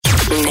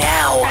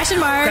Crash and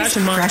Mars. Crash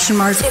and Mars. Crash and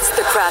Mars. It's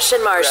the Crash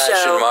and Mars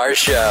Crash Show. and Mars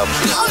Show.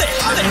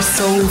 They're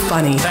so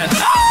funny.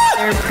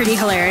 They're pretty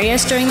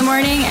hilarious during the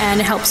morning and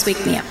it helps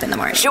wake me up in the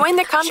morning. Join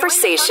the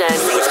conversation.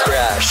 With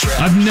Crash.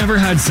 I've never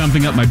had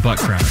something up my butt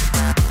crack.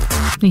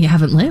 You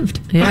haven't lived.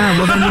 Yeah,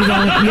 well then we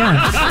don't,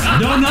 yeah.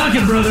 Don't knock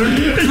it, brother.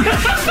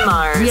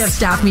 Mars. We have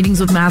staff meetings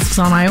with masks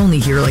on. I only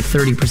hear like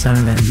 30%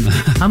 of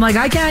it. I'm like,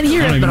 I can't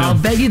hear it, but I'll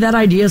bet you that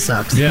idea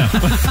sucks. Yeah.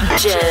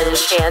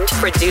 Ginge and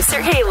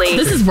producer Haley.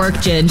 This is work,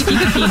 Ginge. Keep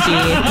it PG.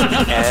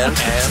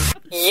 And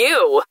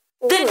You,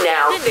 the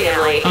Now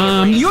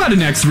family. You had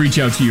an ex reach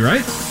out to you,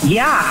 right?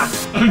 Yeah.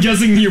 I'm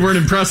guessing you weren't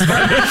impressed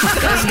by it.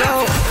 Let's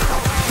go.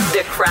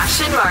 The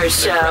Crash and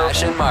Mars Show.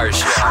 Crash and Mars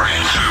Show.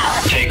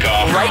 Take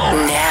off.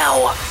 Right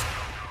now.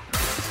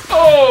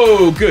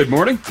 Oh, good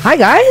morning. Hi,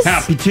 guys.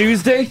 Happy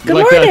Tuesday. Good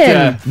like morning.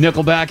 that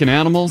Nickelback and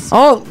Animals.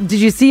 Oh, did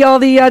you see all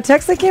the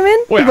texts that came in?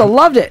 Oh, yeah. People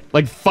loved it.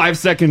 Like 5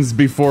 seconds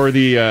before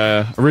the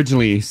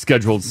originally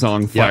scheduled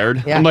song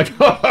fired. Yeah. I'm like,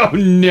 oh,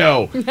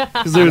 no.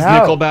 Because it was No.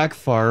 Nickelback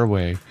Far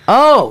Away.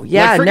 Oh,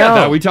 yeah, Like, forget no.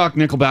 that. We talked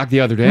Nickelback the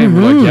other day, and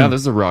we're like, yeah,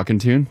 this is a rockin'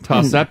 tune.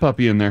 Toss that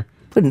puppy in there.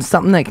 Putting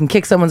something that can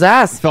kick someone's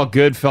ass. Felt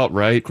good, felt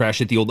right. Crash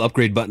hit the old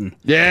upgrade button.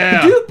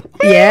 Yeah.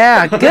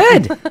 Yeah,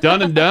 good.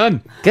 Done and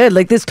done. Good.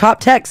 Like this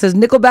top text says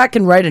Nickelback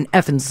can write an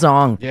effing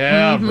song.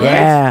 Yeah, right.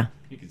 Yeah.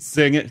 You can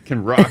sing it,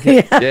 can rock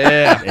it.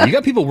 Yeah. Yeah, you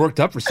got people worked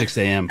up for 6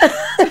 a.m.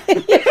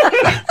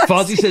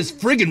 Fozzie says,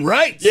 friggin'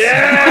 right.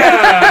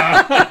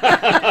 Yeah.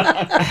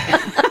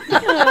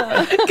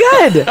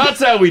 Good.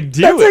 That's how we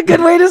do That's it. a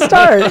good way to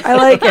start. I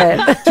like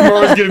it.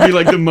 Tomorrow's going to be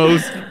like the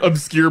most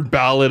obscure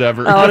ballad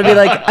ever. I want to be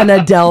like an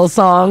Adele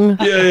song.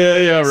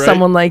 Yeah, right.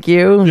 Someone Like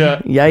You. Yeah.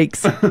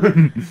 Yikes.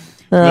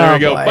 There we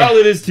go. boy. Well,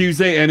 it is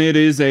Tuesday, and it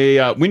is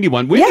a windy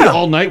one. Windy Yeah.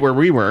 all night where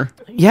we were.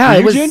 Yeah, Were it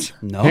you, was. Ginge?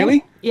 No.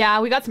 Haley?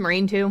 Yeah, we got some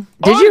rain too.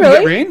 Did you get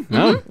really? rain?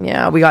 No.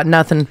 Yeah, we got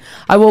nothing.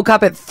 I woke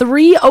up at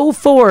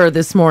 3:04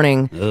 this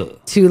morning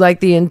to like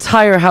the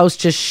entire house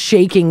just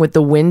shaking with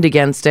the wind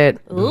against it.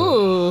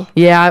 Ooh.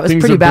 Yeah, it was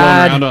Things pretty are blowing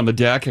bad. around on the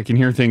deck. I can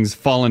hear things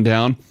falling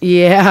down.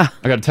 Yeah.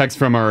 I got a text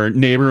from our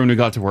neighbor when we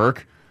got to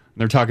work.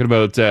 They're talking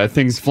about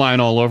things flying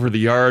all over the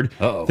yard.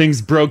 Uh-oh.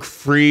 Things broke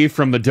free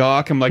from the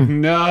dock. I'm like,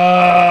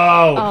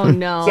 no. Oh,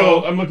 no.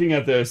 So I'm looking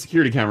at the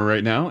security camera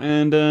right now,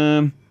 and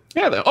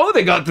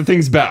they got the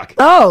things back.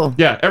 Oh.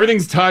 Yeah,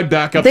 everything's tied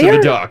back up to the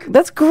They're- dock.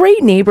 That's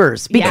great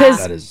neighbors because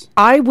That is.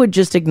 I would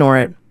just ignore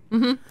it.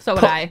 So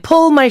would I.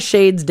 Pull my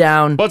shades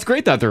down. Well, it's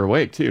great that they're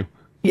awake too.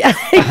 Yeah.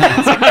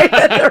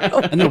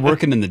 And they're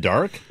working in the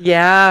dark?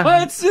 Yeah.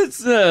 Well, it's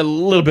a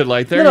little bit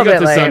light there. Little You got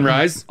bit the light.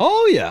 sunrise,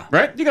 Oh, yeah.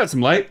 right? You got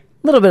some light.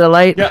 A little bit of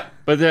light. Yeah,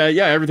 but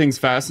everything's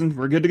fastened.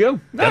 We're good to go.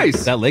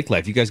 Nice. That lake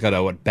life. You guys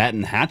got what,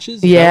 batten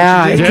hatches? Is Yeah.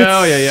 that what It you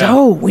gets did? Yeah.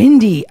 so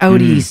windy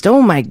out east.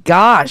 Oh my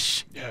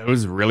gosh. Yeah, it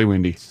was really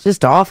windy.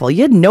 Just awful.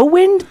 You had no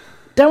wind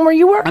down where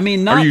you were? I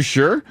mean, Are not. you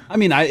sure? I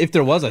mean, if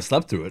there was, I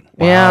slept through it.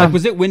 Yeah. Like,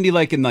 was it windy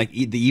like in like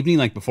the evening,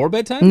 like before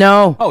bedtime?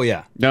 No. Oh,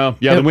 yeah. No.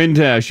 Yeah, the wind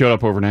showed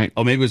up overnight.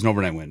 Oh, maybe it was an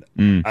overnight wind.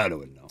 Mm. I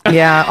don't know.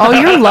 Yeah. Oh,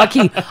 you're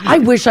lucky. I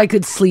wish I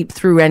could sleep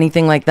through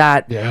anything like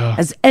that. Yeah.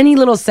 As any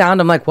little sound,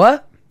 I'm like,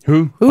 what?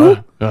 Who?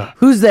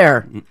 Who's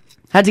there?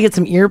 Had to get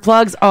some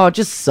earplugs. Oh, it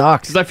just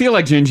sucks. Because I feel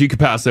like, Ginge, you could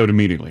pass out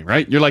immediately,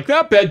 right? You're like,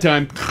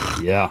 bedtime.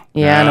 Yeah.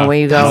 Yeah, and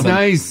away you go. That's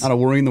nice. Not a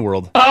worry in the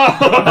world.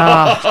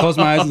 Just close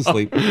my eyes and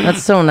sleep.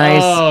 That's so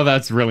nice. Oh,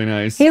 that's really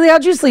nice. Haley,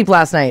 how'd you sleep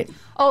last night?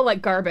 Oh,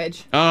 like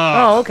garbage.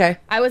 Oh, okay.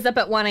 I was up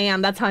at 1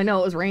 a.m. That's how I know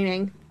it was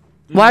raining.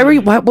 Why were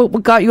you?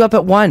 What got you up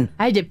at 1?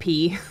 I had to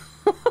pee.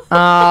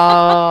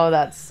 Oh,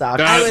 that sucks.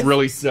 That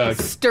really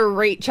sucks.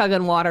 Straight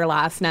chugging water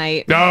last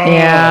night. Oh,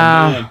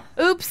 Yeah.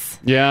 man. Oops.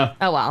 Yeah.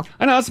 Oh, well.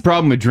 I know that's the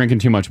problem with drinking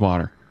too much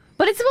water.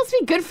 But it's supposed to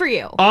be good for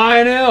you.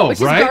 I know, Which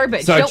is right?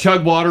 garbage. So I Don't-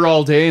 chug water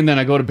all day and then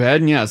I go to bed,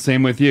 and yeah,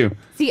 same with you.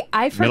 See,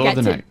 I Middle of forget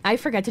the to night. I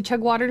forget to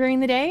chug water during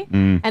the day,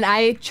 Mm. and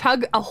I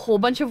chug a whole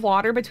bunch of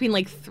water between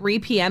like 3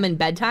 p.m. and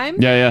bedtime.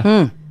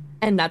 Yeah.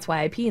 And that's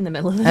why I pee in the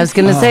middle of the I was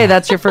gonna say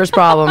that's your first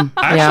problem.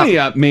 I Yeah.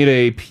 actually made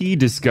a pee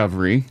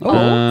discovery. go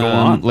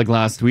on. Like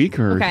last week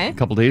or Okay. a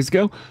couple days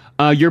ago.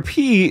 Your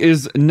pee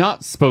is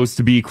not supposed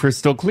to be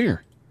crystal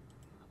clear.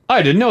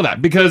 I didn't know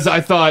that because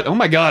I thought, oh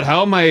my God,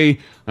 how am I?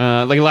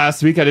 Like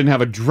last week, I didn't have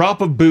a drop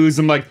of booze.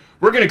 I'm like,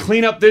 we're going to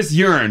clean up this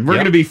urine. We're Yep.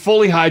 going to be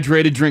fully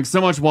hydrated, drink so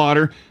much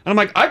water. And I'm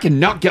like, I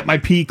cannot get my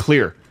pee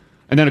clear.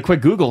 And then a quick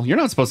Google, you're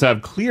not supposed to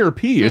have clear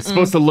pee. It's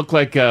supposed to look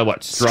like,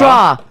 what,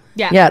 Straw.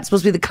 Yeah. Yeah, it's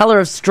supposed to be the color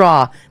of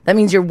straw. That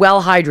means you're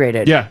well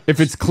hydrated. Yeah, if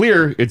it's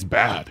clear, it's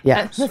bad.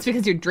 Yeah. That's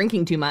because you're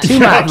drinking too much. Too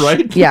much.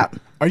 right? Yeah.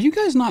 Are you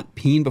guys not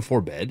peeing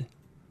before bed?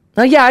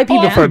 Oh yeah, I pee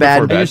Oh, I before pee bed.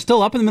 before And bed. you're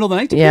still up in the middle of the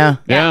night to Yeah.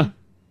 Yeah.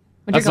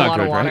 I That's drink a not lot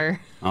good, of right? water.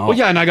 pee? Oh. Well,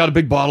 yeah, and I got a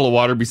big bottle of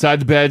water beside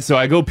the bed, so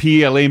I go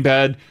pee, I lay in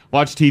bed,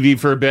 watch TV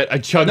for a bit, I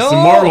chug No! some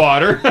more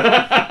water.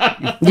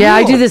 Yeah,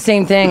 I do the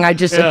same thing. I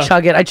just Yeah.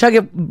 chug it. I chug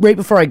it right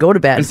before I go to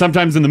bed. And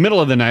sometimes in the middle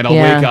of the night, I'll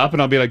Yeah. wake up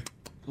and I'll be like,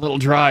 a little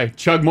dry,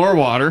 chug more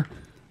water.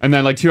 And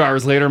then like 2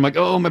 hours later, I'm like,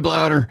 oh, my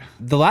bladder.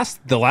 The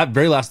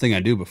very last thing I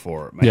do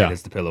before my Yeah. head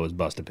hits the pillow is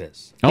bust a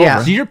piss. Oh, Yeah.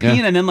 right. So you're peeing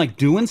Yeah. and then like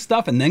doing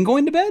stuff and then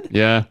going to bed?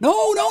 Yeah. No.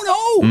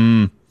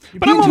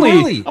 But I'm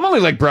only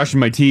like brushing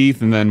my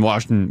teeth and then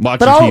watching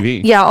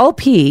TV. I'll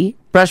pee,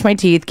 brush my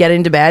teeth, get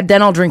into bed,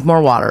 then I'll drink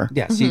more water.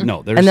 Yeah, see,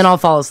 no, and then I'll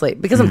fall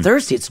asleep because I'm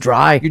thirsty. It's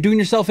dry. You're doing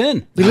yourself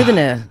in. We live in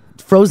a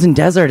frozen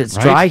desert. It's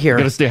dry here. You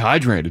gotta stay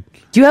hydrated.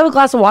 Do you have a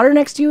glass of water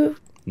next to you?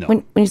 No.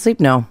 When you sleep?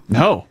 No.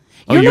 No.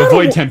 Oh, You're you not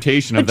avoid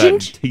temptation of that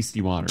Ginge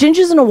tasty water. Ginge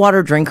isn't a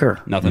water drinker.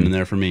 Nothing in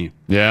there for me.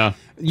 Yeah.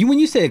 When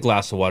you say a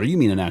glass of water, you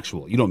mean an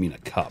actual. You don't mean a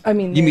cup. I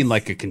mean you mean this.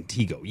 like a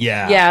Contigo.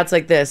 Yeah. Yeah, it's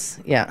like this.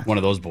 Yeah. One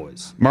of those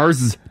boys.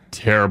 Mars is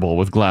terrible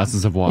with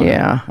glasses of water.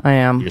 Yeah, I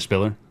am. You're a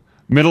spiller.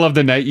 Middle of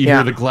the night, you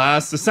Yeah. hear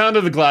the sound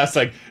of the glass,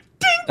 like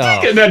ding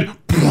ding, and then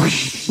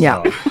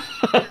Yeah.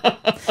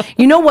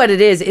 You know what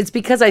it is? It's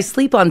because I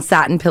sleep on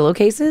satin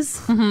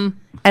pillowcases,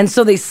 and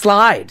so they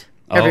slide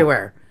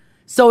everywhere.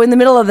 So in the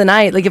middle of the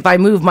night, like if I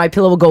move, my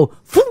pillow will go,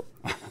 whoop,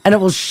 and it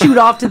will shoot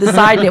off to the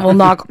side, and it will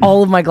knock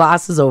all of my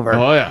glasses over.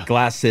 Oh yeah,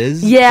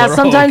 glasses. Yeah, Plural?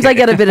 sometimes Okay. I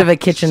get a bit of a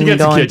kitchen she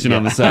gets going. a kitchen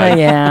on the side.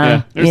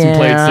 Yeah. There's some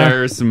plates Yeah.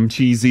 there, some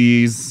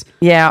cheesies,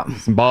 Yeah.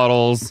 some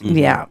bottles.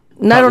 Yeah.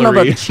 And I don't know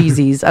about the Cutlery.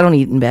 cheesies. I don't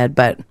eat in bed,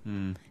 but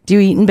do you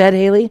eat in bed,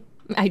 Haley?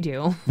 I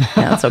do. Yeah,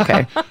 that's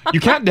okay. You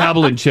can't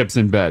dabble in chips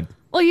in bed.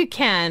 Well, you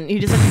can. You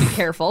just have to be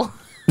careful.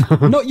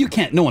 No, you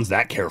can't. No one's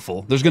that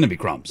careful. There's going to be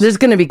crumbs. There's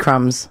going to be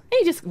crumbs. And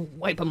you just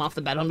wipe them off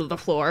the bed onto the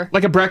floor.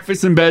 Like a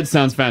breakfast in bed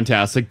sounds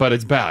fantastic, but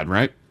it's bad,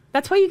 right?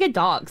 That's why you get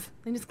dogs.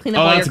 They just clean up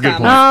Oh, all that's your a good crumbs.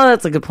 point. Oh,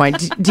 that's a good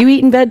point. Do you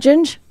eat in bed,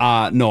 Ginge?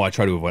 No, I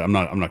try to avoid. I'm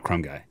not a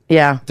crumb guy.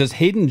 Yeah. Does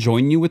Hayden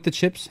join you with the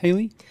chips,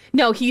 Haley?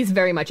 No, he's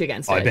very much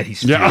against it. I bet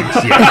he's furious.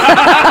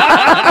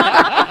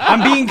 Yeah.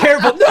 I'm being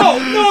careful.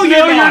 No,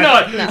 you're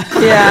not.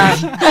 Yeah.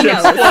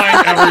 Chips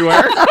flying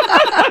everywhere.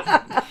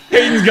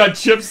 Hayden's got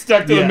chips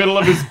stuck to the middle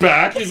of his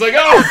back. He's like,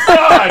 oh,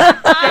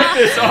 God, get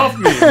this off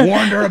me.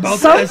 Warned her about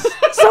Some, this.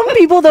 some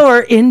people, though,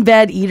 are in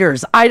bed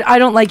eaters. I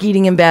don't like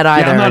eating in bed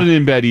either. Yeah, I'm not an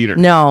in-bed eater.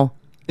 No.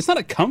 It's not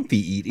a comfy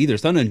eat either.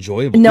 It's not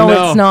enjoyable. No,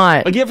 it's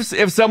not. Like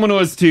if someone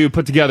was to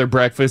put together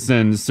breakfast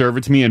and serve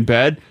it to me in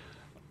bed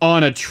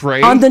on a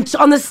tray, On the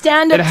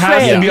stand-up it tray.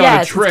 has to be on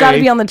Yes, a tray. it's got to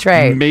be on the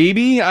tray.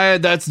 Maybe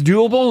that's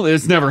doable.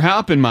 It's never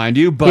happened, mind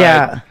you. But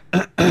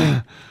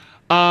Yeah.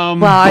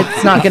 Well,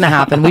 it's not going to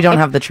happen. We don't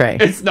have the tray.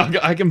 it's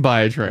not. I can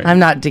buy a tray. I'm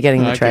not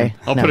getting the I tray.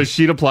 I'll No. put a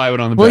sheet of plywood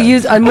on the We'll bed.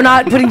 use. We're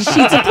not putting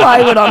sheets of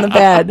plywood on the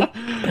bed.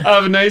 I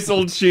have a nice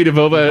old sheet of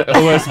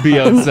OSB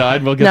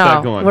outside. We'll get that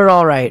No, going. we're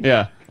all right.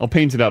 Yeah, I'll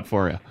paint it up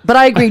for you. But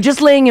I agree. Just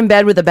laying in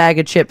bed with a bag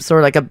of chips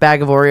or like a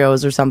bag of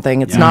Oreos or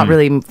something. It's not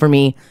really for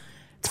me.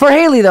 It's for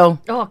Haley though.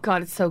 Oh,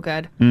 God, it's so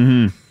good.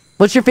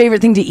 What's your favorite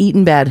thing to eat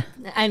in bed?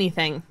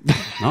 Anything.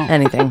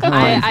 Anything. All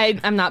right.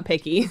 I'm not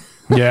picky.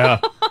 Yeah,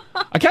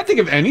 I can't think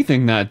of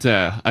anything that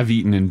I've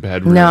eaten in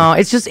bed. Really. No,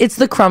 it's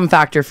the crumb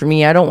factor for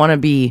me. I don't want to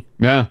be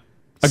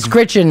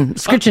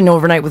scritching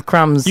overnight with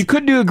crumbs. You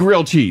could do a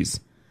grilled cheese.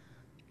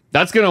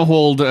 That's gonna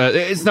hold.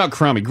 It's not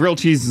crummy. Grilled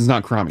cheese is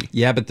not crummy.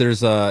 Yeah, but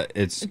there's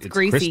it's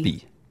greasy.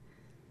 crispy.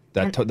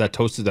 That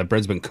toasted, that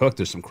bread's been cooked.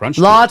 There's some crunch.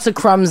 to Lots of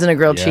crumbs in a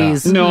grilled Yeah.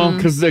 cheese. No,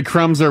 because the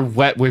crumbs are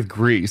wet with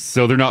grease,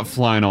 so they're not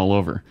flying all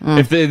over.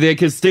 If they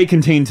could stay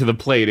contained to the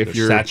plate, if They're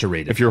you're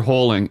saturated. if you're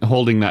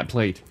holding that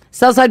plate.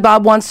 Southside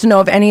Bob wants to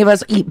know if any of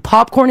us eat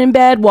popcorn in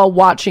bed while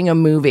watching a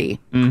movie.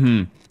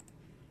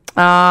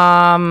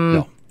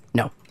 No.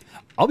 No.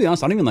 I'll be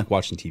honest. I don't even like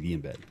watching TV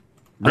in bed.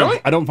 Really?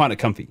 I don't find it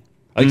comfy.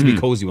 I like to be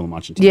cozy when I'm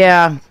watching TV.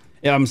 Yeah.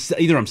 Yeah,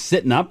 either I'm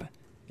sitting up,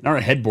 and our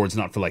headboard's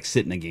not for like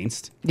sitting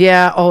against,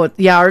 Yeah. Oh,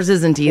 yeah. Ours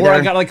isn't either. or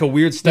I got like a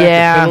weird stack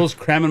Yeah. of pillows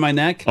cramming my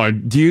neck.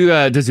 Do you?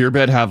 Does your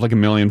bed have like a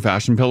million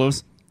fashion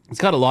pillows? It's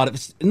got a lot of.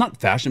 It's not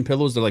fashion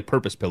pillows. They're like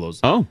purpose pillows.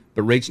 Oh.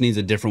 But Rach needs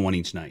a different one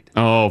each night.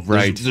 Oh,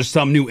 right. There's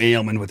some new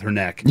ailment with her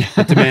neck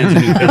that demands a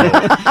new pillow.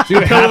 So you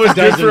have Pillow half is a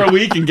good dozen- for a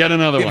week and get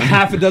another you have one.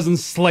 half a dozen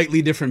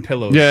slightly different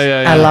pillows.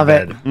 Yeah. I love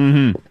it.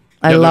 Mm-hmm.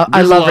 I love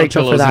There's a lot of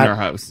Rachel for pillows in that. our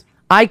house.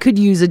 I could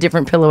use a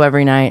different pillow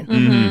every night.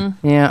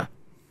 Mm-hmm. Yeah.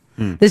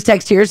 This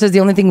text here says the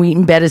only thing we eat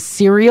in bed is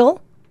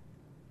cereal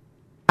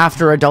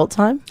after adult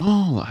time.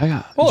 Oh,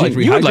 Well,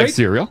 you would like rehydrate.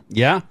 cereal?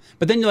 Yeah,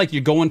 but then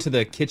you go into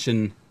the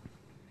kitchen.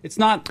 It's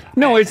not.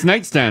 No, it's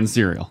nightstand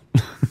cereal.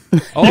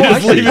 Oh, You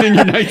just leave it in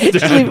your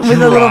nightstand.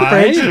 With a little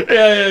Right? fridge.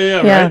 Yeah.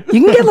 Yeah. Right?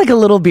 You can get like a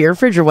little beer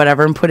fridge or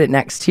whatever and put it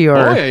next to your.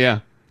 Oh yeah.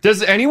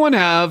 Does anyone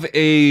have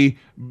a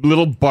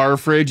little bar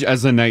fridge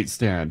as a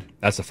nightstand?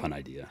 That's a fun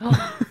idea.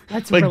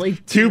 That's Like really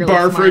two really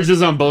bar smart.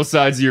 fridges on both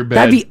sides of your bed.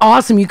 That'd be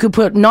awesome. You could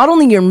put not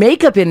only your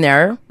makeup in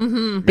there,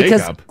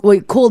 because Makeup?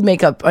 cold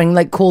makeup and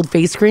like cold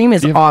face cream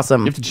is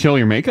awesome. You have to chill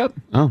your makeup?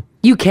 Oh.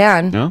 You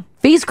can. No?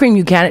 Face cream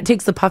you can. It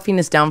takes the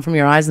puffiness down from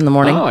your eyes in the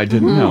morning. Oh, I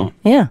didn't know.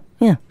 Yeah.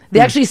 They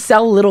actually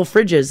sell little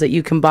fridges that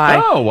you can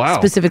buy Oh, wow.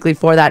 specifically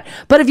for that.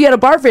 But if you had a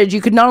bar fridge, you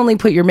could not only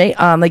put your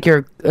like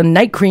your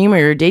night cream or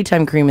your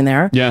daytime cream in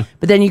there. Yeah.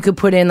 But then you could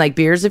put in like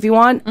beers if you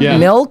want. Yeah.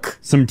 Milk.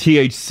 Some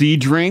THC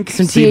drink.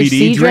 Some CBD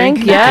THC drink,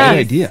 yeah. Good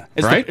idea.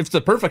 It's Right? it's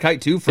the perfect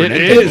height too for It an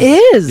is. It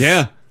is.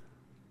 Yeah.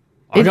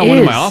 I It got one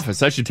in my is.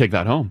 office. I should take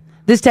that home.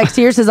 This text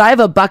here says I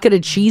have a bucket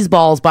of cheese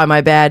balls by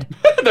my bed.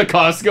 The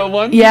Costco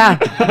one? Yeah.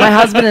 My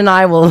husband and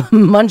I will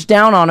munch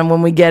down on them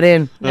when we get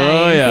in.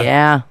 Oh, yeah.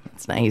 Yeah.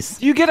 It's nice.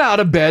 Do you get out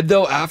of bed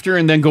though after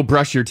and then go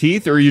brush your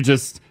teeth, or you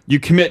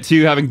commit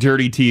to having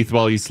dirty teeth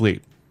while you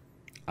sleep?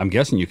 I'm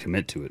guessing you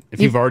commit to it.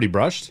 If you've already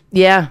brushed?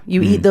 Yeah,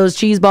 you eat those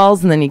cheese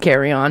balls and then you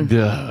carry on.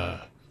 Duh.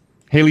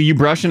 Haley, you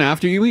brushing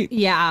after you eat?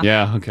 Yeah.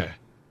 Yeah, okay.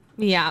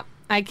 Yeah.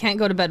 I can't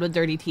go to bed with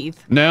dirty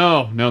teeth.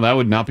 No, that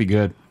would not be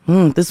good.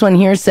 This one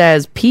here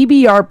says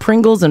PBR,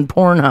 Pringles, and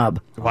Pornhub.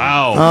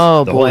 Wow.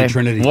 Oh, The boy. Holy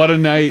Trinity. What a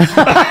night.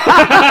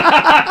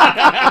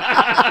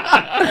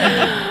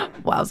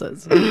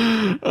 Wowzers.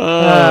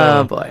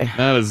 Oh, boy.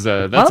 That's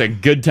Well- a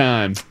good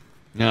time.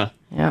 Yeah.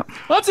 Yeah.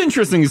 Well, that's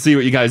interesting to see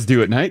what you guys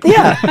do at night.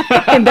 Yeah.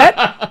 In bed?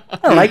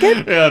 I like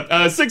it.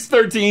 Yeah,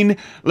 6:13.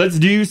 Let's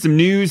do some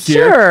news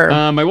here.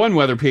 Sure. My one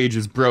weather page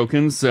is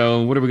broken,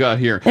 so what do we got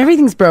here?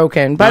 Everything's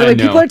broken. By the I way,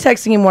 know. people are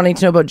texting and wanting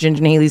to know about Ginger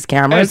and Haley's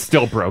cameras. It's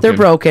still broken. They're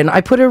broken. I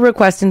put a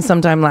request in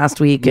sometime last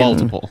week. And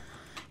Multiple.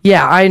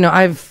 yeah, I know.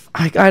 I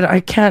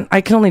can't.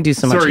 I can only do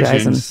so much, Sorry,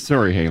 guys. Ginge. And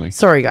Sorry, Haley.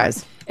 sorry,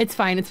 guys. It's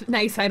fine. It's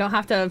nice. I don't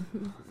have to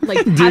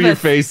like Do have your a-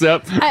 face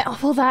up.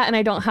 Well, that, and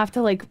I don't have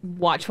to like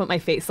watch what my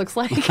face looks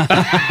like.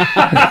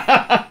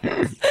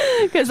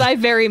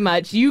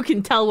 Because you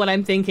can tell what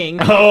I'm thinking.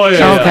 Oh,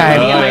 yeah. Okay.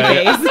 Oh, My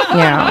yeah. face.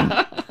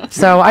 Yeah.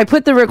 So I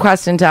put the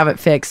request in to have it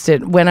fixed.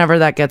 Whenever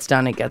that gets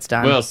done, it gets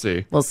done. We'll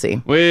see. We'll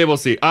see. We will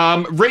see.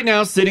 Right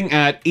now, sitting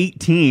at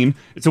 18.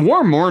 It's a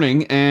warm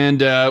morning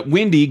and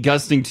windy,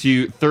 gusting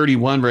to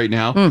 31 right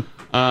now.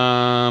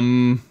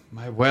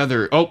 My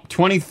weather.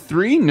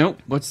 23?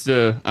 Nope. What's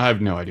the... I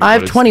have no idea. I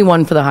have what it's-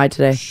 21 for the high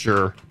today.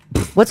 Sure.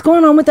 What's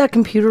going on with that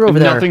computer over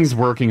there? Nothing's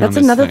working That's on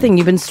this another thing. thing.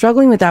 You've been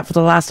struggling with that for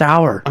the last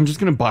hour. I'm just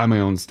going to buy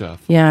my own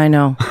stuff. Yeah, I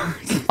know.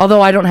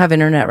 Although I don't have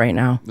internet right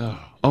now.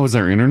 Oh, is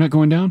our internet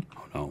going down?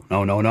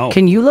 No.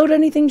 Can you load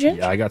anything, Jim?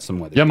 Yeah, I got some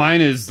weather. Yeah,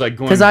 mine is like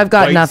going 'Cause I've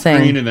got white nothing.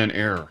 screen and then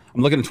error.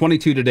 I'm looking at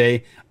 22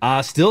 today.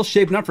 Still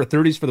shaping up for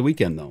 30s for the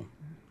weekend, though.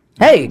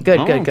 Hey, good.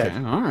 Okay.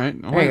 All right.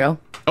 There you go.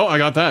 Oh, I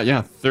got that.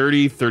 Yeah.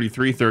 30,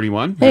 33,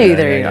 31. Hey,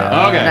 there you go.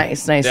 Okay.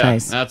 Nice. Yeah,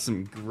 Nice. That's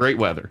some great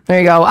weather. There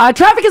you go.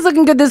 Traffic is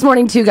looking good this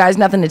morning, too, guys.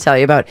 Nothing to tell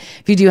you about.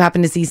 If you do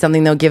happen to see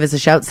something, though, give us a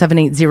shout.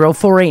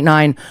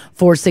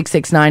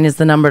 780-489-4669 is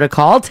the number to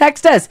call.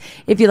 Text us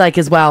if you like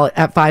as well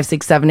at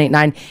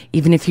 56789,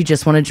 even if you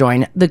just want to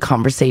join the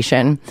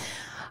conversation.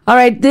 All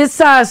right,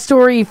 this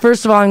story,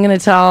 first of all, I'm going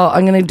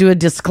to do a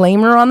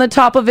disclaimer on the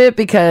top of it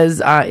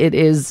because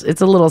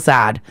it's a little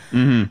sad.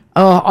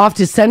 Off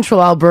to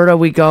central Alberta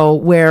we go,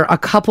 where a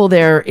couple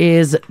there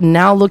is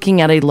now looking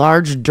at a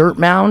large dirt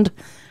mound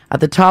at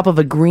the top of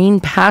a green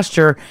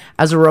pasture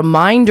as a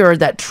reminder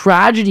that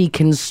tragedy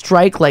can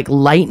strike like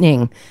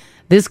lightning.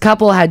 This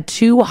couple had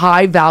 2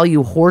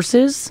 high-value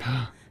horses.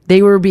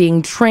 They were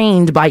being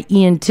trained by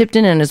Ian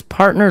Tipton and his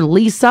partner,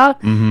 Lisa,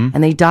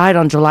 and they died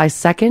on July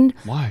 2nd.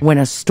 Why? When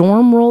a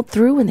storm rolled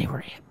through and they were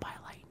hit by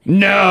lightning.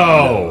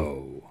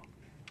 No.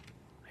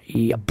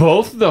 Yep.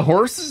 Both the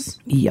horses?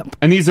 Yep.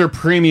 And these are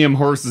premium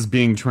horses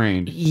being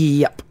trained.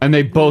 Yep. And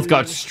they both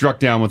got struck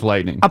down with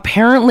lightning.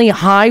 Apparently,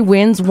 high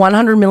winds,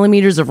 100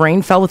 millimeters of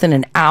rain fell within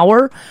an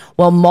hour,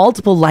 while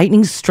multiple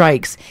lightning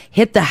strikes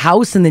hit the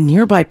house in the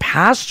nearby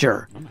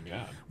pasture. Oh, my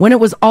God. When it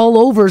was all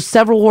over,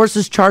 several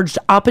horses charged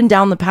up and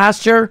down the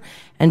pasture,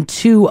 and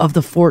 2 of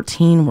the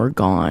 14 were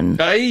gone.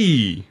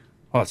 Hey.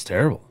 Oh, that's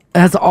terrible.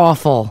 That's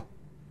awful.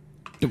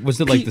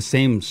 Was it like the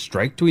same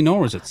strike, do we know,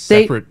 or is it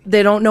They, separate?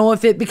 they don't know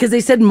if it, because they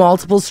said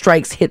multiple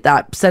strikes hit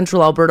that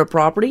central Alberta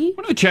property.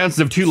 What are the chances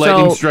of 2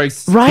 lightning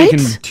strikes right?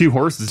 taking 2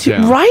 horses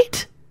down?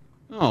 Right?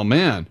 Oh,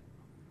 man.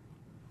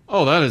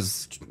 Oh,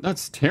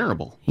 that's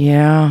terrible.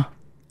 Yeah.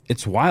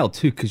 It's wild,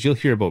 too, because you'll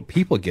hear about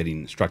people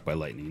getting struck by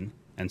lightning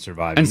and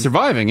surviving. And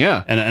surviving,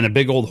 yeah. And a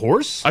big old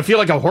horse? I feel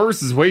like a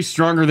horse is way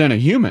stronger than a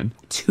human.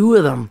 2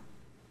 of them.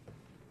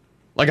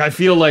 Like, I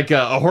feel like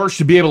a horse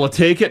should be able to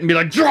take it and be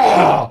like,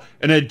 draw!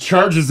 And it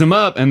charges them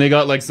up, and they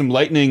got like some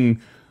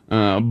lightning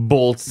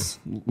bolts,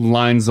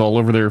 lines all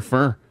over their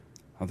fur.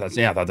 I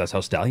thought that's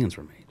how stallions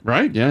were made.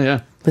 Right?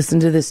 Yeah. Listen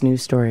to this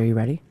news story. Are you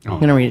ready? I'm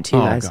going to read it to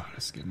you guys. Oh, God,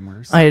 it's getting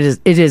worse.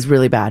 It is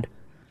really bad.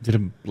 Did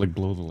it, like,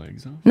 blow the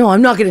legs off? No,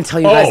 I'm not going to tell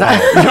you guys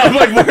that. I'm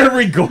like, where are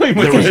we going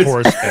with There was this?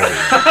 horse.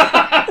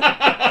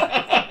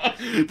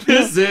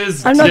 This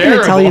is I'm not going to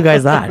terrible. tell you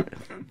guys that.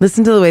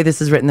 Listen to the way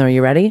this is written, though. Are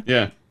you ready?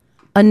 Yeah.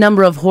 A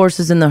number of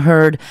horses in the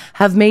herd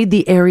have made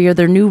the area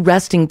their new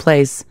resting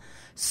place.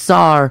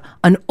 Sar,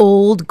 an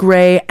old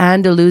gray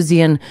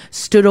Andalusian,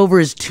 stood over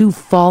his 2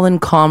 fallen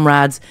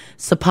comrades,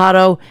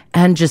 Zapato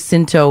and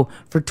Jacinto,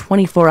 for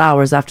 24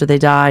 hours after they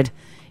died.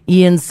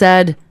 Ian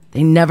said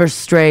they never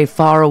stray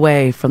far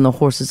away from the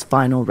horse's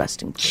final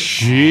resting place.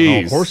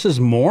 Jeez. Horses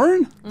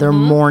mourn? They're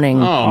mourning.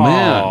 Oh,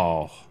 man.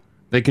 Oh.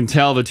 They can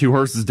tell the 2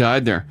 horses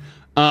died there.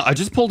 I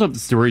just pulled up the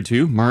story,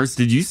 too. Mars,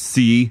 did you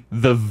see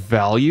the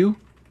value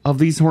of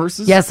these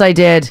horses? Yes, I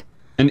did.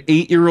 An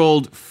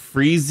 8-year-old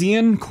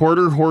Friesian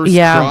quarter horse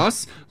Yeah.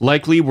 cross,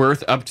 likely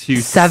worth up to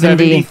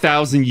 70.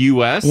 70,000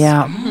 US.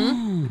 Yeah.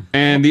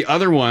 And the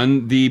other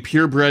one, the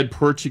purebred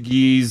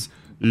Portuguese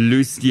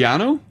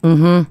Luciano,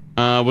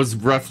 was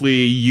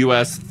roughly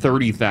US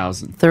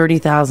 30,000.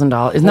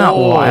 $30,000. Isn't that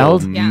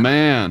wild? Yeah.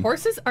 Man.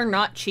 Horses are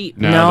not cheap.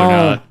 No, No. they're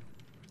not.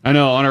 I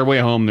know. On our way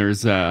home,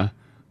 there's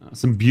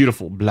some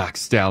beautiful black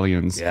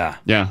stallions. Yeah.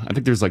 Yeah. I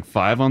think there's like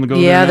 5 on the go.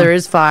 Yeah, there there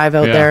is 5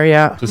 out there.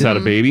 Yeah. Just had a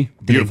baby.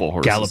 Beautiful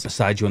horses. Gallop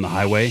beside you on the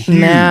highway.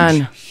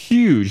 Man.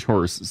 Huge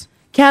horses.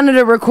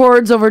 Canada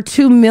records over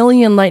 2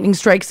 million lightning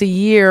strikes a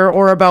year,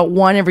 or about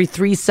 1 every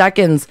 3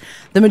 seconds.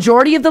 The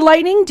majority of the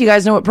lightning, do you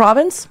guys know what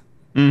province?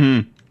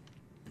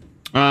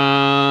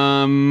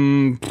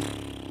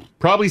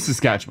 Probably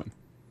Saskatchewan.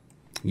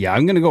 Yeah,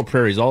 I'm going to go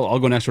prairies. I'll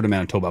go next door to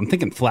Manitoba. I'm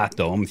thinking flat,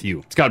 though. I'm with you.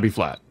 It's got to be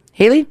flat.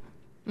 Haley?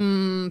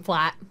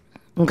 Flat.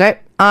 Okay.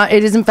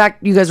 It is, in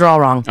fact, you guys are all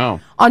wrong. Oh.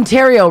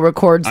 Ontario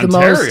records the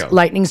Ontario. most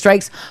lightning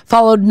strikes,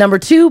 followed number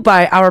 2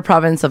 by our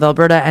province of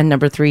Alberta and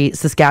number 3,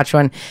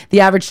 Saskatchewan.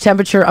 The average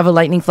temperature of a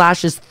lightning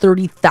flash is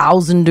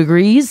 30,000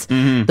 degrees.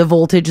 The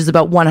voltage is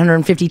about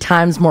 150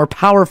 times more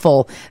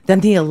powerful than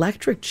the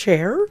electric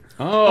chair.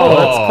 Oh,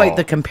 that's quite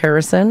the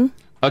comparison.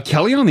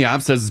 Kelly on the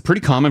app says it's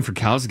pretty common for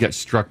cows to get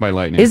struck by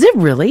lightning. Is it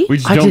really? We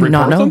just I don't did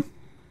not report know. them?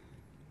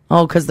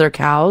 Oh, because they're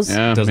cows?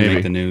 Yeah, Doesn't maybe.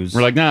 make the news.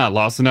 We're like, nah,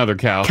 lost another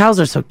cow. Cows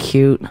are so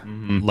cute.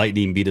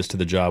 Lightning beat us to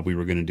the job we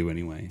were going to do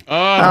anyway. Oh.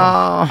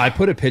 I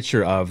put a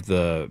picture of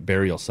the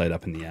burial site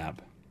up in the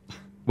app,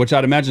 which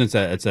I'd imagine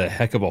it's a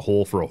heck of a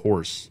hole for a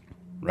horse,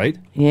 right?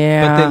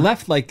 Yeah. But they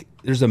left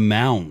there's a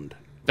mound.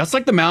 That's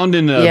like the mound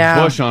in a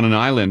bush on an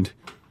island.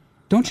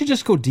 Don't you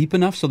just go deep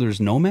enough so there's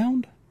no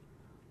mound?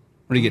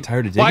 Or do you get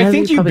tired of digging? Well, I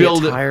think you probably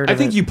build get it. tired I of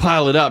think it. you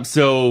pile it up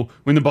so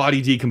when the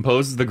body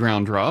decomposes, the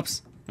ground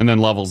drops and then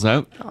levels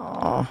out.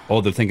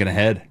 Oh, they're thinking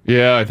ahead.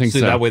 Yeah, I think so.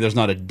 That way there's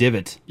not a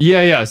divot.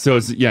 Yeah. So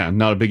it's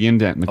not a big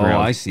indent in the ground. Oh,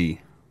 I see.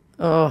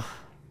 Oh.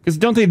 Because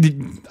don't they?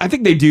 I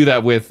think they do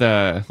that with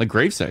like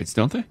grave sites,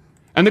 don't they?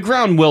 And the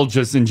ground will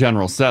just in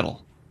general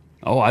settle.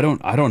 Oh, I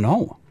don't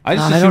know. I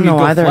just I assume don't you know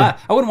go either. flat.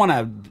 I wouldn't want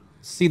to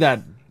see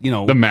that,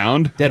 The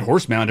mound. dead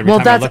horse mound every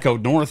time I look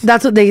out north.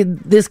 That's what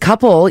this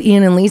couple,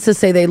 Ian and Lisa,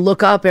 say. They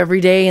look up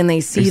every day and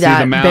they see see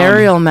that the mound.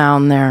 burial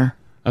mound there.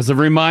 As a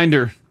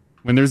reminder,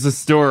 when there's a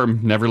storm,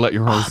 never let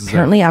your horses out.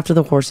 Apparently, after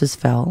the horses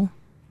fell,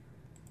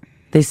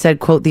 they said,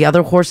 quote, the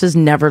other horses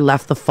never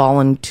left the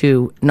fallen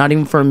two, not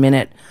even for a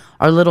minute.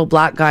 Our little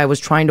black guy was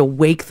trying to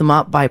wake them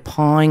up by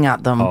pawing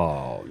at them.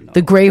 Oh, no.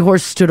 The gray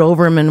horse stood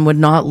over him and would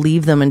not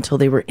leave them until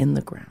they were in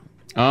the ground.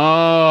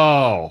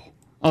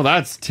 Oh,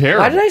 that's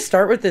terrible. Why did I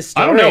start with this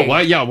story? I don't know.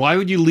 Why? Yeah, why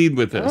would you lead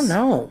with this? I don't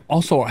know.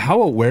 Also,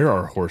 how aware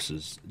are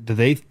horses? Do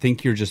they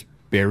think you're just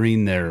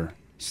burying their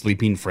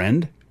sleeping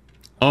friend?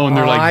 Oh, and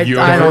they're like, I you're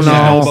don't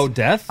know. About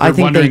death? I think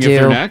they wondering if do.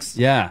 they're next?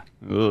 Yeah.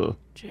 Ugh.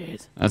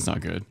 Jeez. That's not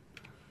good.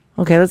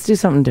 Okay, let's do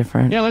something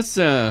different. Yeah, let's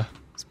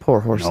It's poor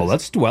horses. No,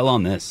 let's dwell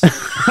on this.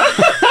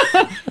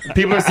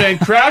 people are saying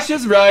Crash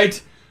is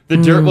right. The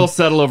dirt will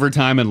settle over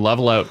time and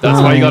level out. That's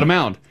why you got a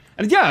mound.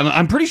 And yeah,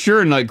 I'm pretty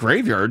sure in like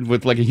graveyard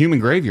with like a human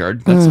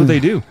graveyard, that's what they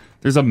do.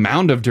 There's a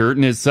mound of dirt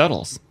and it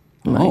settles.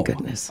 My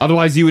goodness.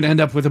 Otherwise, you would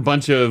end up with a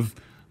bunch of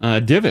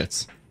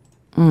divots,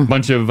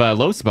 bunch of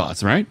low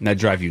spots, right? And that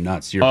drive you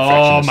nuts. You're a Oh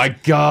perfectionist. my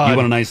god! You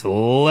want a nice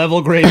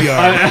level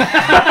graveyard.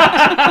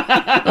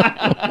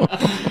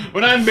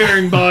 When I'm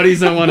burying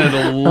bodies, I want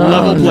a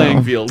level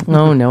playing field.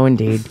 Oh, no,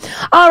 indeed.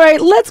 All right,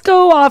 let's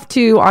go off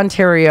to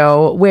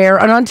Ontario, where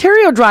an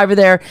Ontario driver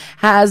there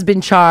has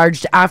been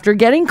charged after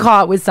getting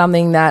caught with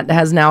something that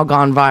has now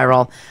gone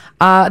viral.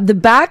 The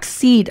back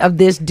seat of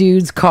this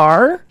dude's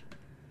car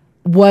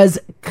was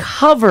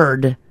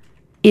covered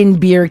in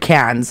beer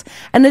cans.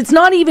 And it's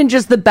not even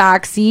just the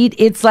back seat,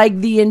 it's like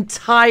the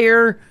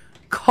entire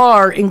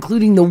car,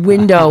 including the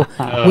window,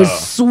 was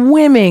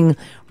swimming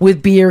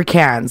with beer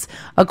cans.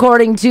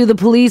 According to the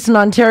police, an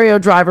Ontario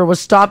driver was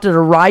stopped at a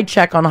ride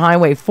check on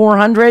Highway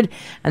 400,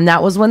 and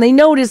that was when they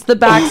noticed the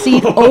back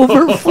seat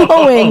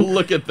overflowing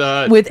Look at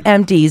that. with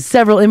empties.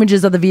 Several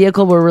images of the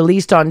vehicle were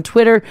released on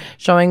Twitter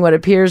showing what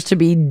appears to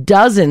be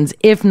dozens,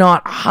 if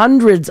not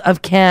hundreds,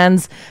 of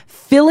cans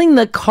filling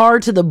the car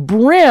to the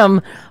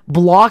brim,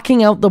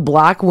 blocking out the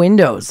black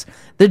windows.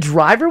 The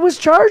driver was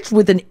charged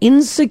with an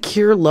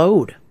insecure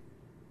load.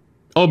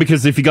 Oh,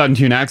 because if he got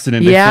into an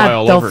accident, they fly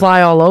all they'll over.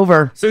 fly all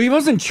over. So he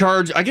wasn't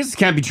charged. I guess he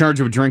can't be charged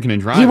with drinking and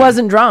driving. He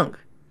wasn't drunk.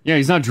 Yeah,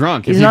 he's not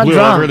drunk. He's if not he blew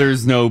drunk. over,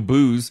 there's no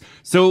booze.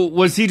 So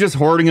was he just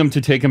hoarding them to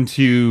take him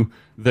to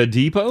the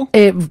depot?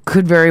 It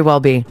could very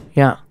well be.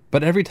 Yeah.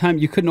 But every time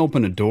you couldn't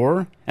open a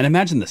door, and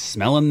imagine the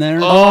smell in there.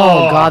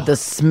 Oh, God, the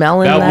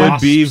smell in that that.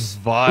 would be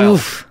vile.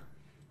 Oof.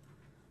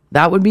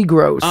 That would be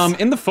gross.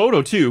 In the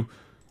photo too,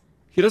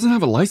 he doesn't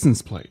have a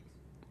license plate.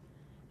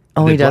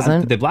 Oh, he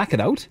doesn't? Did they black it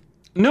out?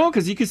 No,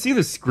 because you can see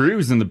the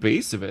screws in the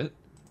base of it,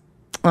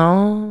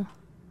 Oh.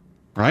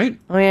 right?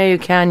 Oh, yeah, you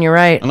can. You're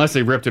right. Unless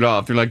they ripped it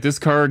off. They're like, this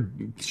car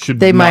should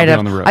They not might be have.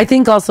 on the road. I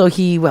think also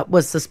he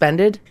was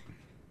suspended.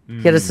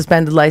 He had a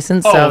suspended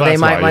license, Oh, so they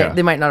that's might, why, yeah.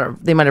 they might not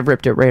have, they might have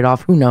ripped it right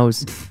off. Who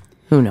knows?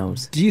 Who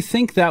knows? Do you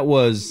think that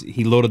was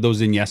he loaded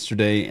those in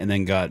yesterday and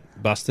then got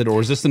busted,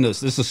 or is this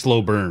a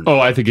slow burn? Oh,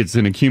 I think it's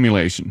an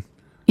accumulation.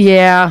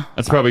 Yeah.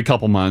 That's probably a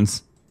couple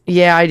months.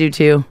 Yeah, I do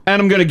too.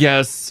 And I'm going to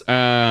guess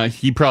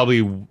he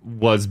probably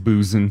was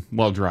boozing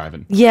while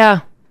driving.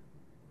 Yeah.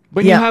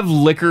 But you have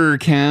liquor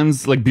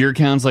cans, like beer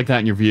cans like that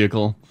in your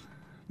vehicle.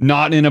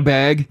 not in a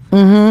bag.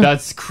 Mm-hmm.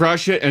 That's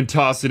crush it and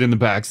toss it in the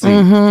back seat.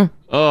 Mm-hmm.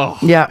 Oh,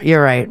 Yeah,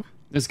 you're right.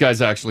 this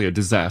guy's actually a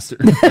disaster.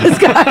 This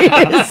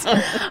guy is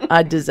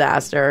a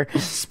disaster.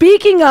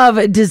 Speaking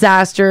of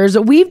disasters,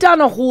 we've done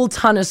a whole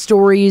ton of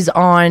stories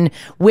on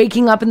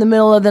waking up in the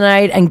middle of the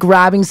night and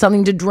grabbing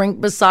something to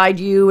drink beside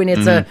you, and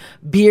it's a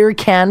beer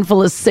can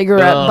full of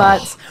cigarette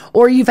butts,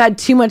 or you've had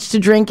too much to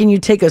drink and you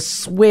take a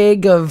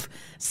swig of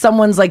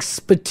someone's like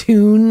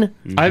spittoon.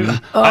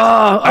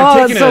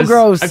 It's so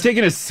gross. I've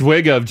taken a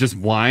swig of just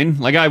wine.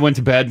 Like I went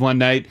to bed one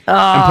night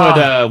and put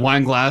a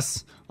wine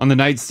glass on the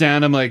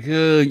nightstand. I'm like,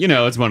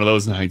 it's one of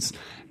those nights.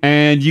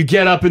 And you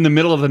get up in the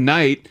middle of the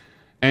night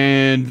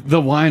and the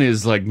wine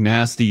is like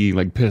nasty,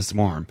 like piss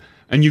warm.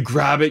 And you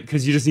grab it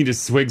because you just need to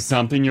swig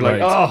something. You're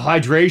like, oh,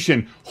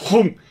 hydration.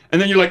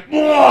 And then you're like,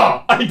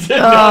 oh, I did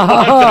not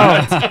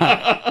want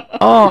that.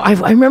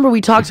 I remember we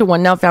talked to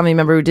one family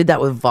member who did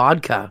that with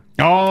vodka.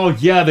 Oh,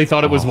 yeah, they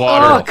thought it was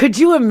water. Oh, could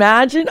you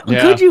imagine?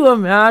 Yeah. Could you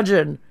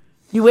imagine?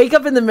 You wake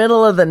up in the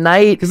middle of the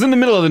night. Because in the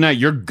middle of the night,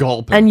 you're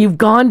gulping. And you've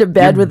gone to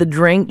bed with a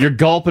drink. You're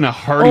gulping a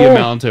hearty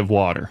amount of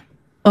water.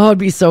 Oh, it'd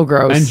be so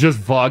gross. And just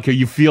vodka.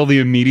 You feel the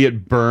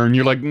immediate burn.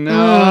 You're like,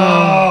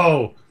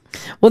 no.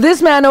 Well,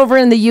 this man over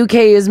in the UK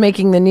is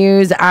making the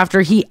news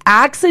after he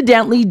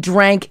accidentally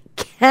drank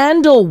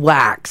candle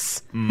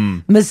wax,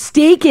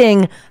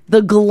 mistaking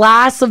the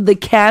glass of the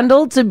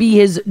candle to be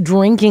his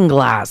drinking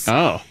glass.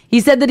 Oh. He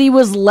said that he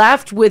was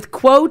left with,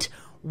 quote,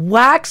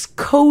 wax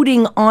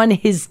coating on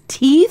his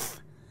teeth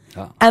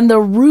and the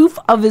roof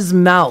of his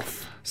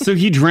mouth. So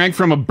he drank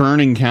from a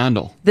burning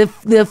candle. The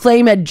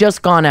flame had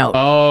just gone out.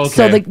 Oh, okay.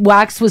 So the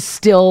wax was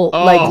still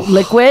like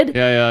liquid.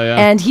 Yeah.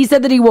 And he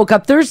said that he woke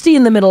up thirsty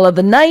in the middle of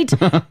the night,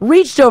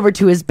 reached over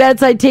to his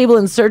bedside table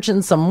in search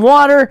of some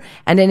water,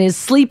 and in his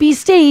sleepy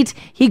state,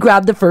 he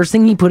grabbed the first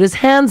thing he put his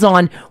hands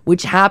on,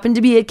 which happened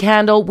to be a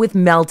candle with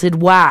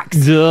melted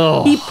wax.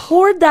 Ugh. He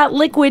poured that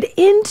liquid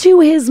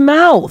into his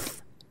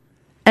mouth,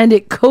 and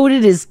it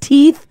coated his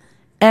teeth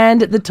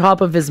and the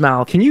top of his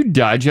mouth. Can you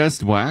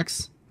digest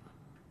wax?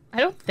 I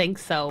don't think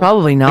so.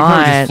 Probably It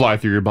not. can't just fly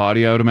through your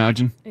body, I would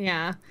imagine.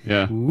 Yeah.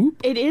 Yeah.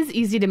 It is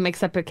easy to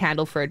mix up a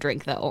candle for a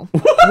drink, though.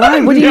 Why?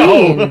 What do you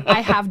mean?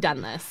 I have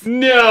done this.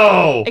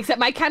 No. Except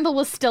my candle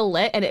was still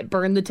lit and it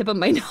burned the tip of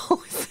my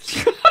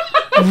nose.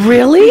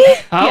 Really?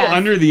 How Yes.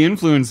 under the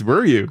influence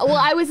were you? Well,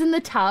 I was in the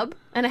tub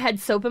and I had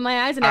soap in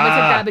my eyes and I went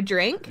to grab a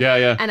drink.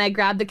 Yeah. And I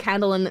grabbed the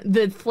candle and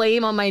the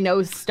flame on my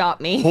nose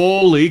stopped me.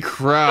 Holy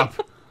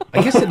crap.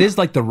 I guess it is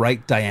like the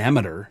right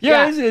diameter.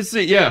 Yeah, it's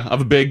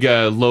of a big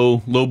low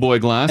boy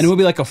glass. And it would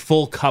be like a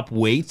full cup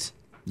weight.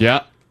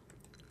 Yeah.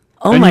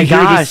 Oh and my you hear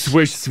the gosh.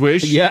 swish,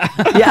 swish. Yeah.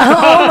 Yeah.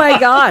 Oh my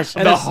gosh.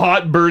 The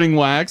hot burning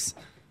wax.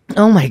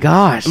 Oh my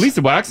gosh. At least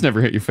the wax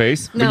never hit your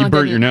face, but you it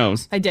burnt your didn't.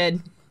 nose. I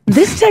did.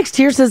 This text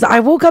here says, I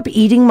woke up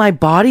eating my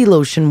body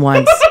lotion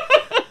once.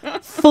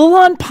 Full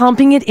on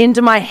pumping it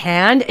into my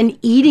hand and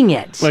eating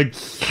it.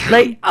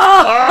 Like,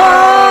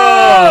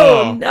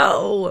 oh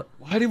no.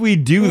 why did we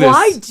do this?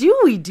 Why do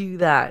we do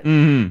that?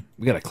 We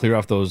got to clear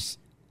off those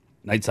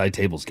nightside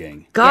tables,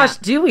 gang. Gosh,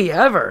 do we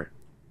ever?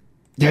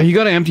 Yeah, you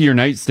got to empty your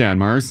nightstand,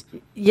 Mars.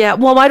 Yeah,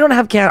 well, I don't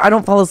have I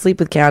don't fall asleep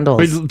with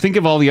candles. But think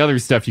of all the other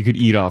stuff you could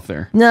eat off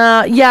there.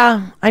 Nah,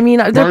 yeah. I mean,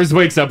 Mars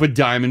wakes up with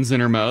diamonds in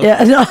her mouth.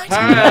 yeah, no, I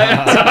don't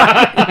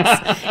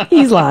have diamonds.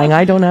 He's lying.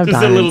 I don't have Just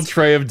diamonds. a little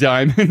tray of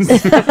diamonds.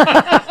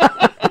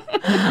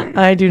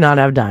 I do not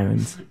have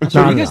diamonds. So Not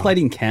are you at guys all.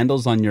 lighting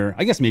candles on your,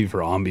 I guess maybe for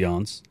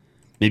ambiance.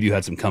 Maybe you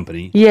had some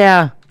company.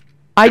 Yeah.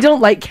 I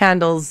don't like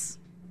candles.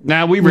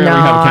 Nah, we rarely No,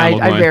 have a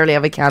candle I going. rarely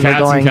have a candle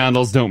Cats going. and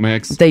candles don't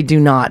mix. They do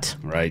not.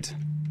 Right.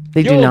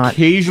 They do You'll not.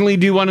 occasionally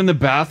do one in the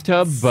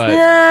bathtub, but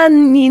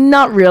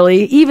Not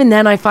really. Even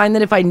then, I find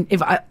that if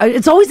I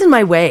it's always in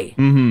my way.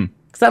 Mm-hmm.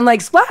 Because I'm like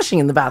splashing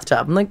in the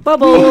bathtub. I'm like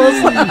bubbles.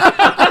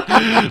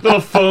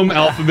 little foam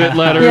alphabet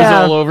letters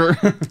Yeah. all over.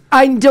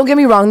 I don't get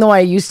me wrong though. I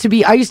used to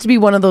be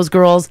one of those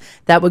girls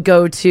that would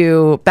go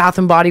to Bath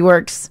and Body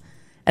Works,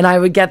 and I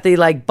would get the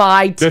like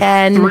buy The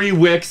 10. 3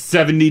 wick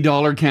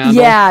 $70 candle.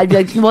 Yeah, I'd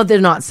be like, well,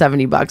 they're not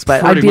 $70, but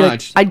I'd Pretty be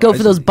much. like, I'd go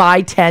for those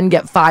buy 10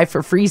 get 5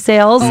 for free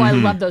sales. Oh, Mm-hmm. I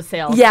love those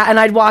sales. Yeah, and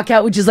I'd walk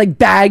out with just like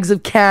bags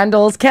of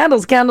candles.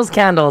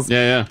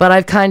 Yeah. But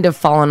I've kind of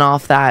fallen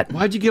off that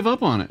Why'd you give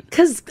up on it?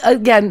 because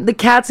again, the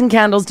cats and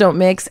candles don't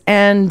mix,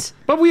 and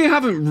But we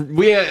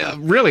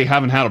really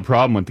haven't had a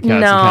problem with the cats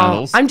and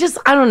candles.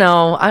 I don't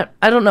know.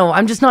 I don't know.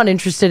 I'm just not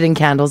interested in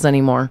candles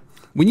anymore.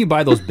 When you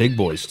buy those big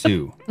boys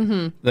too,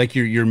 like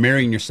you're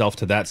marrying yourself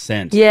to that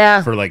scent.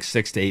 Yeah. For like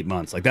 6 to 8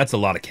 months. Like that's a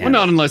lot of Well,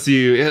 candles. not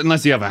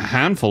unless you have a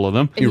handful of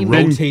them. You're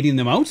rotating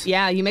them out.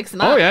 Yeah, you mix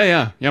them Oh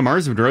up. yeah.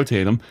 Mars would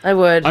rotate them. I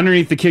would.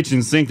 Underneath the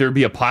kitchen sink, there'd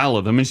be a pile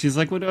of them, and she's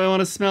like, "What do I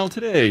want to smell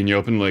today?" And you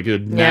open like a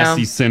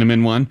nasty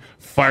cinnamon one,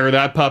 fire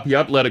that puppy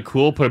up, let it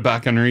cool, put it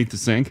back underneath the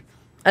sink.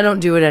 I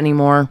don't do it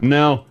anymore.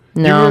 No.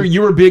 No.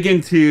 You were big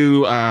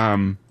into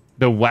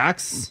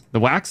wax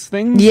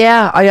things.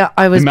 Yeah,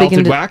 I was The big melted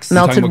into wax?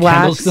 melted Talking about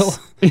candles wax.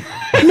 still?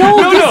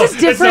 No, this is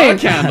different.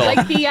 It's not a candle.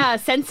 Like the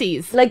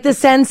Sensies. Like the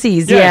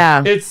Sensies,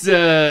 yeah. It's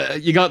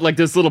you got like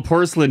this little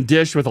porcelain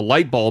dish with a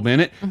light bulb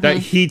in it that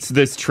heats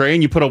this tray,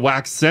 and you put a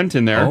wax scent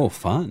in there. Oh,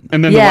 fun.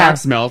 And then the Yeah.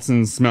 wax melts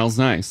and smells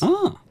nice.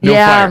 Oh. No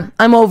yeah, fire.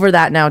 I'm over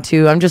that now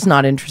too. I'm just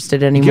not interested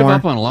Give anymore.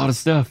 up on a lot of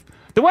stuff.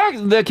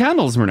 The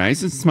candles were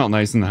nice. It smelled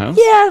nice in the house.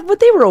 Yeah, but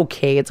they were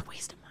okay. It's a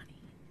waste of money.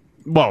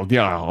 Well,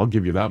 yeah, I'll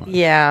give you that one.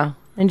 Yeah,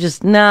 and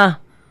just nah.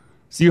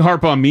 So you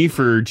harp on me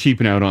for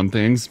cheaping out on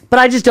things. But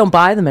I just don't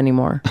buy them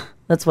anymore.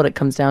 That's what it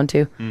comes down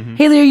to.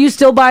 Haley, are you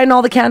still buying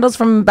all the candles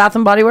from Bath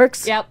and Body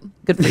Works? Yep.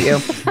 Good for you.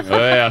 Oh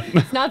yeah.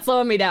 It's not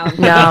slowing me down.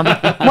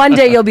 No. One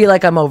day you'll be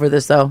like, I'm over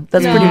this though.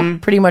 That's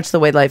pretty much the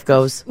way life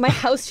goes. My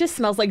house just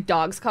smells like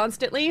dogs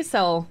constantly,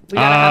 so we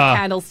gotta have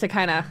candles to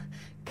kind of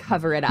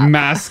cover it up.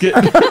 Mask it.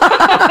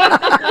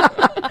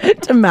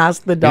 To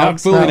mask the You're dog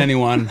not fooling smell.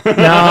 anyone.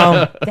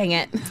 No, Dang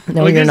it.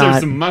 no, Like you're these are not.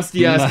 some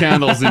musty ass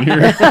candles in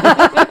here.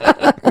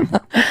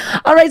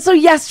 All right, so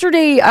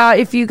yesterday,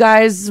 if you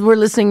guys were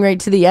listening right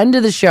to the end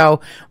of the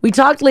show, we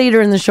talked later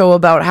in the show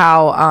about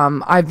how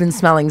I've been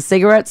smelling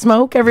cigarette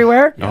smoke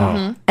everywhere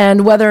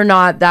and whether or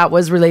not that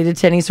was related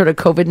to any sort of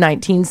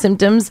COVID-19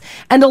 symptoms.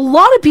 And a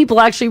lot of people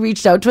actually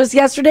reached out to us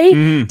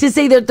yesterday to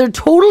say that they're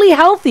totally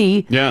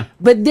healthy, Yeah.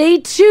 but they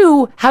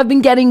too have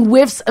been getting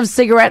whiffs of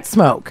cigarette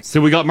smoke.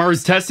 So we got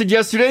Mars tested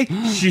yesterday.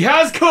 She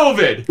has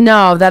COVID.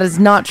 No, that is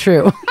not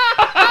true.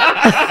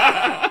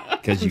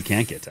 Because you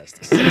can't get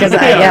tested. Yeah,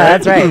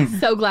 that's right.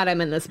 So glad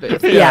I'm in this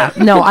booth. Yeah,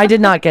 no, I did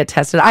not get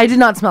tested. I did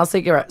not smell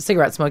cigarette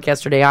smoke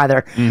yesterday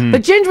either.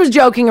 But Ginge was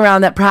joking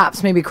around that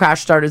perhaps maybe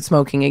Crash started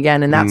smoking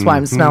again, and that's why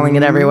I'm smelling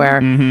it everywhere.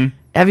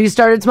 Have you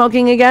started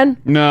smoking again?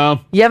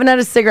 No. You haven't had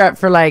a cigarette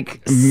for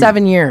like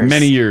 7 years.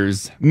 Many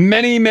years.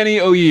 Many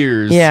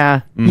years.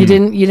 Yeah, you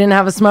didn't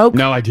have a smoke.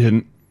 No, I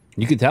didn't.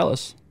 You could tell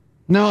us.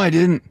 No, I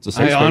didn't. It's a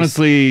safe I space.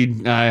 honestly,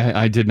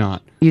 I did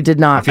not. You did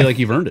not. I feel like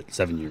you've earned it.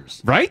 7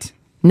 years. Right?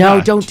 No,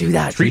 Yeah, don't do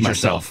that. Treat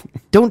yourself.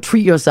 Don't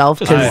treat yourself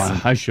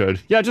because I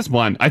should. Yeah, just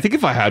one. I think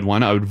if I had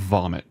one, I would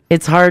vomit.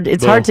 it's hard.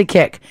 It's hard to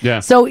kick.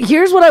 Yeah. So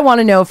here's what I want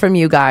to know from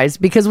you guys,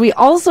 because we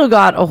also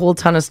got a whole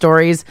ton of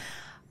stories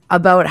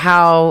about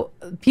how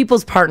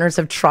people's partners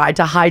have tried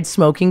to hide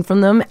smoking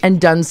from them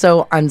and done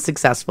so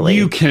unsuccessfully.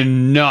 You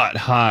cannot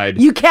hide.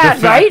 You can't,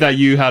 the fact right? that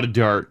you had a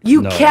dart.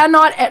 You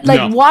cannot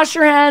No. wash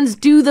your hands,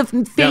 do the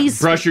Yeah,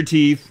 face. brush your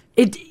teeth.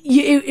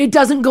 It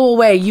doesn't go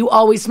away. You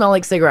always smell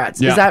like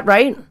cigarettes. Yeah. Is that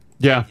right?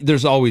 Yeah.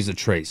 There's always a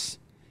trace.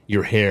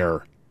 Your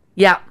hair,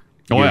 Yeah.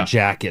 Oh, your yeah.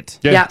 jacket.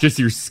 Yeah, Yeah. just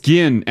your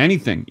skin,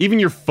 anything, even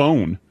your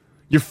phone.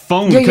 Your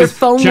phone. Yeah, your 'cause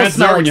phone will chances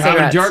smell are when like you have a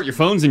cigarettes. dart, your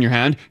phone's in your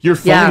hand. Your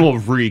phone Yeah. will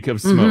reek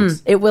of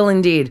smokes. It will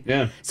indeed.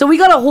 Yeah. So we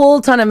got a whole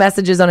ton of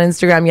messages on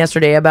Instagram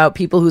yesterday about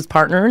people whose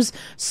partners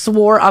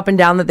swore up and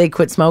down that they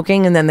quit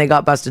smoking and then they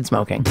got busted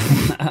smoking.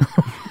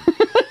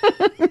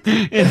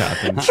 It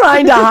happens.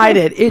 Trying to hide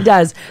it. It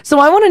does. So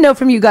I want to know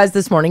from you guys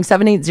this morning,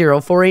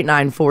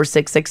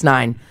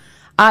 780-489-4669.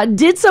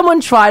 Did someone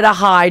try to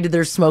hide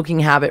their smoking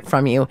habit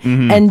from you?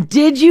 And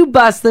did you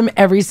bust them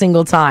every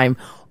single time?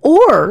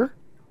 Or,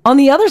 on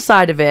the other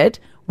side of it,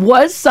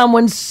 was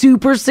someone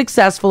super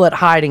successful at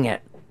hiding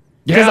it?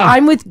 Because Yeah.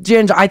 I'm with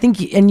Ginger. I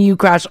think, and you,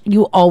 Crash,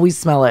 you always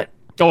smell it.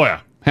 Oh yeah,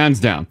 hands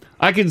down.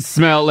 I can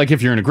smell, like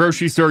if you're in a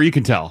grocery store, you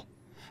can tell.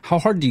 How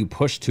hard do you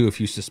push to if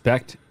you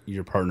suspect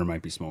your partner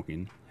might be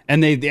smoking?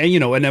 And they you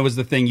know, and that was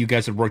the thing you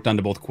guys had worked on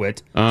to both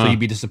quit, so you'd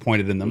be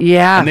disappointed in them.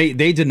 Yeah. And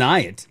they deny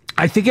it.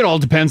 I think it all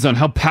depends on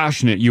how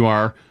passionate you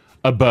are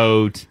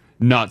about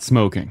not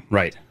smoking.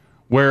 Right.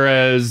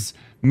 Whereas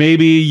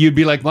maybe you'd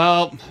be like,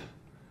 well,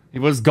 he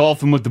was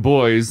golfing with the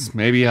boys.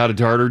 Maybe he had a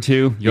dart or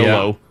two.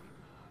 YOLO. Yeah.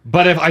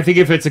 But I think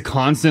if it's a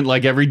constant,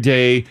 like every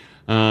day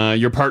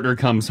your partner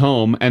comes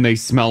home and they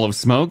smell of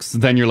smokes,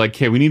 then you're like,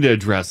 okay, we need to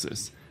address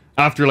this.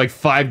 After like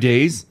 5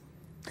 days,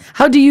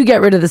 How do you get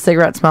rid of the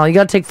cigarette smell? You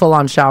got to take full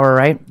on shower,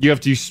 right? you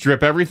have to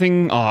strip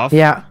everything off.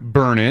 Yeah.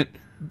 Burn it.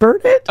 Burn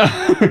it?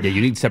 Yeah,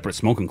 you need separate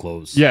smoking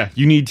clothes. Yeah,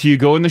 you need to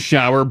go in the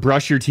shower,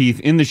 brush your teeth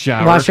in the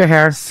shower, Wash your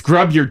hair.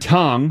 scrub your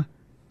tongue.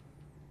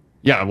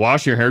 Yeah,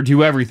 wash your hair,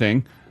 do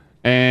everything,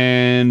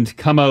 and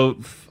come out.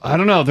 I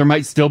don't know. There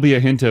might still be a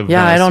hint of.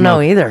 Yeah, I don't know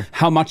smoke. either.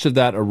 How much of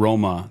that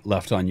aroma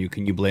left on you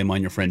can you blame on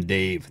your friend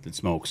Dave that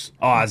smokes?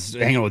 Oh, I was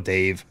hanging out with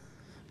Dave.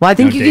 Well, I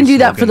think No, you can Dave's do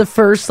that for smoking. the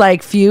first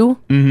like few.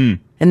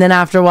 Mm-hmm. And then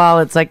after a while,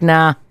 it's like,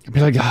 nah. I'd be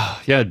like,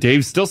 oh, yeah,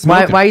 Dave's still Why,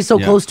 smoking. why are you so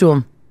Yeah. close to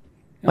him?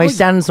 Why are you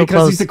standing so because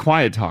close? he's a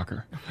quiet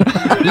talker.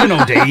 You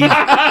know Dave. He's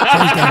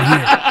always down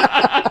here.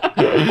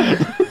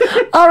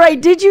 All right.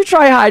 Did you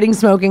try hiding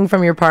smoking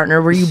from your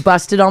partner? Were you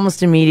busted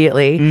almost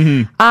immediately?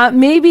 Mm-hmm.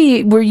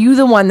 Maybe were you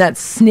the one that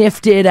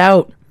sniffed it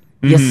out?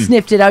 You Mm-hmm.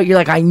 sniffed it out. You're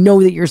like, I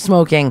know that you're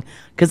smoking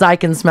because I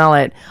can smell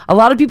it. A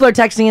lot of people are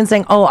texting and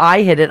saying, oh,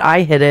 I hit it.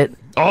 I hit it.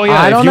 Oh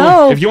yeah, I don't if you,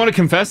 know. If you want to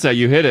confess that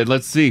you hit it,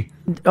 let's see.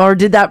 Or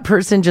did that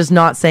person just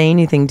not say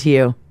anything to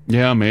you?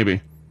 Yeah,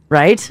 maybe.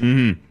 Right?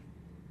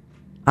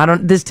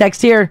 Mm-hmm. This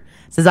text here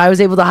says, I was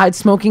able to hide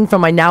smoking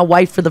from my now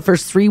wife for the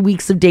first 3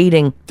 weeks of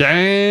dating.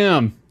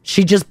 Damn.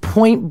 She just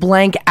point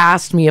blank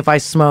asked me if I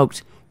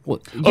smoked. Well,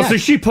 Oh, so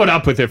she put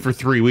up with it for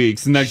 3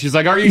 weeks, and then she's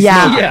like, "Are you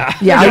Yeah. smoking?"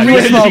 Yeah. Are you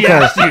a She smoker?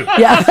 asked you.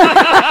 Yeah.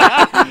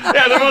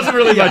 Yeah, there wasn't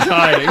really much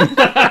hiding.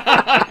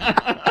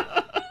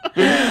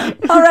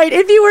 All right.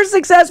 If you were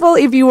successful,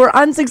 if you were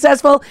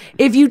unsuccessful,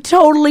 if you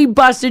totally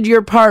busted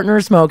your partner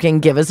smoking,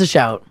 give us a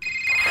shout.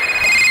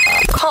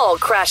 Call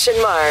Crash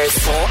and Mars.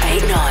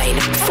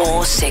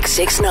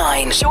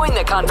 489-4669. Join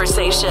the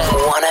conversation.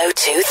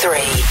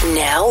 1023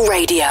 Now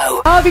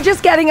Radio. If you're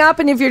just getting up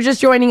and if you're just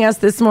joining us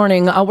this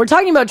morning, we're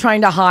talking about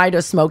trying to hide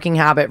a smoking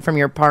habit from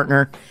your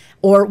partner,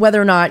 or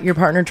whether or not your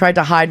partner tried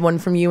to hide one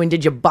from you, and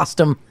did you bust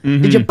them?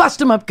 Did you bust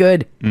them up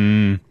good?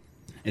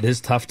 It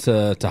is tough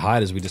to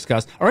hide, as we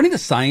discussed. Are any of the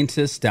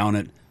scientists down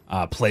at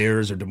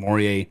Players or Du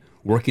Maurier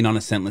working on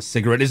a scentless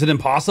cigarette? Is it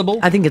impossible?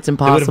 I think it's They would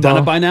have impossible. done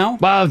it by now?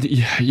 Well,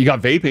 you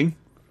got vaping.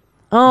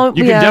 Oh,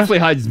 You yeah. can definitely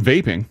hide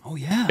vaping. Oh,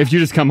 yeah. If you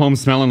just come home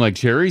smelling like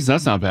cherries,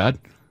 that's not bad.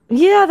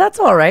 Yeah, that's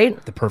all right.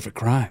 The perfect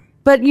crime.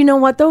 But you know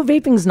what, though?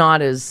 Vaping's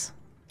not as...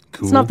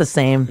 Cool. It's not the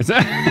same. It's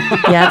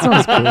Yeah, it's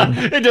not as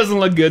cool. It doesn't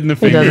look good in the It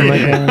finger. doesn't look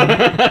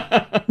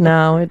good.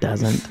 No, it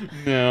doesn't.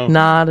 No.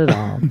 Not at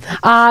all.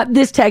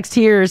 This text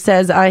here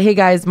says, hey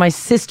guys, my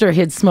sister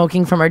hid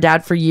smoking from her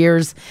dad for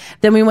years.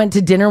 Then we went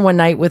to dinner one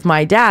night with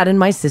my dad and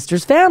my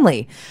sister's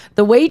family.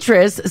 The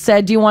waitress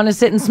said, do you want to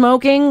sit in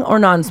smoking or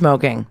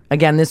non-smoking?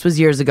 Again, this was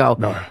years ago.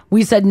 No.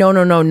 We said, no,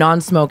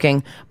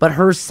 non-smoking. But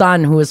her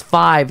son, who was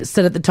 5,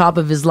 said at the top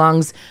of his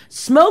lungs,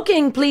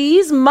 smoking,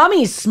 please.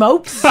 Mommy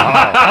smokes.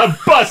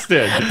 Busted.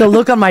 The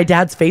look on my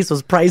dad's face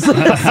was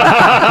priceless.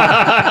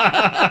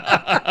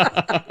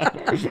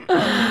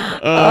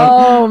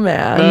 Oh,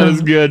 man. That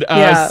was good.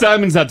 Yeah.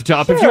 Simon's at the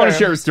top. If you want to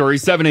share a story,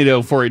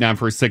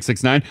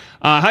 780-489-4669.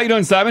 How you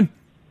doing, Simon?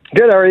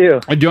 Good, how are you?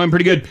 I'm doing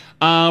pretty good.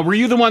 Were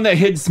you the one that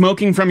hid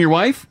smoking from your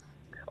wife?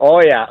 Oh,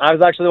 yeah. I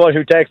was actually the one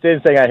who texted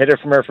in saying I hid it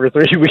from her for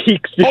 3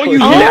 weeks. Oh, you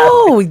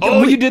did?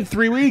 Oh, you did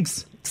 3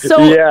 weeks.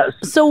 Yes.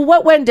 So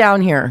what went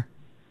down here?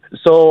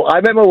 So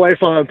I met my wife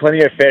on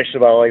Plenty of Fish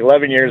about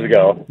 11 years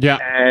ago. Yeah.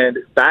 And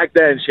back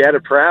then she had a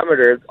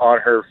parameter on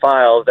her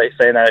files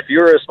saying that if you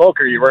were a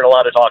smoker, you weren't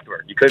allowed to talk to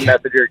her. You couldn't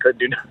message her, couldn't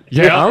do nothing.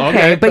 Yeah,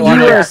 okay. But you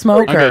were a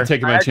smoker. I gotta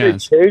take my I actually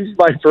chance. changed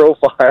my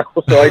profile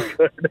so I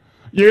could.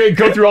 You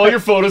go through all your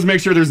photos,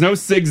 make sure there's no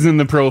cigs in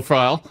the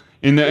profile.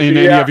 In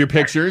any of your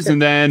pictures,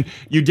 and then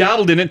you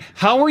dabbled in it.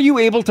 How were you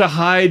able to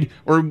hide,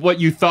 or what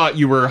you thought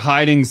you were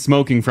hiding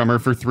smoking from her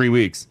for 3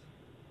 weeks?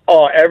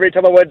 Oh, every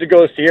time I went to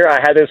go see her, I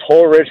had this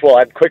whole ritual.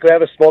 I'd quickly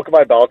have a smoke on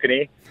my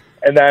balcony,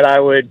 and then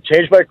I would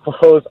change my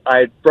clothes.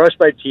 I'd brush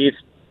my teeth,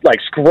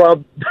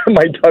 scrub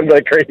my tongue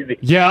like crazy.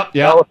 Yeah.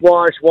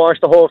 Wash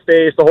the whole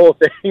face, the whole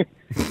thing.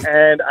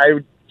 And I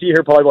would see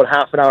her probably about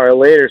half an hour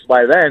later. So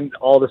by then,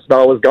 all the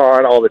smell was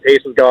gone, all the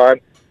taste was gone.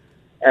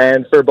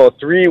 And for about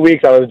 3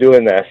 weeks, I was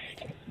doing this.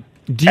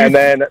 Do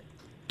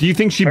you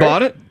think she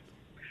bought it?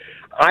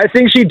 I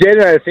think she did,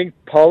 and I think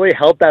probably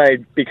helped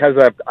that because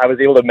I was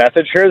able to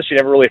message her. She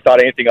never really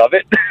thought anything of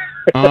it.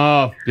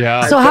 Oh,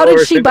 yeah. So how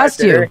did she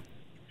bust you?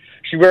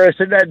 We were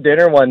sitting at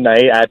dinner one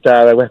night at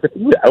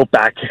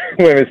Outback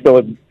when it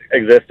still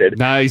existed.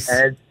 Nice.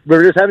 And we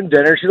were just having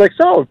dinner. She's like,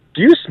 so,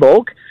 do you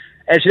smoke?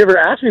 And she never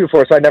asked me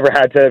before, so I never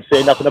had to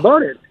say nothing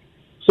about it.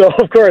 So,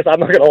 of course, I'm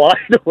not going to lie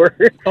to her.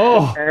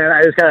 Oh. And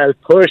I just kind of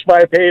pushed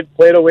my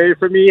plate away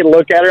from me and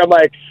look at her. I'm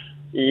like,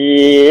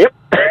 yep.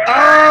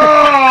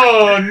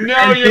 Oh,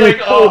 no, you're like,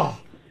 oh.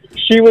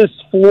 She was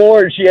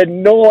floored. She had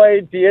no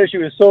idea. She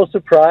was so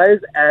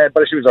surprised,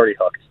 but she was already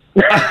hooked.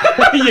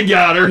 You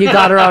got her. You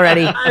got her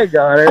already. I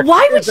got her.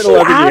 Why would It's she been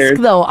 11 ask, years.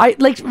 though?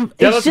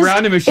 That's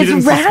random if she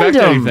didn't suspect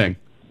anything.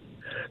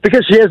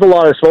 Because she has a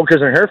lot of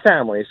smokers in her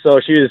family, so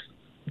she was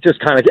just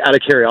kind of out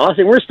of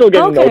curiosity. We're still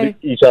getting to know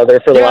each other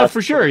for the last...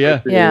 for sure,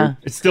 yeah. Yeah.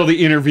 It's still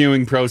the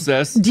interviewing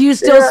process. Do you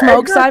still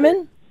smoke,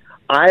 Simon?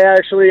 I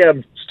actually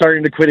am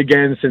starting to quit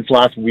again since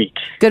last week.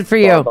 Good for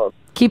you.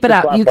 Keep it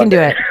up. You can do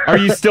it. Are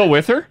you still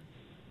with her?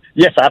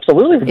 Yes,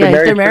 absolutely. We've Yeah,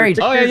 been they're married.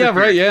 Oh, yeah,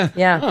 right, yeah.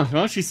 Yeah. Oh,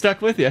 well, she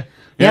stuck with you.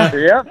 Yeah,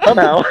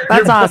 somehow.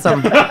 That's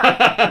awesome.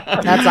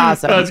 That's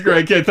awesome. That's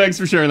great. Okay, thanks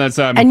for sharing that,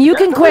 Simon. And you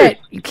can quit.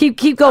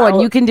 Keep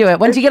going. You can do it.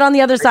 Once you get on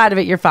the other side of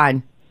it, you're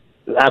fine.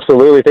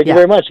 Absolutely. Thank you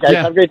very much, guys.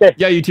 Yeah. Have a great day.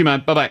 Yeah, you too,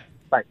 man. Bye-bye.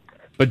 Bye.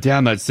 But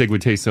damn, that cig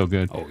would taste so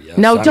good. Oh, yeah.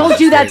 No, don't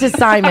do that to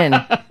Simon.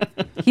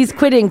 He's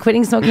quitting.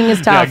 Quitting smoking is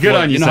tough. Yeah, good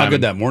on you, know how Simon.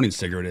 good that morning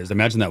cigarette is.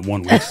 Imagine that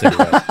 1 week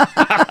cigarette.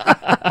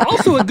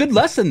 Also, a good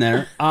lesson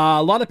there.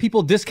 A lot of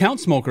people discount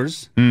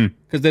smokers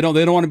because they don't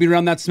want to be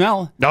around that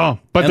smell. No,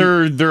 but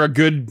And- they're a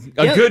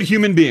good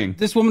human being.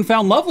 This woman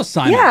found love with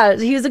Simon. Yeah,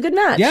 he was a good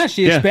match. Yeah,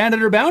 she expanded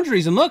her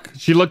boundaries, and look,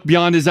 She looked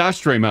beyond his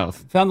ashtray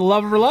mouth. found the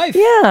love of her life.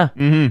 Yeah.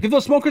 Give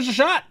those smokers a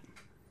shot.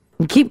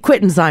 Keep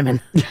quitting, Simon.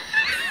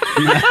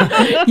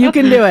 You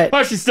can do it.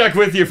 Well, she stuck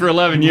with you for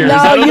 11 years. No,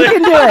 I don't you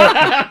think- can do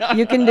it.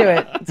 You can do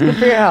it. It's good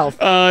for your health.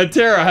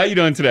 Tara, how you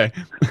doing today?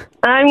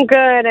 I'm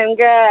good. I'm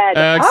good.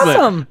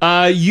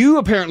 Excellent. You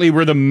apparently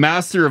were the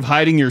master of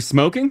hiding your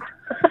smoking?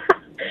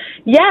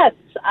 Yes.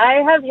 I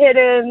have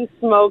hidden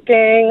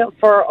smoking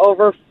for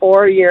over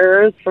 4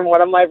 years from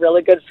one of my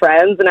really good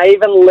friends, and I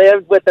even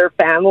lived with their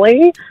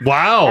family.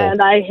 Wow.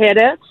 And I hid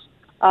it.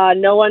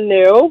 No one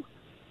knew.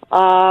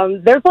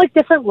 There's like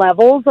different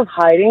levels of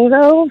hiding,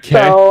 though. Okay.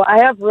 So I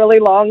have really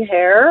long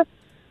hair.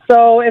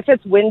 So if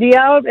it's windy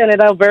out, and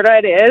in Alberta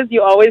it is,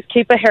 you always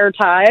keep a hair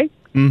tie.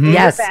 Mhm.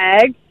 Yes. Your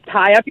bag,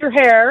 tie up your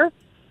hair.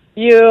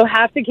 You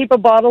have to keep a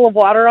bottle of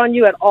water on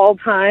you at all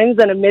times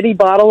and a mini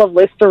bottle of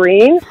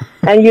Listerine.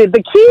 And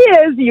the key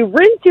is you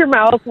rinse your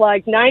mouth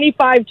like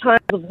 95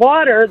 times with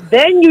water,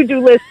 then you do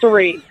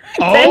Listerine.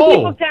 Then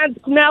people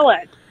can't smell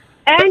it.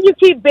 And you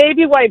keep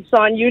baby wipes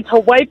on you to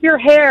wipe your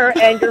hair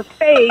and your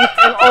face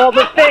and all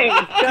the things,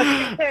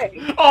 just in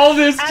case. All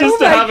this just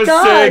to have a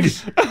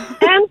cig.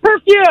 And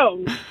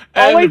perfume.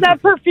 Always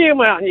have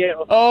perfume on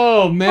you.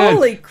 Oh man!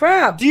 Holy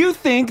crap! Do you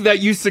think that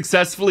you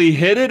successfully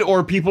hid it,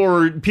 or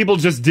people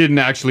just didn't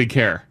actually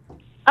care?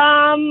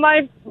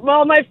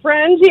 My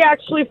friend, he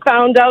actually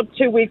found out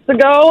 2 weeks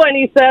ago, and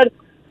he said,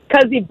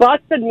 because he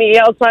busted me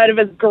outside of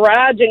his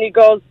garage, and he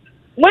goes,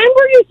 "When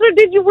were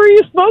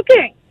you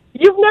smoking?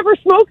 You've never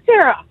smoked,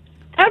 Sarah,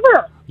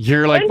 ever.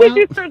 You're like, when did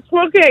you start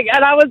smoking?"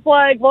 And I was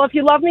like, "Well, if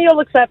you love me, you'll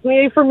accept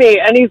me for me."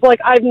 And he's like,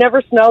 "I've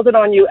never smelled it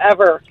on you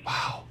ever."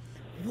 Wow.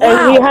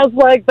 And he has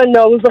like the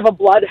nose of a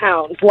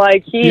bloodhound.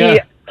 Like he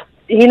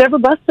never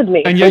busted me.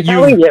 And I'm yet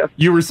telling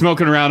you were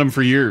smoking around him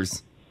for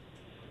years.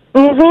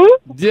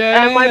 Mm-hmm.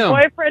 Damn. And my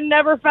boyfriend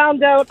never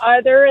found out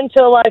either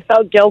until I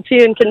felt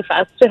guilty and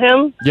confessed to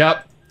him.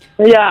 Yep.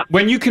 Yeah.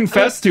 When you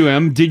confessed to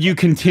him, did you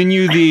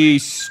continue the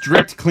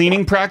strict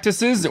cleaning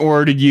practices,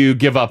 or did you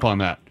give up on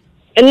that?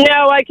 And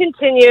no, I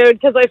continued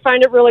because I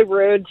find it really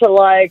rude to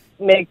like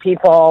make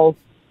people,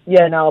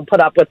 put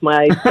up with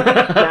my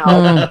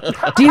smell.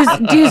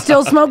 Do you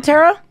still smoke,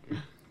 Tara?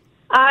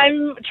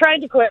 I'm trying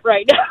to quit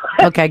right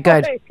now. Okay,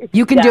 good.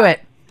 You can do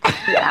it.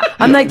 Yeah.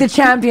 I'm like the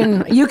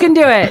champion. You can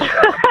do it.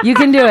 You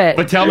can do it.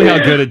 But tell me how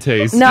good it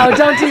tastes. No,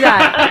 don't do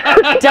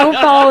that. Don't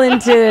fall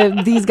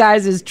into these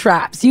guys'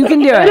 traps. You can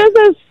do It it.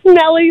 is a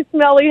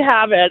smelly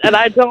habit, and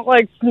I don't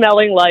like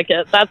smelling like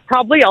it. That's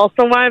probably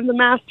also why I'm the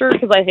master,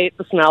 because I hate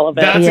the smell of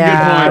it. That's a good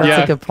point.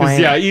 That's a good 'Cause, point.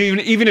 Yeah,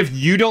 even if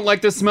you don't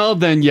like the smell,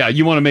 then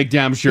you want to make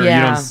damn sure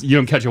you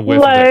don't catch a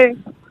whiff of it. Like,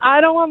 I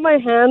don't want my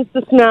hands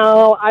to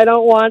smell. I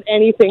don't want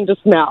anything to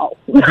smell.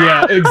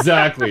 Yeah,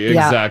 exactly,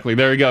 Yeah. exactly.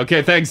 There you go.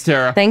 Okay, thanks,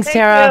 Tara. Thanks,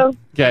 Tara.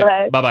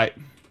 Okay, bye-bye.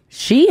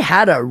 She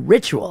had a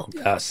ritual.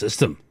 A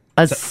system.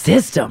 A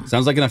system.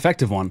 Sounds like an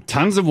effective one.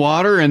 Tons of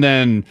water and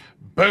then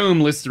boom,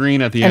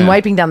 Listerine at the And end.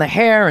 wiping down the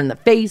hair and the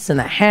face and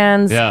the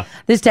hands. Yeah.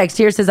 This text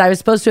here says, I was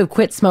supposed to have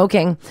quit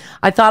smoking.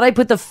 I thought I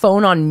put the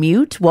phone on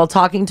mute while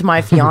talking to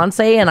my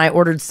fiance, and I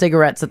ordered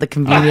cigarettes at the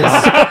convenience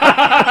store.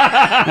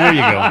 There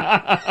you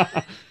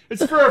go.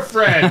 It's for a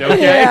friend,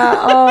 okay? Yeah.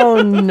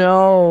 Oh,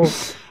 no.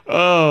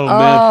 Oh,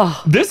 man.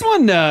 This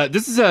one,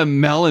 this is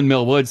Mel in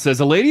Millwood, says,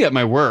 a lady at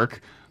my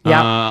work.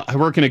 Yeah. I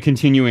work in a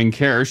continuing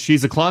care.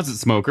 She's a closet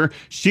smoker.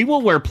 She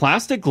will wear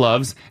plastic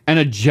gloves and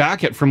a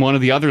jacket from one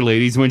of the other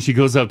ladies when she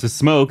goes out to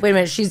smoke. Wait a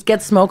minute. She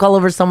gets smoke all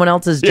over someone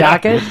else's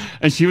jacket?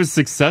 And she was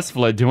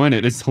successful at doing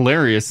it. It's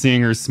hilarious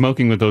seeing her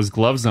smoking with those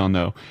gloves on,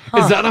 though.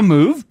 Is that a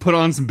move? Put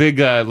on some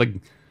big,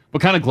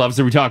 what kind of gloves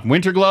are we talking?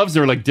 Winter gloves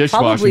or like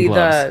dishwashing Probably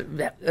gloves?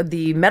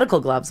 the medical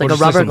gloves, like Or a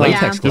just rubber a glove.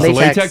 latex glove. Just a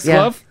latex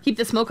glove? Keep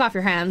the smoke off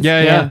your hands.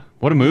 Yeah.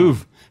 What a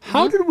move.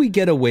 How did we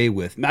get away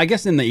with? I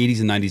guess in the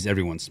 80s and 90s,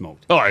 everyone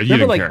smoked. Oh, you Remember,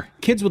 didn't like, care.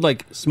 kids would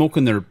like smoke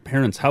in their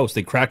parents' house.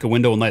 They'd crack a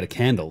window and light a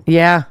candle.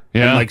 Yeah.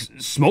 And like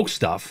smoke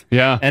stuff.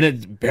 Yeah.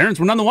 And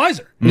parents were none the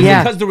wiser.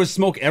 Yeah. Because there was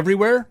smoke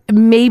everywhere.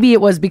 Maybe it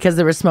was because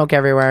there was smoke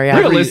everywhere. Yeah.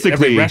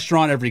 Every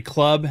restaurant, every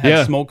club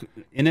had smoke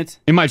in it.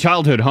 In my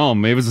childhood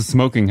home, it was a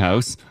smoking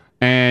house.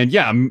 And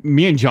yeah,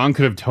 me and John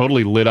could have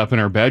totally lit up in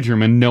our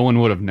bedroom and no one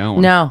would have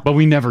known. No. But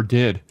we never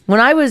did.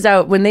 When I was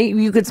out,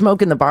 you could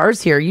smoke in the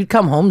bars here, you'd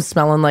come home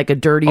smelling like a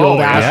dirty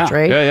old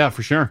ashtray. Yeah,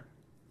 for sure.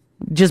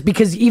 Just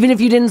because even if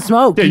you didn't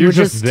smoke, Yeah, you you're were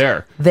just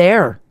there.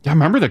 There. Yeah, I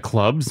remember the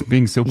clubs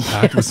being so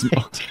packed with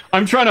smoke.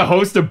 I'm trying to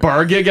host a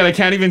bar gig and I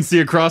can't even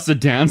see across the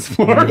dance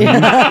floor.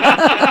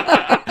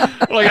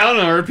 Like, I don't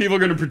know, are people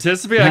going to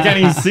participate? I can't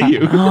even see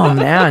you. Oh,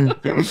 man.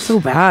 It's so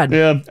bad.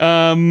 Yeah.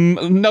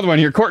 Another one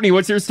here. Courtney,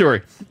 what's your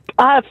story?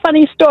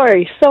 Funny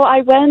story. So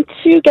I went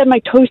to get my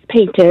toes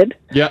painted.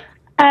 Yeah.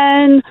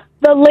 And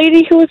the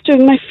lady who was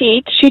doing my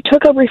feet, she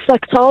took a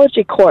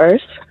reflexology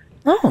course.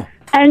 Oh.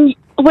 And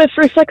with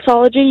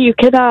reflexology, you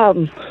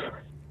can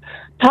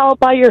tell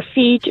by your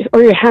feet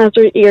or your hands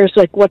or ears,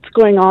 like, what's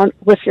going on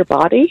with your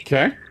body.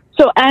 Okay.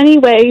 So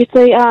anyways,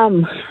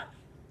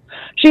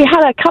 she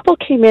had a couple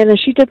came in and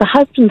she did the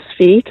husband's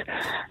feet.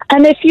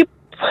 And if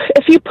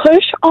you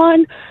push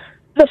on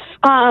the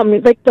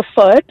the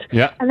foot,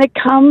 yeah, and it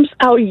comes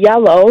out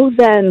yellow,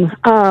 then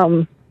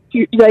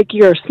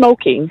you're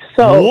smoking.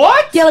 So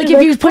what? Yeah, like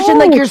if you push in,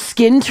 like your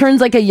skin turns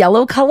like a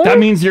yellow color. That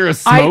means you're a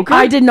smoker?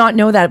 I did not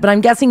know that, but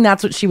I'm guessing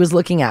that's what she was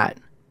looking at.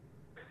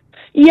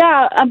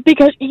 Yeah,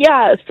 because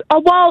yes.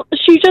 Well,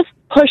 she just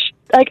pushed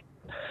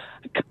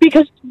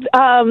because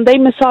they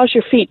massage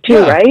your feet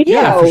too, right?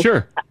 Yeah, So- for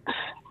sure.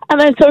 And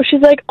then so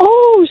she's like,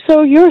 "Oh,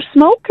 so you're a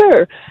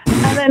smoker?"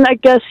 And then I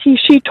guess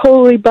she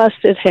totally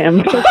busted him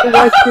because the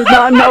wife did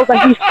not know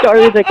that he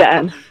started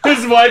again.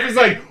 His wife is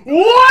like,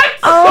 "What?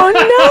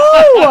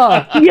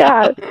 Oh no!"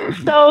 Yeah.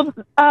 So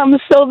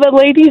the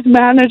lady's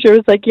manager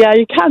is like, "Yeah,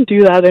 you can't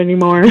do that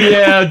anymore."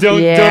 Yeah,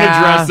 don't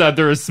address that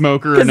they're a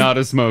smoker or not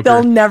a smoker.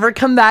 They'll never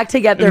come back to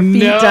get their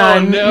feet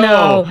done.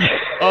 No.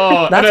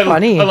 Oh, That's and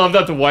funny. I love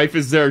that the wife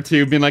is there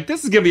too, being like,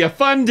 "This is gonna be a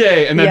fun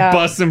day," and then Yeah.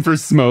 busts him for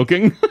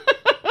smoking.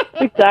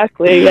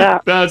 Exactly. Yeah.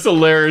 That's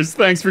hilarious.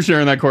 Thanks for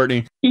sharing that,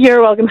 Courtney.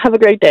 You're welcome. Have a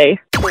great day.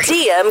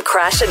 DM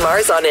Crash and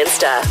Mars on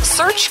Insta.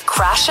 Search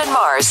Crash and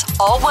Mars,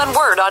 all one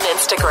word on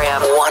Instagram.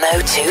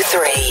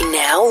 1023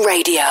 Now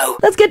Radio.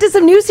 Let's get to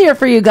some news here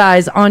for you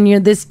guys on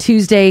this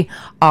Tuesday,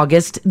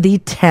 August the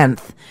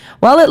 10th.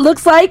 Well, it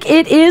looks like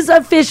it is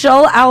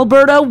official.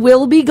 Alberta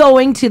will be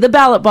going to the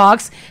ballot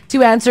box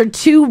to answer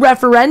 2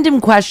 referendum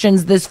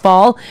questions this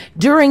fall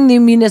during the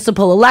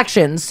municipal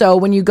elections. So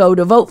when you go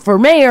to vote for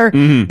mayor,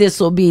 this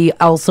will be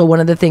also one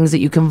of the things that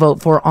you can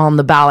vote for on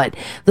the ballot.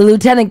 The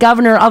Lieutenant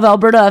Governor of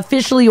Alberta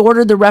officially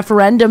ordered the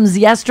referendums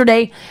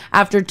yesterday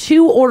after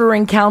 2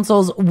 ordering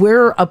councils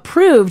were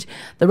approved.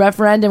 The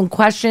referendum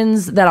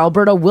questions that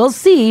Alberta will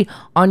see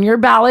on your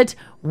ballot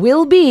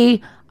will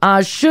be,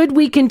 should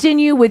we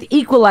continue with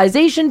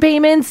equalization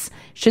payments?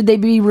 Should they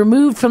be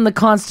removed from the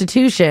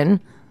Constitution?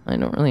 I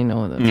don't really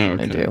know what that's going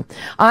to do.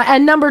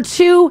 And number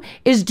 2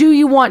 is, do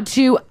you want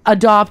to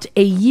adopt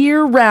a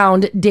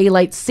year-round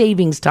daylight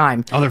savings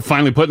time? Oh, they're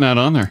finally putting that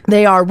on there.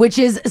 They are, which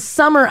is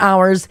summer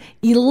hours,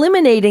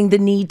 eliminating the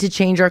need to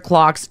change our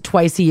clocks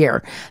twice a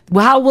year.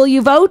 How will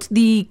you vote?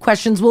 The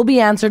questions will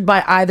be answered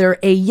by either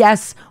a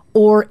yes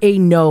or a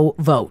no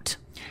vote.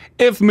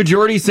 If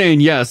majority saying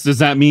yes, does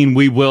that mean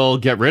we will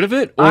get rid of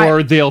it,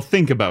 or they'll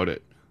think about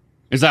it?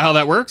 Is that how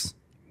that works?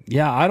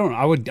 Yeah,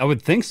 I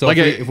would think so. Like,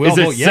 if we is all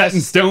it vote set yes.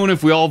 in stone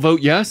if we all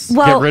vote yes?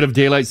 Well, get rid of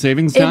daylight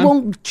savings time? It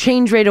won't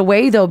change right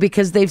away, though,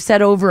 because they've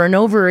said over and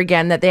over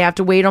again that they have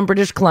to wait on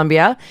British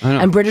Columbia, I know.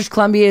 and British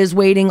Columbia is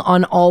waiting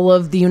on all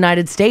of the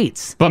United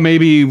States. But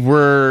maybe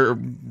we're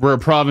a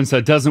province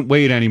that doesn't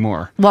wait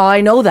anymore. Well,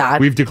 I know that.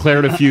 We've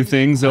declared a few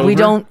things over. We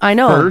don't, I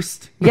know.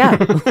 First. Yeah.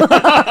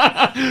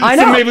 I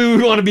know. So maybe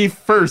we want to be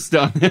first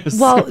on this.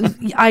 Well,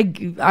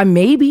 I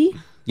maybe.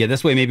 Yeah,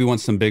 this way maybe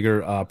once some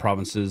bigger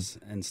provinces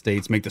and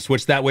states make the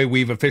switch. That way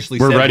we've officially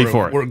We're said ready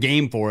for it. We're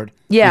game for it.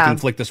 Yeah. We can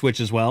flick the switch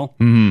as well.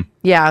 Mm-hmm.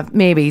 Yeah,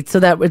 maybe, so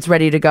that it's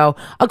ready to go.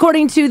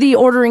 According to the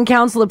ordering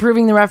council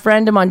approving the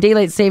referendum on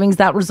daylight savings,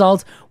 that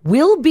result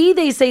will be,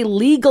 they say,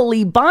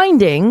 legally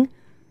binding.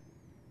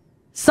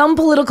 Some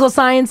political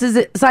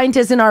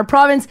scientists in our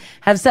province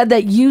have said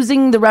that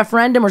using the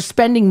referendum or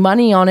spending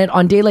money on it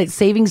on daylight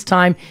savings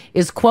time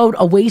is, quote,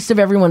 a waste of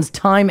everyone's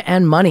time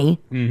and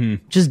money.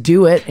 Mm-hmm. Just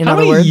do it, in How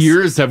other many words.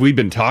 years have we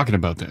been talking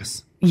about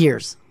this?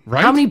 Years.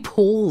 Right? How many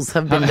polls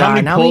have been How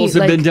done? many polls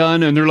have like- been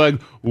done? And they're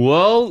like,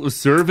 well, the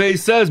survey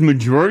says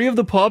majority of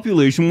the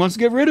population wants to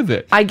get rid of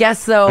it. I guess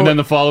so. And then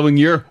the following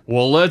year,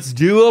 well, let's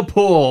do a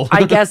poll.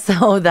 I guess,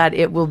 though, that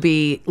it will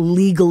be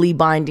legally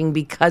binding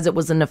because it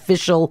was an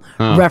official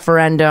Huh.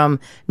 referendum,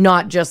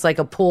 not just like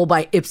a poll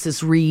by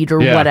Ipsos Reid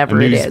or Yeah, whatever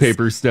a it is.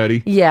 newspaper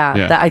study.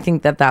 Yeah, I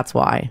think that's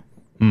why.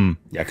 Yeah,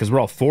 because we're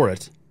all for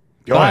it.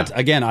 Oh, But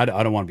again, I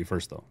don't want to be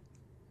first though.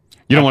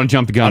 You don't want to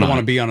jump the gun I don't on want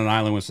it. to be on an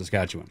island with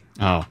Saskatchewan.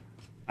 Oh.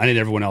 I need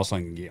everyone else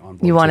on board.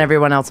 You want too.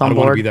 everyone else on I don't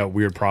want to board. be that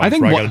weird province I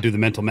think where I wha- got to do the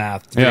mental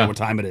math to figure out what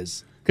time it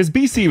is. Because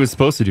BC was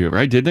supposed to do it,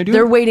 right? Did they do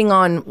They're it? waiting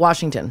on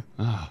Washington.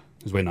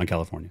 Who's waiting on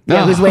California?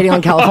 Yeah, who's waiting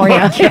on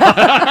California?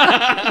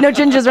 No,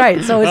 Ginger's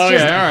right. So it's Oh,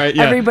 just yeah, all right,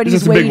 yeah. everybody's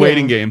It's just a big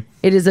waiting game.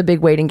 It is a big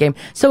waiting game.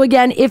 So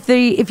again, if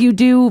you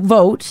do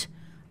vote,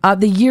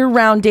 the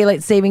year-round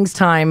daylight savings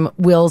time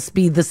will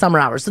be the summer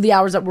hours. So the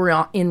hours that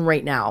we're in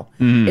right now,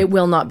 Mhm. it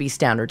will not be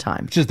standard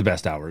time. Which is the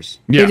best hours.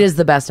 It is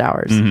the best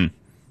hours. Mm-hmm.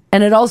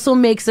 And it also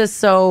makes us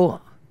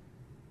so.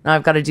 Now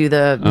I've got to do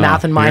the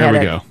math in my here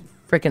head we at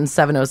freaking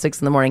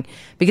 7:06 in the morning.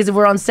 Because if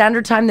we're on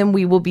standard time, then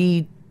we will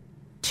be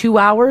 2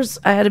 hours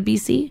ahead of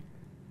BC.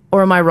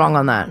 Or am I wrong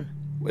on that?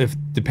 If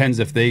depends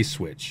if they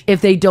switch. If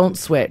they don't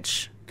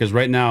switch. Because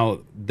right now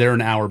they're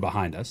an hour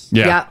behind us.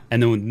 Yeah.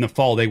 And then in the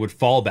fall they would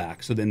fall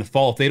back. So in the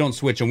fall, if they don't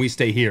switch and we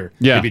stay here,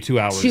 Yeah. it'd be 2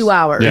 hours. 2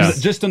 hours. Yeah.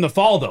 Just in the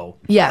fall though.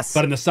 Yes.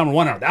 But in the summer,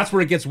 1 hour. That's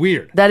where it gets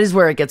weird. That is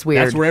where it gets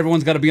weird. That's where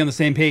everyone's got to be on the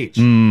same page.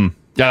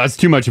 Yeah, that's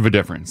too much of a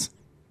difference.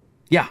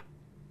 Yeah.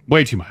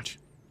 Way too much.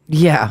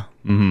 Yeah.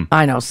 Mm-hmm.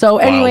 I know. So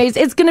anyways,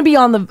 it's going to be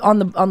on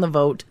the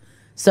vote.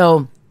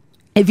 So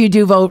if you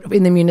do vote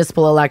in the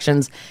municipal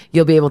elections,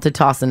 you'll be able to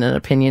toss in an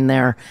opinion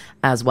there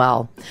as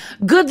well.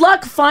 Good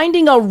luck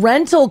finding a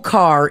rental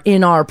car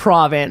in our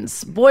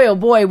province. Boy, oh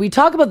boy, we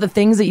talk about the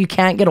things that you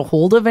can't get a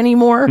hold of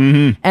anymore,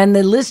 and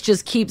the list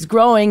just keeps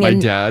growing. My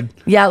and dad.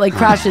 Yeah, like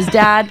Crash's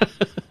dad.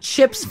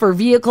 chips for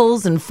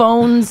vehicles and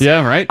phones.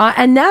 Yeah, right.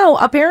 And now,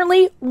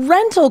 apparently,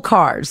 rental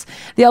cars.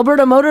 The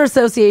Alberta Motor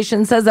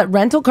Association says that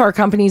rental car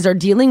companies are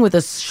dealing with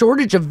a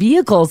shortage of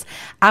vehicles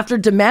after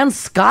demand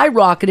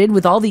skyrocketed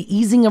with all the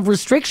easing of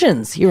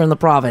restrictions here in the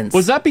province.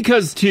 Was that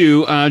because,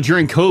 too,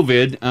 during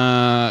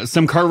COVID,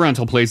 some car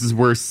rental places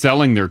were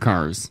selling their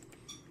cars?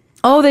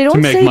 Oh, they to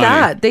don't make say money?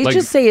 that. They Like-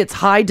 just say it's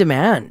high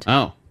demand.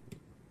 Oh.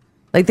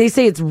 Like they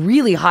say it's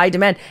really high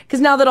demand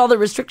because now that all the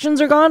restrictions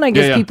are gone, I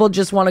guess Yeah. people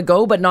just want to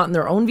go, but not in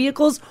their own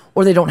vehicles,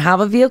 or they don't have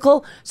a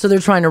vehicle, so they're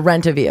trying to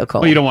rent a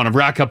vehicle. Well, you don't want to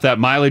rack up that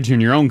mileage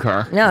in your own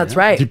car. Yeah, that's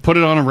right. You put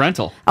it on a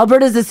rental.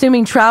 Alberta's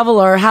assuming travel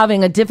are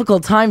having a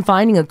difficult time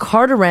finding a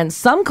car to rent,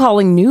 some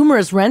calling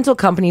numerous rental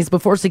companies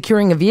before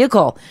securing a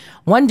vehicle.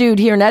 One dude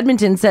here in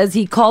Edmonton says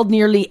he called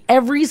nearly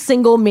every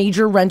single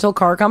major rental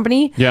car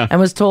company Yeah. and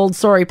was told,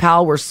 sorry,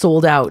 pal, we're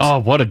sold out. Oh,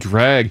 what a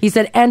drag. He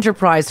said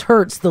Enterprise,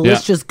 Hertz, the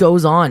list just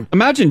goes on.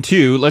 Imagine,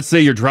 too, let's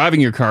say you're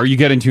driving your car, you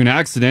get into an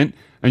accident,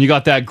 and you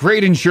got that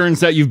great insurance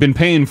that you've been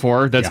paying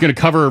for that's going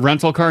to cover a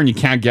rental car and you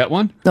can't get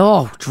one.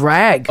 Oh,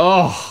 drag.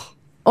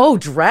 Oh,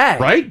 drag.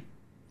 Right?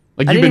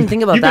 Like I didn't even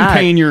think about you've that. been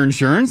paying your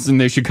insurance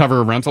and they should cover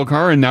a rental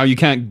car and now you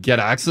can't get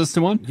access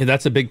to one? Yeah,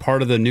 that's a big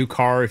part of the new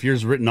car, if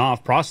yours written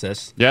off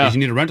process. Yeah. is you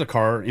need to rent a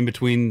car in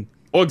between.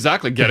 Oh,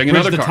 exactly. Getting to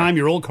bridge another the car. time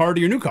your old car to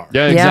your new car.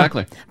 Yeah,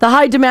 exactly. The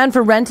high demand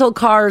for rental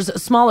cars,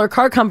 smaller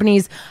car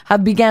companies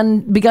have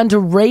begun to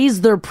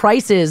raise their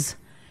prices.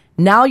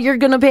 Now you're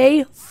going to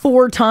pay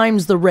 4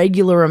 times the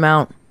regular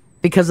amount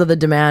because of the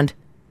demand.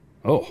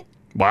 Oh,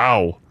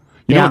 wow.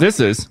 You know what this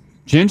is?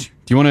 Ginge,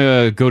 do you want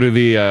to go to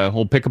the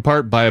whole pick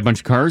apart, buy a bunch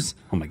of cars?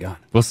 Oh, my God.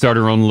 We'll start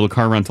our own little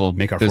car rental.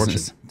 Make our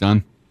business.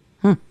 Done.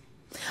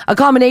 A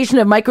combination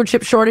of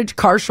microchip shortage,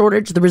 car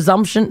shortage, the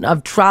resumption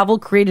of travel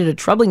created a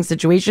troubling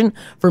situation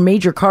for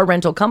major car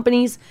rental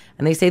companies,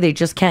 and they say they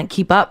just can't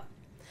keep up.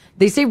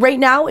 They say right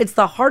now it's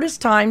the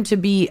hardest time to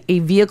be a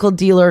vehicle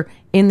dealer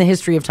in the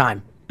history of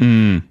time.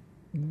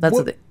 That's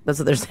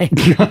what they're saying.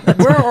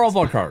 Where are all of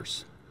our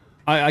cars?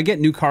 I get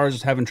new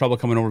cars having trouble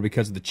coming over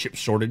because of the chip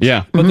shortage.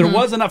 Yeah. But there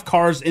was enough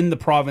cars in the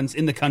province,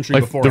 in the country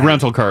Like before. the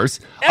rental cars.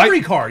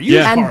 Every car,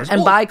 used cars.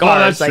 And Oh, buy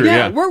cars. that's true,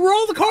 yeah. Where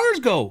all the cars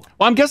go?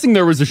 Well, I'm guessing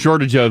there was a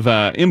shortage of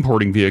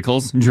importing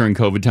vehicles during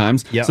COVID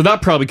times. Yep. So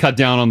that probably cut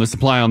down on the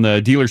supply on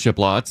the dealership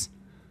lots.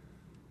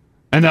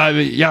 And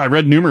I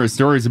read numerous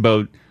stories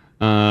about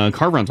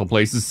car rental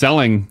places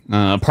selling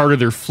part of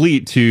their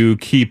fleet to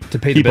pay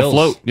the bills.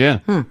 afloat. Yeah.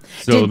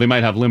 So Did- they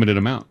might have limited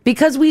amount.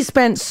 Because we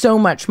spent so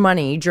much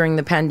money during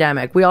the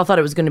pandemic, we all thought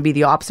it was going to be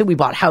the opposite. We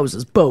bought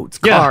houses, boats,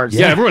 cars.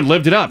 Yeah, everyone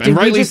lived it up. Did And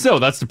we rightly just- so.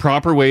 That's the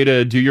proper way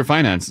to do your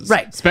finances.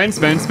 Right. Spend,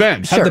 spend,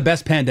 spend. Have the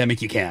best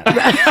pandemic you can.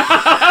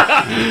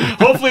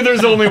 Hopefully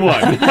there's only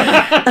one.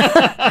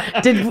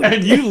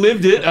 And you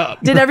lived it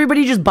up. Did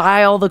everybody just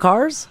buy all the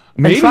cars?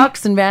 Maybe. And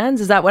trucks and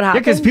vans? Is that what Yeah,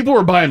 happened? because people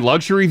were buying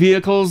luxury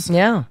vehicles.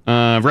 Yeah.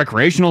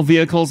 Recreational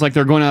vehicles, like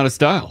they're going out of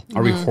style.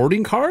 Are we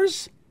hoarding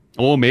cars?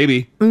 Oh,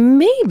 maybe.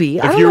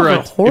 Maybe. I If don't you know were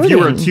if we're if you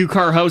were a hoarding.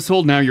 2-car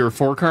household, now you're a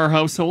 4-car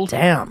household.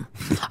 Damn.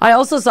 I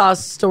also saw a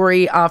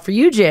story for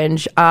you,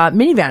 Ginge,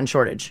 minivan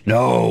shortage.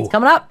 No. It's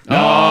coming up.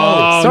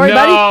 Oh, Sorry, no.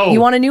 buddy. You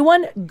want a new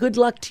one? Good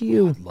luck to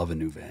you. Love a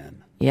new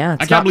van. Yeah, I it's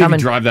can't not believe coming.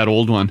 you drive that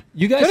old one.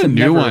 You guys Get a have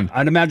new never, one.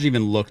 I'd imagine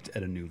even looked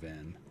at a new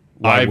van.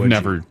 Why I've would you?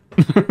 never.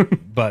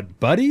 But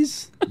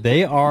buddies,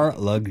 they are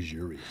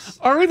luxurious.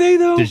 Are they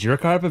though? Does your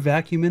car have a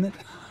vacuum in it?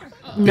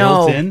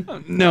 No. Built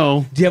in?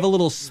 No. Do you have a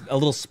little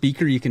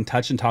speaker you can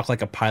touch and talk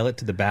like a pilot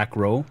to the back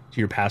row to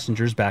your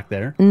passengers back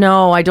there?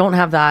 No, I don't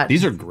have that.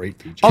 These are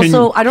great features.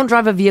 Also, I don't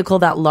drive a vehicle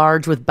that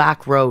large with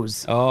back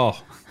rows. Oh,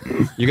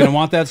 you're gonna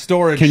want that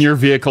storage. Can your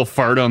vehicle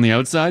fart on the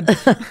outside?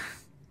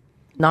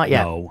 Not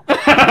yet. No.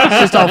 It's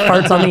just all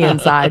farts on the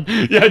inside.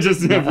 Yeah,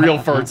 just real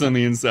farts on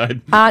the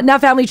inside. Now,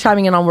 family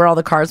chiming in on where all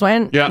the cars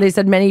went. Yeah. They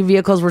said many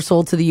vehicles were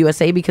sold to the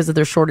USA because of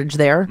their shortage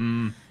there.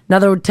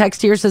 Another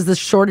text here says the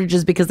shortage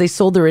is because they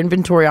sold their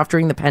inventory off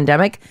during the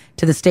pandemic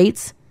to the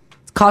States.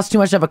 It costs too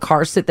much to have a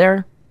car sit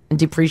there and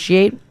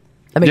depreciate.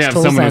 That makes Yeah, if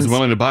total someone sense. was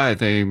willing to buy it,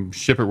 they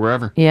ship it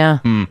wherever. Yeah.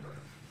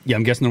 Yeah,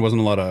 I'm guessing there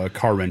wasn't a lot of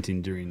car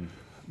renting during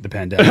the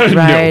pandemic. No,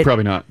 Right.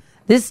 probably not.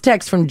 This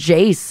text from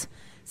Jace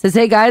says,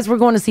 hey guys, we're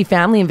going to see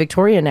family in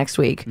Victoria next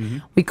week.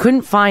 We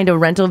couldn't find a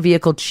rental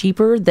vehicle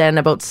cheaper than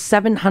about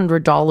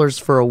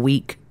 $700 for a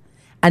week.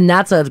 And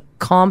that's a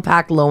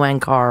compact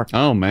low-end car.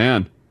 Oh,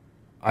 man.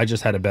 I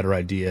just had a better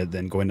idea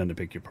than going down to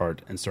pick your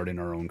part and starting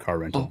our own car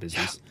rental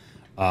business.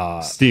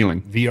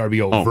 Stealing.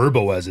 VRBO,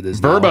 Verbo as it is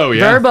Verbo, now.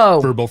 yeah.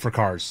 Verbo. Verbo for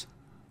cars.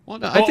 Well,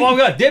 I think Oh,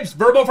 God, dibs,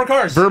 Verbo for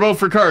cars. Verbo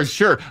for cars,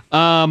 sure.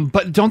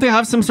 But don't they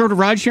have some sort of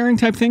ride-sharing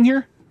type thing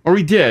here? Or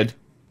we did,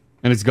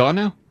 and it's gone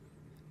now?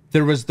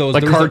 There was those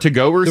Like there was car a- to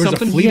go or there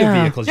something? was a fleet Yeah.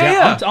 of vehicles. Yeah,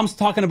 Yeah, yeah. I'm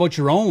talking about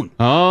your own.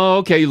 Oh,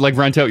 okay. Like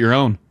rent out your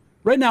own.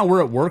 Right now,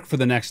 we're at work for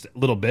the next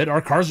little bit.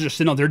 Our cars are just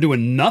sitting out there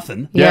doing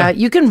nothing. Yeah,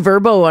 you can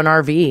Verbo an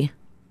RV.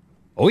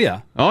 Oh,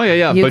 yeah. Oh,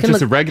 yeah. You But can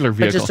just a look- regular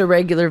vehicle. But just a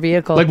regular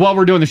vehicle. Like while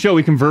we're doing the show,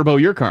 we can Verbo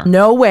your car.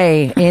 No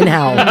way in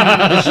hell.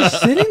 It's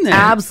just sitting there.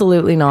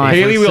 Absolutely not.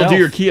 Haley will do herself.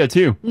 your Kia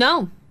too.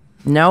 No.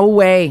 No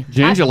way.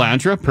 Ginger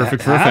Elantra,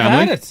 perfect for a Have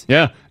family. at it.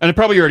 Yeah, and it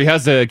probably already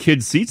has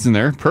kids' seats in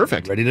there.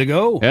 Perfect. Ready to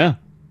go. Yeah.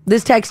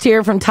 This text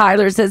here from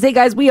Tyler says, "Hey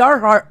guys, we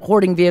are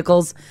hoarding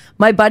vehicles.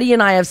 My buddy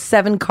and I have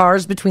 7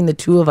 cars between the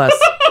two of us."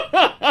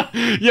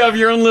 You have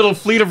your own little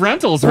fleet of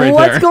rentals right there.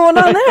 What's going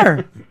on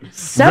there?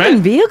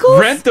 7 vehicles?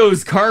 Rent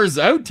those cars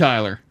out,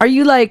 Tyler. Are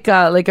you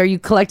are you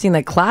collecting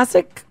like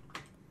classic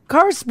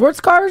cars,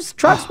 sports cars,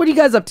 trucks? What are you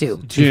guys up to?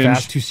 Too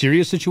fast, too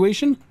serious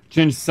situation?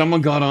 Ginge,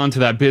 someone got onto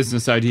that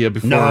business idea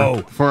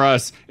No. for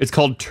us. It's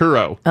called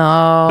Turo.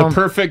 Oh.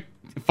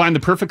 Find the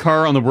perfect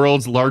car on the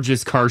world's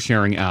largest car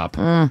sharing app.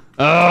 Mm.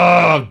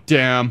 Oh,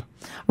 damn.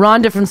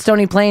 Rhonda from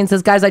Stony Plain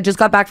says, "Guys, I just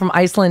got back from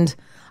Iceland.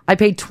 I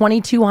paid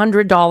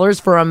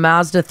 $2,200 for a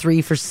Mazda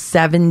 3 for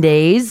 7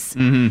 days.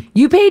 Mm-hmm.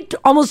 You paid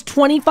almost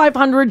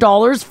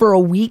 $2,500 for a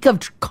week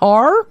of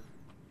car?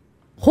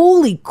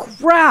 Holy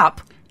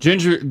crap.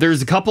 Ginger,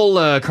 there's a couple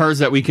cars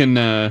that we can,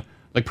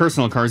 like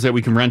personal cars that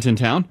we can rent in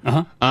town.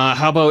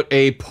 How about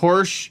a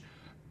Porsche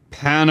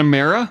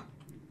Panamera?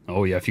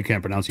 Oh, yeah. If you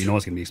can't pronounce it, you know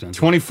it's going to be expensive.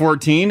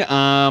 2014.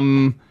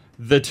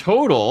 The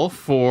total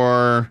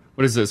for,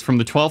 what is this, from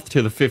the 12th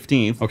to the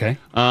 15th? Okay.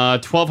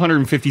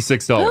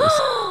 $1,256.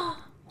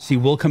 See,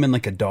 we'll come in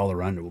like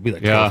 $1 under. We'll be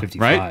like $1,255.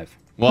 Right?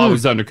 We'll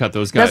always undercut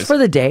those guys. That's for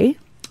the day?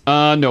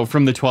 No,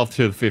 from the 12th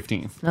to the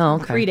 15th. Oh,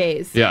 okay. 3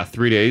 days. Yeah,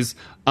 3 days.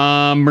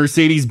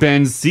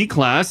 Mercedes-Benz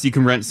C-Class. You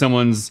can rent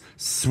someone's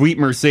sweet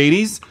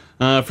Mercedes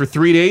for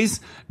 3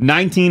 days,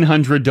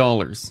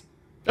 $1,900.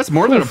 That's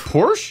more than a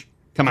Porsche?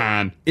 Come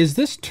on. Is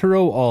this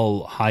Turo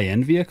all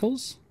high-end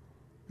vehicles?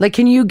 Like,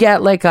 can you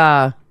get like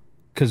a...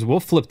 Because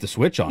we'll flip the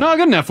switch on. No, I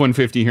got an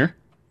F-150 here.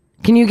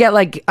 Can you get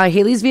like a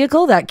Haley's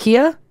vehicle, that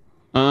Kia?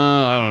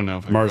 I don't know.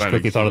 If Mars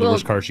quickly thought of the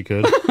worst car she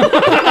could.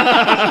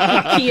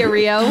 Kia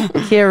Rio.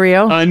 Kia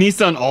Rio.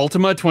 Nissan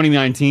Altima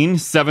 2019,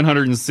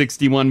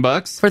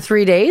 $761. For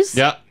 3 days?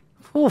 Yeah.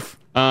 Oof.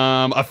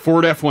 A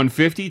Ford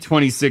F-150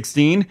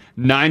 2016,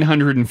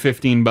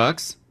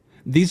 $915.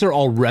 These are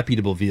all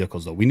reputable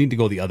vehicles, though. We need to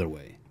go the other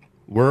way.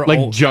 We're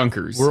like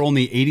junkers. We're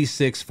only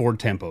 86 Ford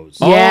Tempos.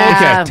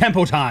 Yeah. Oh, okay.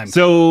 Tempo time.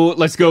 So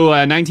let's go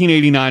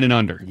 1989 and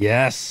under.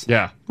 Yes.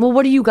 Yeah. Well,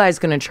 what are you guys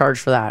going to charge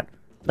for that?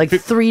 Like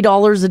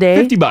 $3 a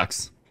day?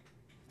 $50.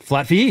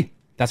 Flat fee.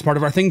 That's part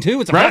of our thing,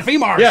 too. It's a flat fee,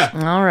 Mars. Yeah.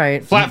 All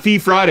right. Flat fee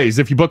Fridays.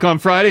 If you book on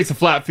Friday, it's a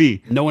flat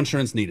fee. No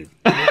insurance needed.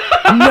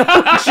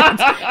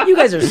 You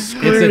guys are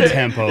screwed. It's a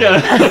Tempo.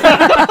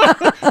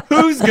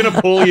 Who's going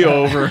to pull you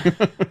over?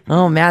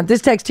 Oh, man.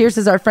 This text here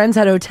says our friends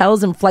had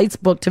hotels and flights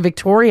booked to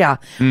Victoria.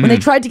 When they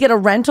tried to get a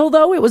rental,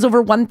 though, it was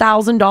over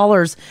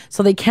 $1,000.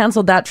 So they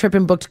canceled that trip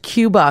and booked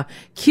Cuba.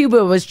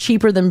 Cuba was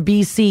cheaper than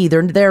BC.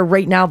 They're there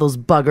right now, those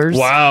buggers.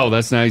 Wow,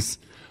 that's nice.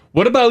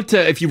 What about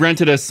if you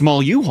rented a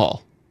small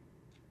U-Haul?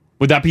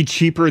 Would that be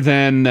cheaper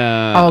than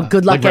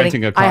good luck like getting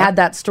renting a car? I had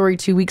that story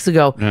 2 weeks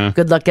ago. Yeah.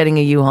 Good luck getting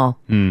a U-Haul.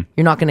 You're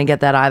not going to get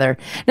that either.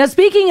 Now,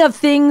 speaking of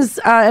things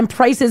and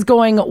prices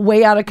going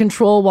way out of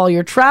control while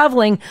you're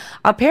traveling,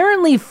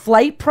 apparently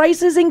flight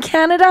prices in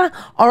Canada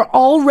are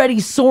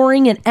already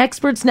soaring, and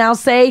experts now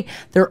say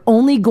they're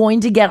only going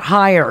to get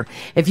higher.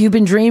 If you've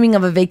been dreaming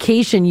of a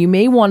vacation, you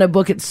may want to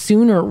book it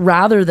sooner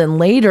rather than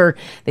later.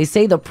 They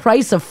say the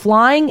price of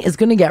flying is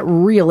going to get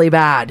really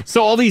bad.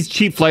 So all these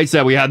cheap flights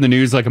that we had in the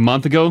news like a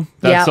month ago,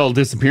 that's all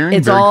disappearing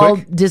It's very all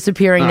quick?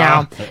 disappearing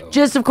now.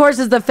 Just, of course,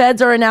 as the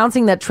feds are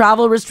announcing that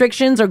travel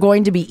restrictions are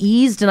going to be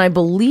eased, and I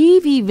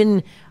believe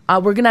even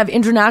we're going to have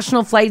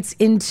international flights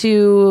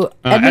into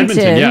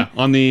Edmonton. Yeah,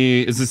 on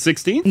the, is it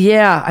 16th?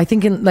 Yeah, I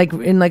think in like a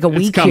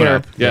week It's coming here.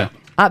 up, yeah.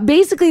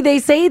 Basically, they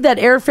say that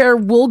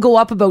airfare will go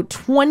up about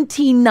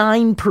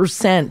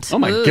 29%. Oh,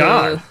 my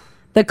God.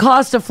 The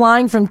cost of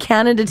flying from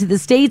Canada to the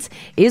States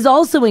is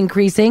also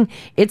increasing.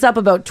 It's up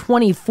about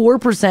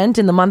 24%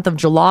 in the month of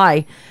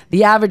July.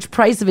 The average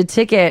price of a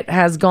ticket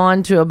has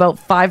gone to about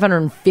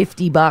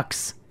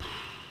 $550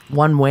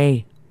 one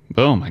way.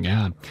 Oh, my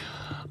God.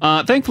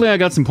 Thankfully, I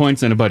got some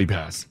points and a buddy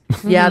pass.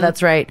 Yeah,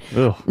 that's right.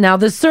 Ugh. Now,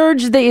 the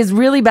surge is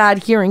really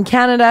bad here in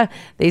Canada.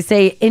 They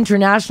say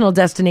international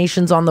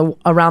destinations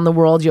around the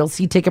world, you'll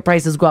see ticket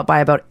prices go up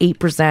by about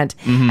 8%.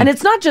 And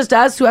it's not just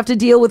us who have to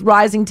deal with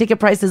rising ticket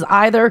prices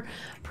either.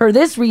 Per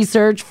this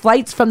research,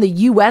 flights from the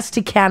U.S.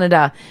 to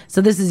Canada,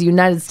 so this is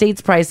United States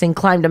pricing,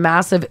 climbed a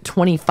massive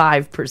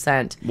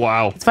 25%.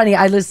 Wow. It's funny,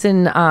 I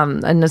listen,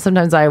 and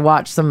sometimes I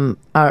watch some,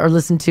 or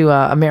listen to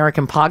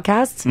American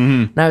podcasts,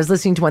 and I was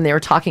listening to when they were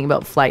talking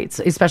about flights,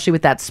 especially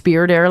with that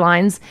Spirit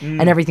Airlines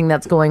and everything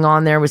that's going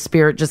on there with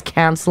Spirit just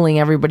canceling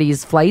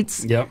everybody's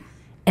flights. Yep.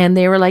 And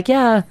they were like,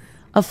 yeah,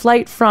 a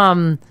flight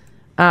from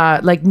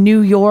like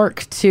New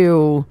York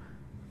to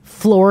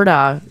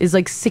Florida is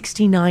like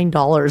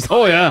 $69.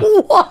 Oh, yeah.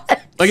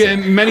 What? Like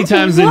many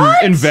times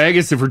in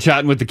Vegas, if we're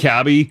chatting with the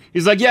cabbie,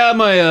 he's like, yeah,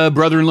 my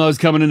brother-in-law's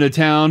coming into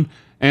town,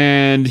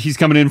 and he's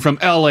coming in from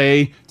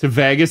L.A. to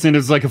Vegas, and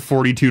it's like a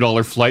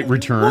 $42 flight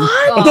return.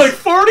 What? Like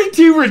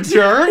 42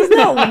 return? Isn't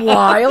that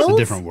wild? It's a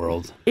different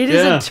world. It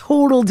is a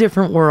total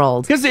different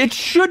world. Because it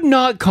should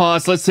not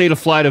cost, let's say, to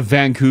fly to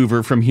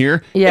Vancouver from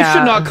here. Yeah. It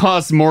should not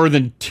cost more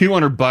than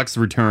 $200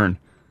 return.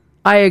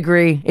 I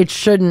agree. It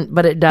shouldn't,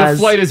 but it does.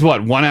 The flight is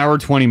what, 1 hour,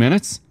 20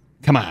 minutes?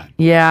 Come on.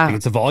 Yeah.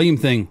 It's a volume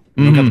thing.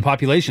 Look at the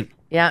population.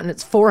 Yeah, and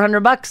it's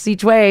 $400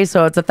 each way,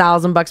 so it's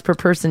 $1,000 per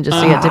person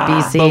just to get to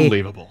BC.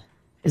 Unbelievable.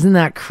 Isn't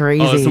that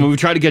crazy? Oh, so when we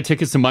tried to get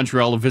tickets to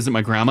Montreal to visit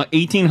my grandma,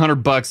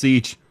 $1,800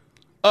 each.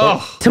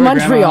 Oh, to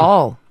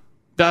Montreal.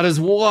 That is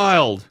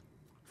wild.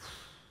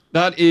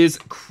 That is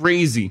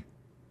crazy.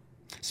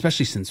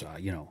 Especially since,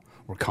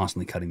 we're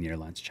constantly cutting the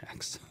airline's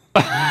checks.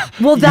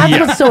 Well, that's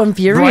what's so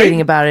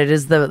infuriating about it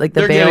is the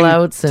They're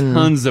bailouts getting and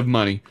tons of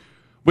money.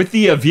 With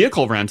the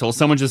vehicle rental,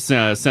 someone just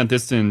sent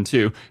this in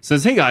too.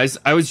 Says, hey guys,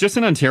 I was just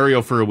in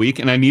Ontario for a week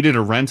and I needed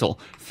a rental.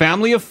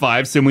 Family of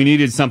 5, so we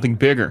needed something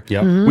bigger.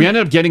 Yep. We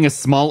ended up getting a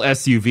small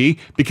SUV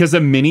because a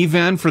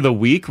minivan for the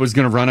week was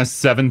going to run us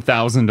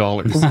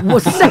 $7,000.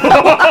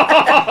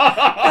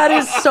 that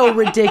is so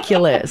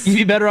ridiculous. You'd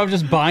be better off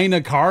just buying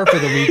a car for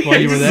the week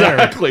while you were there.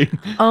 Exactly.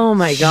 Oh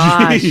my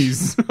gosh.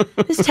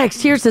 Jeez. This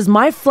text here says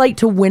my flight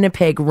to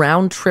Winnipeg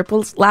round trip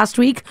last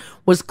week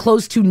was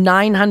close to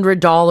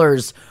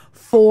 $900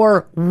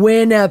 for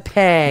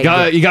Winnipeg.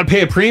 You got to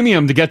pay a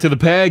premium to get to the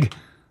peg.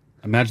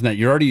 Imagine that.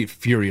 You're already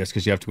furious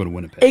because you have to go to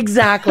Winnipeg.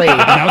 Exactly. And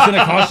now it's going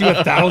to cost you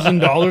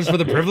 $1,000 for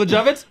the privilege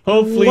of it?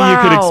 Hopefully you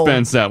could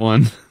expense that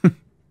one.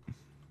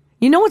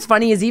 You know what's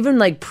funny is even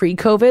like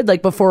pre-COVID,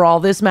 like before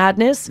all this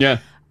madness. Yeah.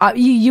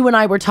 You and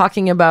I were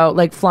talking about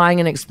like flying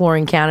and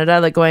exploring Canada,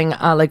 like going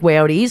like way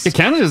out east. Yeah,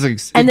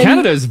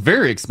 Canada is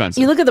very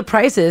expensive. You look at the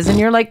prices and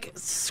you're like,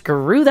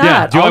 screw that.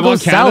 Yeah. Do I'll I go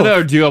want Canada south.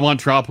 or do I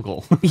want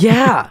tropical?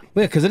 Yeah.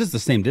 Well, because it is the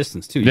same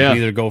distance, too. You Yeah. can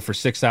either go for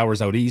 6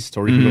 hours out east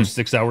or you can go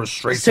 6 hours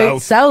straight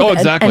south. south. Oh,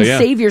 exactly,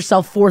 And save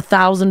yourself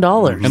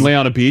 $4,000. And lay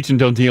on a beach and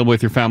don't deal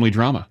with your family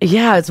drama.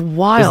 Yeah, it's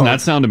wild. Doesn't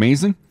that sound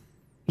amazing?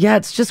 Yeah,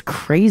 it's just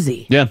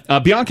crazy. Yeah.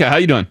 Bianca, how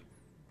you doing?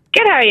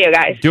 Good, how are you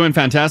guys? Doing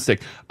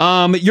fantastic.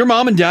 Your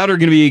mom and dad are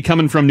going to be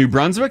coming from New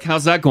Brunswick.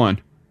 How's that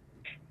going?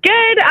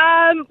 Good,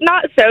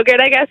 not so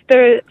good, I guess.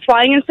 They're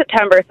flying in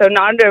September, so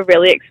not a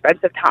really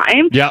expensive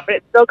time. Yeah. But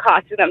it's still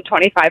costing them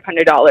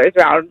 $2,500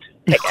 round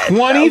tickets.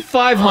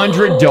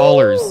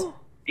 $2,500.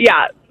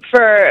 Yeah,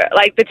 for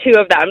like the two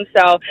of them.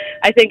 So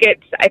I think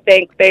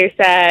they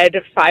said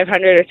 $500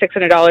 or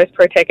 $600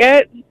 per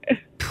ticket.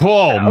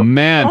 Oh,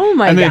 man. Oh,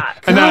 my and God.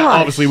 And that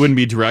Gosh. obviously wouldn't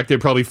be direct.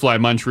 They'd probably fly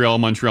Montreal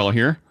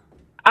here.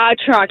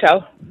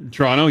 Toronto.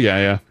 Toronto,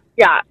 yeah.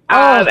 Yeah.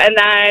 And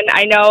then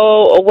I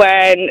know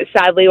when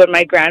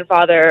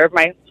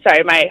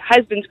my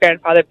husband's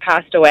grandfather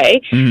passed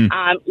away,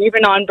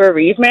 even on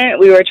bereavement,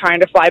 we were trying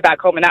to fly back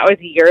home, and that was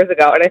years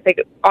ago. And I think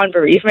on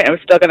bereavement, it was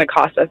still going to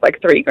cost us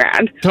like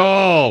 $3,000.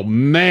 Oh,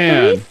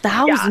 man.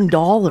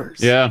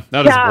 $3,000. Yeah,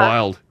 that is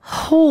wild.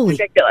 Holy.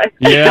 Ridiculous.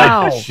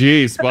 Yeah,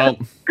 jeez. Well,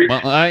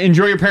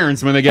 enjoy your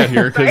parents when they get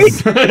here because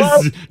it's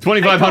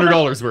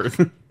 $2,500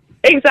 worth.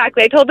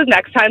 Exactly. I told them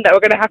next time that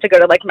we're going to have to go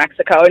to like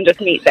Mexico and just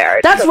meet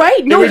there. That's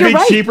right. No, it would you're be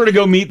right. cheaper to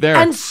go meet there.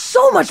 And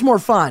so much more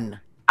fun.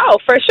 Oh,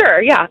 for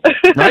sure. Yeah.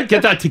 Right?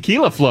 Get that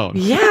tequila flown.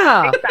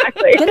 Yeah.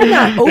 Exactly. Get in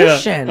that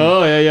ocean. Yeah.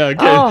 Oh, yeah.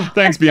 Okay. Oh.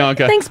 Thanks,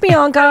 Bianca. Thanks,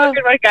 Bianca.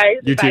 Good one, guys.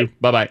 You too.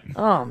 Bye-bye.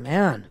 Oh,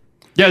 man.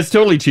 Yeah, it's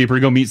totally cheaper to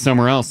go meet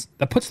somewhere else.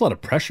 That puts a lot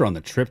of pressure on the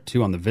trip,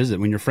 too, on the visit.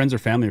 When your friends or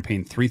family are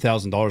paying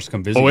 $3,000 to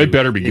come visit Oh, it you,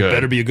 better be good. It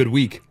better be a good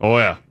week. Oh,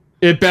 yeah.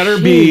 It better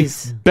be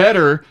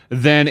better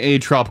than a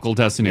tropical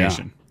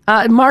destination.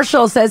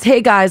 Marshall says,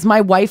 hey guys,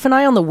 my wife and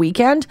I on the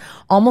weekend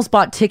almost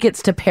bought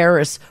tickets to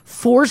Paris,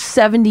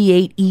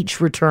 $478 each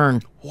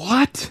return.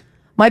 What?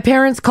 My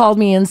parents called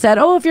me and said,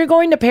 oh, if you're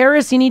going to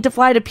Paris, you need to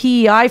fly to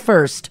PEI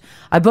first.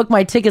 I booked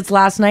my tickets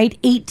last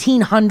night,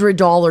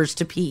 $1,800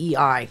 to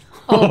PEI.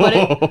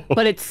 Oh,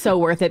 but it's so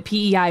worth it.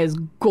 PEI is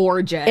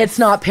gorgeous. It's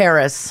not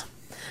Paris.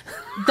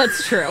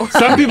 That's true.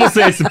 Some people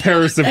say it's the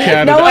Paris of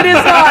Canada. No, it is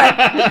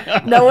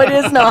not. No, it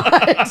is not.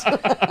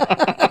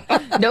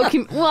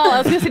 Well, I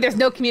was going to say there's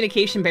no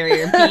communication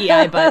barrier in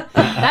PEI, but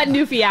that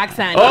Newfie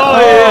accent. Oh,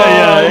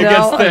 yeah. It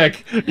gets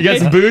thick. You got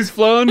some booze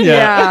flowing?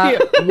 Yeah.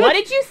 What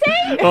did you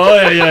say?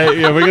 Oh,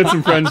 yeah. We got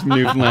some friends from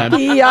Newfoundland.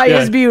 PEI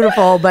is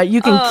beautiful, but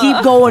you can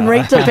keep going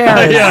right to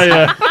Paris.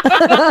 Yeah.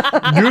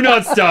 Do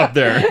not stop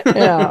there.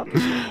 Yeah.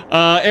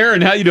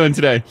 Aaron, how you doing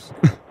today?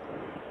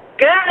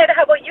 Good.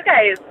 How about you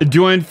guys?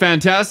 Doing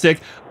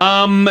fantastic.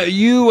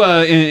 You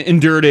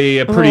endured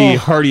a pretty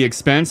hearty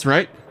expense,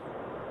 right?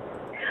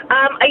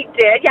 I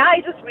did. Yeah,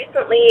 I just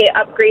recently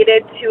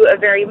upgraded to a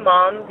very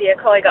mom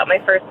vehicle. I got my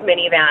first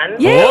minivan.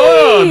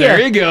 Whoa, there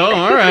you go.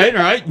 All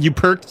right. You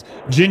perked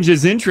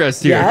Ginger's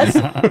interest here. Yes.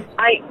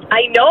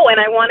 I know, and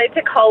I wanted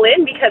to call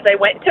in because I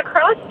went to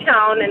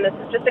Crosstown, and this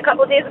is just a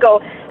couple of days ago,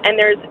 and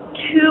there's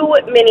 2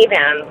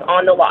 minivans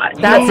on the lot.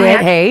 That's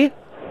it, hey?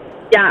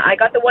 Yeah, I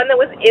got the one that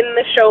was in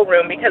the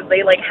showroom because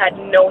they had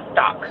no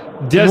stock.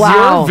 Does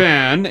your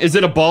van, is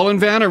it a ballin'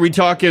 van? Are we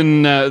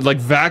talking like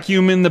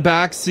vacuum in the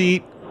back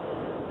seat?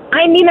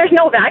 I mean, there's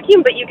no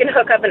vacuum, but you can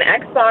hook up an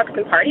Xbox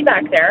and party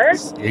back there.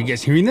 Are you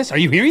guys hearing this? Are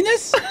you hearing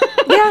this?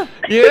 Yeah.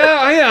 Yeah,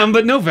 I am,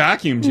 but no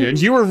vacuum,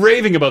 Ginge. You were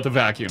raving about the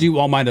vacuum. Dude,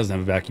 well, mine doesn't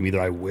have a vacuum either.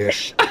 I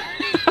wish.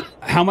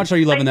 How much are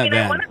you loving that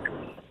van? I want a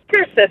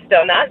computer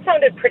system. That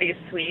sounded pretty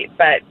sweet,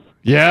 but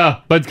Yeah,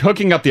 but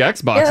hooking up the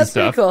Xbox Yeah, and that's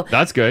pretty stuff, cool.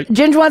 that's good.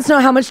 Ginger wants to know,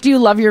 how much do you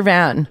love your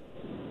van?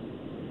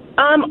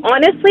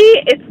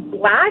 Honestly, it's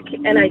black,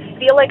 and I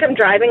feel like I'm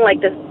driving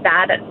like this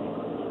bad,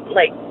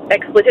 like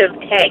expletive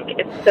tank.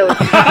 It's so.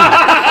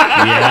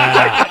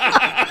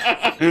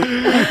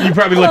 You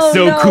probably look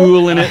so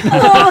cool in it.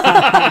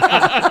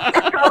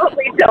 I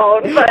probably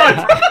don't, but.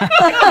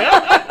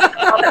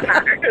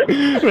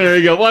 There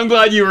you go. Well, I'm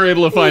glad you were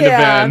able to find a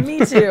van. me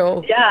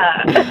too.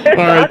 Yeah. All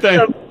right.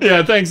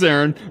 Thanks,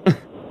 Aaron.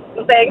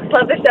 Thanks.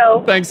 Love the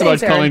show. Thanks so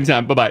much, calling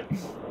time. Bye-bye.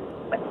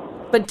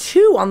 But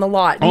 2 on the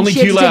lot. And Only she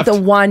had 2 to left. take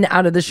the 1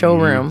 out of the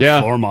showroom. Yeah.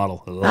 Floor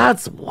model.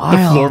 That's The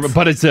wild. floor,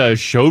 but it's a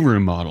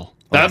showroom model.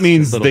 That that's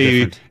means a little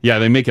different.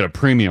 they make it a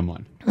premium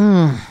one.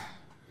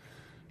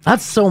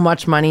 That's so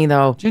much money,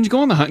 though. Ginger, go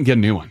on the hunt and get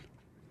a new one.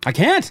 I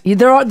can't.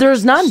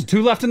 There's none. There's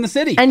 2 left in the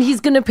city. And he's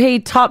going to pay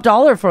top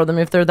dollar for them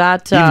if they're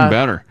that. Even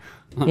better.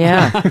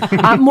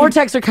 Yeah. More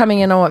texts are coming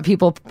in on what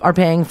people are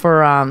paying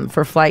for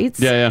flights.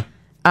 Yeah.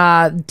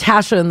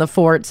 Tasha in the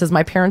fort says,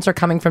 my parents are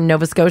coming from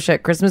Nova Scotia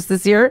at Christmas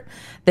this year.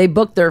 They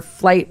booked their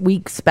flight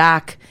weeks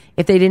back.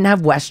 If they didn't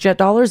have WestJet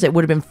dollars, it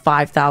would have been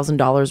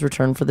 $5,000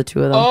 return for the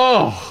 2 of them.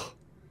 Oh.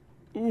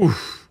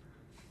 Oof.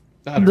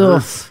 That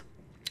hurts.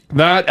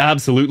 That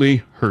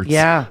absolutely hurts.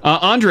 Yeah.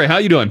 Andre, how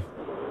you doing?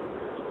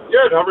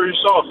 Good. How about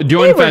yourself?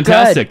 Doing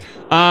fantastic.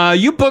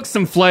 You booked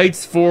some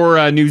flights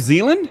for New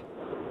Zealand?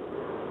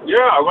 Yeah,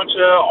 I went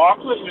to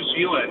Auckland, New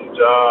Zealand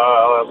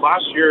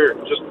last year,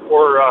 just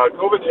before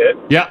COVID hit.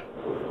 Yeah.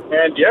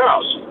 And yeah,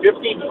 it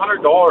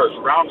was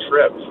 $1,500 round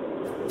trip.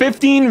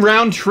 15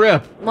 round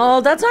trip.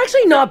 Well, that's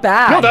actually not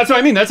bad. No, that's what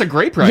I mean. That's a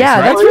great price. Yeah,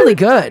 right? that's really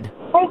good.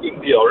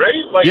 Smoking deal, right?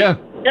 Like, Yeah.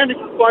 you can't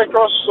even fly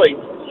across, like,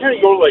 you can't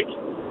even go, like,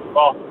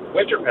 well,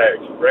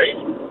 Winterpeg, right?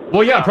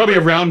 Well, yeah, probably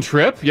a round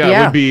trip. Yeah, it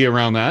Yeah. would be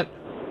around that.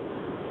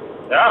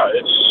 Yeah,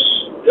 it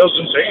was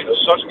insane. It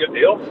was such a good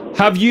deal.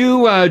 Have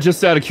you,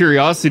 just out of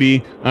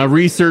curiosity,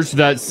 researched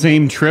that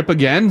same trip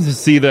again to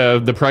see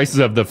the prices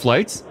of the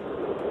flights?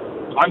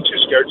 I'm too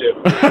scared to.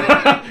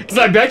 Because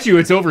I bet you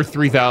it's over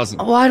 3,000.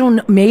 Oh, I don't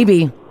know.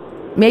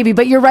 Maybe,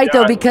 but you're right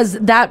though, because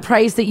that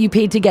price that you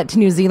paid to get to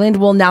New Zealand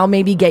will now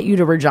maybe get you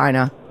to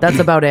Regina. That's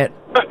about it,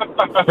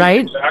 right?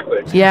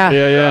 Exactly. Yeah.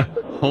 Yeah.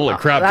 Holy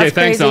crap. That's Okay,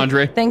 thanks, crazy.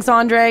 Andre. Thanks,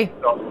 Andre.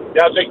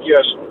 Yeah, thank you,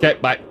 guys. Okay,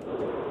 bye.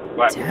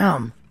 Bye.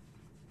 Damn.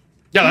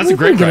 Yeah, that's What a are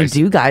great we gonna price.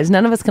 do, guys?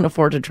 None of us can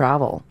afford to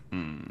travel.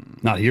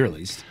 Not here, at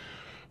least.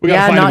 We gotta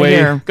Yeah, find not a way.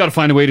 here. Got to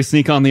find a way to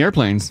sneak on the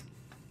airplanes.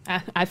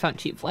 I found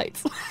cheap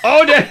flights.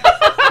 Oh,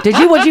 Did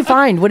you? What'd you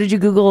find? What did you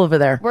Google over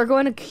there? We're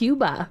going to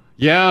Cuba.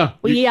 Yeah.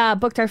 We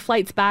booked our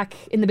flights back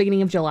in the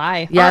beginning of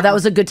July. Yeah, that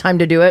was a good time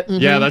to do it.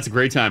 Yeah, that's a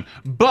great time.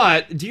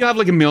 But do you have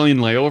like a million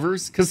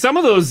layovers? Because some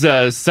of those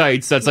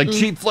sites, that's like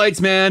cheap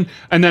flights, man.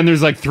 And then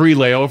there's like 3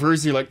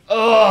 layovers. You're like,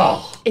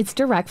 oh. It's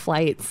direct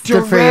flights.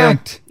 Good for you.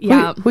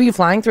 Yeah. Who are you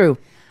flying through?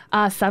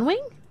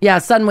 Sunwing? Yeah,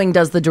 Sunwing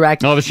does the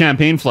direct. Oh, the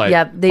champagne flight.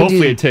 Yeah, they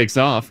Hopefully do. it takes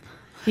off.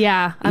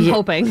 Yeah, I'm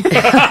hoping. They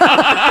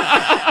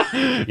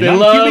not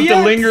love Cuba to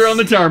yet. linger on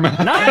the tarmac.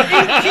 Not in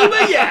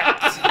Cuba yet.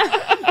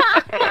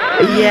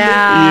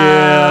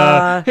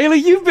 Yeah. Haley,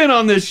 you've been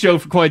on this show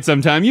for quite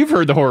some time. You've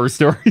heard the horror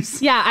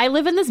stories. Yeah, I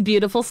live in this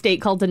beautiful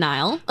state called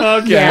Denial.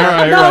 Okay, all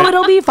right, no, right.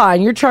 it'll be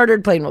fine. Your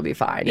chartered plane will be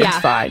fine. Yeah. It's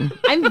fine.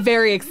 I'm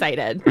very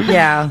excited.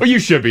 Yeah. Well, you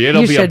should be.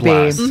 It'll You be a should be.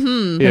 blast.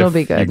 Mhm. It'll If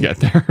be good. You get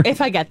there.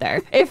 If I get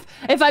there. If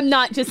I'm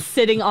not just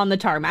sitting on the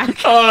tarmac.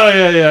 Oh,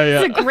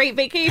 yeah. It's a great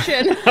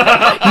vacation.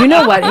 You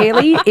know what,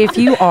 Haley? If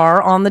you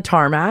are on the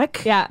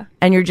tarmac Yeah.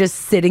 and you're just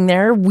sitting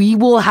there, we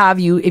will have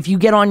you, if you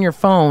get on your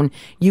phone,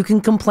 you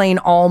can complain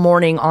all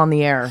morning on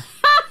the air.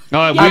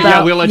 We'll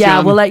let you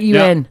on. we'll let you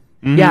in.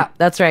 Mhm. Yeah,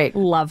 that's right.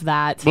 Love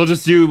that. We'll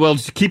just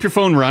keep your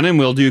phone running.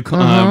 We'll do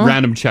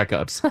random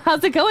checkups.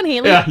 How's it going,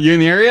 Haley? Yeah, you in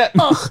the area yet?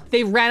 Ugh,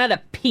 they ran out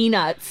of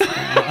peanuts.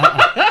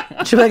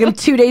 She'll be like, I'm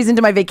 2 days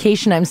into my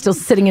vacation. I'm still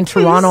sitting in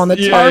Toronto on the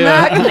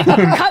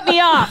tarmac. Cut me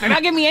off. They're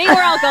not giving me any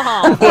more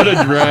alcohol. What a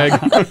drag.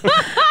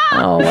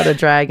 Oh, what a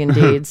drag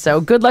indeed.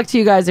 So good luck to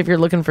you guys if you're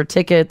looking for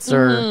tickets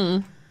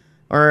or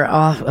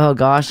oh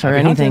gosh, or Happy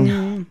anything.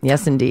 hunting.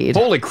 Yes, indeed.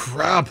 Holy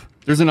crap.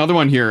 There's another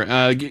one here.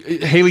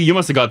 Haley, you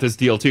must have got this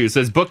deal too. It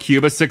says book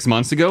Cuba 6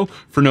 months ago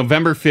for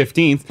November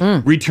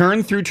 15th.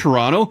 Return through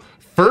Toronto.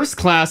 First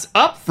class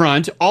up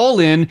front,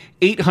 all in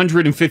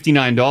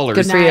 $859.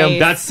 Good for you. Nice.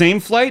 That same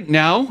flight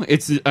now,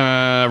 it's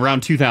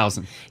around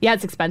 $2,000. Yeah,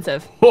 it's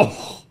expensive.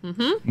 Oh,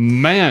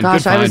 Mm-hmm. man.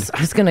 Gosh, good I find.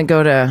 was gonna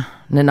go to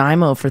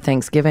Nanaimo for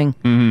Thanksgiving.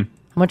 Mm-hmm.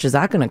 How much is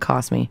that gonna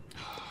cost me?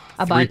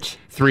 A bunch.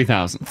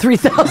 $3,000.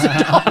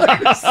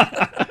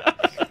 $3,000.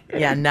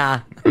 Yeah, nah.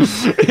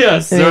 Yeah,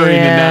 sorry,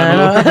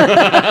 Nanaimo.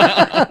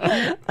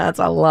 That's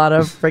a lot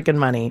of freaking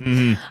money.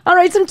 Mm-hmm. All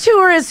right, some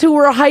tourists who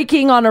were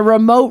hiking on a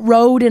remote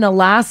road in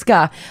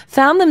Alaska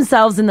found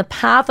themselves in the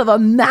path of a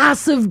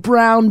massive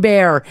brown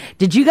bear.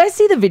 Did you guys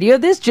see the video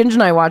of this? Ginger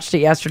and I watched it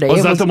yesterday.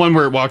 Was It that was- the one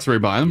where it walks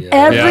right by them?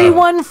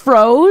 Everyone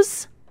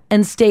froze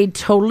and stayed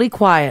totally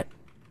quiet.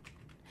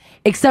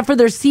 except for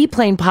their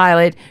seaplane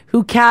pilot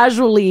who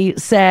casually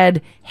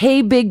said,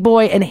 "Hey, big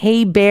boy," and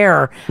 "Hey,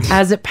 bear,"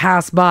 as it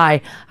passed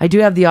by. I do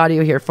have the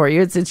audio here for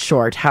you. It's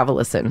short. Have a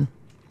listen.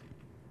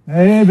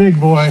 Hey, big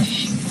boy.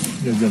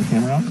 You guys got a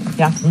camera out?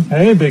 Yeah.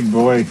 Hey, big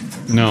boy.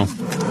 No.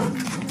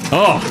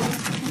 Oh.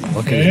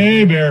 Okay.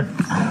 Hey, bear.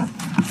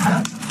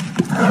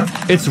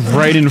 It's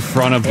right in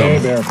front of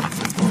them. Hey, bear.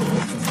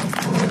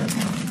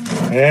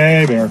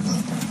 Hey, bear.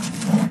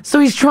 So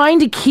he's trying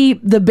to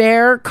keep the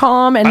bear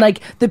calm and like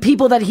the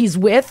people that he's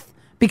with,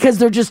 because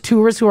they're just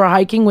tourists who are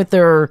hiking with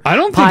their I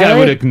don't think I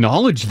would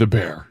acknowledge the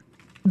bear.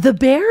 The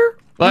bear?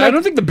 I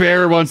don't think the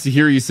bear wants to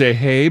hear you say,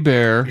 "Hey,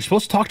 bear." You're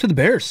supposed to talk to the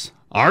bears.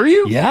 Are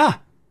you? Yeah.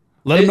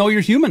 Let them know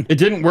you're human. It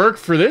didn't work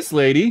for this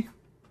lady.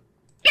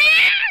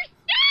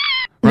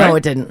 No,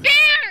 it didn't.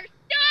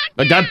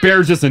 Like that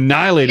bear just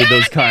annihilated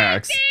those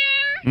kayaks.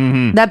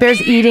 Mm-hmm. That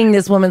bear's eating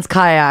this woman's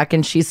kayak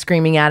and she's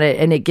screaming at it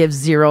and it gives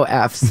 0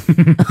 Fs.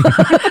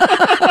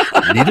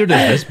 Neither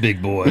does this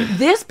big boy.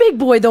 This big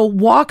boy, though,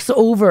 walks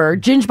over.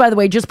 Ginge, by the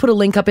way, just put a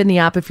link up in the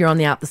app if you're on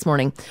the app this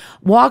morning.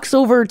 Walks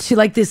over to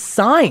like this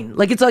sign.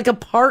 Like it's like a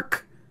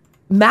park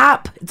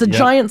map. It's a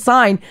giant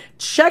sign.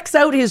 Checks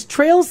out his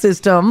trail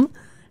system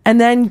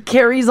and then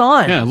carries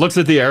on. Yeah, looks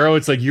at the arrow.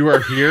 It's like, "You are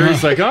here."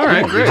 He's like, "All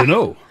right, great."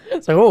 know.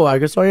 It's like, "Oh, I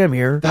guess I am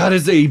here." That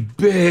is a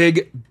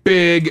big,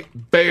 big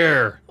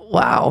bear.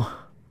 Wow.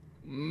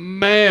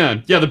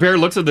 Man. Yeah, the bear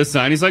looks at this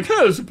sign. He's like, "Hey,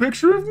 there's a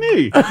picture of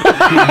me."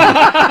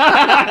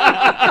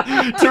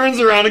 Turns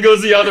around and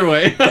goes the other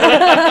way.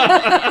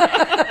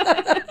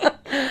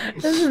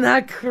 Isn't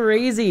that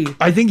crazy?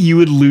 I think you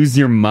would lose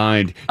your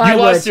mind. I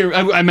would.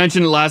 I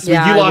mentioned it last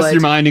Yeah, week. You I lost would.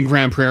 your mind in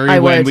Grand Prairie I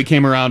when would. we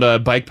came around a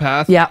bike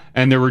path. Yeah.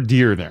 And there were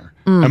deer there.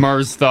 Mm. And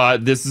Mars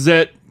thought, this is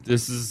it.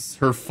 This is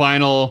her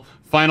final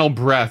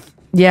breath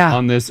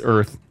on this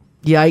earth.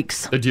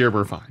 Yikes. The deer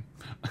were fine.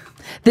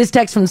 This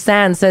text from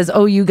San says,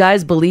 "Oh, you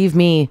guys believe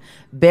me.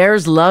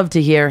 Bears love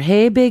to hear,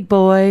 'Hey, big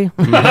boy.'"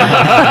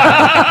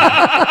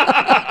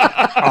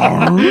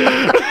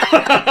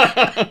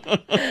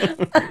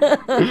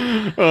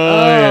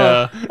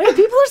 Yeah. Hey,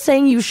 people are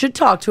saying you should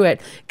talk to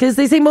it because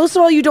they say most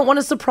of all you don't want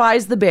to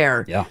surprise the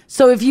bear. Yeah.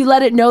 So if you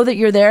let it know that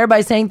you're there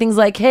by saying things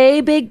like,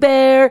 "Hey, big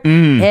bear,"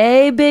 Mm.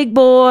 "Hey, big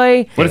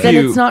boy," What if then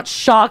you- it's not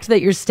shocked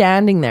that you're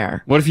standing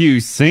there. What if you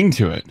sing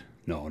to it?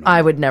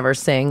 I would never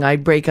sing.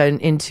 I'd break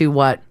into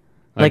what?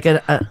 Like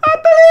a... I believe in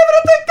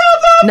a thing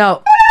called love.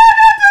 No.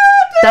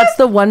 That's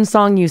the one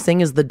song you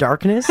sing is The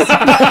Darkness.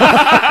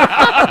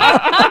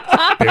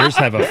 Bears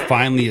have a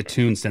finely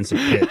attuned sense of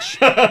pitch.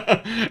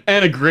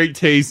 And a great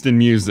taste in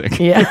music.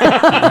 Yeah.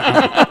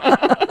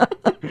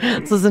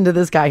 Let's listen to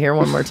this guy here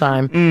one more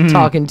time,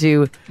 talking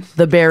to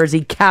the bear as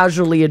he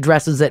casually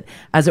addresses it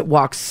as it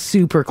walks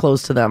super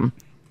close to them.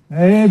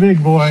 Hey,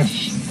 big boy.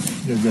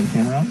 You guys got a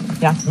camera out?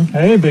 Yeah.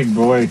 Hey, big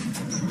boy.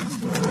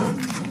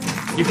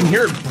 You can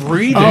hear it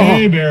breathing.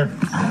 Hey, bear.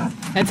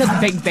 That's a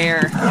big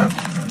bear.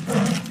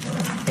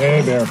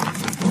 Hey, bear.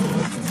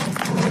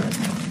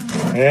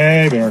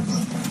 Hey, bear.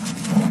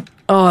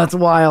 Oh, that's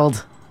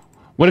wild.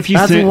 What if you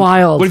That's sing?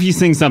 wild. What if you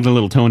sing something a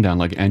little toned down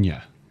like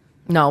Enya?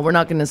 No, we're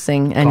not going to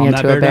sing Calm Enya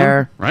that to a bear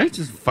bear. down, right?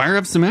 Just fire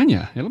up some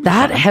Enya. It'll be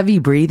That fine. heavy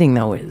breathing,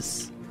 though,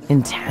 is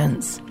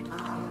intense.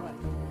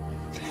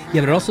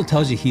 Yeah, but it also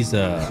tells you he's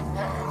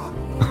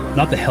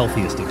not the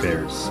healthiest of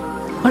bears.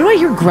 Why do I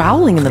hear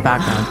growling in the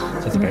background?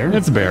 Is that the bear?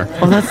 That's a bear.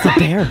 Oh, that's the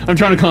bear. I'm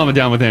trying to calm it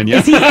down with Enya.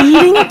 Is he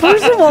eating a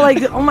person? Well,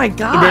 like, oh my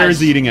god. The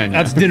bear's eating Enya.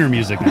 That's dinner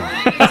music now.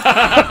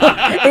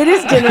 It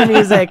is dinner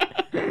music.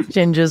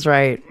 Ginger's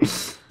right.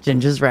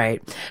 Ginger's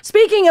right.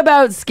 Speaking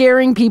about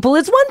scaring people,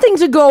 it's one thing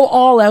to go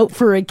all out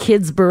for a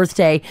kid's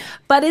birthday,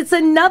 but it's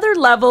another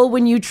level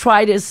when you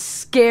try to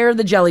scare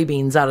the jelly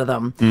beans out of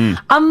them.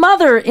 A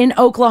mother in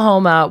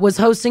Oklahoma was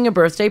hosting a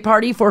birthday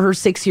party for her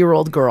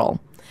 6-year-old girl.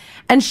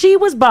 And she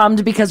was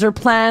bummed because her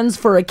plans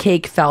for a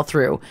cake fell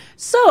through.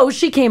 So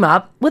she came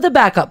up with a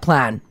backup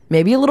plan.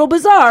 Maybe a little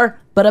bizarre,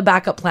 but a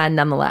backup plan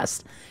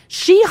nonetheless.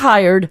 She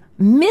hired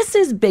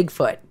Mrs.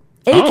 Bigfoot,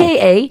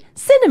 a.k.a.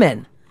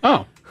 Cinnamon.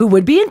 Who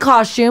would be in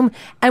costume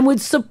and would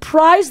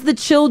surprise the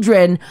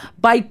children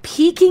by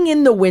peeking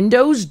in the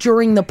windows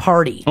during the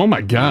party. Oh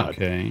my God.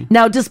 Okay.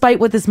 Now, despite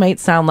what this might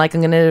sound like,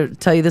 I'm going to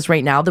tell you this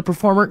right now. The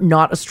performer,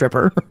 not a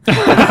stripper.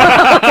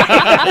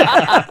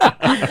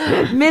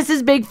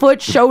 Mrs. Bigfoot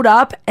showed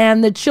up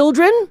and the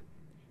children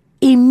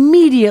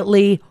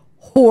immediately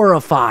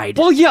horrified.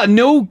 Well, yeah,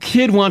 no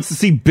kid wants to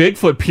see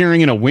Bigfoot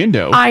peering in a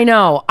window. I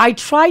know. I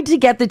tried to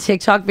get the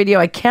TikTok video.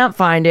 I can't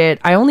find it.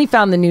 I only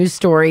found the news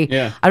story.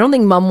 Yeah. I don't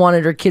think mom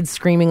wanted her kids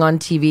screaming on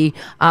TV.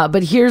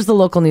 But here's the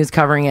local news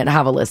covering it.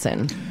 Have a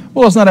listen.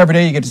 Well, it's not every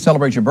day you get to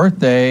celebrate your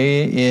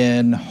birthday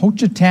in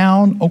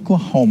Hochatown,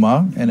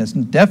 Oklahoma, and it's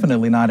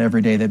definitely not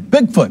every day that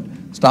Bigfoot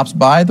stops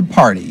by the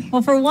party.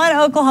 Well, for one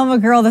Oklahoma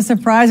girl, the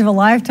surprise of a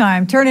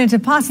lifetime turned into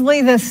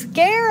possibly the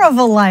scare of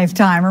a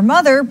lifetime. Her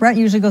mother, Brett,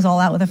 usually goes all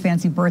out with a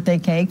fancy birthday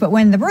cake, but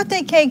when the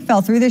birthday cake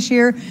fell through this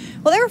year,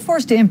 well, they were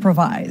forced to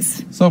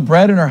improvise. So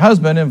Brett and her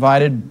husband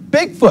invited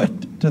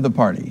Bigfoot to the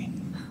party.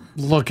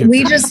 Look at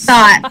We just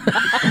thought,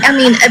 I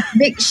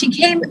mean, she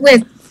came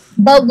with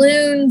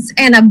balloons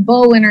and a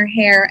bow in her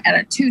hair and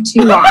a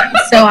tutu on.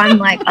 So I'm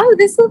like, oh,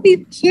 this will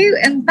be cute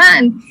and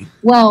fun.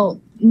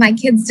 Well, my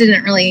kids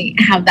didn't really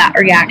have that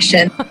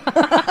reaction.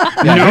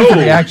 Yeah, no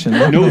reaction.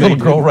 Look at the little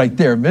girl right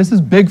there.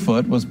 Mrs.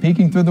 Bigfoot was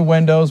peeking through the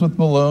windows with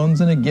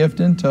balloons and a gift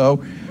in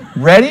tow,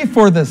 ready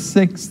for the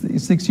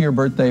six-year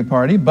birthday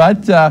party.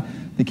 But the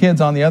kids,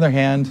 on the other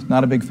hand,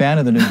 not a big fan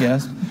of the new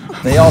guest.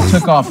 They all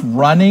took off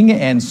running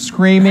and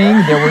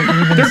screaming. There were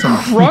even some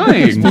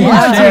crying.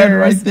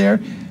 Right there.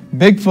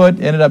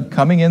 Bigfoot ended up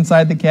coming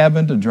inside the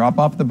cabin to drop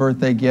off the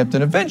birthday gift,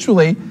 and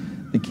eventually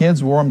the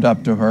kids warmed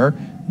up to her.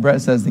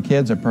 Brett says the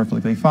kids are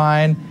perfectly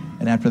fine,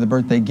 and after the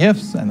birthday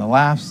gifts and the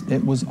laughs,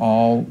 it was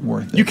all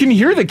worth it. You can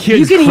hear the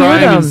kids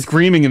crying and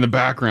screaming in the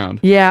background.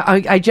 Yeah,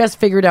 I just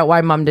figured out why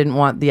Mom didn't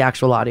want the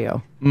actual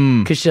audio.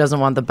 Because she doesn't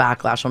want the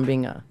backlash on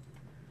being a...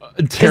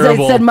 Terrible. Because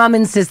I said Mom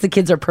insists the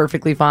kids are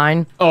perfectly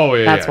fine. Oh,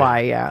 yeah. That's why,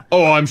 yeah.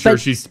 Oh, I'm sure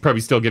she's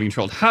probably still getting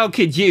trolled. How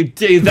could you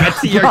do that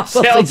to your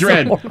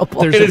children?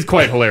 So it is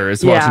quite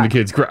hilarious watching the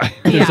kids cry.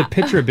 There's a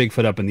picture of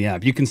Bigfoot up in the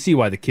app. You can see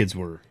why the kids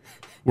were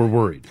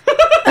worried.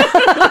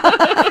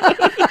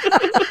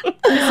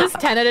 This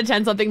is 10 out of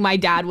 10 something my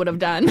dad would have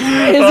done. Is it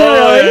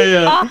really?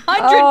 Yeah.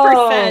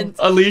 100%.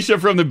 Alicia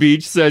from the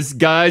beach says,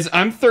 guys,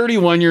 I'm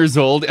 31 years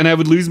old and I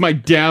would lose my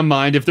damn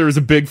mind if there was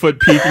a Bigfoot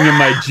peeking in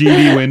my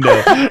GD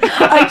window.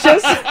 I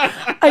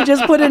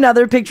just put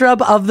another picture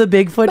up of the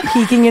Bigfoot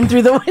peeking in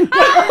through the window.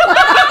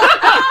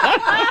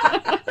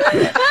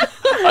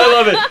 I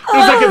love it.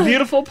 There's like a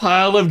beautiful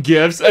pile of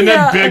gifts and then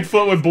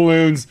Bigfoot with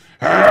balloons.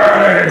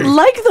 Hey!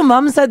 Like the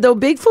mom said, though,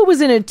 Bigfoot was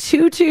in a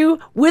tutu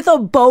with a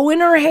bow in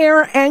her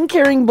hair and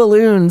carrying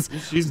balloons.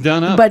 She's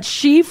done up. But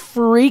she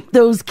freaked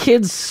those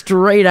kids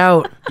straight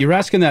out. You're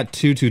asking that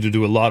tutu to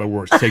do a lot of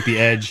work to take the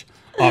edge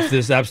off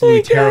this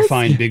absolutely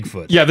terrifying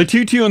Bigfoot. Yeah, the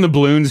tutu and the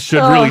balloons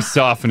should really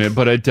soften it,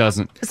 but it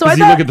doesn't. So Because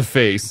you look at the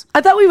face.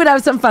 I thought we would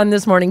have some fun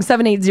this morning.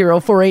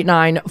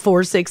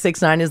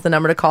 780-489-4669 is the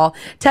number to call.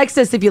 Text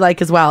us if you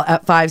like as well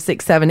at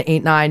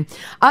 56789.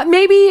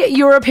 Maybe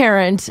you're a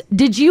parent.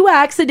 Did you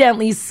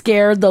accidentally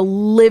scare the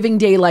living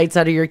daylights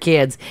out of your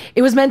kids?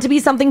 It was meant to be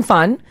something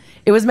fun.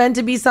 It was meant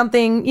to be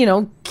something,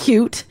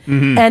 cute.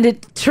 Mm-hmm. And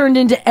it turned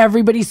into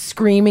everybody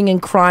screaming and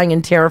crying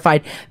and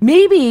terrified.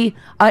 Maybe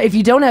if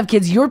you don't have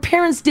kids, your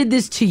parents did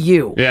this to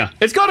you. Yeah.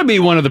 It's got to be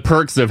one of the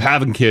perks of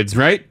having kids,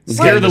 right?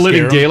 Scare the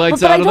living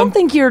daylights But out I of don't them.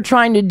 think you're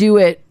trying to do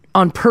it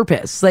on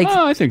purpose. Oh,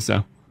 I think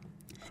so.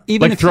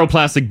 Even throw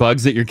plastic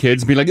bugs at your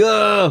kids and be like,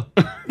 oh.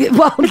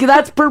 Well,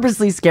 that's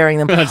purposely scaring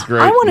them. That's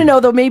great. I want to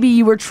know, though, maybe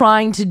you were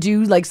trying to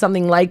do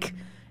something nice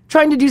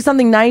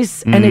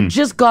and it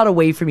just got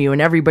away from you and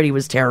everybody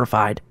was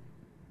terrified.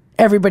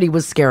 Everybody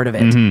was scared of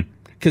it.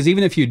 Because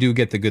even if you do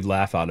get the good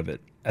laugh out of it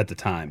at the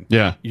time,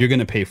 you're going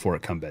to pay for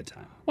it come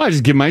bedtime. Well, I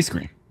just give them ice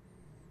cream.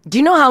 Do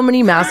you know how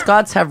many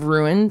mascots have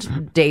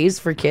ruined days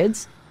for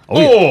kids?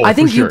 Oh, I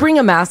think for you sure. bring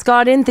a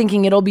mascot in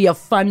thinking it'll be a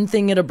fun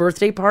thing at a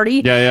birthday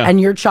party, and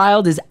your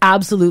child is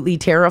absolutely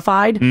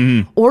terrified.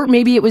 Or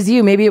maybe it was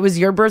you. Maybe it was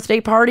your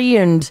birthday party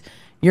and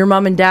your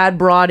mom and dad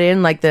brought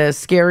in the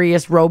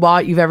scariest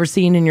robot you've ever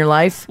seen in your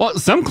life. Well,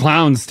 some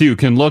clowns, too,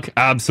 can look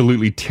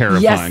absolutely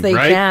terrifying, Yes, they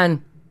right?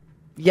 can.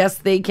 Yes,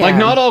 they can.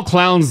 Not all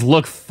clowns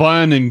look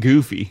fun and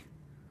goofy.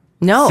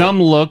 No.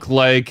 Some look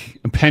like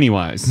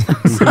Pennywise.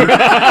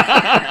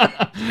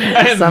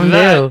 And Some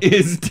that do.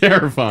 is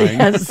terrifying.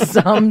 Yes,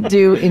 some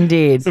do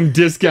indeed. Some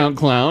discount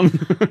clown.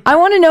 I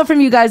want to know from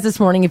you guys this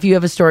morning if you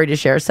have a story to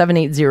share.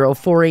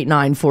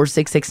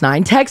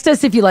 780-489-4669. Text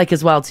us if you like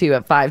as well, too,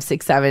 at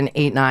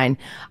 56789.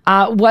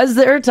 Was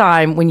there a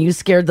time when you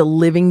scared the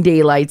living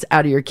daylights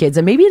out of your kids?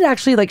 And maybe it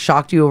actually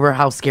shocked you over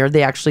how scared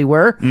they actually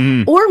were.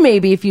 Or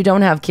maybe if you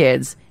don't have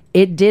kids,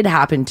 it did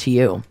happen to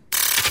you.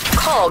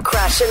 Call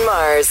Crash and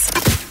Mars.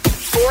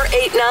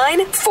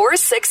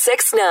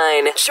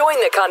 489-4669. Join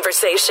the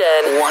conversation.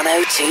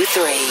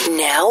 1023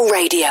 Now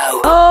Radio.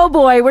 Oh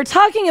boy, we're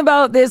talking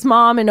about this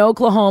mom in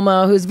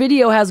Oklahoma whose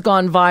video has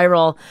gone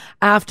viral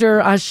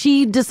after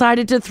she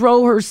decided to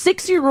throw her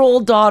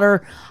 6-year-old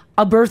daughter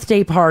a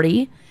birthday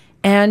party,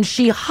 and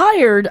she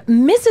hired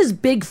Mrs.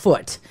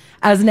 Bigfoot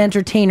as an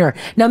entertainer.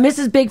 Now,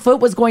 Mrs. Bigfoot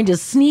was going to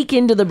sneak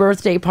into the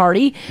birthday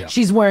party. Yeah.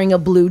 She's wearing a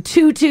blue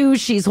tutu.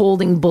 She's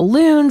holding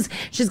balloons.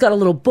 She's got a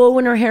little bow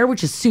in her hair,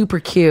 which is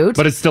super cute.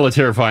 But it's still a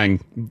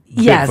terrifying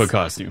Bigfoot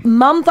costume.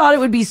 Mom thought it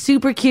would be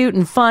super cute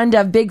and fun to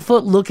have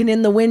Bigfoot looking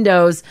in the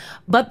windows,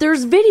 but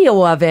there's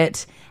video of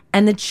it,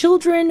 and the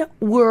children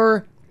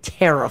were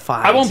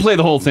terrified. I won't play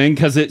the whole thing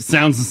because it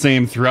sounds the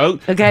same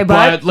throughout. Okay,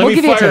 but let we'll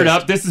me fire it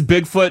up. This is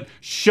Bigfoot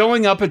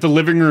showing up at the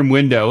living room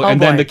window,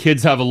 and then the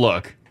kids have a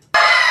look.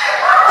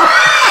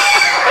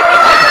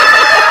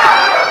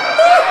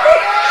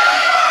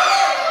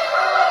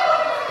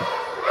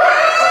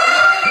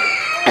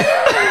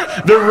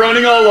 They're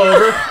running all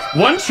over.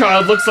 One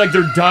child looks like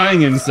they're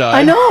dying inside.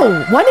 I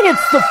know. One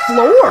hits the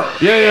floor.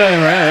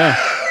 Yeah.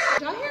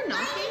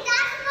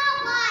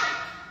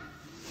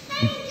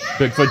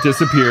 Bigfoot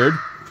disappeared.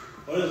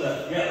 What is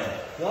that? Yeah.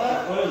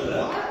 What is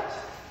that?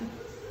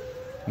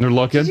 They're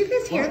looking. Did you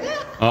guys hear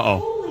that?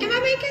 Uh-oh. Am I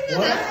making that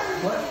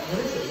up? What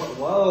is it?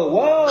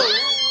 Whoa.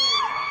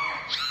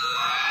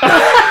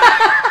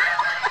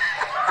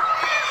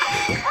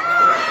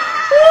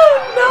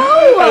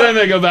 No! And then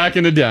they go back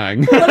into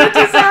dying. What a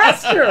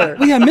disaster!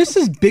 Well, yeah,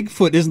 Mrs.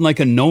 Bigfoot isn't like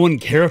a known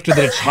character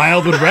that a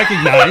child would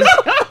recognize.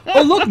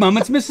 Oh, look, Mom,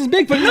 it's Mrs.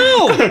 Bigfoot.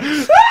 No!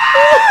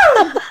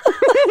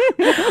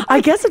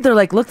 I guess if they're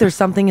like, look, there's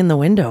something in the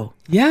window.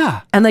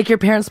 Yeah. And like your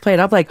parents play it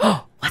up like,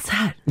 oh, what's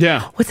that?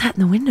 Yeah. What's that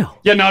in the window?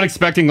 Yeah, not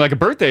expecting like a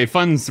birthday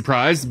fun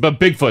surprise, but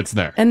Bigfoot's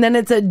there. And then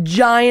it's a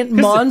giant,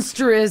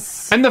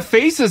 monstrous. And the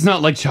face is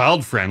not like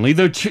child friendly.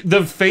 The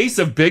face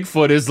of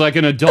Bigfoot is like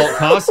an adult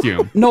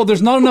costume. No,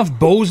 there's not enough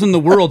bows in the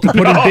world to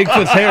put in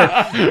Bigfoot's hair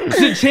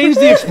to change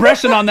the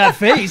expression on that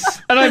face.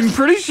 And I'm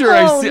pretty sure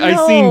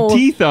I've seen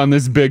teeth on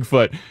this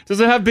Bigfoot. Does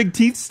it have big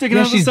teeth sticking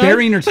out the side? She's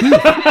burying her teeth.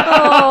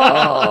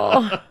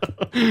 Oh.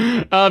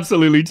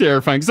 Absolutely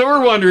terrifying. So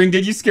we're wondering,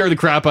 did you scare the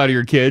crap out of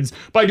your kids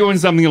by doing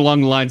something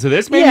along the lines of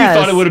this? Maybe Yes.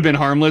 you thought it would have been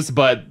harmless,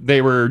 but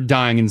they were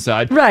dying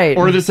inside. Right.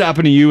 Or this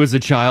happened to you as a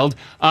child.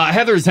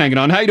 Heather's hanging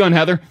on. How you doing,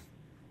 Heather?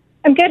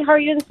 I'm good. How are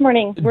you this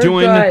morning?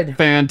 Doing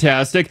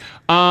fantastic.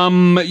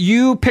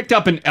 You picked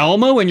up an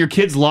Elmo and your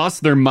kids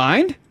lost their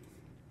mind?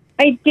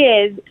 I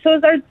did. So it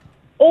was our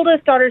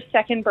oldest daughter's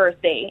second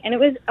birthday, and it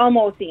was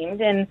Elmo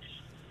themed. And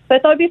so I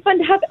thought it'd be fun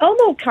to have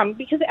Elmo come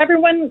because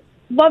everyone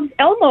loves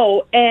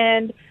Elmo.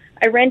 And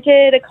I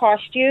rented a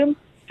costume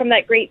from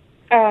that great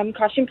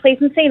costume place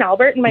in St.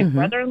 Albert, and my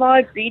brother-in-law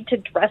agreed to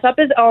dress up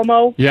as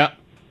Elmo. Yeah.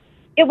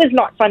 It was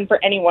not fun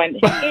for anyone.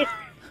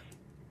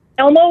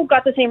 Elmo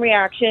got the same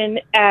reaction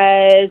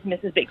as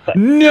Mrs. Bigfoot.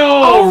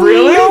 No,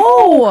 really?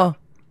 No.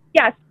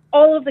 Yes,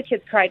 all of the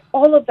kids cried.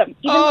 All of them.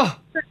 Even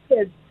the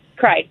kids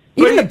cried.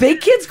 Even the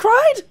big kids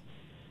cried?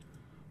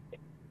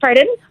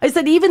 Pardon? I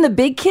said even the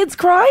big kids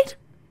cried?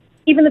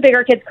 Even the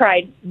bigger kids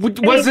cried.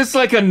 Was this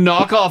like a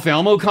knockoff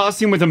Elmo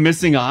costume with a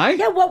missing eye?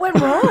 Yeah, what went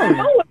wrong?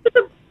 No,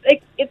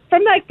 it's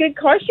from that good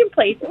costume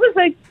place. It was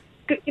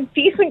a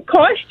decent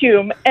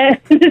costume. And,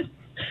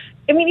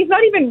 I mean, he's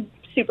not even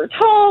super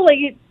tall.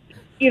 Like,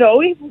 he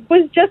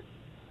was just...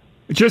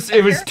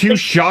 It was too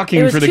shocking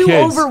It was for the too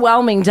kids.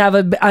 overwhelming to have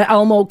a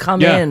Elmo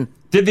come in.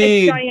 Did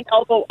a giant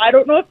Elmo. I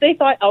don't know if they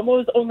thought Elmo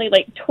was only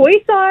like toy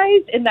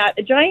sized, and that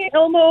a giant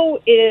Elmo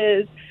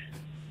is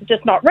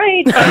just not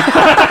right.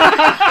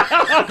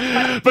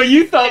 But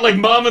you thought like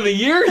Mom of the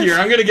Year here.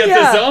 I'm going to get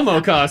Yeah. this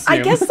Elmo costume. I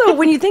guess so.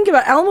 When you think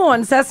about Elmo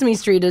on Sesame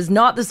Street is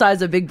not the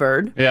size of Big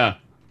Bird. Yeah.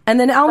 And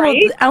then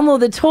Elmo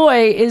the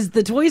toy is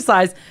the toy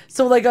size.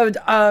 So like an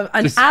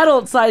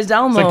adult-sized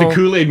Elmo. It's like the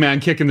Kool-Aid man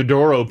kicking the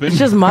door open. It's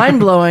just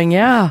mind-blowing,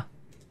 yeah.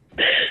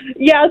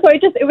 Yeah, so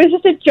it was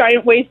just a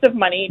giant waste of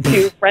money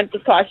to rent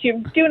this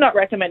costume. Do not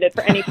recommend it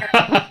for any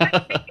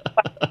parent.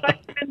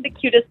 The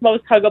cutest,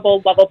 most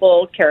huggable,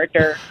 lovable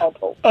character.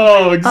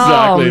 Oh,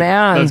 exactly. Oh,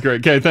 man. That's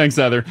great. Okay, thanks,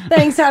 Heather.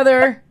 Thanks,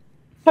 Heather.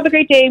 Have a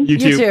great day. You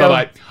too.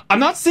 Bye-bye. I'm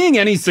not seeing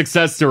any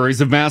success stories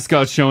of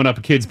mascots showing up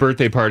at kids'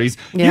 birthday parties.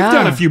 Yeah. You've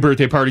done a few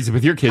birthday parties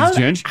with your kids,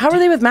 Ginge. How are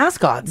they with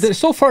mascots?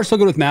 So far, so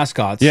good with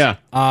mascots. Yeah.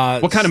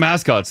 What kind of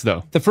mascots,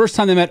 though? The first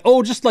time they met,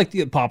 just like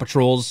the Paw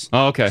Patrols.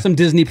 Oh, okay. Some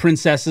Disney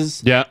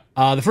princesses. Yeah.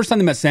 The first time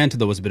they met Santa,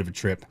 though, was a bit of a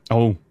trip.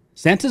 Oh.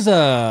 Santa's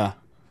a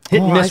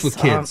hit and miss with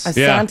kids.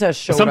 Santa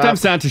showed Sometimes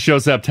up. Santa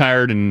shows up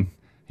tired and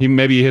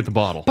maybe hit the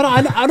bottle. But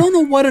I don't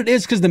know what it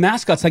is because the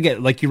mascots, I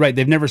get, like you're right,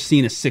 they've never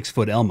seen a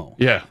 6-foot Elmo.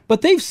 Yeah.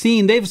 But they've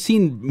seen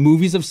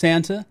movies of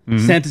Santa. Mhm.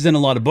 Santa's in a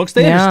lot of books.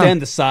 They Yeah.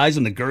 understand the size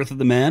and the girth of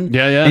the man.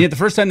 Yeah, yeah. And yet the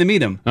first time they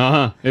meet him.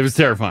 It was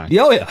terrifying.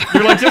 Oh, yeah.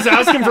 You're like, just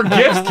ask him for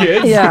gifts,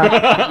 kids.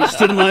 Yeah.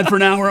 Stood in line for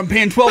an hour. I'm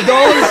paying $12.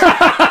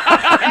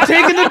 I'm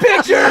taking the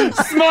picture.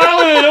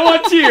 Smiling. I don't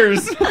want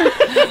tears.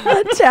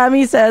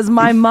 Tammy says,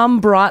 my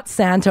mom brought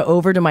Santa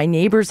over to my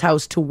neighbor's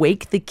house to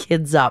wake the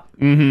kids up.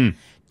 Mm-hmm.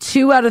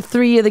 2 out of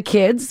 3 of the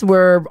kids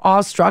were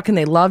awestruck and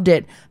they loved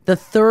it. The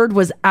third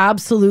was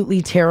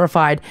absolutely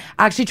terrified.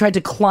 Actually tried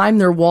to climb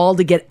their wall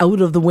to get out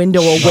of the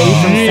window away from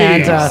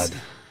Santa.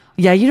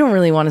 Yeah, you don't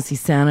really want to see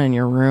Santa in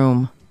your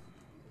room.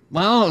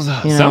 Well,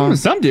 You know?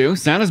 some do.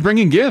 Santa's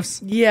bringing gifts.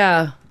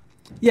 Yeah.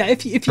 Yeah,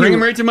 if you Bring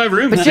him right to my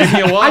room. But and take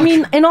me a walk. I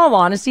mean, in all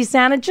honesty,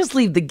 Santa, just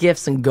leave the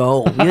gifts and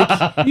go.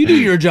 You do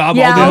your job,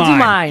 Yeah, I'll do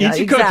mine. Eat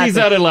your cookies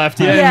out of left.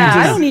 Yeah, Yeah, and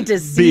I just don't need to beat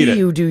see it.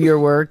 you do your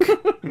work.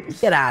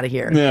 Get out of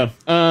here. Yeah.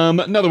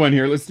 Another one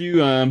here. Let's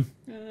do.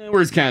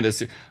 Where's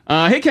Candace?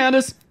 Hey,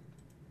 Candace.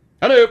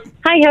 Hello.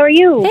 Hi, how are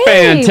you?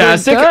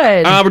 Fantastic.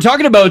 we're good. We're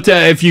talking about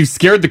if you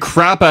scared the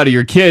crap out of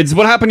your kids.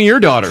 What happened to your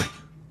daughter?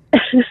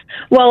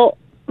 Well,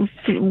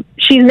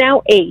 she's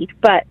now 8,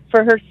 but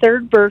for her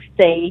 3rd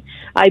birthday,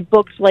 I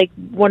booked like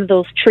one of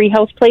those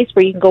treehouse places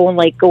where you can go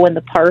and go in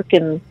the park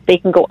and they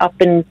can go up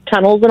in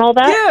tunnels and all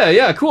that.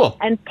 Yeah, cool.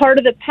 And part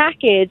of the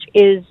package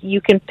is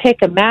you can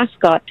pick a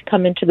mascot to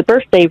come into the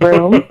birthday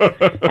room,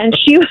 and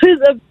she was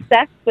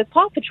obsessed with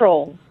Paw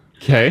Patrol.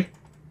 Okay.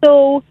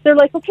 So they're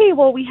like, okay,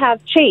 well, we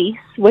have Chase,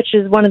 which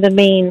is one of the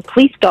main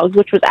police dogs,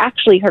 which was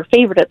actually her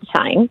favorite at the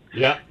time.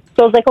 Yeah.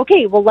 So I was like,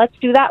 okay, well, let's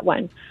do that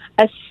one.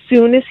 As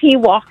soon as he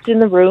walked in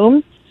the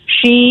room,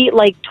 she,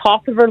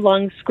 top of her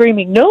lungs,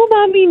 screaming, no,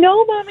 Mommy,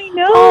 no, Mommy,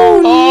 no.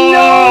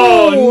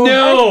 Oh,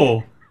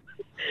 no.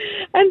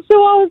 And so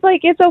I was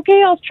like, it's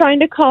okay. I was trying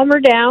to calm her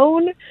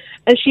down,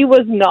 and she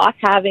was not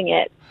having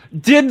it.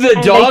 Did the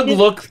dog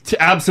look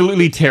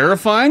absolutely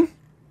terrifying?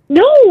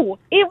 No,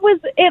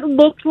 it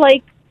looked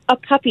like a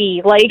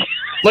puppy. Like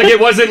it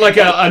wasn't like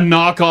a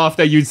knockoff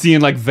that you'd see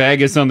in like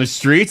Vegas on the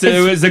streets.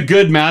 It was a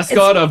good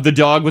mascot of the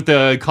dog with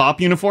the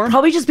cop uniform.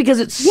 Probably just because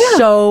it's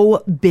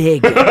so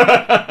big.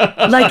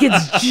 Like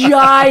it's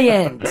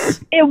giant.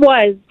 It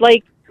was.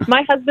 Like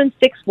my husband's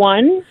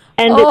 6'1",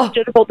 and it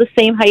stood about the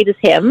same height as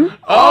him.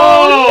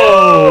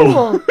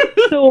 Oh!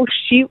 So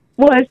she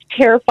was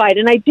terrified,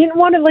 and I didn't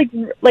want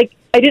to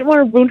I didn't want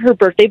to ruin her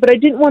birthday, but I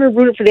didn't want to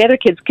ruin it for the other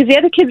kids because the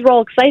other kids were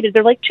all excited.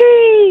 They're like,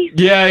 Chase!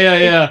 Yeah.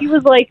 And she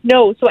was like,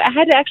 no. So I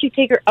had to actually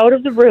take her out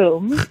of the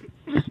room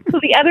so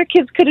the other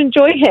kids could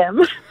enjoy him.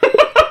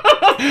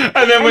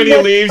 And then when he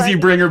leaves, you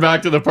bring her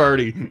back to the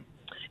party.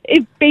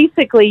 It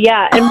basically,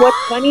 yeah. And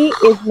what's funny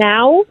is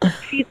now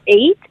she's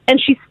 8 and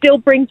she still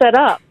brings that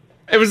up.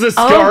 It was a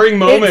scarring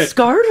moment. It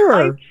scarred her.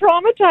 I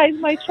traumatized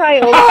my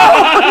child.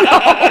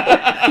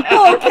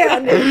 Oh,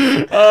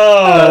 Candace.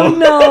 Oh.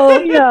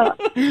 no. Yeah.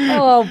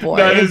 Oh, boy.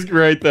 That is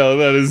great, though.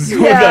 That is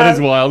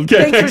wild.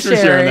 Okay, Thanks for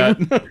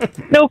sharing.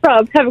 that. No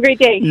problem. Have a great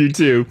day. You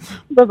too.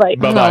 Bye-bye.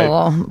 Bye-bye.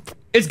 Oh.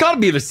 It's got to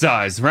be the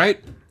size,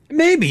 right?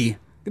 Maybe.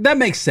 That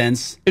makes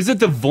sense. Is it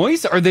the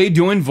voice? Are they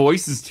doing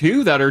voices,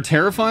 too, that are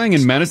terrifying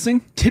and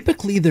menacing?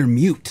 Typically, they're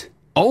mute.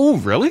 Oh,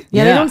 really?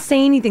 Yeah, they don't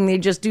say anything. They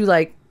just do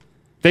like...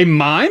 They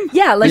mime?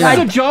 Yeah, like this is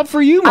a job for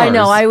you, Mars. I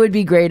know, I would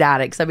be great at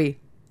it because I'd be...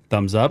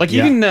 Thumbs up. Like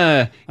even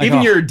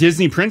your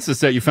Disney princess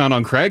that you found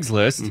on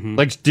Craigslist,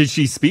 like did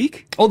she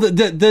speak? Oh,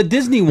 the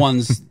Disney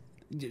ones.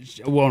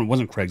 Well, it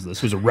wasn't Craigslist.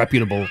 It was a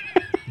reputable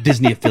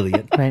Disney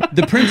affiliate. Right.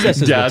 The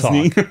princesses will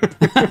Dasney. talk.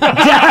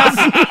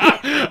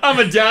 Dasney. I'm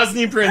a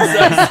Dasney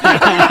princess.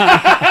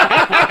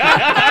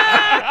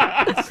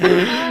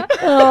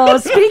 Oh,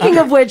 speaking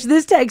of which,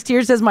 this text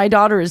here says my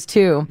daughter is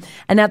 2,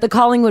 and at the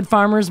Collingwood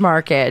Farmers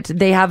Market,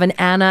 they have an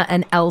Anna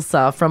and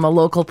Elsa from a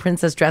local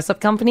princess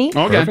dress-up company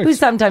who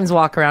sometimes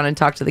walk around and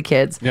talk to the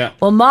kids. Yeah.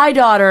 Well, my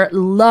daughter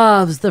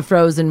loves the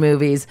Frozen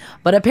movies,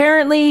 but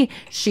apparently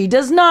she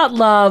does not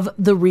love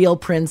the real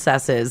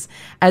princesses.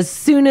 As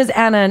soon as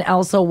Anna and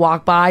Elsa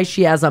walk by,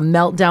 she has a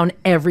meltdown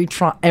every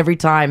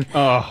time.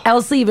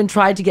 Elsa even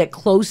tried to get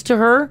close to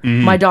her.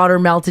 My daughter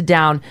melted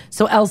down.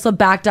 So Elsa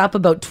backed up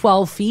about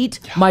 12 feet.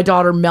 My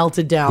daughter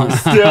melted down.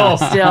 Still.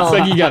 It's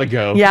like you gotta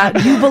go. Yeah,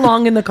 you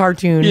belong in the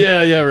cartoon.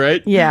 Yeah,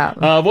 right?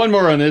 Yeah. One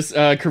more on this.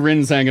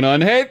 Corinne's hanging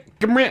on. Hey,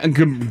 good morning.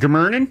 Good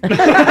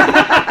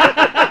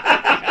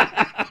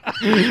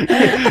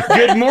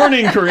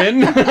morning, Corinne.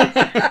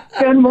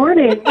 Good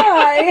morning.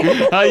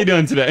 Hi. How you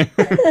doing today?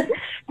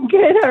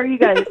 Good. How are you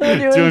guys?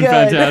 Doing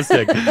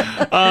fantastic.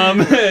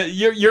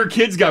 Your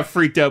kids got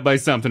freaked out by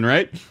something,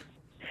 right?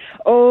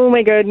 Oh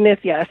my goodness,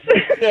 yes.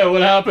 Yeah,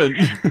 what happened?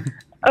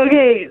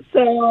 Okay,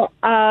 so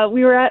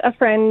we were at a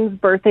friend's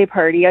birthday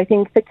party. I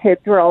think the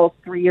kids were all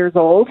 3 years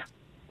old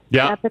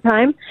at the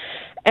time.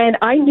 And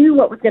I knew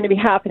what was going to be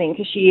happening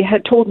because she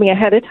had told me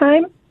ahead of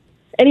time.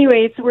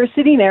 Anyway, so we're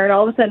sitting there, and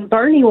all of a sudden,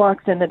 Barney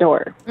walks in the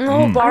door.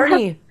 Oh,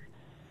 Barney.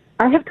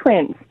 I have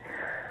twins.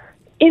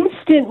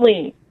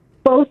 Instantly,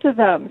 both of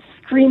them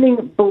screaming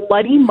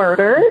bloody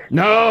murder.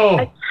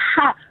 No.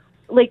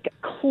 Like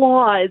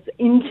claws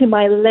into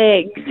my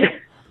legs.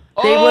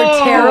 They were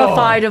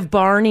terrified of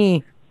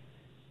Barney.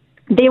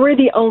 They were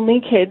the only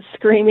kids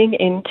screaming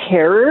in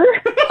terror.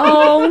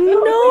 Oh,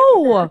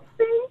 no.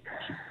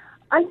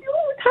 I knew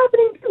what was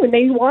happening, too, and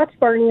they watched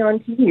Barney on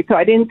TV, so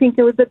I didn't think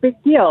it was a big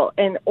deal.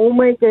 And, oh,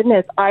 my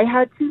goodness, I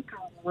had to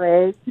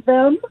drag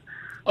them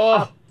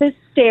up the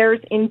stairs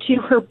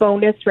into her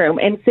bonus room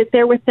and sit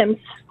there with them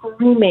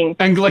screaming.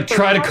 And, like,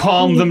 try to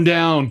calm them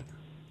down.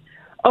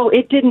 Oh,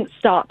 it didn't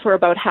stop for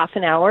about half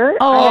an hour.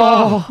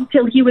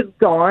 Until he was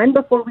gone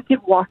before we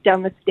could walk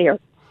down the stairs.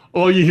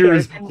 All you hear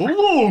is,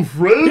 hello,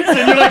 friends. And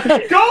you're like,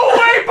 go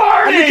away,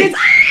 Barney!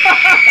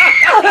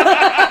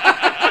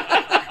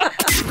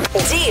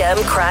 DM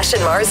Crash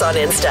and Mars on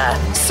Insta.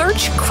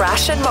 Search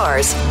Crash and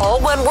Mars,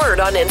 all one word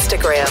on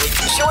Instagram.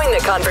 Join the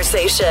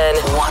conversation.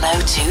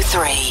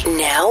 1023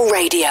 Now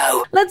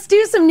Radio. Let's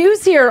do some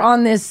news here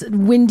on this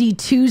windy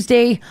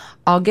Tuesday,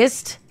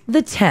 August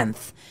the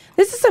 10th.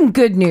 This is some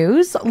good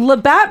news.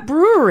 Labatt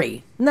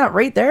Brewery. Isn't that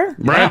right there?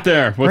 Right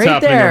there. What's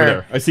happening over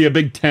there? I see a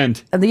big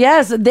tent.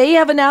 Yes, they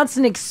have announced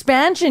an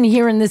expansion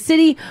here in the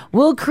city.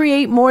 Will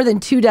create more than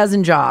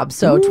 24 jobs.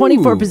 So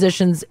 24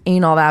 positions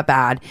ain't all that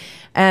bad.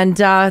 And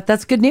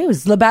that's good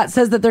news. Labatt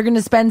says that they're going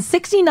to spend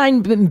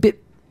 69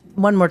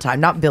 one more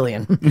time, not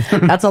billion.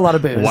 That's a lot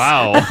of booze.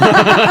 Wow.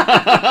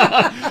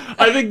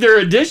 I think their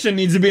addition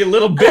needs to be a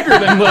little bigger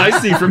than what I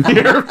see from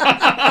here.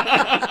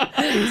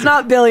 It's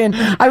not billion.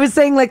 I was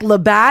saying like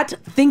Labatt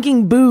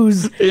thinking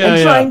booze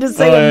and trying to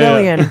say a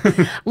million.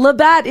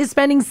 Labatt is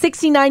spending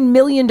 $69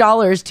 million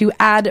to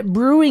add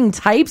brewing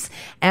types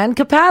and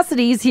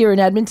capacities here in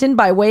Edmonton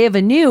by way of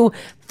a new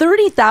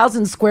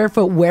 30,000 square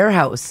foot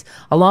warehouse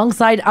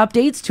alongside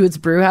updates to its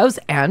brew house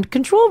and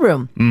control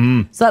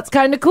room. So that's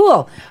kind of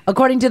cool.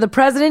 According to the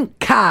president,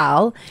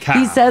 Kyle,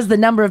 he says the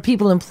number of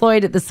people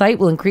employed at the site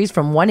will increase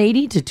from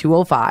 180 to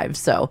 205.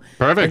 So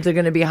perfect. They're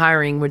going to be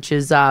hiring, which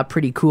is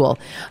pretty cool.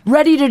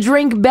 Ready to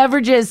drink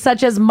beverages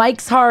such as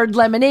Mike's Hard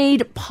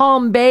Lemonade,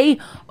 Palm Bay,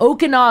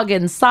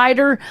 Okanagan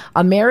Cider,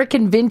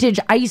 American Vintage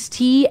Iced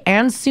Tea,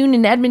 and soon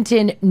in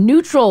Edmonton,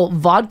 Neutral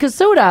Vodka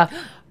Soda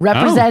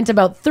represent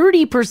about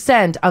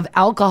 30% of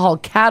alcohol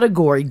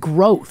category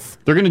growth.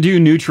 They're going to do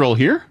Neutral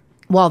here?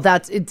 Well,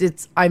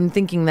 it's. I'm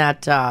thinking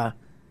that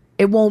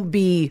it won't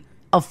be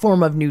a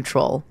form of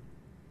neutral.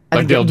 I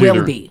think it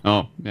will be.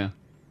 Oh, yeah.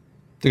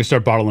 They're going to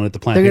start bottling at the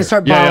plant. They're going to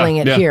start bottling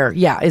Yeah, it yeah. here.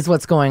 Yeah, is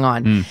what's going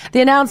on. The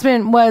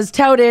announcement was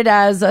touted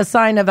as a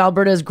sign of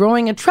Alberta's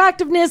growing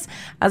attractiveness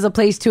as a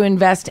place to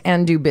invest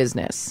and do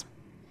business.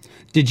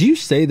 Did you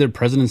say their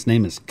president's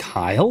name is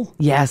Kyle?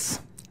 Yes.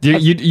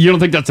 You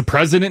don't think that's a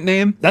president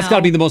name? That's got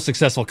to be the most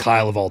successful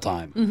Kyle of all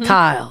time.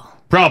 Kyle.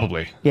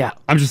 Probably. Yeah.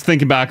 I'm just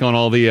thinking back on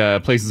all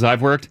the places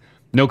I've worked.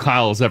 No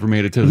Kyle's ever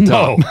made it to the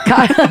top.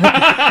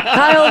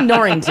 Kyle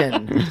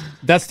Norrington.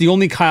 That's the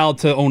only Kyle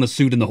to own a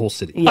suit in the whole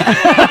city. No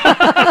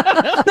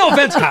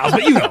offense, Kyle,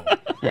 but you know.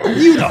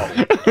 You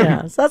know.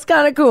 Yeah, so that's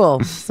kind of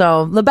cool.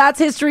 So Labatt's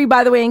history,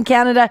 by the way, in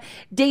Canada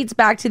dates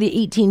back to the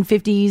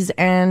 1850s,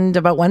 and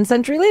about 1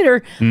 century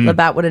later,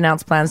 Labatt would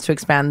announce plans to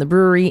expand the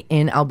brewery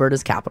in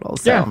Alberta's capital.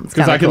 So Yeah, it's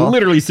because I kinda can cool.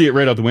 literally see it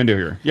right out the window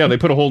here. Yeah, they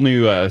put a whole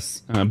new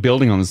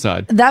building on the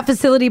side. That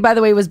facility, by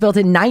the way, was built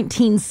in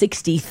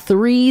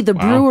 1963. The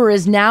brewer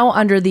is now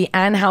under the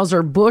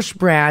Anheuser-Busch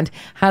brand,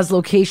 has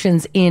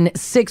locations in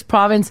 6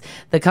 provinces.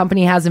 The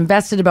company has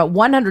invested about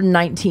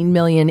 $119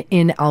 million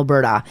in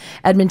Alberta.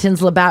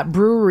 Edmonton's Labatt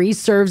Brewery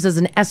serves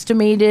an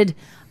estimated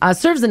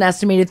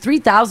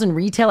 3,000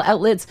 retail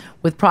outlets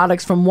with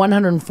products from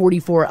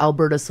 144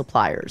 Alberta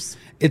suppliers.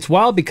 It's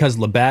wild because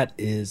Labatt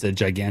is a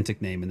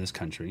gigantic name in this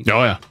country.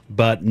 Oh, yeah.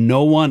 But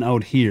no one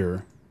out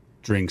here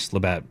drinks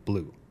Labatt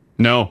Blue.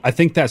 No. I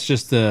think that's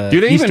just the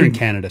Do they Eastern even,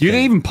 Canada Do thing.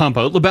 they even pump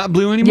out Labatt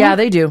Blue anymore? Yeah,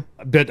 they do.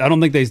 But I don't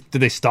think did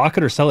they stock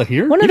it or sell it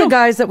here? One of the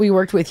guys that we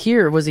worked with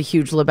here was a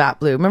huge Labatt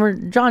Blue. Remember,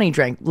 Johnny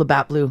drank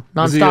Labatt Blue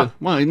Was he nonstop.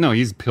 well, no,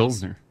 he's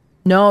Pilsner.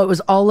 No, it was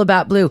all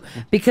Labatt Blue.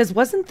 Because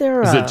wasn't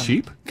there Is it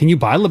cheap? Can you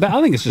buy Labatt?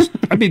 I think it's just,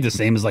 I'd be the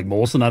same as like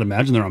Molson. I'd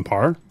imagine they're on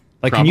par.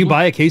 Like, can you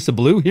Probably. buy a case of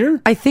blue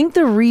here? I think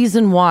the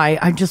reason why,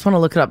 I just want to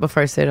look it up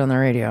before I say it on the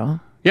radio.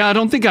 Yeah, I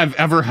don't think I've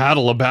ever had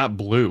a Labatt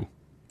Blue.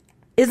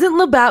 Isn't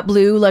Labatt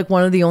Blue like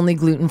one of the only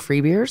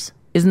gluten-free beers?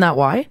 Isn't that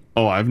why?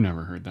 Oh, I've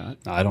never heard that.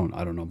 I don't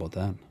know about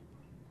that.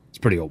 It's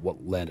pretty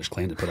outlandish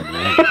claim to put on the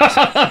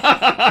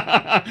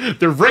name.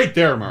 They're right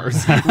there,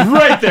 Mars.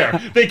 Right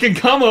there. They can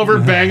come over,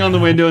 bang on the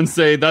window, and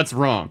say, that's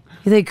wrong.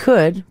 They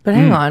could, but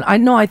hang on.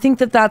 I think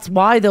that's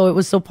why, though, it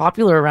was so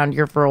popular around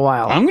here for a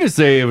while. I'm going to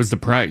say it was the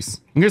price.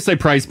 I'm going to say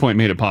price point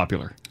made it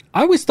popular.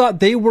 I always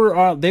thought they were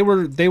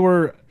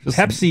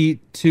Pepsi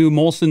to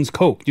Molson's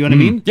Coke. Do you know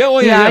what I mean? Yeah,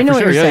 well, yeah, I know for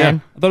what sure. you're Yeah,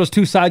 saying. I thought it was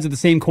two sides of the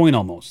same coin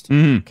almost.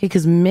 Okay,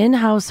 because Min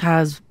House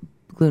has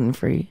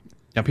gluten-free.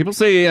 Yeah, people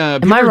say...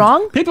 Am I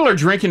wrong? People are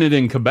drinking it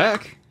in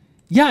Quebec.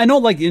 Yeah, I know,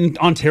 like in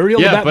Ontario,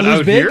 Yeah, Labatt but Blue's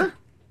out big. here,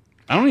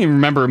 I don't even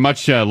remember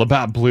much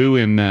Labatt Blue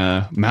in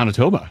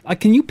Manitoba.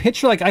 Can you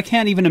picture, like, I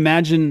can't even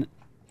imagine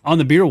on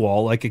the beer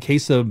wall, like a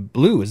case of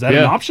blue. Is that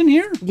an option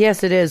here?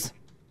 Yes, it is.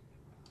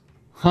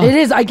 It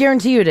is. I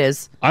guarantee you it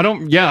is.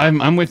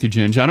 I'm with you,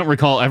 Ginge. I don't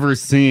recall ever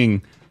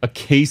seeing a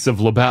case of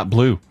Labatt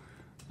Blue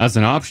as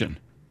an option.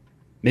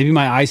 Maybe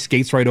my eye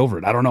skates right over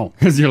it. I don't know.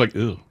 Because you're like,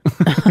 ew.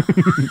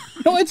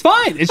 No, it's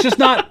fine. It's just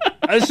not.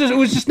 It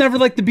was just never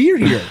like the beer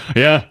here.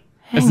 Yeah.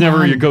 It's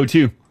never your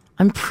go-to.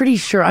 I'm pretty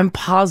sure. I'm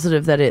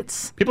positive that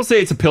it's... People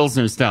say it's a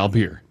Pilsner style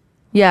beer.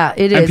 Yeah,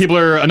 it And is. people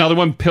are, another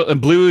one,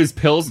 blue is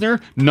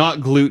Pilsner,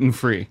 not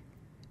gluten-free.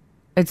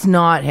 It's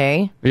not,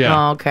 hey?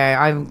 Yeah. Oh, okay.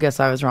 I guess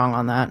I was wrong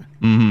on that.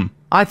 Mm-hmm.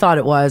 I thought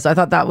it was. I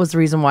thought that was the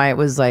reason why it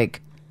was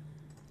like...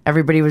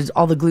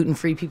 all the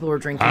gluten-free people were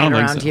drinking I it don't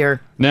think around so.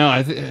 here.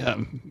 No,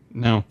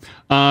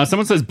 no.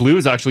 Someone says blue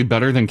is actually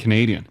better than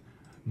Canadian,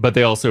 but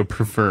they also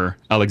prefer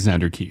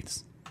Alexander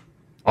Keith's.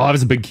 Oh, I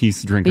was a big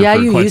Keith's drinker. Yeah,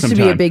 for you quite used some to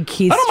be a time. big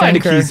Keith's I don't mind a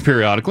drinker. Keith's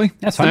periodically.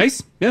 That's fine.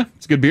 nice. Yeah,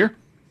 it's a good beer.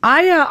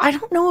 I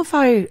don't know if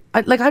I'm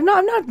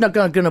not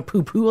gonna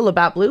poo-poo a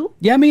Labatt Blue.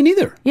 Yeah, me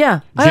neither. Yeah,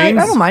 I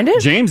don't mind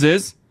it. James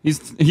is.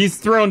 He's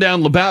throwing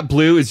down Labatt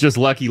Blue is just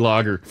Lucky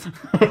Lager.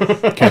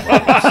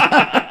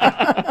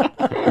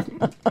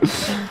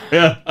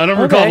 Yeah, I don't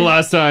recall the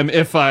last time,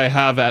 if I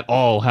have at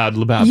all, had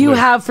Labatt Blue. You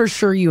have for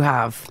sure. You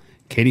have.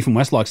 Katie from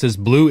Westlock says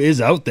blue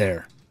is out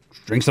there.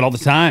 Drinks it all the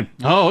time.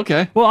 Oh,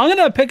 okay. Well, I'm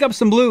gonna pick up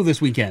some blue this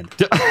weekend.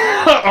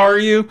 Are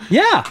you?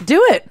 Yeah.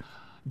 Do it.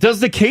 Does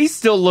the case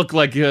still look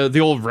like the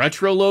old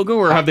retro logo,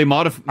 or have they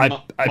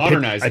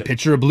modernized I it?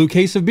 picture a blue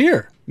case of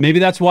beer. Maybe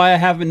that's why I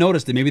haven't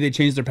noticed it. Maybe they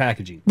changed their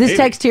packaging. This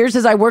text here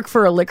says, I work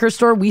for a liquor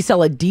store. We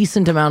sell a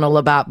decent amount of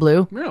Labatt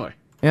Blue. Really?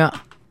 Yeah.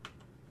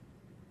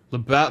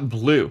 Labatt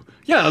Blue.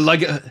 Yeah,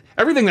 like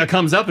everything that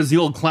comes up is the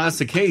old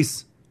classic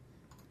case.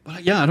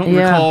 But yeah, I don't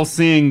recall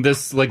seeing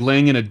this like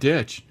laying in a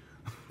ditch.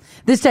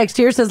 This text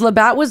here says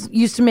Labatt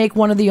used to make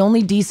one of the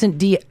only decent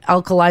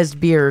alcoholized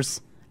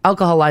beers,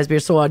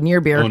 so a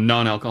near beer. Oh,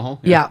 non-alcohol?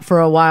 Yeah, for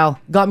a while.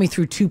 Got me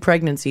through 2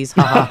 pregnancies.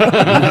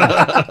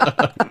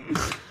 Haha.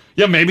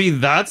 Yeah, maybe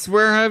that's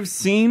where I've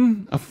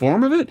seen a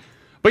form of it.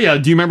 But yeah,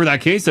 do you remember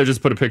that case? I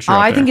just put a picture Oh,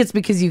 up I there. think it's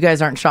because you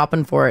guys aren't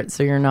shopping for it,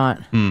 so you're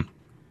not. Yeah.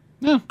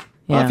 Well,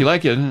 Yeah. if you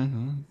like it.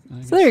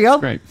 So there you go.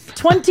 Great.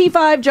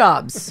 25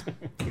 jobs.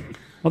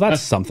 Well,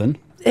 that's something.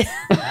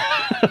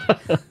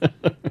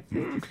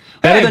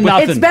 Better than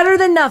nothing. It's better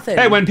than nothing.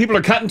 Hey, when people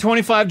are cutting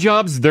 25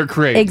 jobs, they're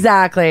crazy.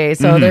 Exactly.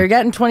 So Mhm. they're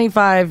getting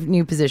 25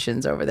 new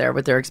positions over there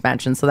with their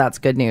expansion. So that's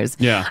good news.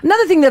 Yeah.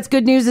 Another thing that's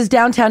good news is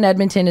downtown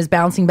Edmonton is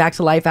bouncing back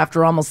to life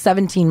after almost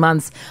 17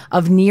 months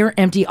of near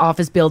empty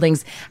office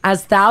buildings,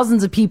 as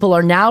thousands of people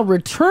are now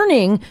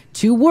returning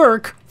to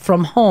work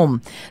from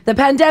home. The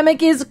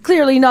pandemic is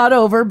clearly not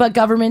over, but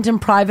government and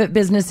private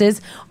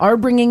businesses are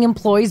bringing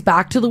employees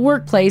back to the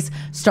workplace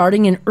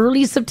starting in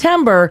early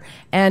September,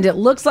 and it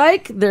looks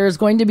like there's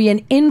going to be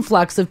an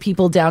influx of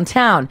people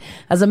downtown.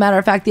 As a matter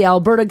of fact, the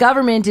Alberta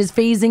government is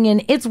phasing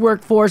in its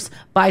workforce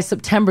by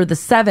September the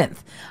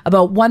 7th.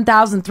 About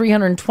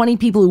 1,320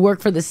 people who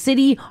work for the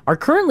city are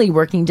currently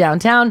working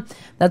downtown.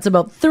 That's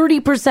about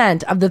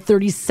 30% of the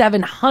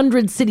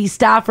 3,700 city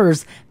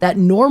staffers that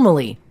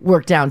normally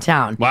work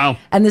downtown. Wow.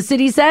 And the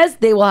city says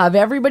they will have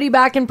everybody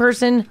back in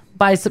person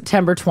by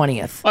September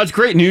 20th. Well, it's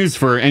great news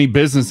for any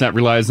business that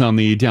relies on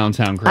the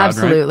downtown crowd,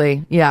 Absolutely.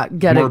 right?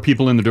 Yeah. More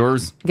people in the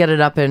doors. Get it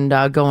up and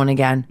going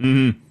again.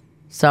 Mm-hmm.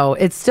 So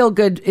it's still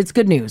good. It's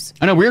good news.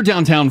 I know we were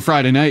downtown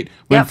Friday night,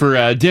 went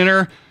for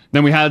dinner.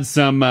 Then we had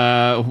some,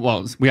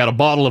 we had a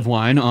bottle of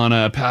wine on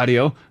a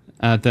patio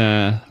at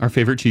our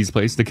favorite cheese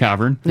place, the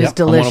Cavern. It was on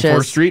delicious.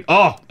 104th Street.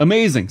 Oh,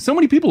 amazing. So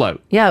many people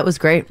out. Yeah, it was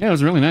great. Yeah, it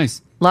was really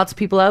nice. Lots of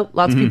people out.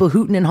 Lots of Mhm. people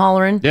hooting and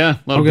hollering. Yeah,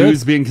 a lot of good.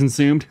 booze being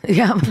consumed.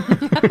 Yeah.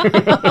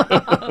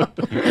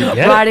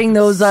 Riding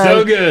those.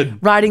 So good.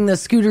 Riding the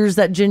scooters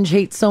that Ginge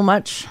hates so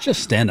much.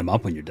 Just stand them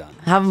up when you're done.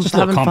 Having Just a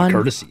little common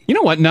courtesy. You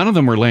know what? None of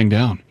them were laying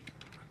down.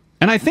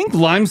 And I think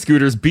Lime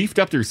scooters beefed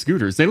up their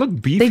scooters. They look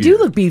beefier. They do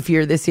look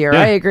beefier this year.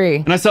 Yeah. I agree.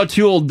 And I saw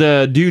 2 old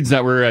dudes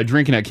that were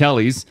drinking at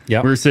Kelly's.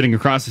 Yeah. We were sitting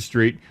across the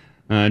street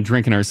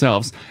drinking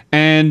ourselves.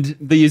 And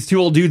these 2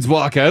 old dudes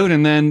walk out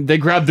and then they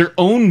grab their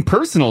own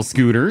personal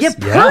scooters. Yeah,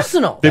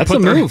 personal. They That's put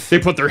a their, move. They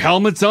put their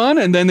helmets on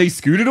and then they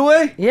scooted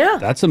away. Yeah.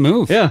 That's a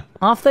move. Yeah.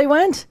 Off they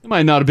went. It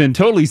might not have been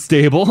totally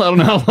stable. I don't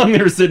know how long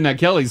they were sitting at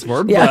Kelly's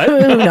for. Yeah,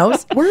 but who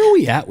knows? Where are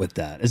we at with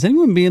that? Is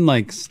anyone being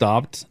like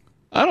stopped?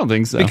 I don't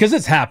think so. Because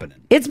it's happening.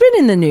 It's been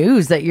in the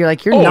news that you're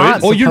like, you're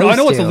not supposed I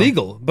know to. it's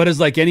illegal, but is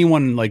like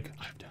anyone like?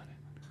 I've done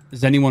it.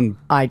 Is anyone?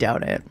 I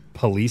doubt it.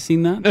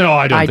 Policing that? No,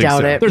 I I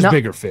doubt it. There's Not-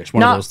 bigger fish. One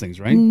not- of those things,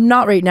 right?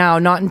 Not right now.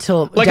 Not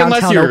until Like,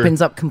 unless downtown you're-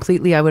 opens up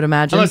completely, I would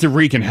imagine. Unless they're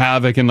wreaking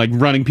havoc and like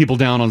running people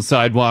down on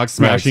sidewalks,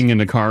 smashing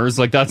into cars,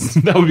 like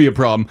that would be a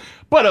problem.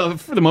 But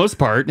for the most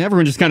part,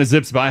 everyone just kind of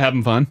zips by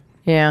having fun.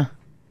 Yeah.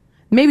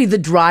 Maybe the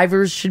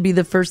drivers should be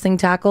the first thing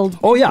tackled.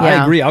 Oh yeah,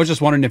 I agree. I was just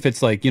wondering if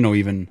it's like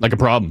even like a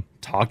problem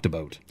talked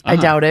about. I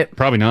doubt it.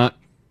 Probably not.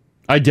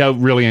 I doubt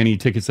really any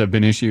tickets have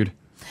been issued.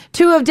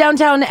 2 of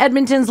downtown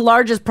Edmonton's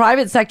largest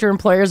private sector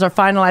employers are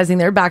finalizing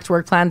their back to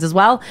work plans as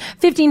well.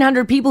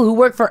 1,500 people who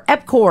work for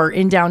EPCOR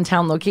in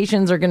downtown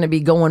locations are going to be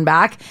going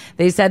back.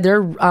 They said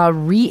they're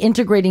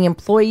reintegrating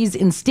employees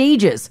in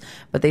stages,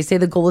 but they say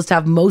the goal is to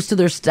have most of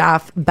their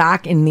staff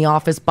back in the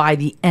office by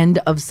the end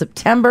of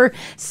September.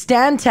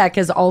 Stantec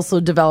has also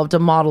developed a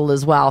model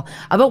as well.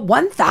 About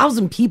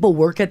 1,000 people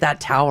work at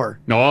that tower.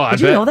 No, I Did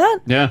you bet. know that?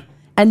 Yeah.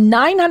 And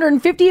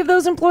 950 of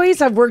those employees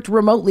have worked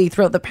remotely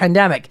throughout the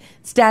pandemic.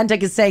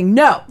 Stantec is saying,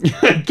 no,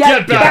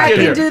 get back in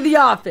here. into the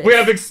office. We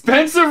have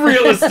expensive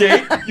real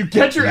estate. You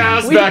get your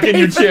ass We back in pay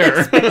your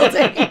for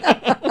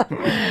chair.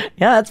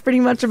 Yeah, that's pretty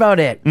much about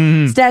it.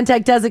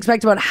 Stantec does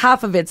expect about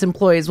half of its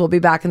employees will be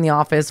back in the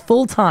office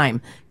full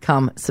time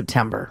come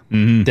September.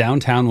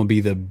 Downtown will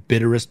be the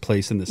bitterest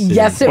place in the city.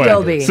 Yes, it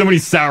will be. So many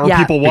sour Yeah.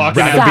 people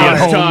walking I'd out rather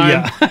at be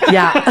at time. home,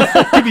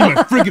 Yeah. Give me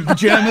my friggin'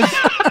 pajamas.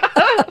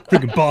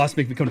 Friggin' boss,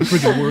 make me come to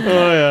friggin' work.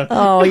 Oh yeah.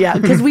 Oh, yeah.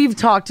 Because we've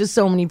talked to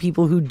so many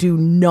people who do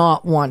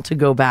not want to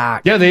go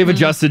back. Yeah, they've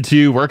adjusted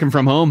to working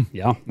from home.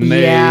 Yeah. And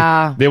they,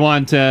 Yeah. They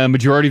want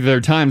majority of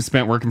their time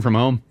spent working from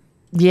home.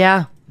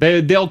 Yeah.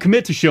 They'll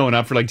commit to showing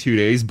up for like 2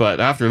 days, but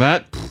after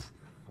that,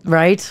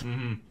 Right?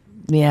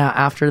 Yeah,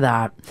 after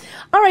that.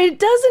 All right,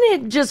 doesn't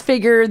it just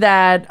figure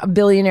that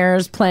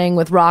billionaires playing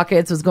with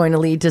rockets was going to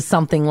lead to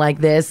something like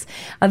this?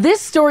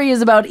 This story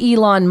is about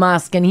Elon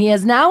Musk, and he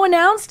has now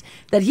announced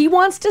that he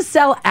wants to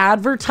sell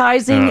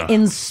advertising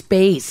in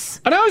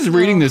space. And I was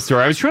reading this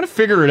story. I was trying to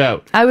figure it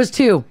out. I was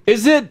too.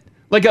 Is it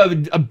like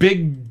a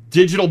big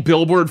digital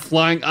billboard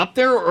flying up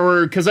there?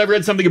 Or because I've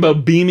read something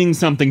about beaming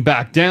something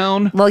back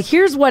down? Well,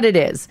 here's what it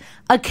is.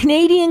 A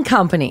Canadian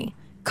company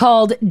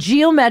called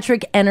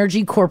Geometric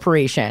Energy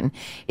Corporation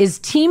is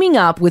teaming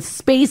up with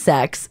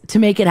SpaceX to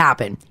make it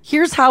happen.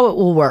 Here's how it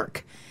will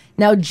work.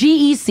 Now,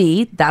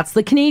 GEC, that's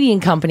the Canadian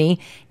company,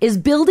 is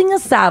building a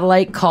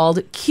satellite called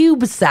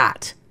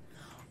CubeSat.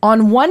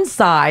 On one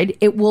side,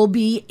 it will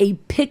be a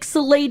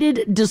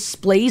pixelated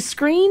display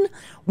screen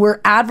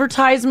where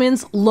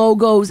advertisements,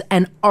 logos,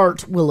 and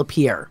art will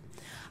appear.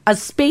 A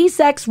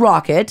SpaceX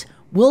rocket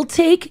will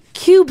take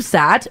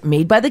CubeSat,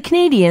 made by the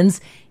Canadians,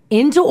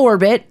 into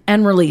orbit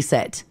and release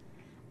it.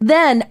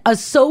 Then a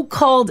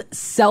so-called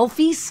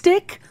selfie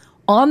stick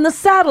on the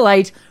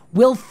satellite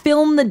will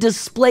film the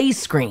display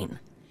screen.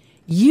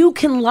 You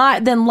can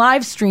then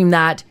live stream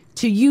that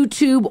to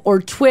YouTube or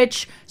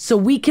Twitch so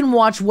we can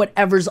watch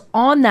whatever's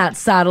on that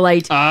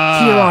satellite here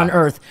on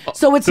Earth.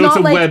 So it's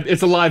not like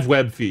it's a live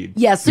web feed.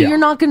 Yeah, so you're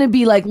not going to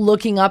be like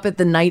looking up at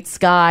the night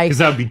sky 'Cause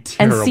that would be and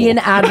terrible. see an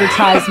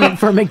advertisement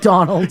for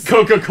McDonald's.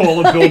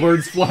 Coca-Cola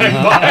billboards flying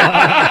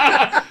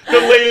by. The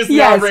latest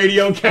Now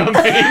Radio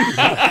campaign.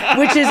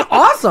 Which is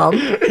awesome.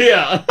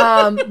 Yeah.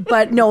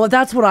 But no,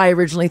 that's what I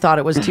originally thought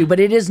it was too. But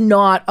it is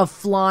not a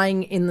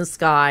flying in the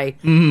sky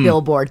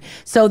billboard.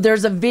 So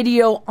there's a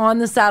video on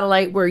the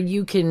satellite where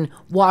you can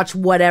watch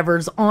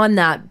whatever's on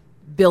that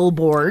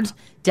billboard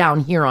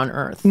down here on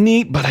Earth.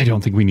 Neat, but I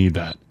don't think we need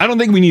that. I don't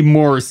think we need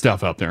more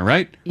stuff up there,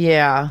 right?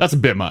 Yeah. That's a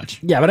bit much.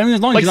 Yeah, but I mean,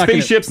 as long as like you're not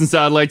gonna- spaceships and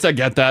satellites, I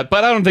get that,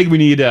 but I don't think we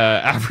need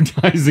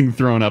advertising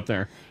thrown up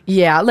there.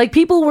 Yeah, like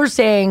people were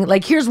saying,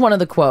 like here's one of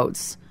the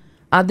quotes.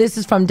 This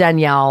is from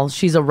Danielle.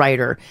 She's a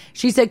writer.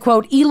 She said,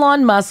 quote,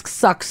 Elon Musk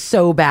sucks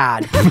so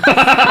bad.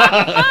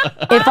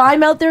 If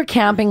I'm out there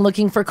camping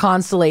looking for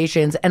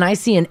constellations and I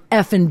see an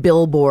effing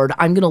billboard,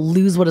 I'm going to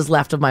lose what is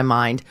left of my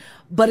mind.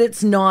 But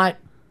it's not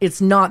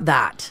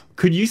that.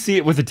 Could you see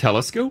it with a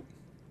telescope?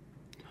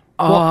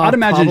 Well, I'd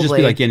imagine it'd just be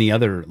probably. like any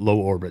other low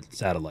orbit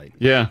satellite.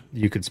 Yeah.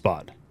 You could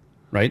spot.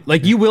 Right?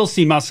 Like you will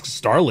see Musk's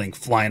Starlink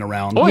flying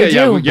around. Oh,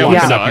 yeah, blocking we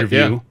saw up your it,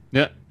 yeah. view.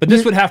 Yeah. But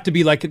this would have to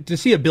be like, to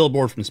see a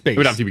billboard from space. It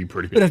would have to be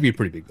pretty big. It would have to be a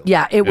pretty big billboard.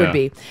 Yeah, it would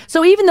be.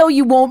 So even though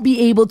you won't be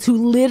able to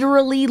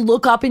literally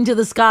look up into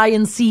the sky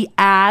and see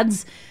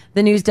ads,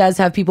 the news does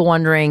have people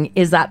wondering,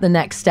 is that the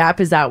next step?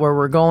 Is that where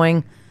we're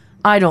going?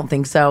 I don't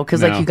think so.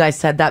 Because No. like you guys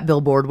said, that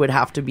billboard would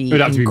have to be It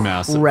would have to be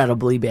massive.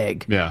 incredibly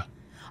big. Yeah.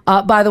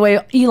 By the way,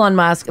 Elon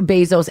Musk,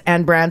 Bezos,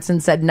 and Branson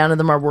said none of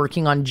them are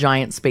working on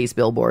giant space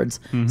billboards.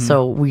 Mhm.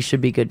 So we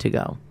should be good to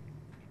go.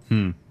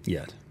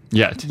 Yet.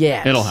 Yes.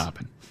 It'll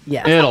happen.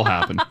 Yes. It'll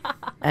happen.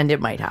 And it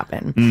might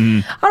happen.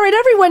 Mhm. All right,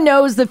 everyone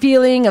knows the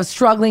feeling of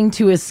struggling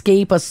to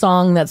escape a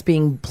song that's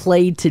being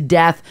played to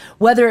death,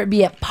 whether it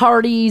be at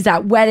parties,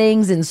 at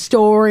weddings, in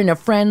store, in a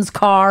friend's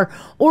car,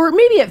 or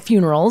maybe at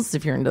funerals,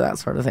 if you're into that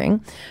sort of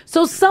thing.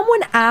 So someone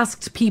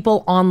asked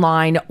people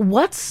online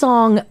what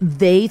song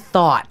they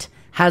thought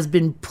has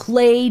been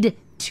played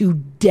to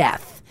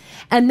death.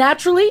 And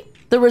naturally,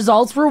 the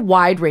results were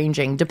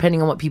wide-ranging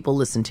depending on what people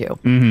listen to.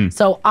 Mhm.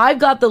 So I've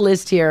got the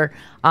list here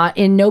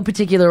in no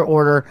particular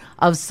order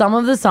of some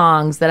of the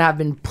songs that have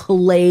been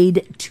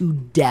played to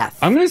death.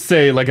 I'm going to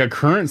say like a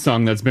current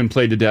song that's been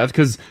played to death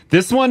because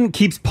this one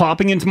keeps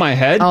popping into my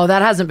head. Oh,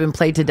 that hasn't been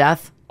played to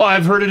death? Oh,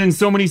 I've heard it in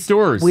so many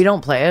stores. We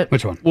don't play it.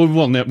 Which one? Well,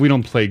 we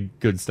don't play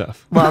good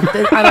stuff. Well,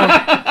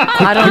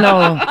 I don't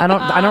know.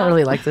 I don't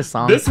really like this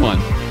song. This one.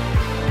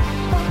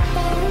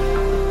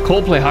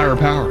 Coldplay Higher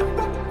Power.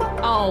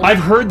 Oh. I've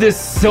heard this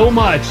so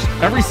much.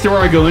 Every store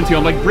I go into,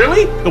 I'm like,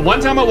 really? The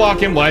one time I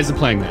walk in, why is it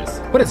playing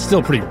this? But it's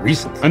still pretty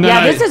recent. And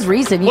then this is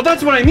recent. Well,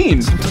 that's what I mean.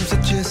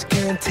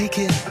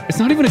 It's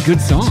not even a good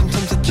song.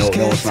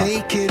 No, it's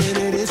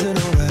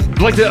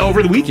not. Like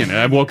over the weekend,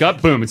 I woke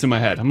up, boom, it's in my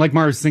head. I'm like,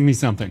 Mars, sing me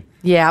something.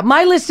 Yeah,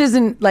 my list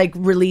isn't like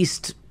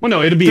released. Well,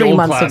 no, it'd be 3 old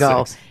months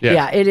classics. ago. Yeah.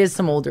 Yeah, it is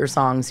some older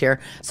songs here.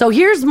 So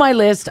here's my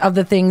list of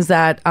the things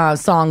that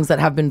songs that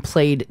have been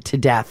played to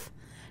death.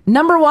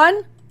 Number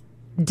 1,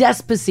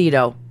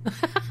 Despacito.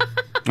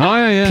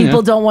 Oh, yeah.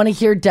 People don't want to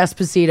hear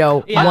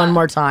Despacito Yeah. one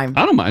more time.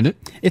 I don't mind it.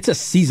 It's a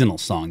seasonal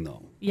song,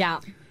 though. Yeah.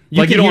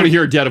 You don't want to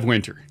hear Dead of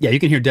Winter. Yeah, you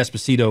can hear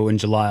Despacito in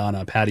July on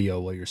a patio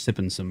while you're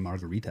sipping some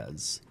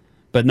margaritas,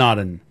 but not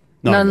in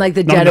None like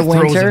the not dead in of the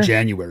throes winter. of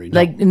January. No.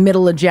 Like in the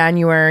middle of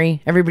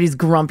January. Everybody's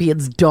grumpy.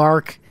 It's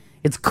dark.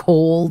 It's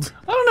cold.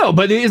 I don't know,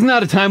 but isn't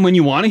that a time when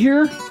you want to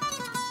hear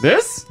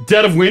this?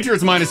 Dead of Winter,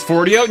 it's minus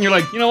 40 out, and you're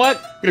like, you know what?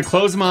 I'm going to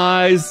close my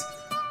eyes,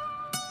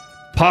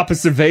 pop a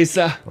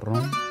cerveza,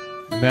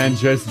 then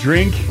just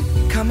drink,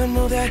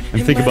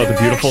 and think about the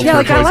beautiful Yeah,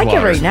 like I turquoise like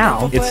waters. it right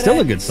now. It's still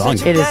a good song.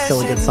 It is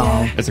still a good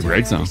song. It's a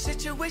great song.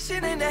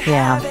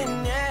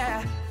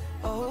 Yeah.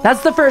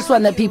 That's the first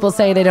one that people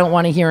say they don't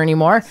want to hear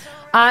anymore.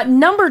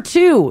 Number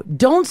 2,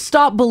 Don't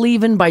Stop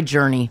Believin' by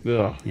Journey.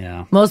 Ugh.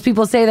 Yeah. Most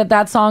people say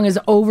that song is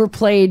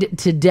overplayed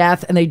to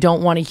death and they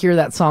don't want to hear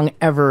that song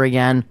ever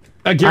again.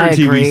 I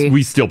guarantee agree.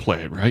 we still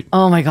play it, right?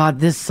 Oh my God,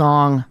 this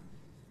song.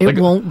 It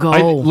won't go.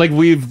 Like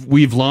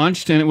we've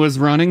launched and it was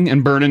running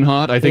and burning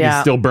hot. I think Yeah.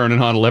 it's still burning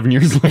hot 11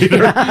 years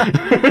later.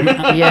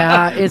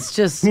 Yeah, it's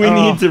just. We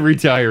need to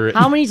retire it.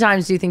 How many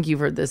times do you think you've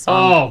heard this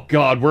song? Oh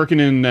God, working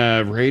in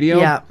radio.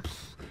 Yeah.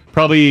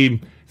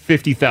 Probably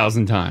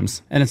 50,000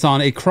 times. And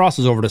it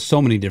crosses over to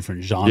so many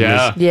different genres.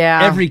 Yeah. Yeah.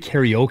 Every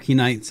karaoke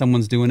night,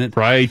 someone's doing it.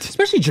 Right.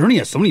 Especially Journey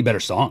has so many better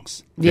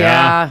songs.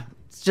 Yeah.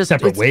 just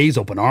Separate it's- ways,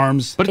 open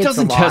arms. But it It's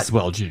doesn't a test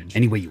lot. well, Ginge.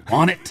 Any way you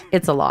want it.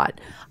 It's a lot.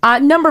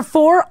 Number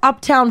 4,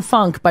 Uptown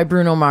Funk by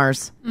Bruno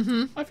Mars. I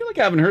feel like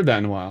I haven't heard that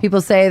in a while.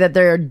 People say that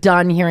they're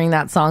done hearing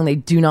that song. They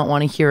do not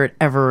want to hear it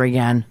ever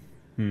again.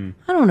 I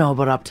don't know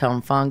about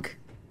Uptown Funk.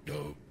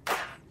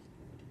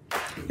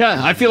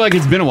 Yeah, I feel like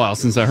it's been a while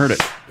since I heard it.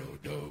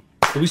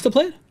 Do we still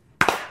play it?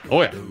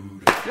 Oh, yeah.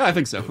 Yeah, I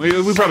think so.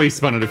 We probably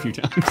spun it a few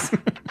times.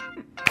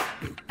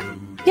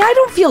 Yeah, I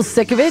don't feel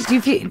sick of it. Do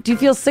you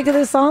feel sick of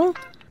this song?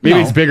 Maybe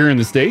No. it's bigger in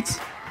the States.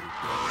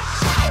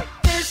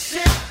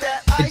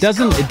 It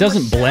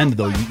doesn't blend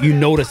though. You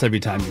notice every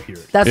time you hear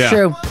it. That's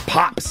true.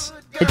 Pops.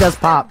 It does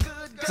pop.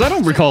 Because I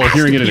don't recall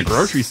hearing it in a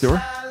grocery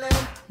store.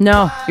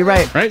 No, you're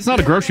right. Right? It's not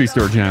a grocery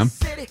store jam.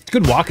 It's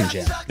good walking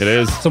jam. It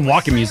is. Some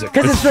walking music.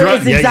 'Cause it's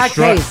the exact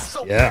taste.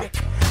 Yeah.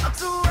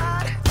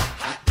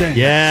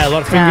 Yeah, a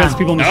lot of finger Yeah. guns,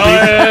 people in the Oh,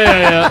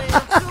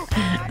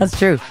 street. yeah. That's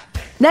true.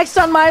 Next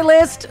on my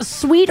list,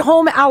 Sweet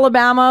Home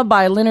Alabama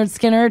by Lynyrd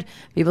Skynyrd.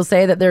 People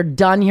say that they're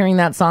done hearing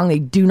that song. They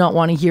do not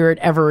want to hear it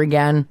ever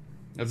again.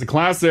 That's a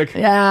classic.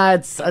 Yeah,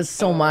 it's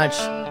so much.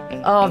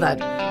 Oh, that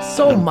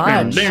so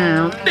much.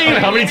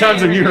 How many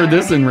times have you heard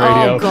this in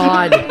radio? Oh,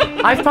 God.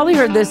 I've probably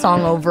heard this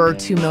song over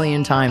 2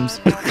 million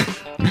times.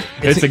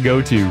 It's a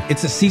go-to.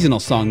 It's a seasonal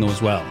song though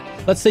as well.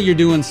 Let's say you're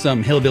doing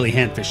some hillbilly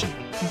hand fishing.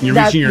 You're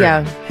That- reaching your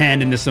yeah.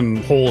 hand into some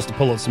holes to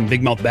pull out some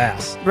big mouth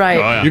bass. Right.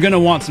 Oh, yeah. You're gonna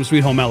want some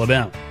Sweet Home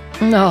Alabama.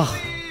 No.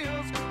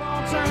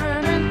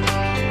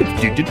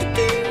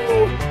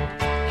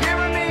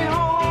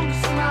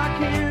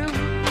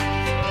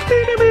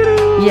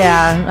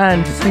 Yeah,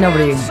 and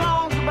nobody.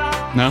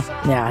 No?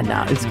 Yeah,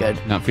 no, it's good.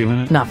 Not feeling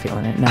it? Not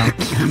feeling it,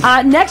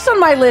 no. Next on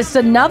my list,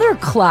 another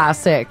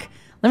classic.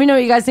 Let me know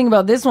what you guys think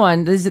about this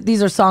one.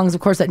 These are songs,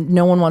 of course, that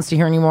no one wants to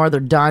hear anymore.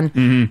 They're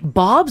done.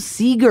 Bob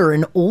Seger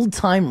and Old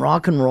Time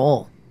Rock and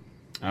Roll.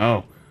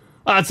 Oh.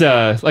 That's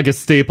like a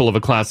staple of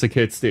a classic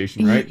hit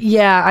station, right?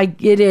 Yeah,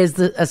 it is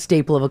a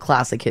staple of a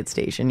classic hit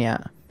station, yeah.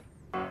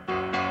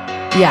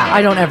 Yeah,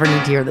 I don't ever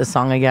need to hear this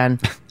song again.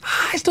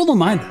 I still don't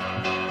mind it.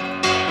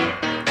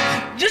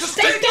 Just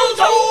take those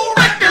old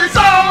records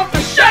off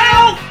the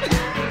shelf.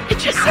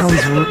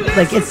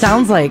 It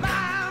sounds like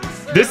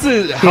This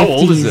is, how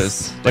old is 50s.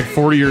 this? Like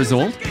 40 years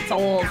old? It's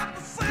old.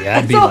 Yeah,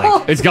 it'd be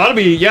like It's gotta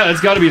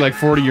be like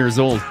 40 years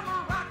old.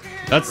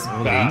 That's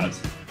bad.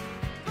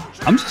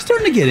 I'm just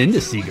starting to get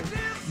into Seeger.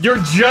 You're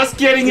just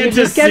getting You're into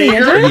just getting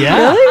Seeger? into it?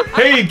 Yeah. Really?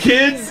 Hey,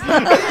 kids.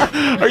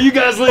 Are you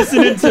guys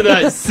listening to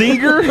that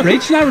Seeger?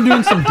 Rach and I were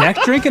doing some deck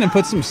drinking and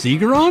put some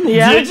Seeger on.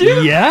 Yeah. Did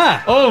you?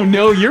 Yeah. Oh,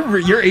 no,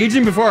 you're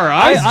aging before our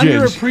I eyes,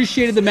 Ginge.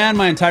 underappreciated the man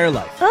my entire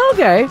life.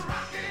 Okay.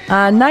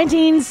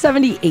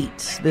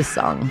 1978, this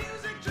song.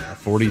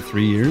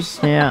 43 years.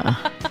 Yeah.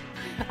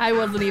 I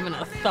wasn't even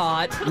a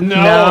thought.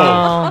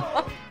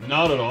 No.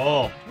 Not at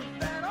all.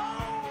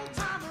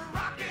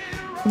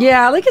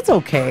 Yeah, like it's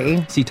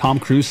okay. See Tom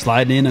Cruise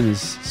sliding in on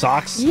his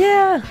socks.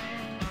 Yeah.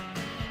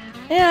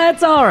 Yeah,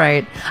 it's all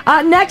right.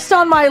 Next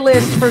on my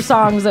list for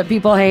songs that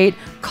people hate,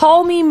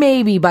 Call Me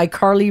Maybe by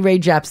Carly Rae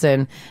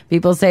Jepsen.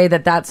 People say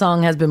that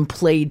song has been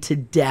played to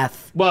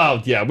death.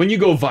 Well, yeah, when you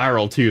go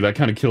viral, too, that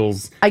kind of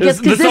kills. I guess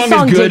because The this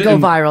song is good did go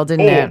and- viral,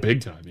 didn't oh, it?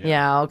 big time, yeah.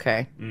 Yeah,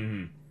 okay.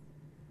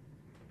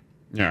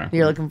 Yeah.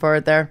 You're looking for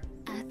it there?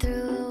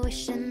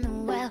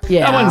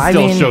 Yeah, That one I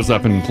still mean, shows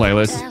up in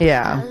playlists.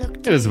 Yeah.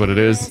 It is what it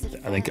is.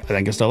 I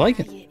think I still like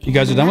it. You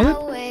guys are done with it?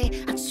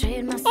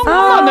 I'm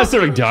not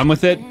necessarily done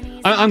with it.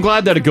 I'm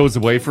glad that it goes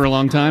away for a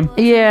long time.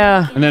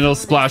 Yeah. And then it'll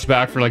splash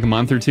back for like a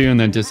month or two and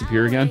then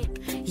disappear again.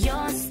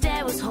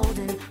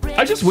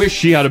 I just wish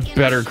she had a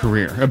better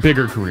career, a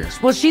bigger career.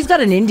 Well, she's got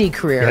an indie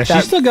career. Yeah,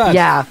 she's still got-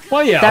 Yeah.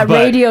 Well, yeah, That but-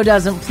 radio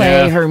doesn't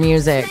play Yeah. her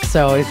music,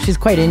 so she's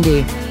quite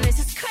indie.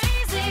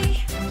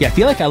 Yeah, I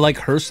feel like I like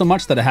her so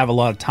much that I have a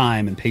lot of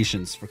time and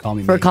patience for Call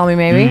Me For Maybe. Call Me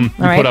Maybe? You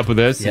All right. put up with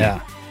this?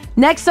 Yeah.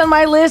 Next on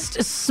my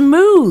list,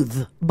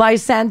 Smooth by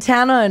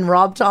Santana and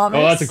Rob Thomas.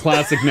 Oh, that's a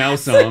classic now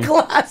song.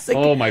 Classic.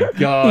 Oh my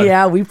god.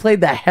 Yeah, we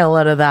played the hell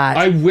out of that.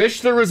 I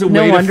wish there was a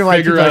No way wonder to why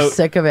figure people out. are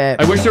sick of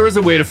it. I wish there was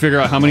a way to figure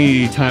out how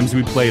many times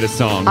we played a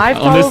song I've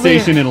on this probably-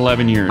 station in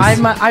 11 years.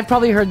 I've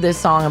probably heard this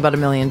song about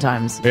 1,000,000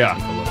 times. Yeah.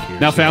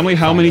 Now, family,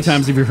 how many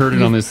times have you heard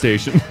it on this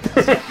station?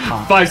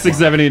 5, 6,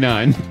 7, 8,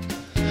 9.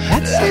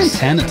 That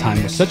Santana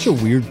time was such a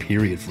weird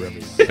period for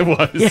everyone. It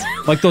was.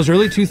 Like those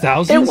early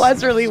 2000s. It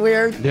was really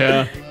weird.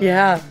 Yeah.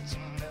 Yeah.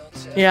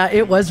 Yeah,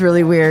 it was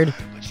really weird.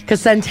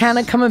 Because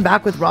Santana coming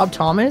back with Rob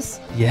Thomas.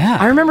 Yeah.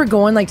 I remember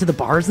going like to the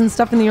bars and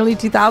stuff in the early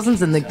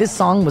 2000s and like this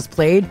song was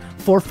played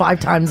 4 or 5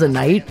 times a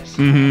night.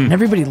 And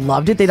everybody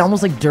loved it. They'd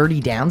almost like dirty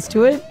dance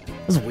to it. It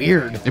was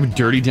weird. They would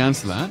dirty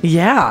dance to that?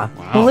 Yeah.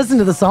 Wow. Well, listen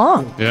to the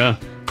song. Yeah.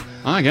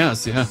 I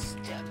guess, yeah.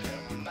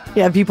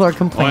 Yeah, people are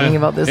complaining yeah.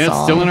 about this Yeah, song.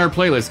 it's still in our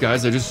playlist,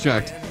 guys. I just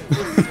checked.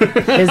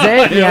 Is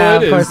it? Yeah,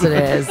 it of course is.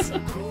 it is.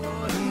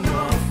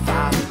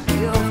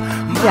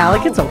 Yeah,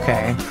 like it's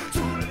okay.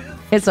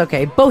 It's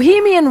okay.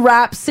 Bohemian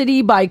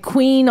Rhapsody by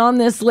Queen on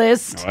this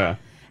list. Oh, yeah.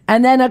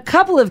 And then a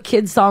couple of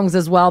kids' songs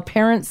as well.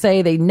 Parents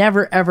say they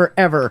never, ever,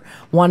 ever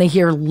want to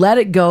hear Let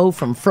It Go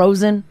from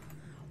Frozen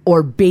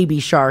or Baby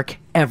Shark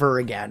ever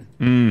again.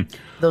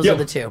 Those are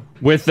the two.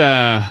 With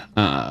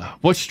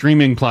what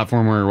streaming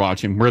platform we were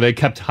watching where they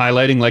kept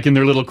highlighting, like in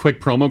their little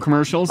quick promo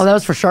commercials? Oh, that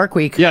was for Shark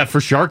Week. Yeah,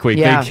 for Shark Week.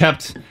 Yeah. They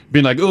kept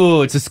being like,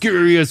 oh, it's the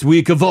scariest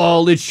week of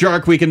all. It's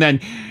Shark Week. And then,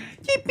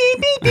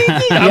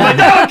 I'm like,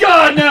 oh,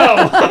 God,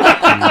 no.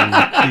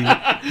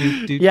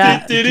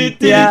 Yeah.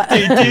 Like,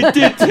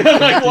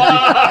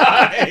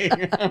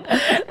 why?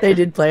 They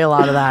did play a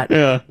lot of that.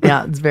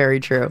 Yeah, it's very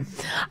true.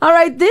 All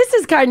right, this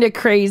is kind of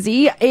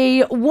crazy.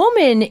 A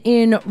woman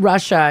in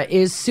Russia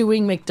is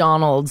suing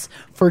McDonald's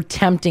for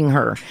tempting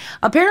her.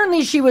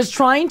 Apparently, she was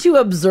trying to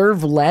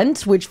observe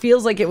Lent, which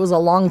feels like it was a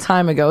long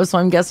time ago, so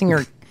I'm guessing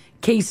her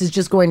case is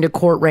just going to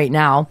court right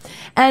now.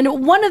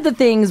 And one of the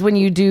things when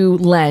you do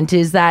Lent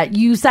is that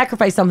you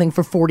sacrifice something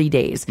for 40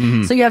 days.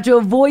 Mhm. So you have to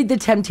avoid the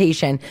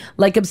temptation,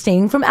 like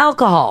abstaining from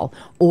alcohol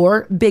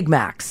or Big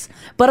Macs.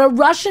 But a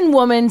Russian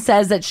woman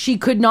says that she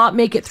could not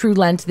make it through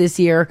Lent this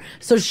year,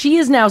 so she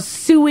is now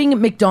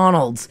suing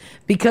McDonald's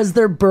because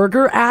their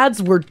burger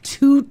ads were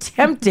too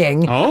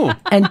tempting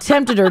and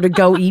tempted her to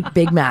go eat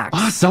Big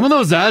Macs. Some of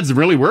those ads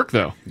really work,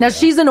 though. Now,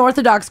 she's an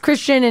Orthodox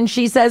Christian, and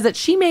she says that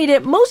she made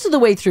it most of the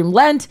way through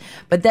Lent,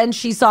 but then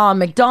she saw a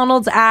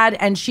McDonald's ad,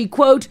 and she,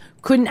 quote,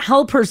 couldn't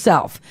help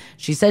herself.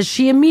 She says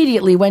she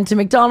immediately went to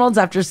McDonald's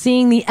after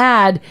seeing the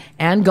ad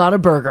and got a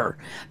burger.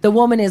 The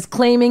woman is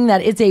claiming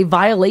that it's a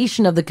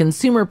violation of the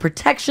consumer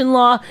protection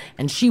law,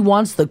 and she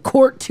wants the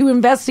court to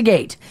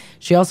investigate.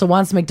 She also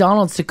wants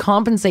McDonald's to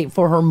compensate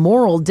for her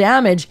moral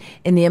damage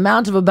in the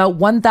amount of about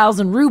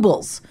 1,000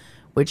 rubles,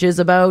 which is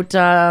about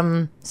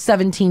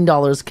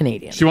 $17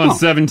 Canadian. She wants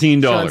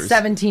 $17. She wants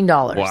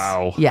 $17.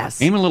 Wow.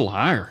 Yes. Aim a little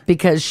higher.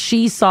 Because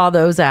she saw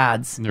those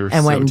ads They were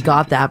and so went and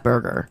got that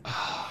burger.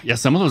 Yeah,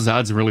 some of those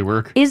ads really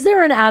work. Is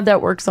there an ad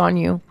that works on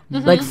you?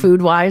 Mhm. Like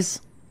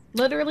food-wise?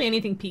 Literally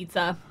anything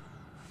pizza.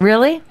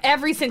 Really?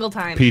 Every single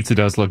time. Pizza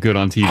does look good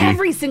on TV.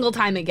 Every single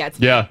time it gets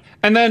me. Yeah.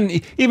 And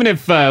then even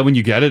if when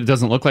you get it, it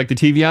doesn't look like the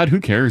TV ad, who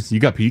cares? You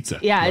got pizza.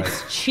 Yeah,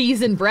 it's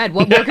cheese and bread.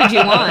 What more could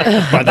you want?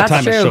 By the That's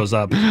time it true. shows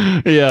up.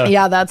 Yeah.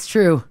 Yeah, that's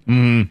true.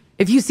 Mm.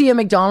 If you see a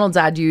McDonald's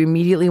ad, do you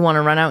immediately want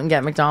to run out and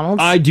get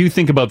McDonald's? I do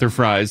think about their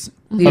fries.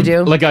 You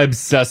do? Like I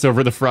obsess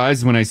over the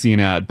fries when I see an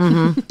ad.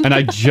 Mhm.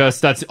 And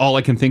that's all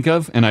I can think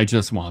of, and I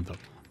just want them.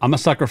 I'm a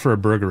sucker for a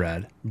burger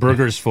ad.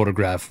 Burgers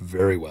photograph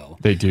very well.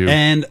 They do.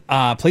 And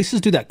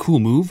places do that cool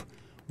move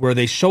where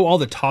they show all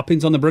the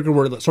toppings on the burger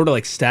where it sort of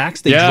like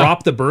stacks. They Yeah.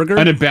 drop the burger.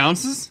 And it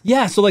bounces?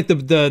 Yeah, so like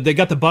they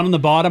got the bun on the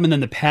bottom and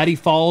then the patty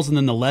falls and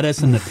then the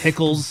lettuce and the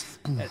pickles.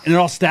 And it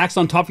all stacks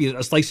on top of you,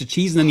 a slice of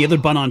cheese and then the other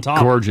bun on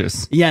top.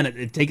 Gorgeous. Yeah,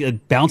 and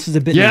it bounces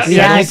a bit. Yeah, and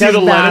yeah, it you see the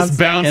lettuce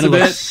bounce and a it bit.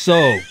 looks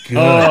so good.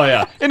 Oh,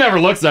 yeah. It never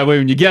looks that way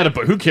when you get it,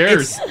 but who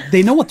cares?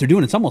 They know what they're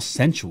doing. It's almost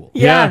sensual.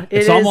 Yeah, It's it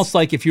is. almost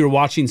like if you were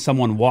watching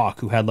someone walk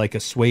who had like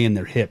a sway in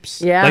their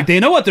hips. Yeah. Like they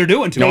know what they're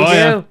doing to They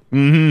us. do.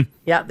 Mm-hmm.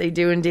 Yeah, they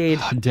do indeed.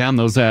 Damn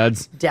those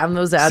ads. Damn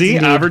those ads. See,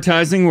 indeed.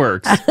 advertising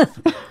works.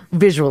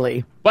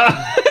 Visually. Well,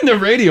 the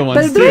radio ones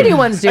But the too. radio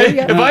ones do,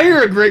 yeah. If I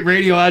hear a great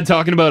radio ad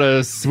talking about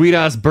a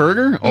sweet-ass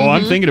burger,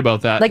 I'm thinking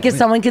about that. Like if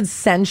someone could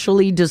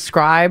sensually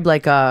describe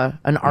like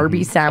an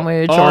Arby's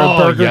sandwich or Oh, a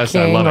Burger yes,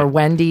 I King love or it.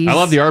 Wendy's. I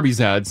love the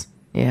Arby's ads.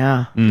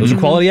 Yeah. Those are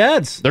quality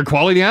ads. They're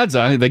quality ads.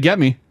 They get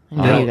me.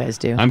 I know you guys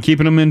do. I'm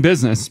keeping them in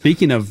business.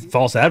 Speaking of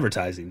false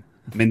advertising,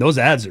 I mean, those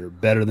ads are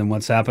better than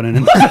what's happening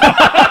in the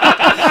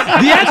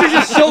ads are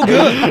just so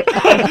good.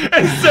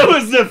 And so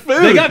is the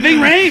food. They got big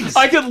names.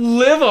 I could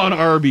live on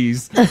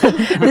Arby's.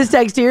 This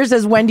text here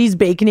says Wendy's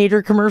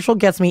Baconator commercial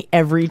gets me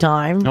every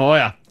time. Oh,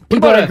 yeah.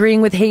 People are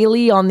agreeing with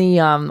Haley on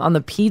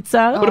the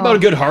pizza. What about a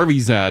good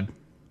Harvey's ad?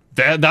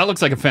 That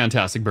looks like a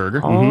fantastic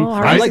burger. Oh,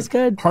 Harvey's is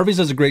good. Harvey's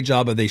does a great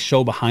job of they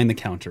show behind the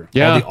counter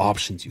Yeah. all the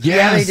options you have.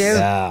 Yeah, they do.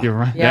 Yeah. You're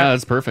right. Yeah. Yeah,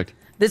 that's perfect.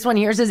 This one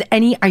here says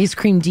any ice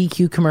cream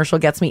DQ commercial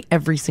gets me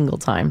every single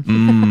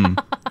time.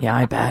 Yeah,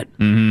 I bet.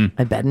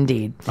 I bet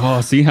indeed.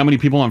 Oh, see how many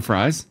people on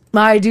fries?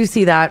 I do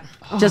see that.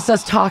 Just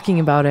us talking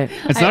about it.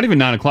 It's not even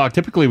 9 o'clock.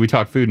 Typically, we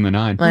talk food in the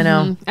 9. I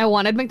know. I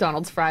wanted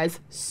McDonald's fries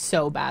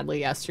so badly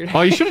yesterday.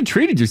 Oh, you should have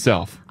treated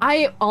yourself.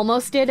 I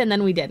almost did, and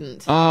then we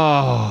didn't.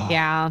 Oh.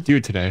 Yeah. Do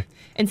it today.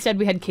 Instead,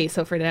 we had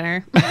queso for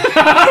dinner.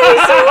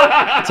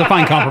 It's a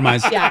fine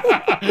compromise. Yeah.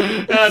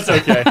 That's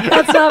okay.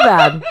 That's not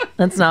bad.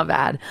 That's not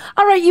bad.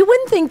 All right, you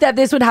wouldn't think that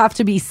this would have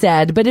to be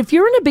said, but if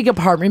you're in a big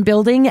apartment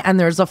building and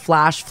there's a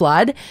flash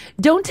flood,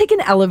 don't take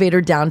an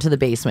elevator down to the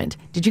basement.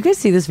 Did you guys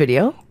see this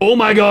video? Oh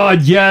my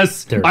God,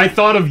 yes. I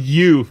thought of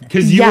you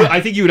because Yeah.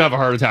 I think you would have a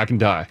heart attack and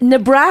die.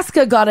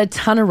 Nebraska got a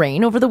ton of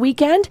rain over the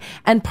weekend,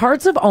 and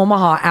parts of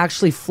Omaha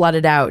actually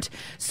flooded out.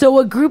 So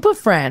a group of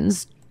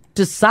friends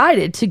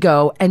decided to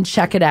go and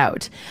check it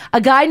out. A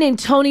guy named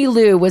Tony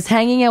Liu was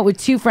hanging out with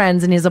two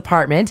friends in his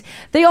apartment.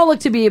 They all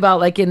looked to be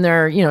about like in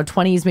their,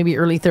 20s, maybe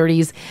early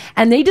 30s.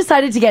 And they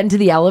decided to get into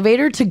the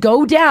elevator to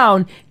go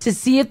down to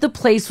see if the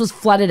place was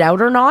flooded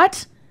out or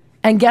not.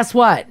 And guess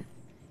what?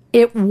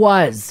 It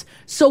was.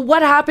 So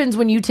what happens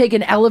when you take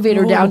an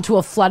elevator down to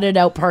a flooded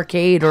out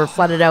parkade or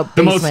flooded out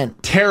The basement?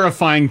 most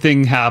terrifying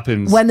thing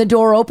happens. When the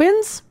door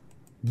opens?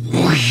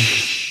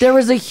 There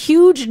was a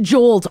huge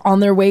jolt on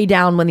their way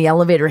down when the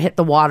elevator hit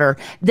the water.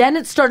 Then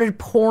it started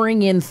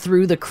pouring in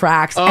through the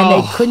cracks and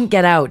they couldn't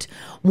get out.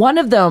 One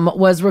of them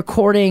was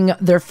recording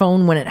their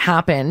phone when it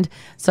happened.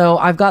 So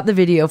I've got the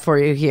video for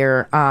you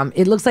here.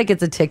 It looks like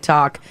it's a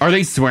TikTok. Are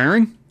they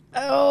swearing?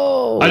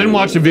 Oh. I didn't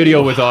watch the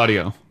video with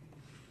audio.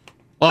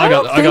 Well, I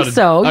don't think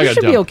so. You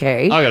should be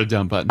okay. I got a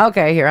dumb button.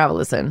 Okay, here, have a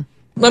listen.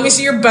 Let me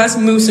see your best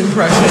Moose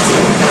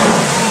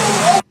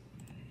impression.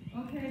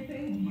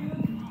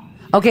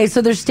 Okay,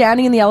 so they're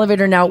standing in the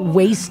elevator now,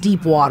 waist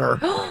deep water.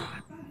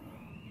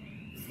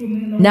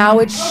 Now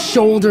it's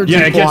shoulder deep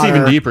Yeah, it gets water.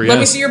 even deeper. Let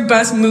me see your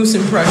best Moose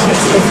impression.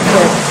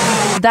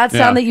 That sound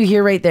Yeah. that you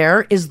hear right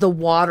there is the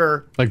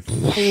water Like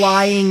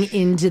flying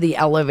into the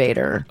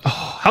elevator.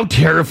 How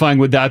terrifying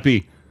would that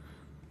be?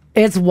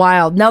 It's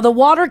wild. Now, the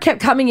water kept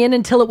coming in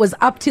until it was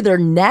up to their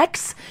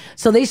necks.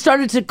 So they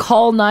started to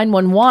call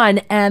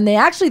 911 and they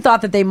actually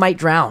thought that they might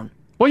drown.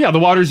 Well, yeah, the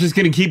water's just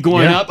going to keep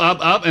going up,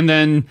 and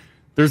then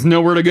there's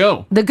nowhere to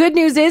go. The good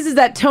news is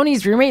that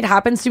Tony's roommate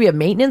happens to be a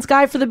maintenance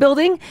guy for the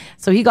building,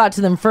 so he got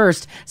to them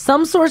first.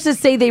 Some sources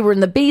say they were in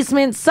the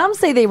basement, some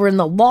say they were in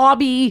the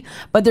lobby,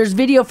 but there's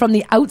video from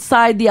the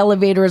outside the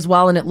elevator as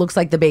well, and it looks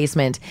like the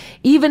basement.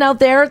 Even out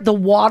there, the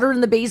water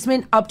in the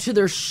basement up to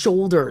their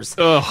shoulders.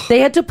 Ugh. They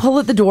had to pull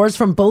at the doors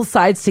from both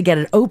sides to get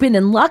it open,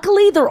 and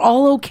luckily they're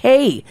all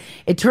okay.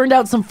 It turned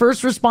out some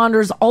first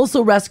responders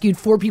also rescued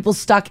 4 people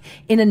stuck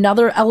in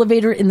another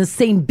elevator in the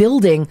same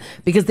building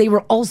because they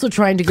were also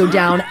trying to go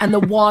down. And the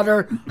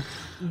water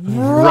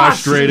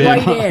rushed right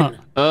in.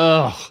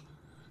 Ugh.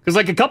 Because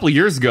like a couple of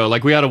years ago,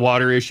 like we had a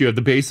water issue at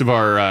the base of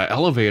our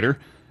elevator.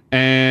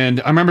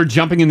 And I remember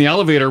jumping in the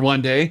elevator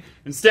one day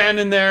and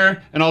standing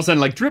there and all of a sudden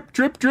like drip,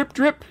 drip, drip,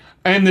 drip.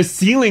 And the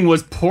ceiling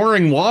was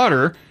pouring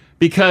water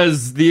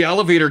because the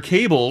elevator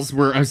cables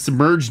were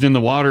submerged in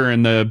the water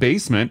in the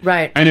basement.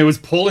 Right. And it was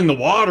pulling the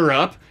water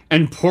up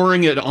and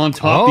pouring it on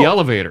top of the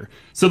elevator.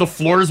 So the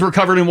floors were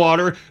covered in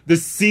water. The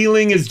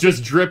ceiling is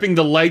just dripping.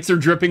 The lights are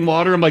dripping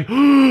water. I'm like,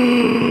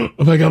 oh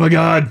my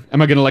God.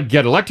 Am I going to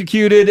get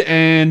electrocuted?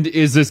 And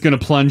is this going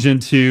to plunge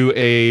into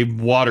a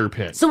water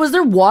pit? So was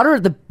there water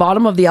at the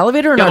bottom of the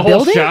elevator in Yeah, our the whole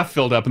building? shaft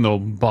filled up in the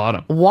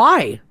bottom.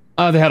 Why?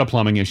 They had a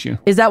plumbing issue.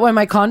 Is that why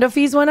my condo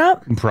fees went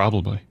up?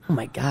 Probably. Oh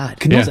my God.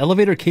 Can those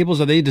elevator cables,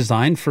 are they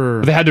designed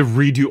for... They had to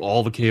redo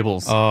all the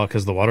cables. Oh,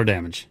 because the water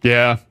damage.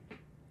 Yeah.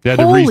 They had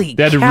Holy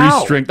to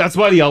cow. restring. That's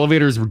why the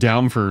elevators were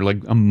down for like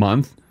a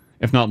month,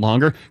 if not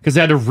longer, because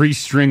they had to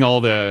restring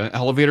all the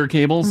elevator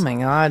cables. Oh my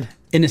God.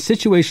 In a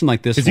situation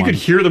like this Because you one- could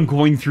hear them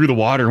going through the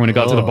water when it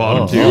got to the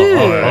bottom, too.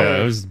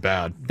 It was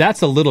bad.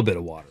 That's a little bit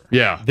of water.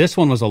 Yeah. This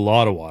one was a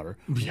lot of water.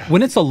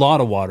 When it's a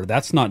lot of water,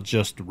 that's not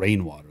just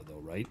rainwater,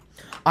 though, right?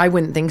 I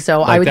wouldn't think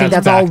so. Like I would think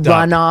that's all backed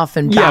up. runoff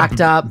and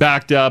backed up.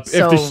 Backed up.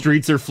 So- If the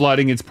streets are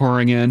flooding, it's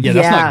pouring in. Yeah,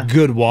 that's not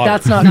good water.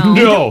 That's not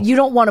No. You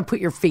don't want to put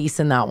your face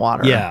in that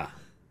water. Yeah.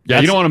 Yeah,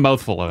 you don't want a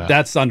mouthful of that.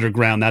 That's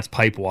underground. That's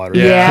pipe water.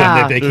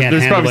 Yeah. They can't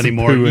There's handle probably some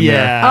anymore. poo in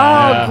there.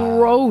 Oh,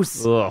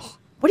 gross. Ugh.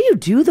 What do you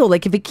do though?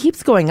 Like if it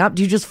keeps going up,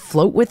 do you just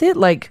float with it?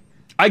 Like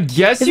I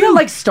guess isn't it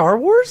like Star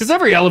Wars? Because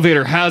every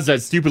elevator has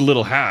that stupid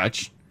little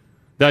hatch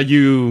that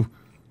you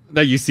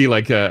see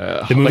like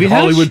movie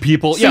Hollywood hatch?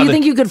 people. So you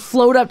think you could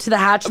float up to the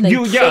hatch and then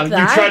you click you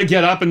that? try to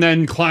get up and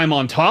then climb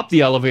on top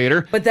the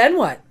elevator. But then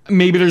what?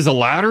 Maybe there's a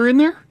ladder in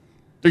there.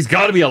 There's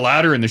got to be a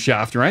ladder in the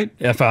shaft, right?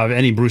 If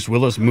any Bruce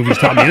Willis movies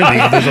taught me anything,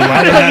 if there's a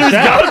ladder in that There's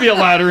shaft. got to be a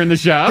ladder in the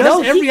shaft.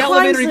 Does every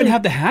elevator even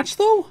have the hatch,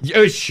 though? Yeah,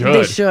 it should.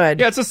 They should.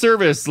 Yeah, it's a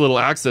service little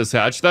access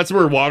hatch. That's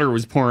where water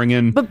was pouring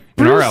in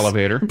our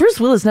elevator. Bruce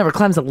Willis never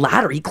climbs a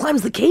ladder. He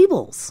climbs the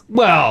cables.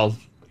 Well,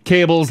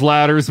 cables,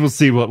 ladders. We'll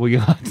see what we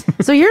got.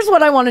 So here's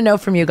what I want to know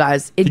from you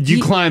guys. Did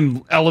you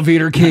climb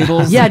elevator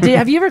cables? Yeah,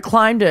 have you ever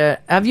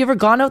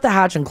gone out the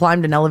hatch and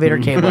climbed an elevator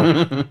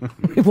cable?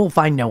 We won't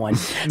find no one.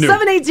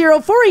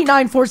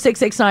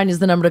 780-489-4669 is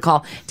the number to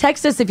call.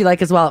 Text us if you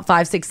like as well at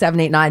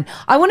 56789.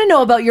 I want to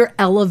know about your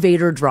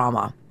elevator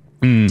drama.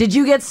 Did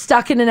you get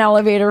stuck in an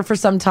elevator for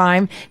some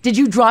time? Did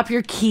you drop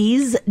your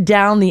keys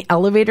down the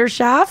elevator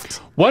shaft?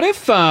 What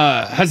if,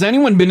 has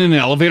anyone been in an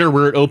elevator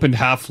where it opened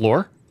half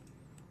floor?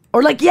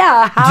 Or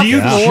half Do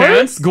you floor?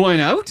 chance going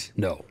out?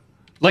 No.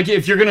 Like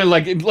if you're gonna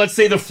let's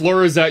say the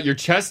floor is at your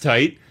chest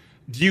height,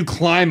 do you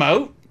climb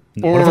out?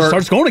 Or What if it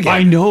starts going again?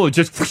 I know, it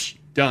just whoosh,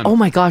 done. Oh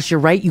my gosh, you're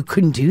right. You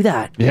couldn't do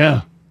that.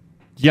 Yeah.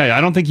 Yeah,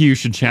 I don't think you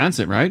should chance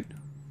it, right?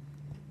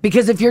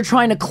 Because if you're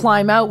trying to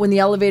climb out when the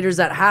elevator's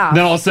at half.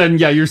 Then all of a sudden,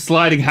 you're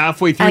sliding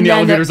halfway through And and the then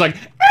elevator's like,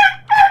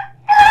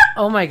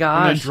 oh my and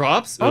gosh. it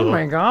drops. Oh Ugh.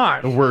 my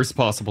gosh. The worst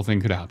possible thing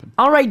could happen.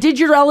 All right, did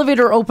your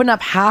elevator open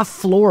up half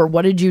floor?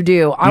 What did you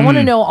do? I want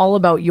to know all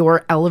about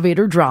your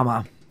elevator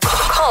drama.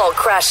 Call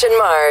Crash and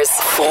Mars.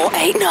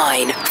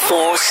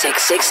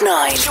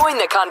 489-4669. Join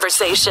the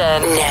conversation.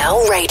 Now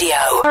radio.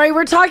 All right,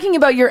 we're talking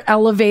about your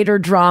elevator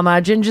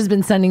drama. Ginger's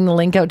been sending the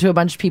link out to a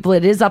bunch of people.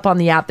 It is up on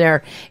the app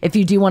there. If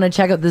you do want to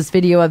check out this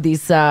video of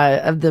these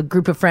of the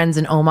group of friends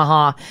in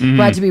Omaha who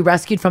had to be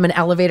rescued from an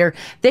elevator.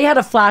 They had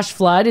a flash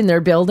flood in their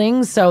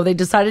building, so they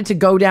decided to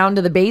go down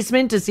to the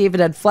basement to see if it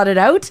had flooded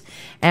out,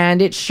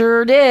 and it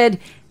sure did.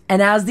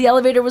 And as the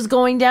elevator was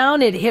going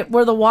down, it hit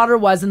where the water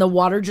was, and the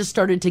water just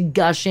started to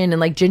gush in. And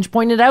like Ginge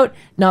pointed out,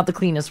 not the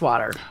cleanest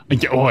water.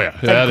 Oh, yeah.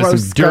 That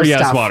is some dirty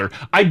ass water.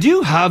 I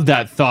do have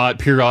that thought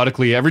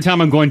periodically every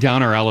time I'm going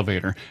down our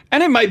elevator.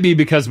 And it might be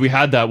because we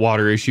had that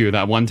water issue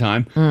that one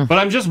time. But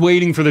I'm just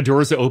waiting for the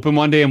doors to open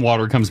one day and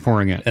water comes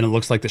pouring in. And it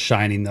looks like The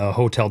Shining, the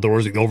hotel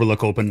doors, the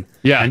overlook open.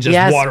 Yeah. And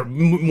just water,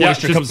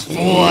 moisture just comes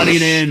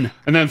flooding in.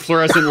 And then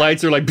fluorescent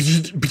lights are like...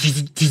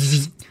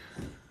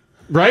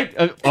 Right?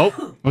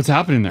 What's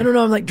happening I there? don't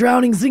know. I'm like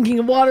drowning, sinking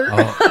in water.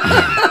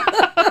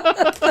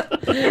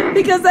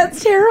 Because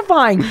that's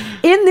terrifying.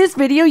 In this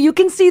video, you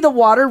can see the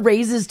water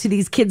raises to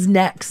these kids'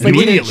 necks, like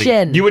to their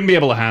chin. You wouldn't be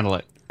able to handle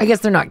it. I guess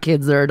they're not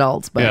kids; they're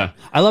adults. But Yeah.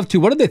 I love, too,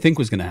 what did they think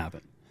was going to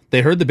happen?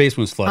 They heard the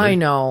basement was flooded. I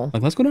know.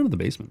 Like, let's go down to the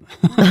basement.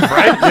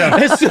 Right? Yeah.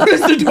 As soon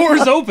as the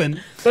doors open,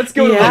 let's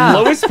go to the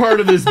lowest part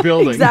of this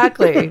building.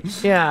 Exactly.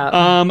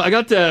 Yeah.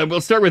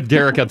 We'll start with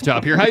Derek at the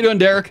top here. How you doing,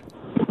 Derek?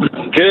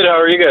 Good.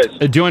 How are you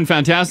guys? Doing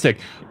fantastic.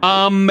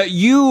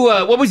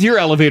 What was your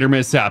elevator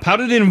mishap? How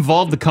did it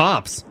involve the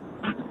cops?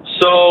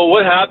 So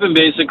what happened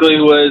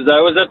basically was I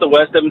was at the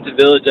West Edmonton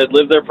Village. I'd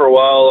lived there for a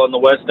while on the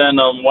West End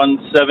on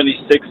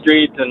 176th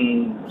Street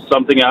and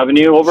something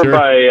Avenue over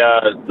by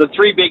the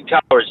three big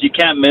towers. You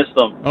can't miss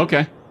them.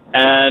 Okay.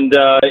 And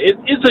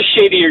it's a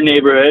shadier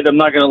neighborhood, I'm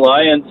not going to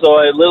lie. And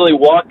so I literally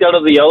walked out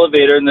of the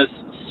elevator and this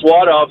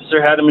SWAT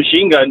officer had a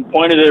machine gun,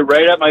 pointed it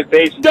right at my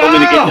face and told me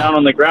to get down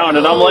on the ground.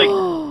 And I'm like,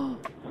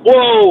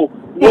 whoa,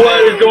 what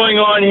is going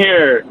on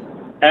here?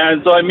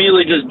 And so I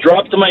immediately just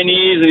dropped to my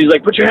knees, and he's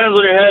like, put your hands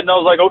on your head. And I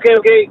was like, okay,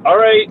 all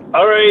right,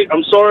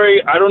 I'm sorry.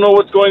 I don't know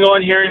what's going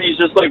on here. And he's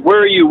just like,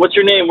 where are you? What's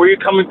your name? Where are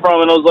you coming from?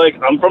 And I was like,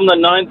 I'm from the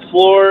 9th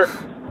floor.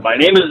 My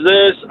name is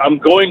this.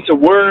 I'm going to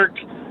work.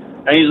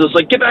 And he's just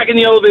like, get back in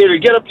the elevator.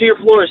 Get up to your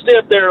floor. Stay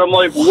up there. And I'm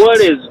like, what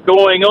is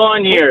going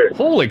on here?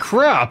 Holy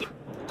crap.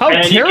 How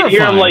and terrifying. you can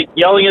hear him like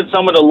yelling at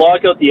someone to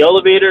lock out the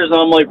elevators. And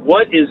I'm like,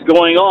 what is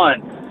going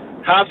on?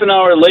 Half an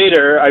hour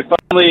later, I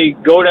finally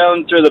go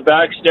down through the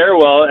back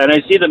stairwell, and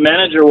I see the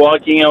manager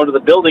walking out of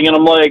the building, and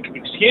I'm like,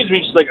 excuse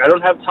me. She's like, I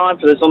don't have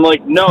time for this. I'm like,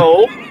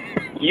 no,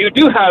 you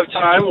do have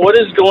time. What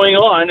is going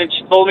on? And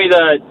she told me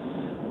that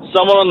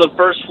someone on the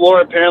first floor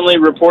apparently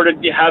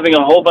reported having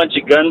a whole bunch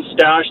of guns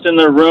stashed in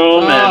their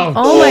room.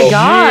 Oh my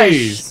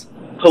gosh.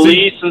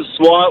 Police and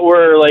SWAT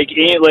were like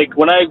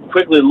when I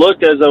quickly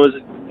looked as I was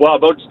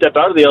about to step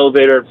out of the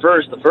elevator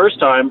the first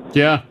time.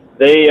 Yeah.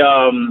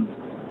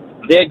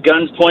 They had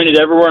guns pointed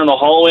everywhere in the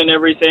hallway and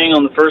everything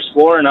on the first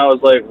floor, and I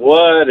was like,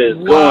 what is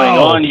going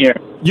on here?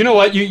 You know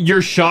what?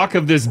 Your shock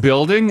of this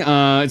building,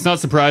 it's not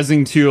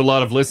surprising to a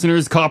lot of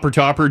listeners. Copper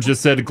Topper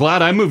just said,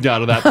 glad I moved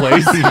out of that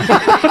place.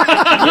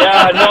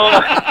 Yeah,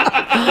 no.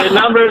 The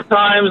number of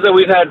times that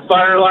we've had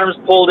fire alarms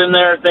pulled in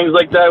there, things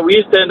like that, we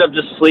used to end up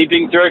just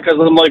sleeping through it because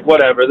I'm like,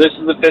 whatever. This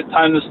is the 5th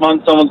time this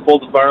month someone's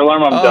pulled the fire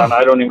alarm. I'm done.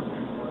 I don't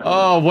even...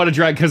 Oh, what a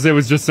drag, because it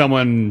was just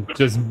someone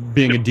just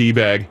being a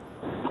D-bag.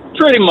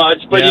 Pretty much,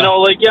 but Yeah.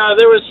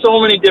 there was so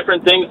many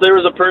different things. There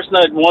was a person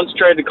that once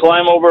tried to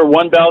climb over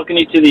one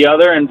balcony to the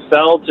other and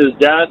fell to his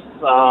death.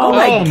 Oh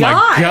my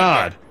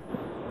God.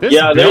 This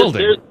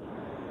building.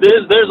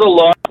 There's a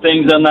lot of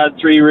things on that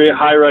 3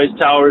 high-rise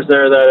towers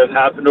there that have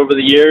happened over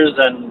the years,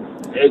 and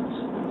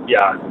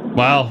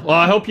Wow. Well,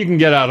 I hope you can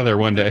get out of there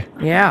one day.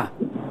 Yeah.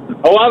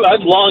 Oh,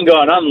 I'm long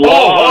gone. I'm long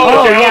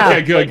Oh,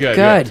 okay, gone. okay,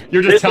 good.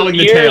 You're just This telling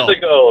was the tale. years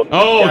ago.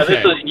 Oh, yeah, okay.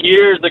 this was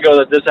years ago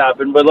that this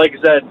happened. But like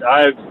I said,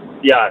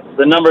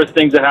 the number of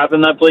things that happen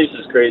in that place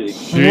is crazy.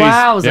 Jeez.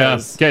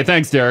 Wowzers. Yeah. Okay,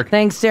 thanks, Derek.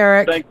 Thanks,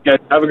 Derek. Thanks, guys.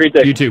 Have a great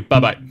day. You too.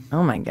 Bye-bye.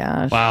 Oh my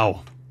gosh.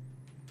 Wow.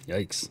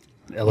 Yikes.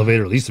 The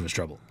elevator, at least it was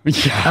trouble.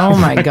 Yeah. Oh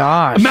my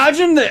gosh.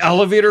 Imagine the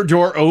elevator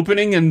door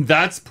opening and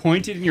that's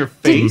pointed in your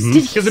face. did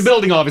he- Because the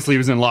building obviously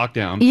was in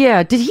lockdown.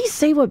 Yeah. Did he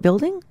say what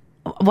building?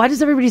 Why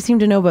does everybody seem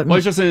to know but me? Well,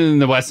 it's just in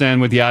the West End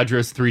with the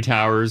address 3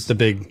 Towers. The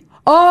big...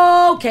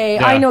 Oh, okay.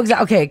 Yeah. I know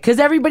exactly. Okay, because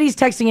everybody's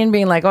texting in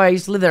being like, oh, I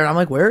used to live there. And I'm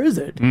like, where is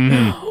it?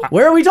 Mhm.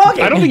 Where are we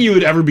talking? I don't think you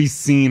would ever be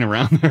seen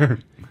around there.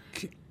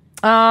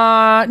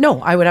 No,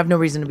 I would have no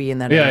reason to be in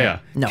that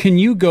area. No. Can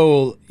you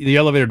go, the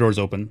elevator door's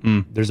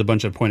open, there's a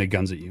bunch of pointed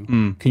guns at you.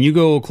 Can you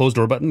go close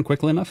door button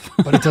quickly enough?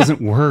 But it doesn't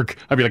work.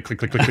 I'd be like, click,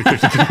 click, click, click, click,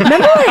 click.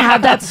 Remember I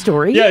had that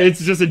story? Yeah, it's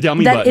just a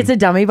dummy button. It's a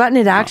dummy button.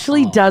 It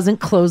actually doesn't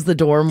close the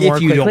door more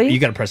If you quickly. don't, you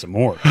got to press it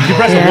more. If you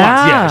press it once,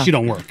 yeah, she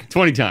don't work.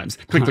 20 times.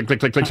 Click, click, click,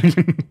 click,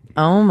 click.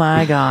 Oh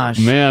my gosh.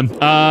 Man.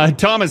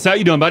 Thomas, how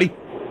you doing, buddy?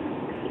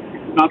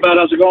 Not bad.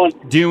 How's it going?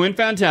 Doing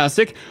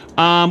fantastic.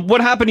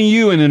 What happened to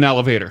you in an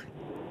elevator?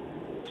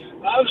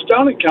 I was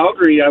down in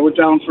Calgary. I went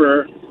down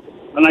for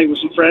a night with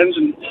some friends,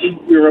 and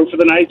we were out for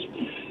the night.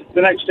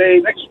 The next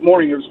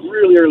morning, it was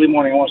really early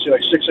morning. I want to say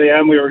like 6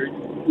 a.m. I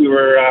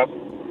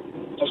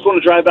was going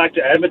to drive back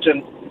to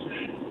Edmonton.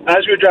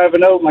 As we were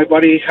driving out, my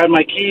buddy had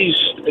my keys,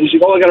 and he's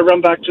like, "Oh, I got to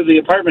run back to the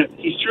apartment."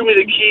 He threw me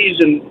the keys,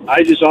 and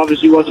I just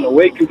obviously wasn't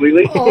awake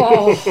completely.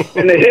 Oh.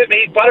 And they hit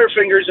me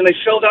butterfingers, and they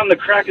fell down the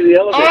crack of the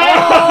elevator.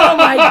 Oh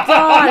my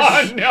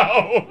gosh. Oh,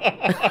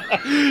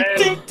 no.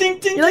 Ding, ding,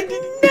 ding. You're like, no!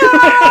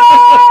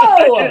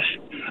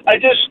 I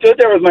just stood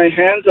there with my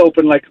hands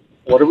open, like,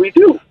 what do we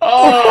do?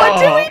 What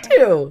do we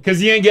do?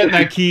 Because you ain't getting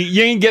that key.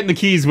 You ain't getting the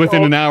keys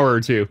within an hour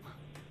or two.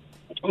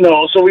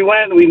 No, so we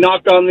went and we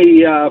knocked on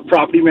the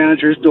property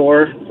manager's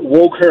door,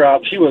 woke her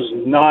up. She was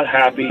not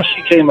happy.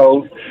 She came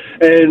out,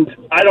 and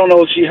I don't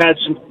know if she had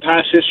some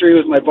past history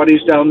with my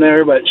buddies down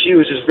there, but she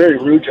was just very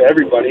rude to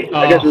everybody.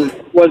 I guess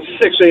it was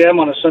 6 a.m.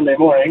 on a Sunday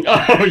morning.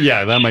 Oh,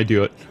 yeah, that might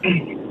do it.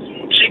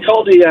 She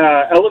called the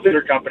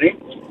elevator company,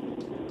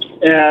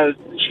 and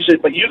she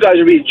said, but you guys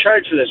are being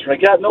charged for this. We're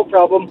like, yeah, no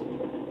problem.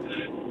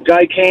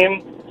 Guy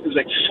came. It was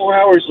like 4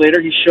 hours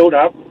later. He showed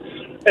up.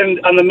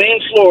 And on the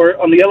main floor,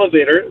 on the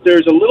elevator,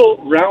 there's a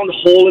little round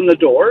hole in the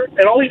door,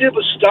 and all he did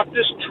was stuck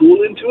this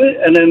tool into it,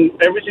 and then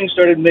everything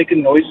started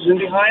making noises in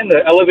behind.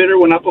 The elevator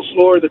went up a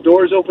floor, the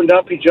doors opened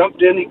up, he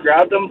jumped in, he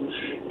grabbed them,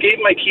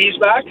 gave my keys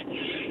back.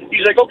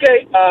 He's like,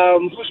 okay,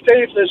 who's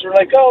paying for this? We're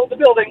like, oh, the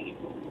building.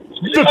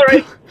 He's like, all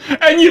right.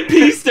 And you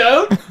pieced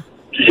out?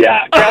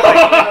 Yeah.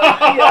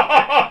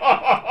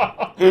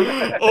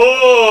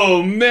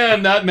 Oh,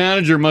 man, that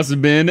manager must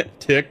have been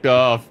ticked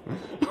off.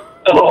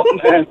 Oh,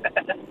 man.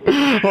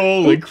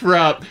 Holy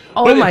crap.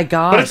 Oh, my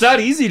gosh. But it's that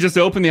easy just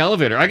to open the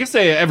elevator. I guess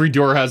every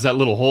door has that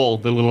little hole,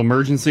 the little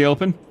emergency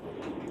open.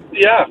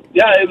 Yeah,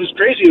 it was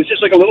crazy. It was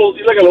just like a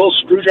little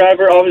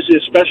screwdriver, obviously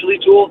a specialty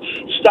tool,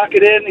 stuck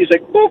it in, he's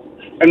like, boop,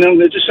 and then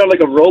it just sounded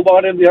like a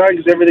robot in behind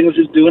because everything was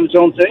just doing its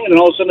own thing, and then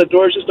all of a sudden the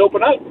doors just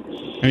open up.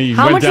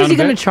 How much was he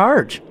going to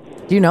charge?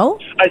 Do you know?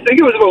 I think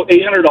it was about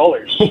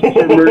 $800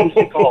 for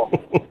emergency call.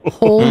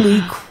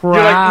 Holy crap.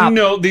 You're like,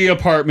 no, the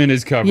apartment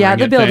is covering Yeah,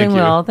 the it. building Thank you.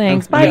 will.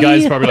 Thanks. And Bye. The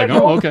guy's probably like,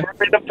 oh, okay.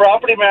 The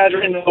property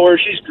manager in the door,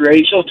 she's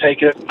great. She'll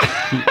take it.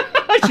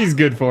 She's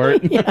good for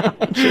it. Yeah.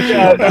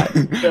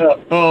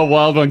 Oh,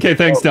 wild one. Okay,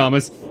 thanks,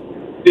 Thomas.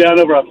 Yeah,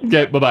 no problem.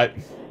 Okay, bye-bye.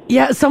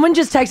 Yeah, someone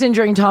just texted in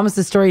during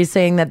Thomas's story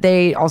saying that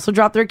they also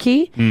dropped their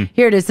key.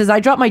 Here it is. It says, I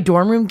dropped my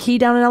dorm room key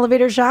down an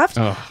elevator shaft.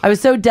 I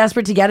was so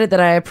desperate to get it that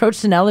I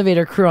approached an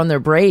elevator crew on their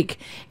break.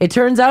 It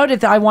turns out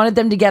if I wanted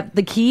them to get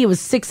the key, it was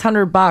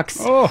 $600.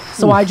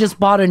 So I just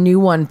bought a new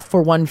one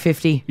for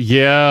 $150.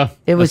 Yeah.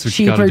 It was that's what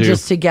you gotta cheaper do.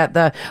 just to get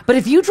the... But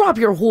if you drop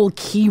your whole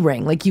key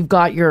ring, like you've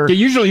got your... Yeah,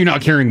 usually you're not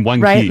carrying one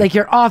right? key. Like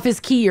your office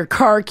key, your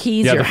car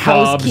keys, Yeah, your the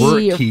house fobs, key,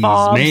 work your keys,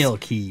 fobs, mail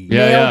key.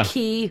 mail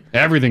key.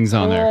 Everything's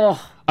on there.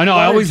 Oh, I know.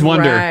 what I a always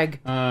wonder. drag.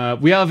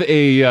 We have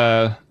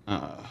a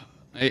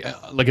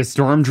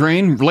storm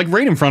drain, like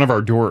right in front of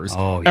our doors.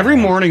 Oh, yeah. Every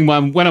morning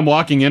when I'm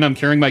walking in, I'm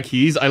carrying my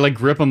keys. I like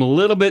grip them a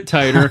little bit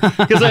tighter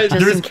because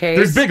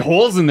there's big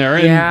holes in there.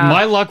 And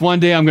my luck, one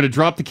day I'm going to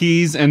drop the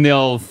keys and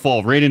they'll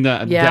fall right in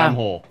that damn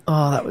hole.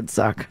 Oh, that would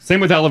suck. Same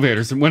with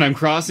elevators. When I'm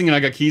crossing and I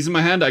got keys in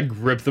my hand, I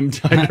grip them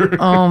tighter.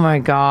 Oh my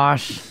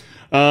gosh.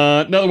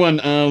 Another one.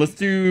 Let's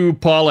do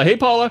Paula. Hey,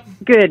 Paula.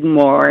 Good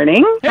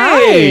morning.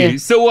 Hey.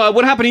 So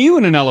what happened to you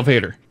in an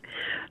elevator?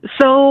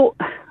 So,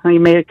 you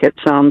make it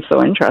sound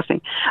so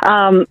interesting.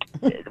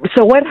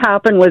 So what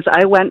happened was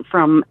I went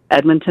from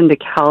Edmonton to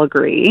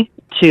Calgary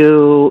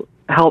to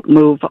help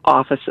move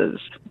offices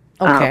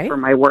for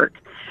my work.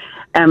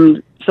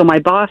 And so my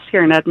boss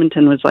here in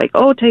Edmonton was like,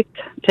 oh, take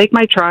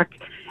my truck.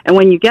 And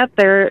when you get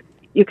there,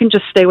 you can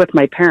just stay with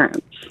my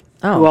parents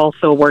who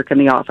also work in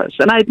the office.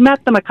 And I'd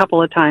met them a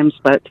couple of times,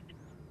 but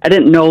I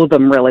didn't know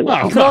them really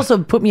well. You could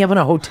also put me up in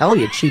a hotel,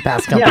 you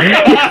cheap-ass company.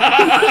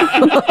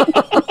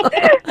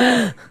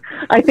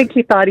 I think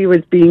he thought he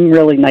was being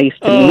really nice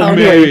to me.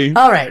 Anyway,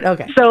 all right,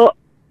 okay. So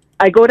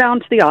I go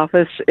down to the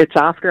office. It's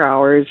after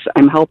hours.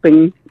 I'm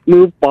helping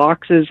move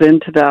boxes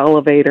into the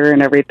elevator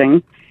and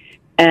everything.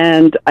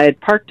 And I had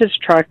parked his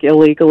truck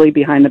illegally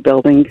behind the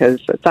building because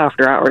it's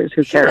after hours.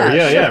 Who cares?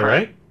 Yeah,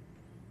 right.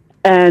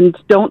 And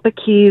don't the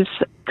keys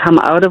come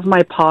out of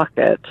my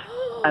pocket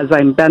as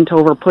I'm bent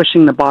over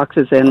pushing the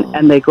boxes in,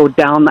 and they go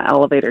down the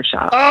elevator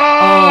shaft. Oh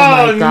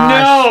my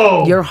gosh.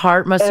 no! Your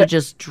heart must have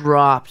just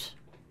dropped.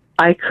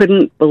 I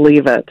couldn't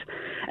believe it.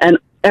 And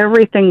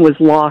everything was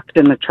locked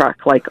in the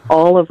truck, like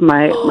all of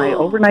my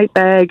overnight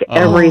bag,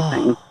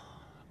 everything.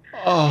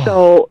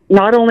 So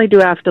not only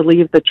do I have to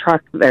leave the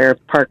truck there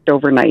parked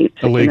overnight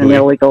in an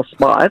illegal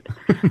spot,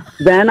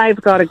 then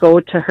I've got to go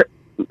to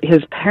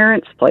his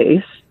parents'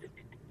 place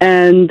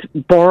and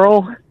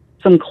borrow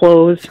some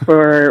clothes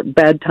for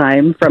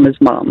bedtime from his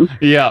mom.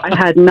 Yeah. I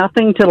had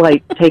nothing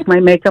to take my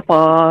makeup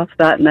off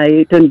that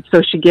night, and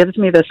so she gives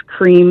me this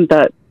cream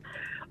that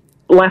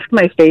left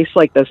my face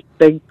like this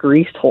big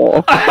grease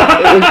hole.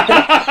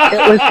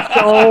 It was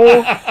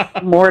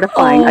so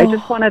mortifying. I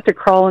just wanted to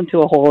crawl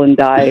into a hole and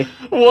die.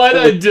 What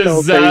a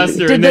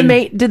disaster. Did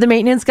the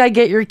maintenance guy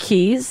get your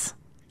keys?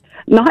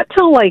 Not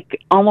till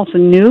almost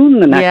noon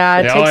the next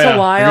day. It takes a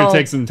while. It's going to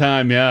take some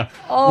time, yeah.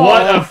 Oh.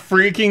 What a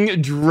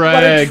freaking drag.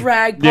 What a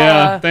drag, Paula.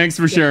 Yeah, thanks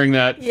for sharing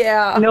that.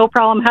 Yeah. No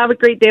problem. Have a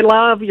great day.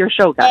 Love your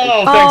show, guys.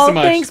 Oh, thanks so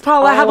much. Thanks,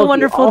 Paula. Have a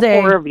wonderful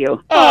day. All 4 of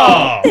you.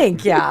 Oh.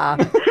 Thank ya.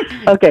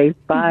 Okay,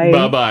 bye.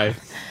 Bye-bye.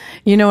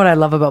 You know what I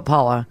love about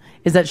Paula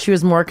is that she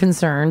was more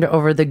concerned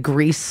over the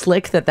grease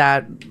slick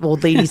that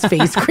old lady's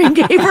face cream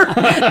gave her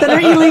than her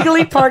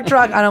illegally parked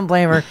truck. I don't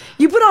blame her.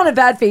 You put on a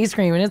bad face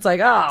cream and it's like,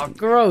 oh,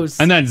 gross.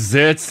 And then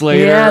zits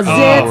later. Yeah, zits.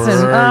 Oh,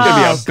 it's gonna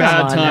be a come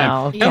bad on time.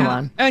 now. Come And-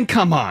 on. And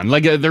come on,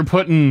 like they're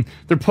putting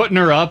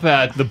her up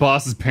at the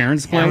boss's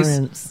parents' place.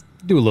 Parents.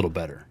 Do a little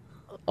better.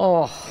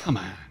 Oh, come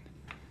on.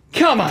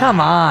 Come on. Come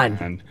on.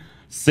 And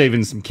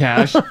saving some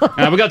cash.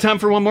 We got time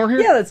for one more here?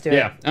 Yeah, let's do it.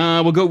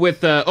 Yeah. We'll go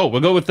with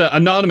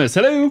Anonymous.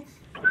 Hello.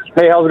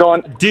 Hey, how's it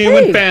going?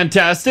 Doing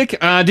fantastic.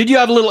 Did you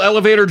have a little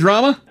elevator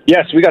drama?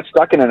 Yes, we got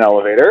stuck in an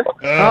elevator.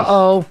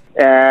 Uh-oh.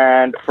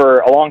 And for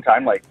a long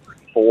time, like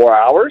 4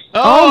 hours.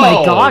 Oh,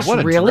 my gosh, what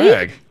a really?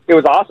 drag. It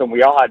was awesome.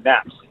 We all had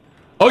naps.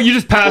 Oh, you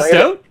just passed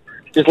out?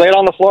 Just laid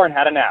on the floor and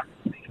had a nap.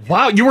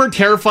 Wow, you weren't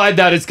terrified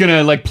that it's going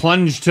to like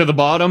plunge to the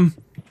bottom?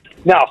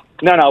 No.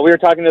 We were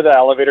talking to the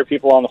elevator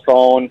people on the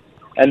phone,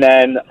 and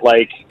then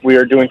like we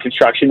were doing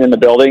construction in the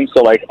building,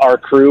 so like our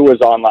crew was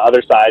on the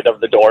other side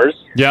of the doors.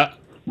 Yeah.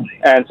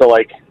 And so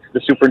like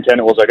the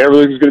superintendent was like,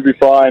 everything's going to be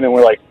fine, and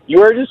we're like,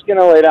 you are just going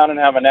to lay down and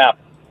have a nap.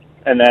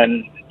 And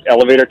then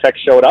elevator tech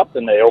showed up,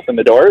 and they opened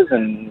the doors,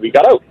 and we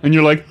got out. And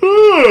you're like,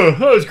 oh,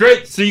 that was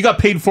great. So you got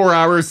paid 4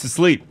 hours to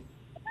sleep.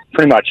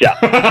 Pretty much, yeah.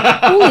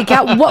 Holy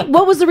cow.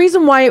 What was the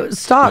reason why it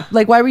stopped?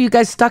 Like, why were you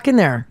guys stuck in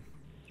there?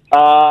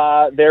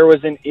 There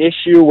was an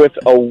issue with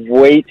a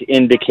weight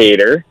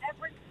indicator.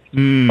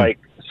 Like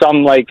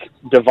some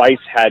device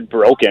had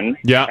broken.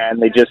 Yeah.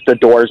 And the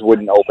doors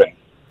wouldn't open.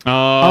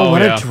 Oh,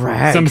 what a yeah.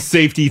 drag. Some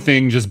safety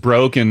thing just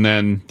broke and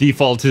then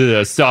default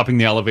to stopping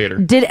the elevator.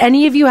 Did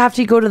any of you have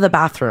to go to the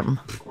bathroom?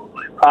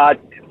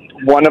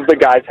 One of the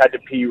guys had to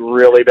pee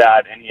really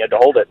bad, and he had to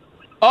hold it.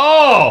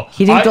 Oh!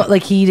 He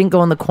didn't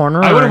go in the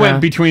corner? I would have or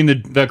went between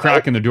the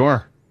crack in the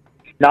door.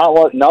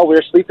 No, we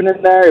were sleeping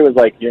in there. It was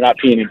like, you're not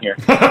peeing in here.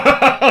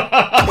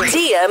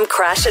 DM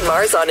Crash and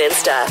Mars on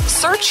Insta.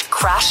 Search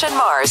Crash and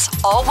Mars,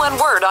 all one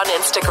word on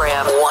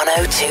Instagram.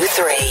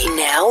 1023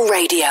 Now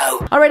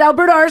Radio. All right,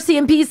 Alberta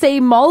RCMP say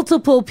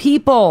multiple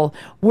people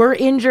were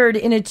injured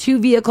in a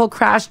 2-vehicle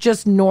crash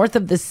just north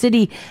of the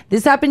city.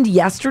 This happened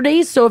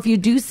yesterday, so if you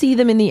do see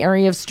them in the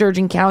area of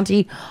Sturgeon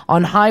County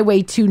on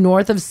Highway 2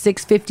 north of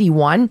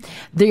 651,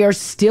 they are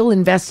still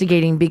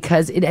investigating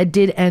because it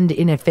did end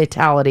in a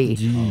fatality,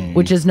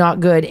 which is not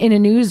good. In a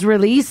news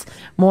release,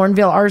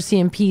 Morinville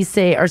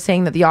RCMP are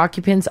saying that the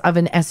occupants of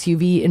an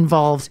SUV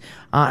involved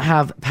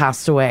have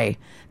passed away.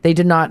 They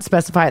did not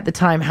specify at the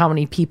time how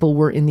many people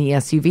were in the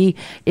SUV.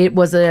 It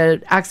was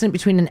an accident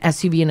between an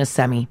SUV and a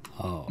semi.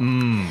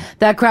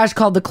 That crash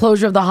called the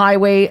closure of the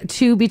Highway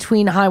 2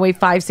 between Highway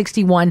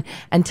 561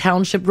 and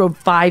Township Road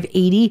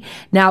 580.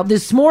 Now,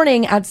 this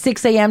morning at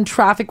 6 a.m.,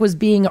 traffic was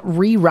being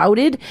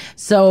rerouted.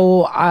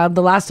 So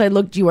the last I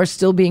looked, you are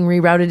still being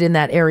rerouted in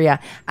that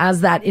area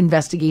as that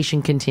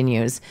investigation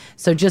continues.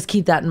 So just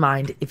keep that in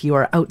mind if you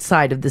are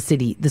outside of the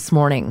city this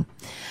morning.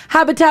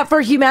 Habitat for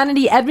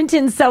Humanity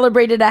Edmonton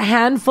celebrated a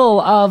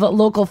handful of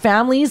local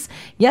families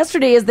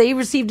yesterday as they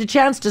received a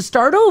chance to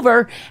start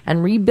over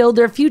and rebuild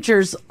their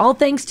futures, all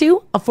thanks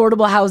to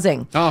affordable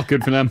housing. Oh,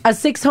 good for them. A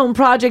 6-home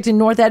project in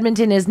North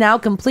Edmonton is now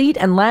complete,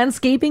 and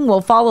landscaping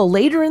will follow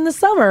later in the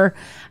summer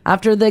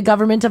after the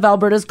government of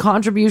Alberta's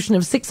contribution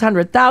of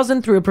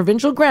 $600,000 through a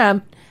provincial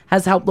grant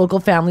has helped local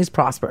families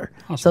prosper.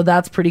 So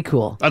that's pretty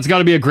cool. That's got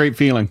to be a great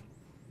feeling.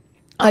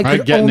 I Right,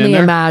 could getting in only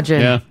there?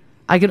 imagine. Yeah.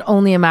 I could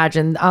only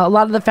imagine. A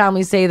lot of the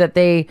families say that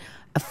they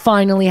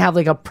finally have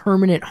like a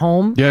permanent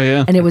home.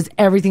 Yeah. And it was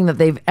everything that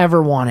they've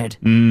ever wanted.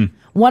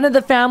 One of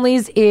the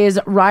families is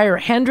Ryer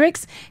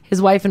Hendricks.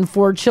 His wife and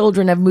 4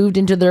 children have moved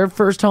into their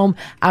first home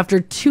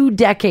after 2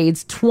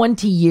 decades,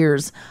 20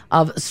 years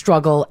of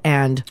struggle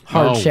and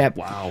hardship.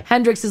 Oh, wow.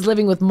 Hendricks is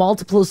living with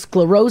multiple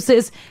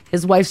sclerosis.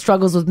 His wife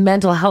struggles with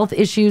mental health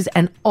issues,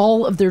 and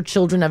all of their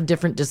children have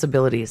different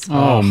disabilities.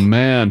 Oh,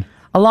 man.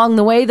 Along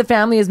the way, the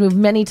family has moved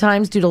many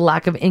times due to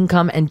lack of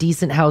income and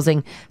decent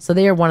housing. So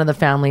they are one of the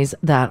families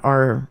that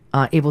are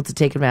able to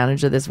take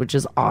advantage of this, which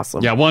is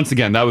awesome. Yeah, once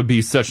again, that would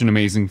be such an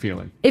amazing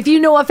feeling. If you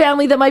know a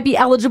family that might be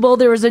eligible,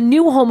 there is a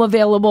new home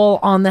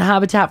available on the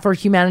Habitat for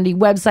Humanity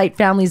website.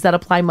 Families that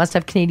apply must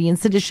have Canadian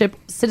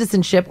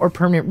citizenship or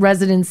permanent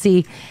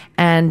residency.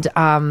 And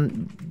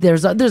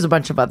there's a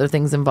bunch of other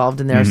things involved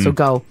in there. So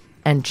go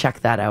and check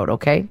that out,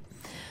 okay?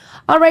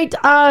 All right,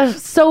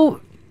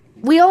 so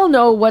we all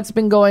know what's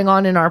been going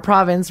on in our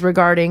province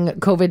regarding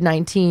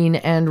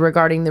COVID-19 and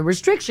regarding the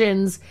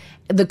restrictions,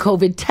 the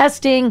COVID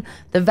testing,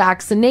 the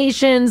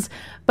vaccinations.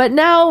 But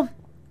now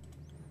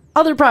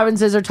other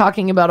provinces are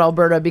talking about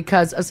Alberta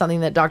because of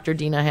something that Dr.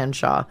 Dina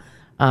Henshaw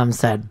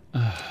said.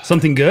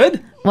 Something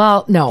good?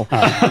 Well, no.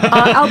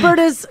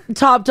 Alberta's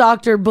top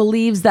doctor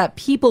believes that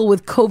people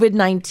with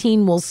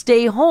COVID-19 will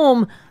stay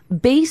home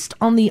based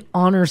on the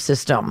honor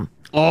system.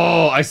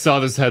 Oh, I saw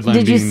this headline.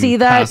 Did you being see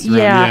that? passed around.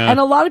 Yeah. And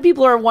a lot of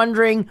people are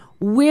wondering,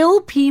 will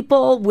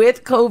people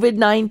with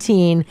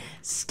COVID-19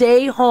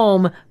 stay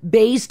home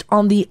based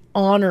on the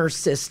honor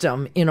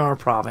system in our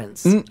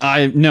province?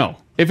 No.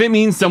 If it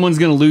means someone's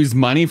going to lose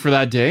money for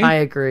that day. I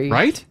agree.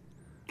 Right?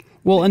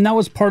 Well, and that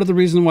was part of the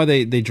reason why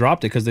they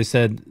dropped it, because they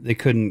said they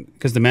couldn't,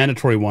 because the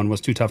mandatory one was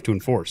too tough to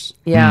enforce.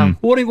 Yeah.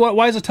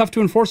 Why is it tough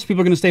to enforce if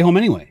people are going to stay home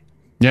anyway?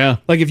 Yeah.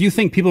 Like, if you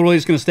think people are really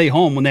just going to stay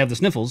home when they have the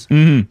sniffles,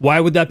 why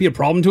would that be a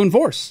problem to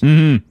enforce?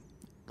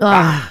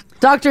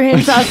 Dr.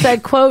 Hinshaw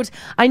said, quote,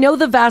 I know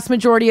the vast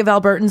majority of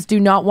Albertans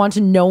do not want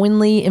to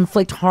knowingly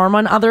inflict harm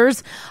on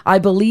others. I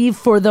believe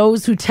for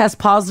those who test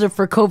positive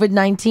for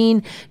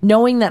COVID-19,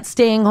 knowing that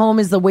staying home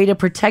is the way to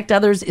protect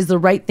others is the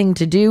right thing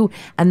to do,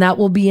 and that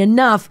will be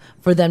enough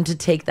for them to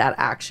take that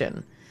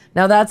action.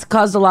 Now, that's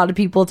caused a lot of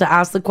people to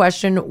ask the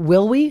question,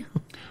 will we?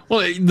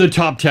 Well, the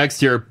top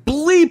text here,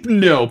 bleep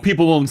no,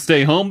 people won't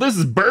stay home. This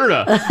is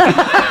Berta.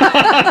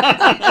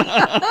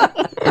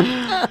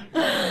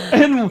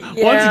 And once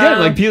again,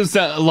 like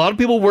a lot of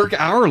people work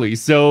hourly,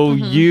 so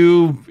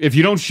if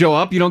you don't show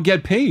up, you don't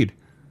get paid.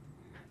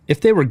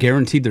 If they were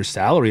guaranteed their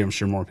salary, I'm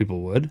sure more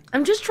people would.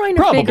 I'm just trying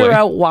to figure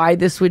out why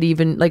this would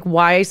even, like,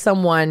 why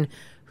someone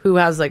who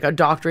has like a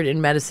doctorate in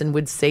medicine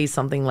would say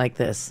something like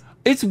this.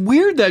 It's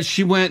weird that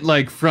she went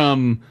like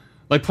from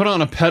like put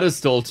on a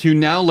pedestal to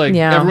now like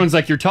everyone's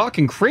like, you're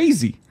talking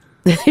crazy.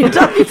 You're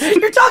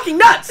talking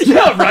nuts.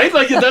 Yeah, right?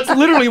 Like, that's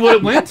literally what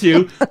it went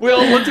to. We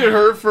all looked at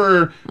her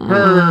for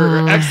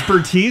her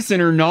expertise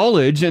and her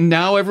knowledge, and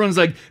now everyone's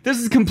like, this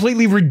is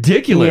completely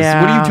ridiculous.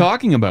 What are you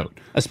talking about?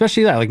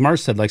 Especially that, like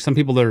Mars said, like some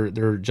people,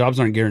 their jobs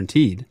aren't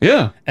guaranteed.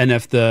 Yeah. And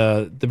if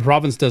the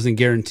province doesn't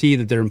guarantee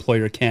that their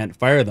employer can't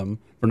fire them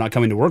for not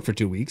coming to work for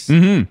 2 weeks,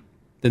 then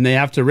they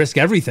have to risk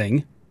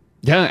everything.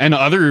 Yeah, and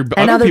other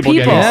people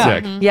getting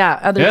sick. Yeah,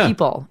 other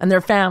people and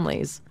their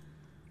families.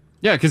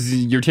 Yeah,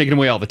 because you're taking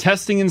away all the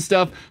testing and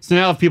stuff. So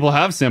now if people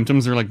have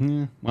symptoms, they're like,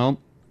 well,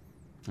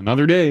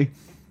 another day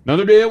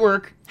at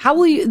work. How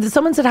will you,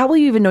 someone said, how will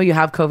you even know you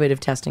have COVID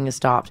if testing is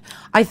stopped?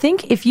 I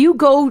think if you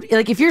go,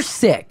 like if you're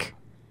sick,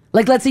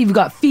 like let's say you've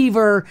got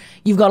fever,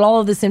 you've got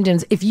all of the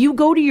symptoms. If you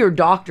go to your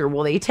doctor,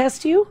 will they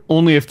test you?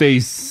 Only if they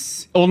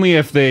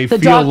the feel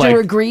doctor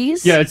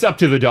agrees? Yeah, it's up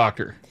to the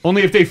doctor.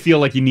 Only if they feel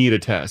like you need a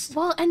test.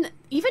 Well, and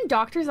even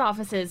doctors'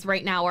 offices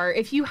right now are,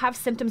 if you have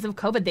symptoms of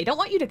COVID, they don't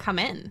want you to come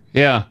in.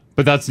 Yeah,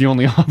 but that's the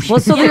only option. Well,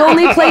 so the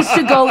only place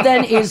to go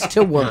then is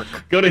to work.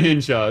 Go to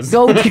Hinshaw's.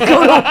 Go to Naka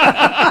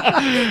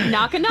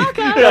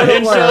naka. Yeah,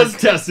 Hinshaw's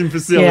testing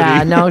facility.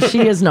 Yeah, no,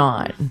 she is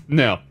not.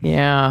 No.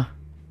 Yeah.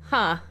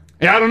 Huh.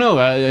 Yeah, I don't know.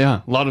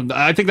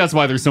 I think that's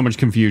why there's so much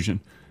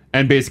confusion,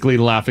 and basically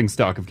the laughing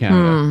stock of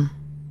Canada.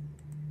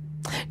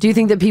 Do you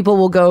think that people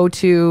will go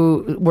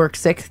to work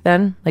sick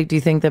then? Like, do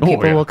you think that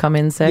people will come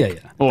in sick?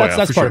 Yeah.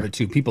 That's part of it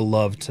too. People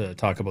love to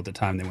talk about the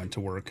time they went to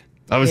work.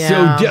 I was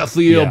so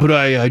deathly ill, but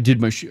I did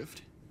my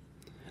shift.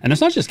 And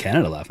it's not just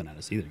Canada laughing at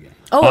us either.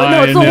 Oh,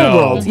 no, it's the whole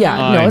world.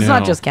 Yeah, no, it's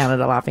not just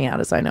Canada laughing at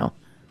us. I know.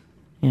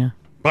 Yeah.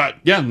 But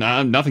yeah,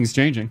 nothing's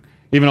changing.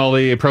 Even all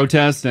the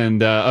protests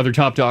and other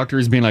top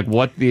doctors being like,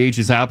 what the H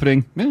is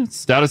happening? It's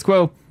status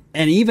quo.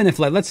 And even if,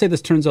 like, let's say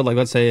this turns out, like,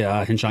 let's say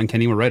Hinshaw and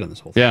Kenny were right on this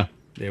whole thing. Yeah.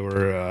 They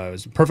were, it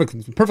was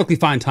perfectly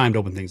fine time to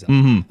open things up.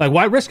 Like,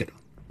 why risk it?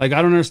 Like,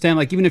 I don't understand.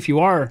 Like, even if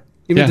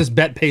this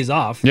bet pays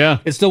off,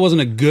 it still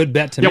wasn't a good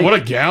bet to make. Yeah, what a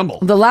gamble.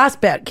 The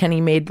last bet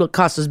Kenny made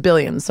cost us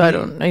billions, so I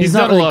don't know. He's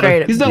not done really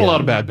great at he's done a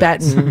lot of bad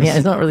bets. betting. Yeah,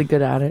 he's not really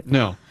good at it.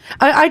 No.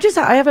 I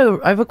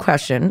have a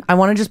question. I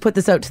want to just put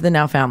this out to the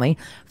Now family.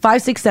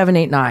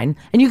 56789,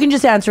 and you can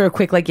just answer a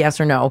quick like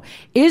yes or no.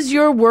 Is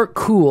your work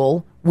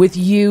cool with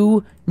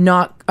you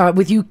not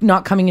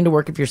coming into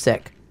work if you're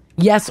sick?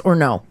 Yes or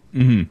no?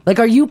 Like,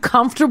 are you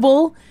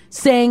comfortable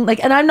saying,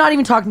 like, and I'm not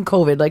even talking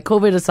COVID, like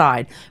COVID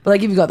aside, but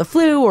like if you've got the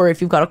flu or if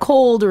you've got a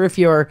cold or if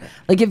you're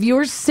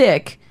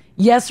sick,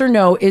 yes or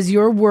no, is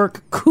your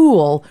work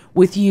cool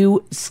with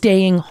you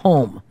staying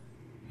home?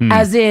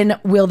 As in,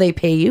 will they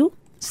pay you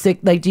sick?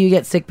 Like, do you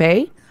get sick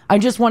pay? I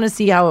just want to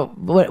see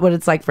what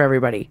it's like for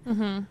everybody.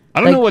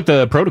 I don't know what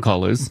the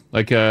protocol is.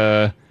 Like,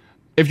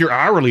 if you're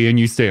hourly and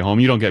you stay home,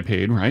 you don't get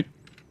paid, right?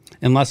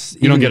 Unless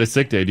you don't get a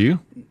sick day, do you?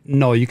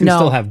 No, you can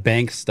still have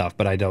bank stuff,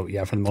 but I don't.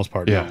 Yeah, for the most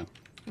part. Yeah.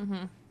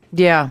 No.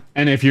 Yeah.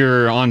 And if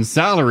you're on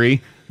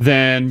salary,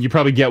 then you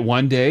probably get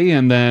one day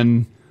and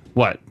then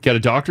what? Get a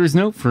doctor's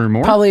note for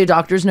more? Probably a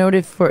doctor's note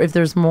if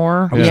there's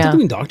more. Are we still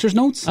doing doctor's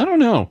notes? I don't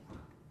know.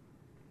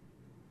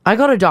 I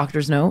got a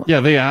doctor's note.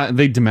 Yeah,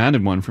 they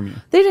demanded one from you.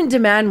 They didn't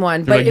demand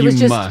one, They're but like, it was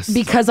 "You just must."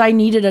 because I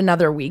needed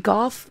another week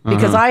off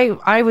because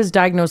I was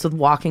diagnosed with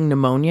walking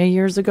pneumonia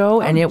years ago,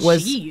 and it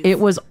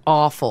was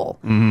awful.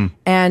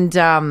 And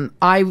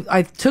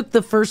I took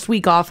the first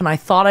week off, and I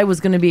thought I was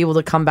going to be able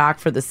to come back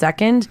for the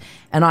second,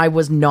 and I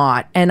was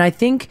not. And I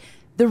think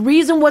the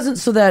reason wasn't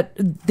so that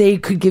they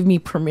could give me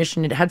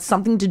permission; it had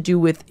something to do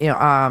with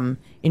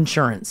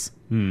insurance.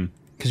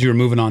 Because you were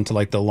moving on to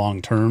like the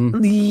long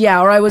term.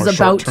 Yeah, or I was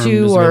about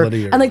to,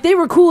 and like they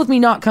were cool with me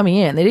not coming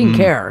in. They didn't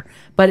care,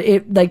 but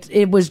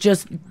it was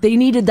just they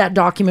needed that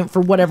document for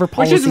whatever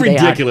policy. Which is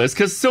ridiculous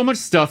because so much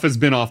stuff has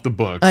been off the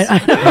books.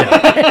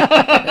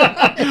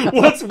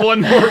 What's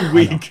one more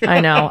week?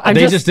 I know.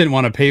 They just didn't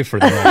want to pay for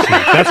them.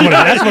 That's what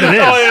it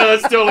is. Oh yeah,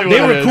 that's totally what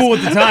they it were is. cool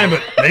at the time,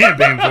 but they ain't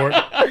paying for it.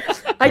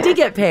 I did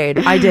get paid.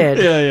 I did.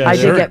 Yeah, I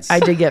sure.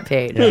 did get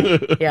paid.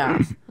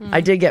 Yeah.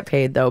 I did get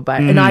paid though,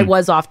 but and I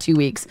was off 2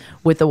 weeks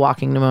with the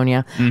walking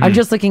pneumonia. I'm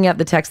just looking at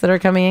the texts that are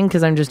coming in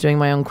because I'm just doing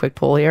my own quick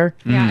poll here.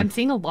 Yeah, I'm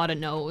seeing a lot of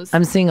no's.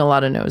 I'm seeing a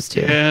lot of no's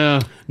too.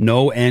 Yeah.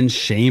 No and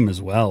shame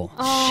as well.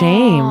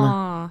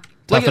 Shame.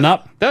 Toughen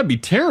up. That'd be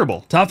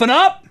terrible. Toughen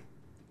up.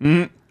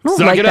 I don't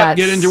Suck like it up, that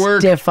get into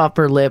work. stiff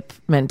upper lip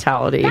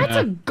mentality. That's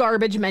a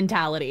garbage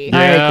mentality.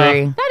 I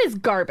agree. That is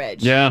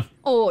garbage. Yeah.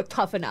 Oh,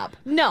 toughen up.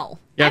 No.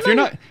 Yeah, if you're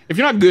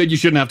not good, you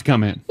shouldn't have to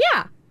come in.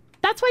 Yeah.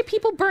 That's why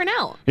people burn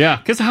out. Yeah,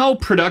 because how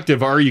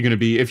productive are you going to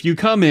be if you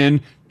come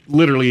in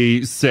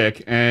literally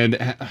sick and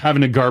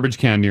having a garbage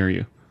can near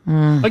you?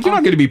 Like, you're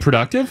not going to be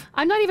productive.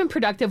 I'm not even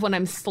productive when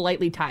I'm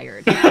slightly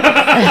tired. Nothing's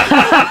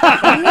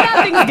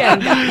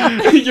getting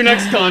done. Your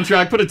next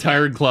contract, put a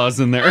tired clause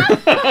in there.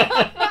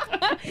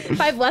 If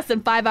I have less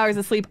than 5 hours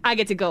of sleep, I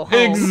get to go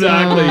home.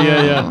 Exactly.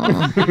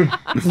 Yeah.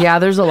 Yeah,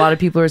 there's a lot of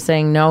people who are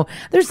saying no.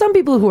 There's some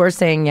people who are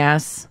saying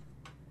yes.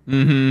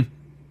 Mm-hmm.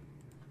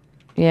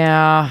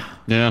 Yeah.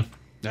 Yeah.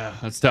 Yeah,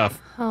 that's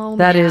tough. Oh,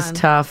 That man. is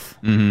tough.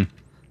 Mm-hmm.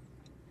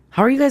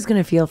 How are you guys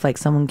going to feel if like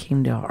someone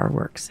came to our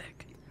work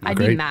sick? I'd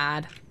be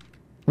mad.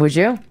 Would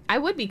you? I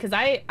would be because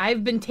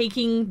I've been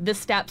taking the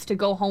steps to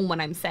go home when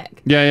I'm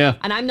sick. Yeah, yeah.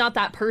 And I'm not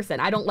that person.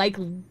 I don't like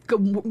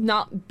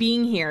not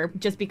being here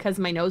just because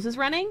my nose is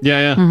running.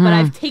 Yeah, yeah. But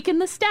I've taken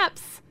the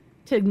steps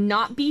to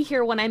not be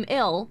here when I'm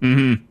ill.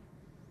 Mm-hmm.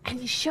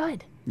 And you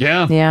should.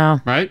 Yeah. Yeah.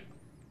 Right?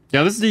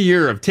 Yeah, this is a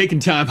year of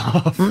taking time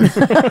off.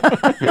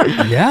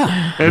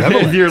 Yeah.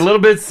 If you're a little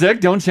bit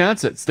sick, don't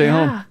chance it. Stay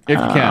home. If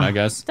you can, I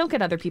guess. Don't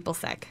get other people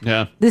sick.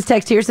 Yeah. This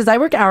text here says, I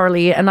work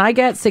hourly and I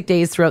get sick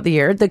days throughout the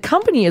year. The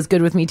company is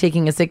good with me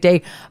taking a sick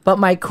day, but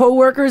my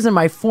coworkers and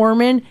my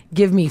foreman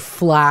give me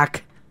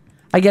flack.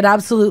 I get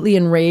absolutely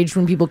enraged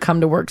when people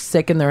come to work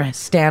sick and they're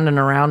standing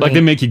around Like me.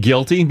 they make you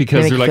guilty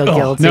because They they're make like, you oh,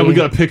 feel guilty." now we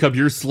got to pick up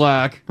your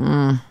slack.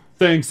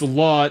 Thanks a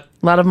lot.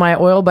 A lot of my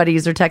oil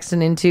buddies are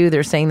texting in too.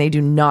 They're saying they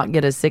do not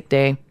get a sick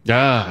day.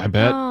 Yeah, I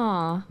bet.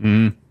 Aw.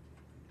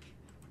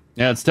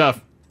 Yeah, it's tough.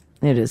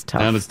 It is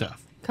tough. That is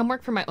tough. Come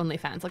work for my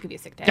OnlyFans. I'll give you a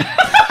sick day.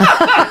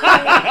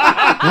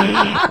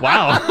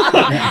 Wow.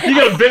 You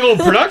got a big old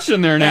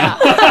production there now.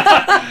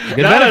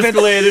 That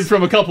escalated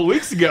from a couple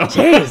weeks ago.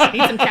 Jeez.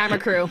 Need some camera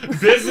crew.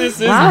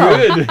 Business is Wow.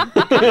 good.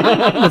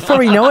 Before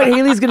we know it,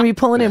 Haley's going to be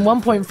pulling in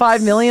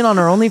 $1.5 million on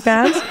her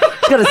OnlyFans.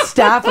 She's got a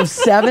staff of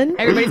 7.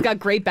 Everybody's got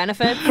great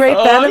benefits. Great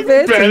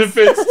benefits.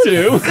 Benefits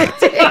too.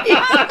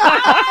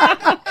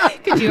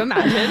 Could you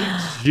imagine?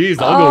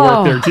 Jeez, I'll go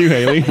work there too,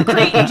 Haley.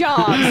 Great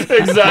jobs.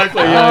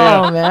 Exactly.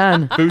 Yeah, Oh,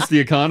 man. Boost the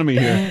economy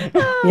here.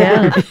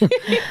 Yeah.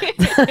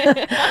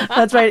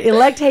 That's right.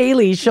 Elect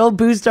Haley. She'll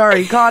boost our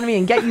economy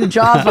and get you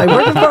jobs by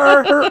working for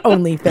her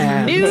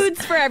OnlyFans.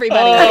 Nudes for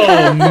everybody.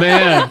 Oh,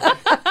 man.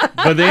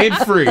 But they ain't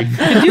free.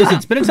 Use it.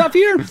 It's been a tough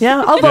year.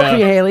 Yeah, I'll vote for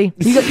you, Haley.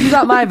 You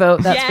got my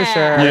vote, that's for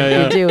sure.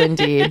 Yeah. You do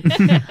indeed.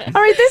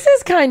 All right, this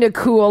is kind of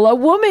cool. A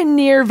woman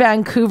near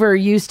Vancouver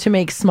used to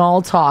make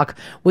small talk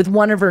with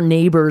one of her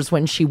neighbors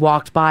when she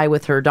walked by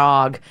with her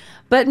dog.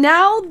 But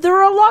now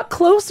they're a lot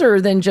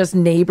closer than just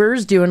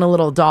neighbors doing a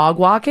little dog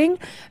walking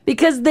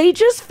because they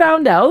just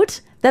found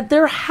out that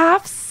they're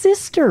half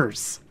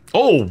sisters.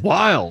 Oh,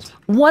 wild.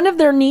 One of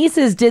their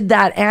nieces did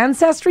that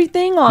ancestry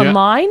thing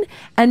online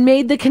and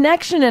made the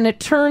connection, and it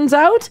turns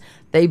out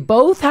they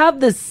both have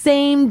the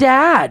same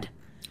dad.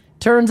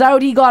 Turns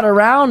out he got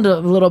around a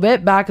little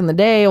bit back in the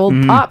day,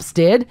 old Pops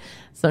did.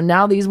 So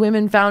now these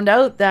women found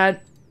out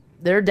that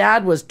their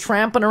dad was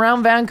tramping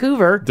around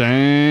Vancouver.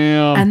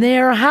 Damn. And they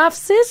are half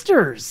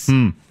sisters.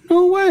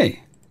 No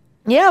way.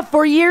 Yeah,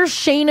 for years,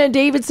 Shayna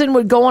Davidson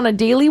would go on a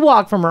daily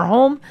walk from her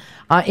home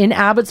in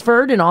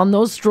Abbotsford, and on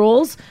those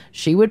strolls,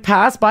 she would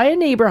pass by a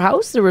neighbor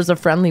house. There was a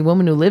friendly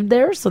woman who lived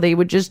there, so they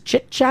would just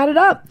chit-chat it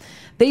up.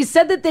 They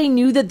said that they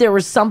knew that there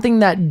was something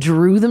that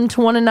drew them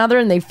to one another,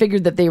 and they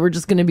figured that they were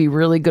just going to be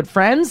really good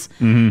friends.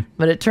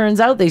 But it turns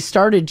out they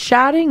started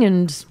chatting,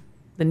 and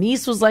the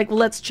niece was like, well,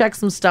 let's check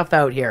some stuff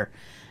out here.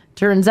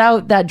 Turns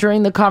out that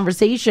during the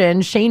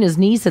conversation, Shayna's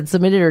niece had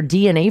submitted her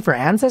DNA for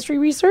ancestry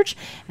research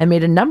and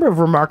made a number of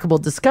remarkable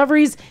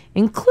discoveries,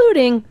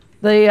 including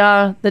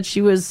that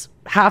she was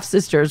half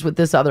sisters with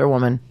this other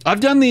woman. I've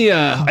done the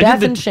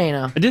Beth and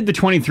Shayna. I did the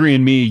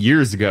 23andMe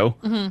years ago,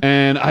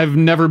 and I've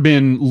never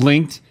been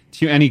linked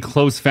to any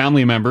close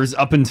family members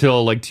up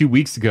until like 2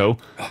 weeks ago.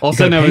 All of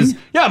a sudden,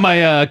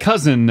 my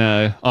cousin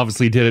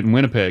obviously did it in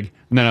Winnipeg,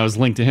 and then I was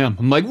linked to him.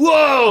 I'm like,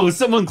 whoa,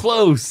 someone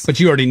close. But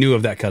you already knew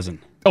of that cousin.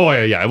 Oh,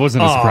 yeah, it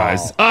wasn't a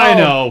surprise. I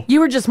know.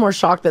 You were just more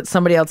shocked that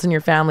somebody else in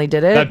your family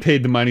did it. I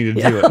paid the money to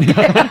do it.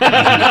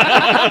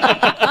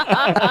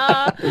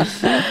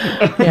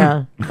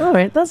 Yeah. All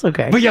right, that's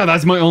okay. But yeah,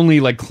 that's my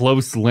only like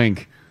close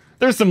link.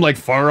 There's some like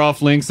far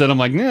off links that I'm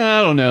like, nah,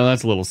 I don't know.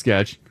 That's a little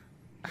sketch.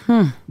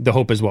 The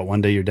hope is what?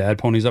 One day your dad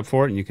ponies up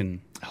for it and you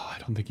can... I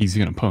don't think he's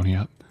going to pony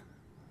up.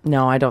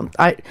 No, I don't.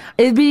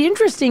 It'd be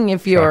interesting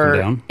if him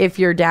down.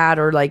 your dad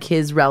or like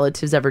his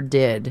relatives ever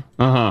did.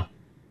 Uh-huh.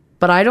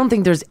 But I don't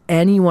think there's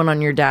anyone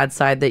on your dad's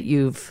side that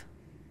you've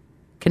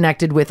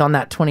connected with on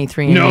that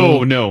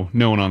 23andMe.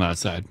 No one on that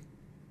side.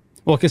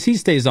 Well, because he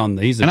stays on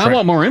the. And I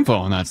want more info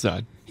on that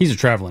side. He's a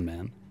traveling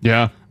man.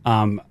 Yeah.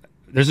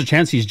 There's a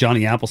chance he's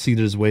Johnny Appleseed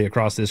his way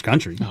across this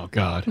country. Oh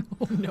God.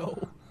 Oh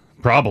no.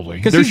 Probably.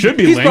 Because There should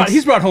be links.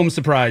 He's brought home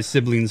surprise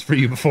siblings for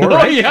you before, Oh,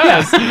 right?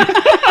 yes.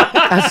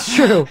 That's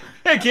true.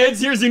 Hey kids,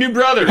 here's your new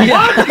brother. He's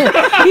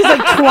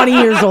like 20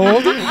 years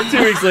old.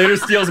 2 weeks later,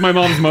 steals my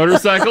mom's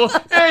motorcycle.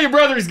 Hey, your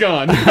brother's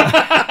gone.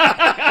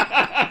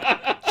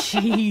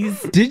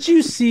 Jeez. Did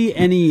you see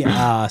any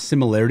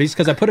similarities?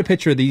 Because I put a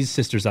picture of these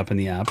sisters up in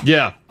the app.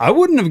 Yeah. I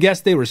wouldn't have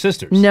guessed they were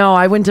sisters. No,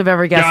 I wouldn't have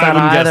ever guessed I that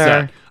wouldn't either.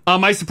 guess that.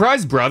 My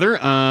surprise brother,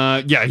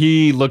 yeah,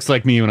 he looks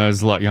like me when I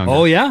was a lot younger.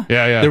 Oh, yeah?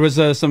 Yeah. There was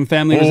some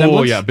family Oh,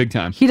 resemblance? yeah, big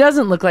time. He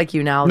doesn't look like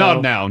you now, though.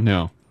 Not now,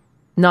 no.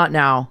 Not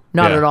now.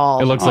 Not Yeah, at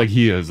all. It looks like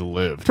he has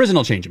lived. Prison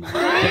will change him.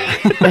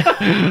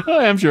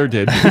 I'm sure it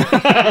did.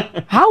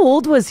 How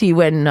old was he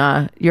when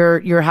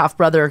your half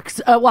brother?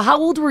 Well, how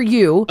old were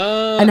you?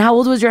 And how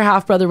old was your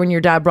half brother when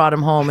your dad brought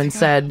him home and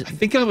said? I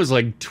think I was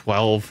like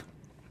 12.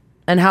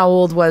 And how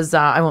old was?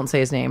 I won't say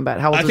his name, but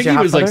how old I was think your he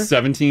half was brother? like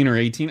 17 or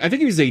 18. I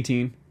think he was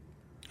 18.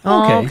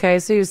 Oh, okay.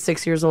 So he was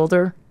 6 years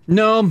older.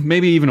 No,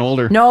 maybe even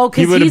older. No,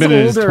 because would have he's been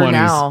in his older 20s.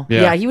 now.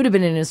 Yeah. He would have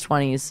been in his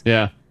 20s.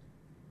 Yeah.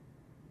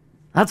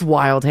 That's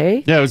wild,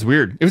 hey? Yeah, it was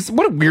weird. It was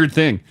what a weird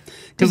thing.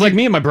 Because like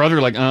me and my brother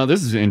are like, oh,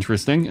 this is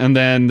interesting. And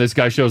then this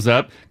guy shows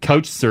up,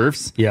 couch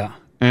surfs. Yeah.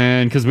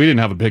 And because we didn't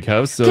have a big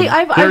house, so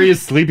Okay, there he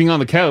is sleeping on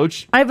the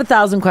couch. I have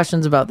 1,000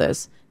 questions about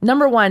this.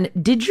 Number one,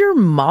 did your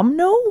mom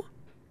know?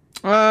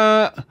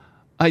 I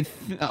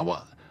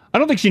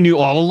don't think she knew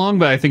all along,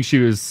 but I think she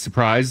was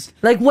surprised.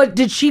 Like, what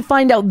did she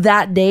find out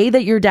that day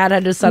that your dad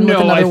had a son with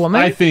another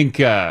woman? I think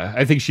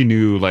she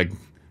knew like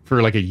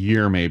for like a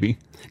year maybe.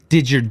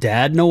 Did your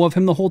dad know of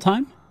him the whole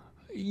time?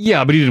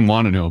 Yeah, but he didn't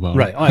want to know about it.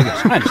 Right. Oh, I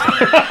guess. I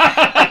understand.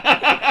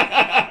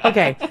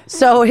 Okay,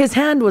 so his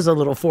hand was a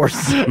little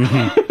forced.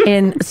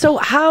 And so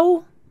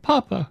how,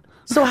 Papa?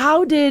 So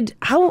how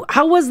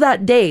was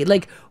that day?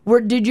 Like,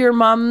 did your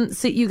mom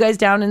sit you guys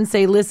down and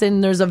say,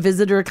 "Listen, there's a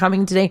visitor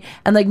coming today,"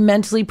 and like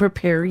mentally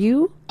prepare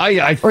you?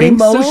 I or think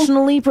so.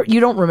 emotionally. You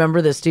don't remember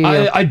this, do you?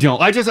 I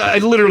don't. I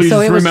literally So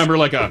just it was- remember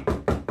like a.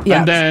 Yeah.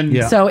 And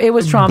then So it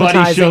was traumatizing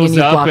Buddy shows and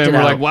you up blocked and it we're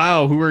out. like,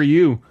 "Wow, who are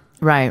you?"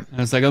 Right. And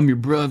it's like, "I'm your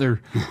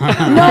brother."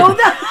 No,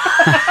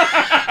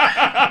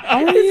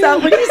 is that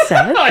what he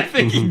said? I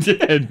think he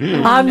did.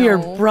 I'm your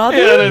brother.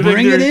 Yeah, and I think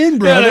Bring it they're- in, Yeah,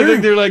 brother. and I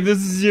think they're like, "This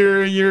is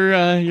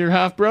your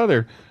half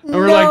brother," and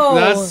we're No. like,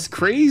 "That's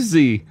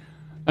crazy."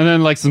 And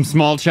then like some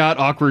small chat,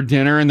 awkward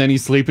dinner, and then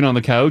he's sleeping on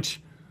the couch.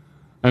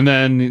 And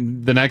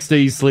then the next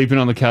day he's sleeping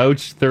on the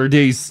couch. Third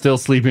day he's still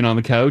sleeping on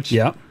the couch.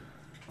 Yeah.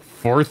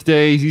 Fourth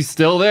day he's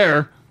still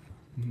there,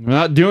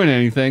 not doing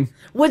anything.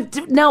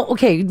 Now?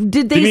 Okay,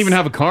 did they Didn't even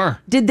have a car.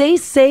 Did they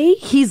say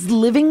he's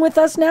living with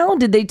us now?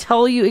 Did they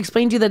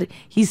explain to you that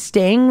he's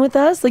staying with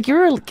us? Like,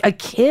 you're a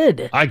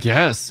kid. I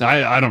guess.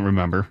 I don't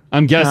remember.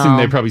 I'm guessing No.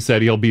 they probably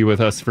said he'll be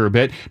with us for a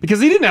bit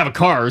because he didn't have a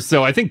car.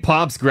 So I think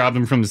Pops grabbed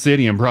him from the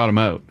city and brought him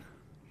out,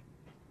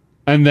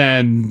 and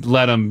then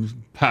let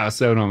him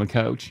pass out on the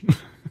couch.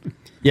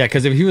 Yeah,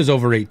 because if he was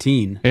over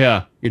 18,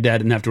 yeah, your dad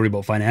didn't have to worry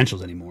about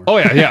financials anymore. Oh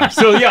yeah.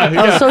 So yeah.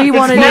 Oh, so he It's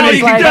wanted funny.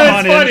 his life. Yeah,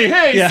 it's funny.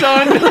 Hey, Yeah.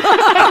 son.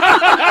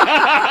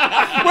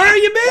 Where are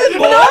you been,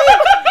 boy?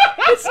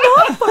 It's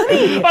not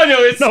funny. I know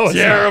it's No, it's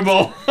not.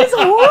 terrible. It's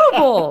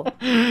horrible.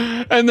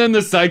 And then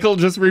the cycle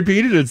just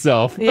repeated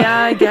itself. Yeah,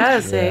 I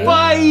guess. Eh?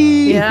 Bye.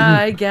 Yeah,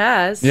 I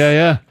guess.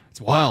 Yeah. It's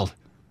wild.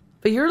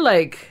 But you're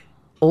like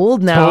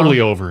old now. Totally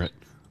over it.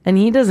 And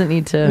he doesn't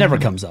need to. Never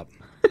comes up.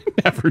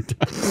 Never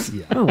does.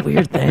 What a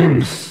weird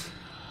thing.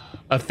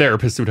 A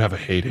therapist would have a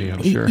heyday,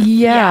 I'm sure.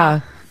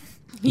 Yeah.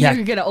 Yeah.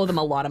 You're gonna owe them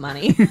a lot of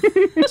money.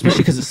 Especially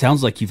because it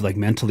sounds like you've like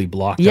mentally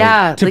blocked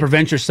Yeah, out to like-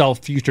 prevent yourself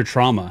future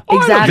trauma.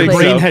 Exactly. Your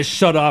brain so. has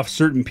shut off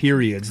certain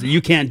periods that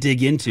you can't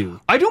dig into.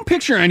 I don't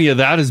picture any of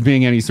that as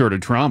being any sort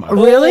of trauma.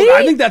 Really?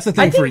 I think that's the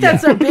thing I think for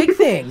that's you. a big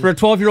thing. For a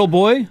 12-year-old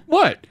boy?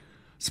 What?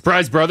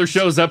 Surprise brother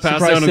shows up, passes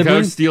Surprise out on the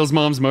sibling? couch, steals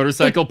mom's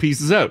motorcycle,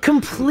 pieces out.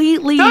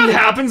 Completely. That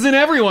happens in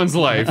everyone's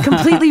life.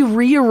 completely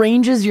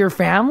rearranges your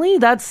family.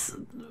 That's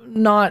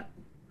not.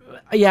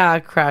 Yeah,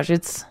 Crash.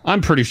 It's.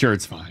 I'm pretty sure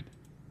it's fine.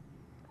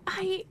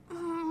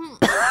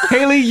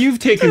 Haley, you've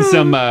taken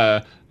some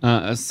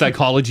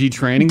psychology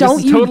training. Don't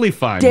This is you totally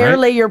fine, dare right?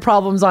 lay your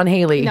problems on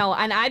Haley. No,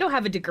 and I don't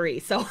have a degree,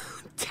 so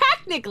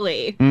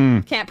technically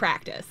Mm. can't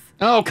practice.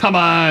 Oh, come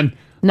on.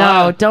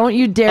 No, don't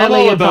you dare I'm lay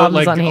all your about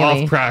problems like on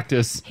Haley. off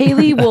practice.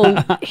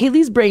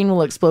 Haley's brain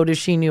will explode if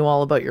she knew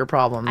all about your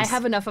problems. I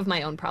have enough of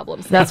my own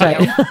problems. That's Thank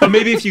right. you. But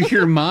maybe if you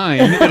hear mine,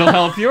 it'll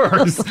help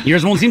yours.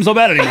 Yours won't seem so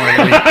bad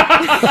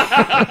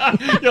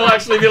anymore. You'll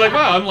actually be like,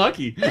 wow, I'm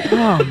lucky.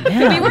 Oh, Could be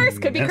man. worse.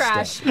 Could be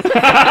Messed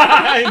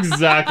crash.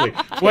 Exactly.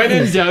 When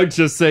in doubt,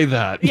 just say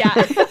that. Yeah.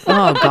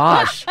 Oh,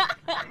 gosh.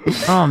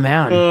 Oh,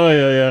 man. Oh,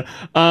 yeah.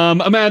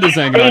 Amanda's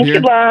hanging on Thank you,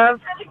 here.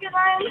 love.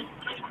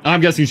 I'm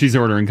guessing she's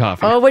ordering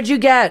coffee. Oh, what'd you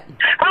get?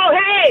 Oh,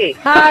 hey.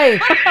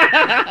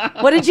 Hi.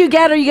 What did you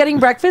get? Are you getting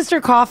breakfast or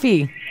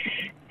coffee?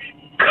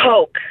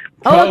 Coke.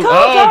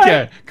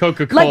 Okay.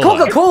 Coca-Cola. Like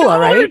Coca-Cola,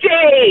 right?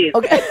 Days.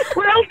 Okay.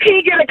 Where else can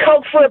you get a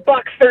Coke for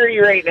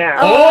 $1.30 right now?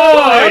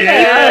 Oh,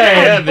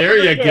 yeah, there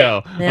you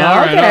go. Yeah, all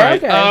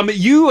right. okay.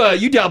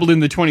 You dabbled in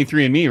the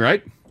 23andMe,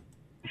 right?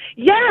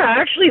 Yeah,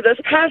 actually, this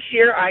past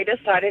year I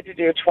decided to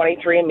do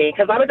 23andMe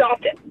because I'm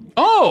adopted.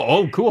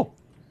 Oh, cool.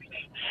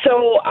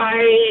 So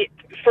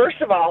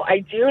first of all, I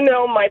do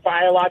know my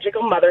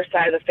biological mother's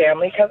side of the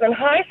family because in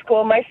high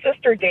school my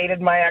sister dated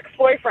my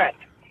ex-boyfriend.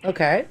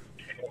 Okay.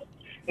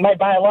 My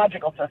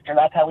biological sister.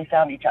 That's how we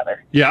found each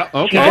other. Yeah,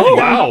 okay. Oh,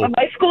 Wow.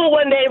 My school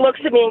one day looks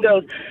at me and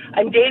goes,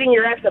 "I'm dating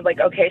your ex." I'm like,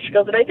 "Okay." She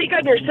goes, "And I think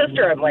I'm your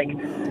sister." I'm like,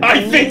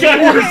 I think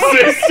I'm your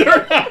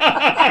sister.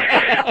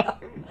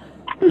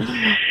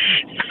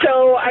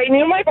 So I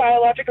knew my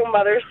biological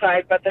mother's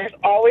side, but there's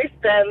always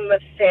been the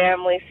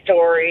family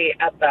story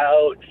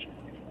about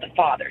the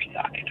father's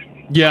side.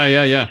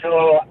 Yeah.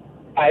 So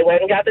I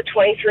went and got the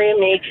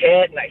 23andMe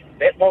kit, and I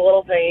spit in the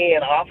little thingy,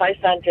 and off I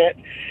sent it.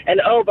 And,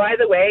 oh, by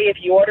the way, if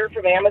you order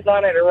from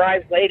Amazon and it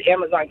arrives late,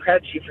 Amazon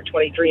credits you for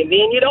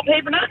 23andMe, and you don't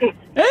pay for nothing.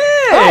 Hey!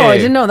 Oh, I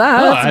didn't know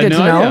that. That's good to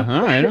know.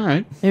 Idea. All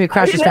right. Maybe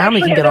Crash's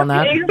family can get on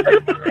that.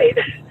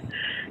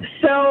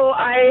 So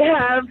I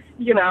have,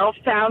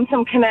 found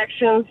some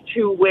connections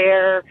to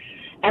where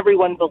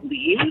everyone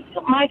believes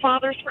my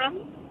father's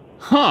from,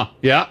 Huh,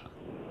 yeah.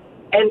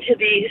 and to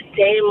the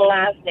same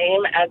last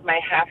name as my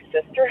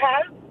half-sister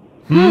has.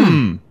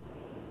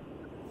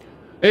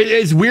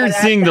 It's weird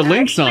seeing the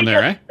links on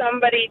there, eh?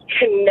 Somebody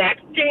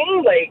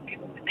connecting, like,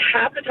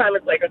 half the time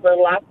it's like the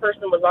last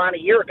person was on a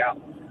year ago.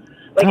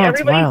 Like, Oh, it's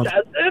everybody wild.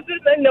 does this, and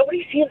then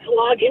nobody seems to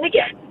log in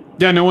again.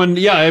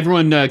 Yeah,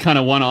 everyone kind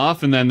of one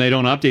off, and then they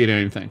don't update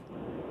anything.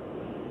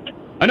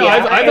 I know,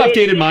 Yeah, I've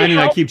updated mine, and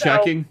I keep helps, though.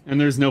 checking,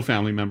 and there's no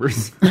family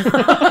members.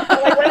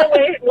 I went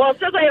away. Well, it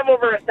says I have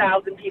over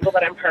 1,000 people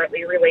that I'm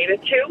partly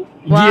related to.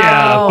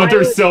 Yeah, but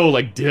they're so,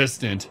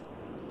 distant.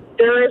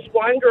 There is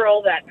one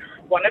girl that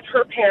one of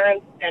her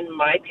parents and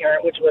my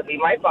parent, which would be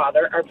my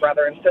father, are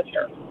brother and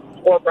sister,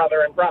 or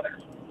brother and brother.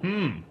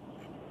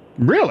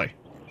 Really?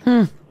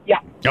 Yeah.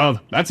 Oh,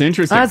 that's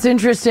interesting. That's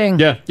interesting.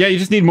 Yeah, you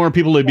just need more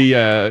people to be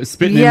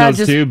spitting in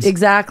those tubes.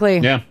 Exactly.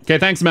 Yeah. Okay,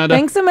 thanks, Amanda.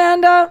 Thanks,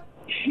 Amanda.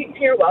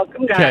 You're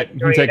welcome, guys. Okay,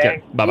 Enjoy your take day. care.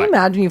 Can Bye-bye. you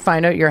imagine you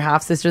find out your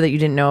half sister that you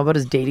didn't know about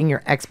is dating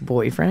your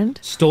ex-boyfriend?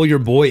 Stole your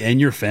boy and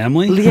your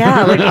family?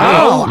 Yeah,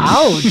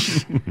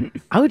 ouch.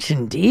 Ouch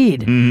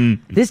indeed.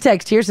 This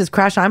text here says,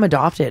 Crash, I'm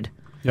adopted.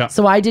 Yeah.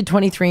 So I did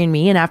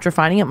 23andMe, and after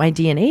finding out my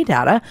DNA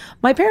data,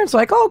 my parents were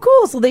like, oh,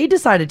 cool. So they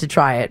decided to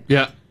try it.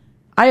 Yeah.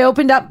 I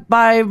opened up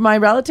by my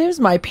relatives.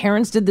 My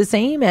parents did the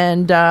same,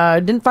 and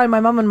didn't find my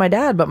mom and my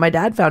dad, but my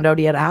dad found out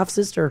he had a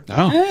half-sister.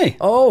 Oh. Hey.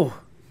 Oh.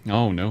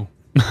 Oh, no.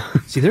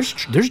 See, there's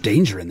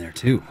danger in there,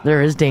 too.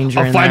 There is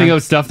danger in Finding there.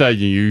 out stuff that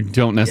you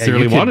don't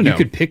necessarily want to know. You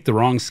could pick the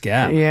wrong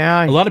scab.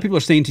 Yeah. A lot of people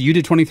are saying, you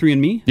did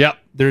 23andMe? Yeah.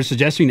 They're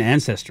suggesting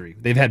Ancestry.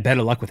 They've had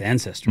better luck with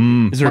Ancestry.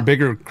 Is there a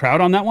bigger crowd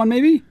on that one,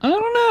 maybe? I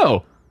don't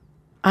know.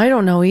 I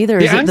don't know either.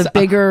 Is it the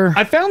bigger...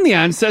 I found the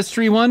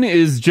Ancestry one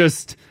is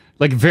just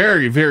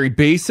very, very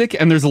basic,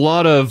 and there's a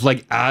lot of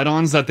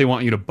add-ons that they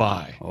want you to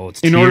buy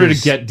in order to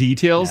get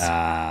details.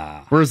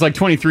 Whereas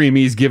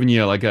 23andMe is giving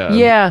you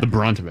the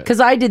brunt of it.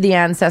 Because I did the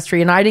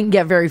Ancestry, and I didn't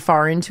get very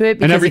far into it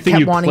because it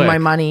kept wanting my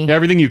money.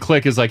 Everything you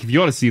click is if you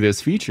want to see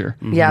this feature,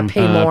 Yeah,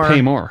 pay more.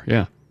 Pay more,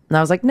 yeah. And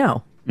I was like,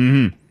 no.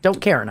 Mm-hmm. Don't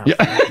care enough.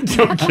 Yeah,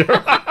 don't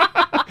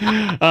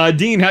care.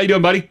 Dean, how you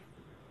doing, buddy?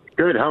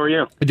 Good. How are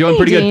you? Doing Hey,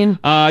 pretty Dean.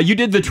 good. You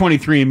did the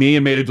 23andMe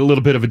and made it a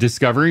little bit of a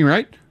discovery,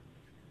 right?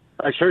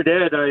 I sure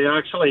did. I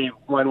actually,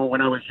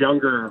 when I was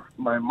younger,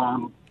 my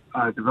mom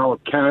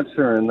developed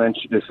cancer, and then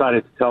she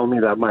decided to tell me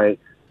that my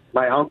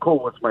uncle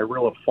was my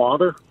real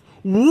father.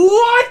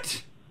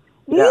 What?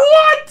 Yeah.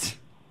 What?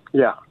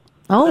 Yeah.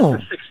 Oh.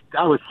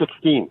 I was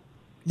 16.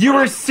 You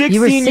were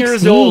 16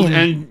 years old,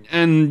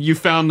 and you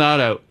found that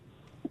out.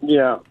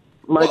 Yeah.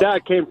 My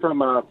dad came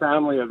from a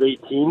family of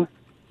 18.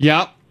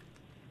 Yeah.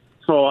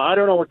 So I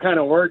don't know what kind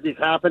of orgies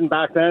happened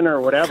back then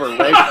or whatever,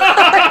 right?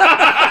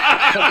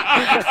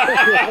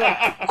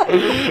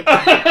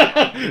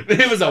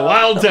 It was a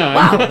wild time.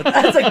 Wow,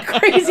 that's a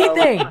crazy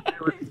thing.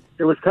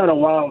 It was kind of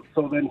wild.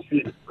 So then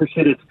she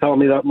proceeded to tell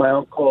me that my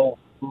uncle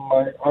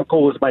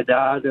was my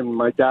dad, and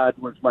my dad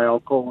was my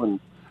uncle, and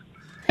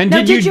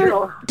Now, did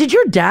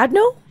your dad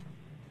know?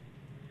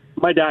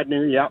 my dad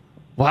knew. Yeah.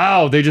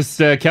 Wow, they just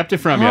kept it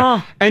from you.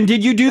 Oh. And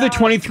did you do the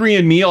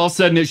 23andMe? All of a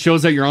sudden, it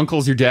shows that your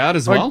uncle's your dad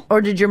as well.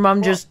 Or did your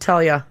mom just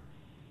tell you?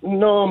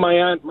 No, my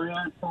aunt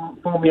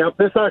phoned me up.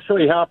 This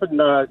actually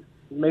happened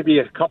maybe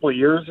a couple of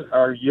years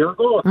or a year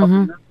ago. A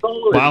couple of years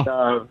ago.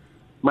 Wow. And,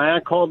 my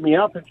aunt called me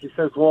up and she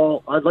says,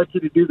 "Well, I'd like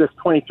you to do this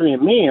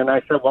 23andMe." And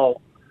I said,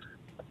 "Well,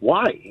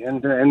 why?"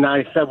 And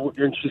I said,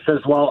 and she says,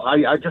 "Well,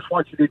 I just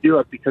want you to do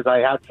it because I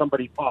had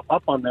somebody pop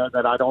up on there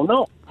that I don't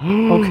know."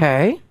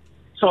 Okay.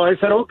 So I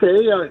said,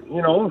 okay,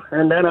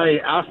 and then I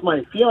asked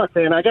my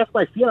fiance, and I guess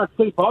my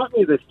fiance bought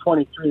me this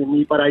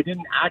 23andMe, but I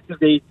didn't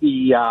activate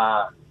the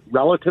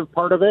relative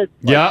part of it.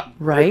 Yeah.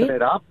 Right.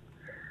 It up.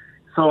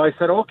 So I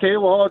said, okay,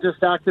 well, I'll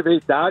just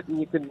activate that and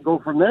you can go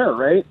from there,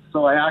 right?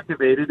 So I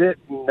activated it,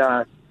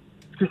 and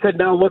she said,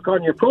 now look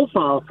on your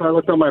profile. So I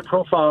looked on my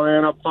profile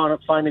and I ended up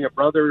finding a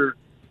brother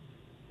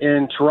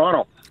in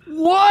Toronto.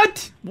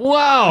 What?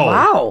 Wow.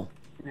 Wow.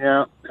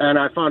 Yeah, and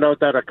I found out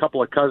that a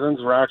couple of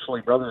cousins were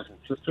actually brothers and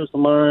sisters of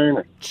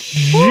mine.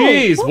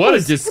 Jeez, what a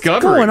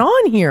discovery. What's going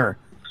on here?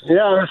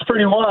 Yeah, it's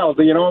pretty wild.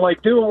 You know,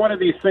 like doing one of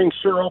these things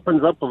sure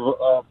opens up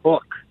a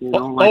book. You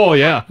know, like, Oh,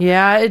 yeah.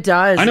 Yeah, it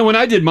does. I know when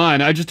I did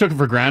mine, I just took it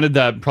for granted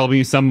that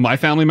probably some of my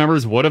family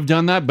members would have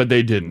done that, but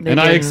they didn't. They and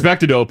I didn't.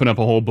 expected to open up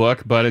a whole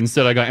book, but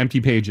instead I got empty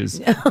pages.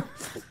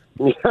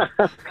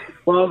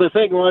 Well, the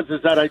thing was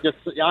is that I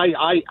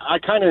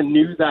kind of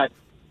knew that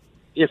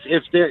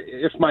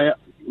if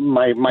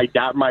my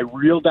dad, my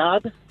real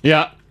dad,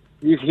 Yeah.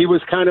 he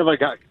was kind of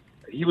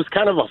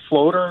a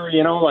floater,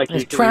 you know, like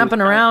He's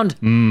tramping around.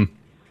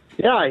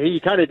 Yeah, he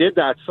kind of did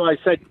that. So I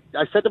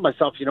said to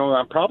myself, you know,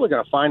 I'm probably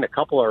going to find a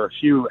couple or a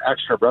few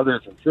extra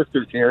brothers and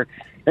sisters here.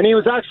 And he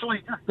was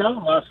actually just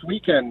down last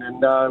weekend,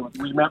 and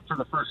we met for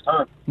the first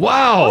time.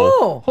 Wow.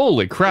 Oh.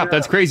 Holy crap,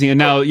 that's crazy. And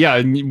now,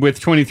 with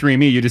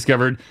 23andMe, you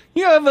discovered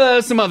you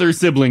have some other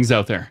siblings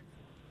out there.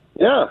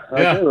 Yeah,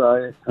 Yeah. I do.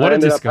 I What a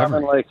ended up discovery.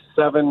 having like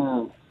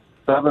seven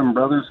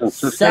brothers and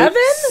sisters.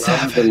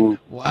 Seven?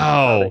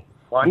 Wow.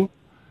 One.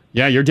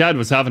 Yeah, your dad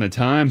was having a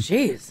time.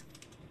 Jeez.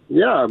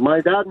 Yeah,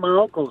 my dad and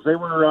my uncles,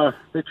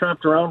 they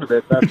tramped around a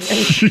bit.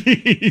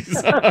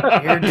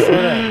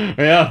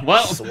 Yeah,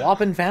 well,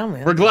 swapping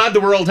family. we're glad the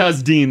world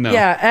has Dean, though.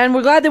 Yeah, and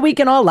we're glad that we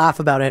can all laugh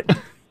about it.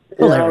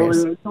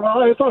 Hilarious.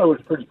 Well, I thought it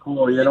was pretty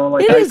cool, you know.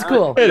 Like It is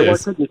cool. It What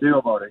is. could you do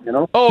about it, you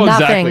know? Oh,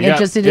 Nothing. exactly. It Yeah.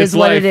 just- it is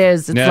what it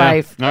is. It's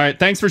life. All right.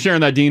 Thanks for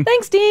sharing that, Dean.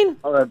 Thanks, Dean.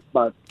 All right,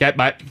 bye. Okay,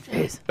 bye.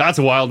 That's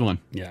a wild one.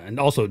 Yeah, and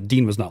also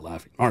Dean was not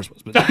laughing. Ours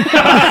was. But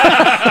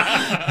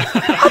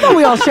I thought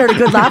we all shared a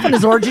good laugh on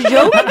his orgy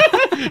joke.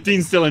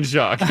 Dean's still in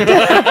shock.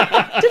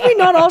 Did we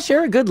not all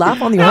share a good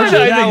laugh on the orgy?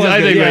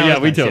 I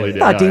think we totally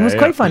did. I thought Dean was Yeah,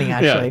 quite yeah. funny,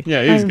 actually.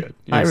 Yeah, he was good.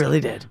 He I was really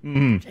good. did.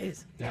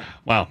 Mhm.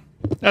 Wow.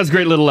 That was a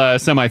great little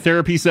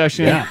semi-therapy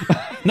session. Yeah.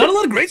 Not a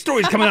lot of great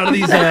stories coming out of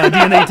these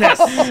DNA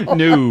tests.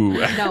 No.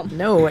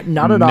 No,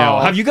 not at No.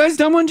 all. Have you guys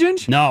done one,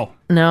 Ginge? No.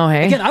 No,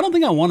 hey. Again, I don't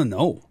think I want to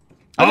know.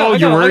 Oh,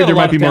 you're worried there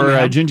might be more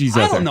gingies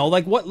I out there. don't know.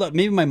 Like what? Look,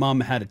 maybe my mom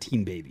had a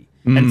teen baby,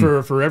 Mm.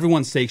 and for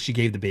everyone's sake, she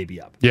gave the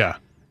baby up. Yeah.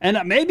 And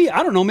maybe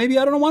I don't know. Maybe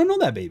I don't want to know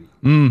that baby.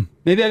 Mm.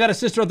 Maybe I got a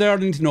sister out there I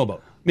don't need to know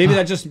about. Maybe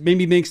that just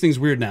maybe makes things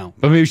weird now.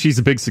 But maybe she's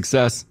a big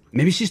success.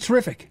 Maybe she's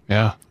terrific.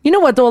 Yeah. You know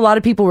what, though? A lot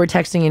of people were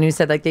texting in who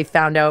said, like, they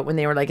found out when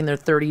they were, like, in their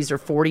 30s or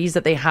 40s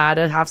that they had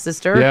a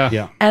half-sister. Yeah.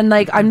 Yeah. And,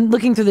 like, I'm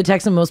looking through the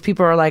text, and most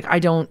people are like,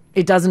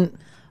 it doesn't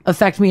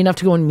affect me enough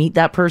to go and meet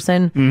that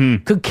person.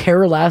 Mm-hmm. Could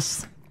care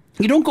less.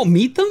 You don't go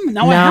meet them?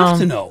 Now I No. have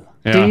to know.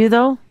 Do you,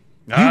 though?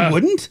 You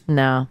wouldn't?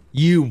 No.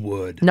 You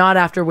would. Not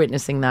after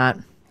witnessing that.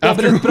 Yeah,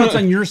 but it's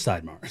on your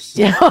side, Mars.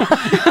 Yeah.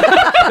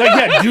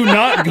 Do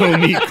not go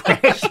meet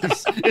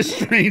Crash's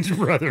estranged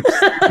brothers.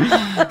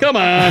 Come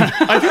on.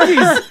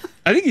 I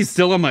think he's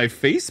still on my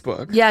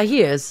Facebook. Yeah,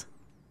 he is.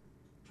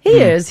 He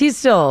is. He's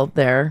still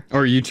there.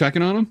 Or are you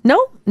checking on him?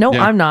 No,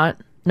 Yeah. I'm not.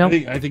 No.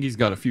 I think he's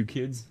got a few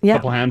kids. Yeah. A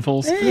couple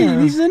handfuls. Hey,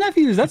 these are the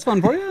nephews. That's fun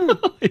for you.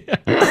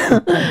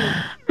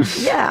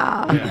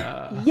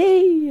 Yeah.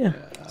 Yay.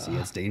 See,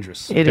 it's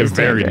dangerous. It is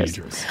very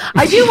dangerous.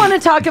 I do want to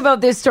talk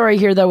about this story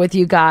here, though, with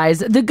you guys.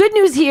 The good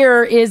news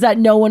here is that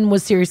no one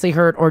was seriously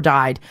hurt or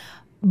died.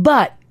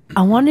 But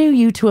I want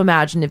you to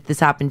imagine if this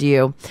happened to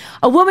you.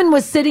 A woman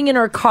was sitting in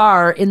her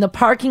car in the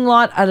parking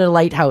lot at a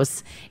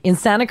lighthouse in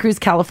Santa Cruz,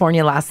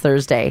 California last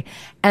Thursday,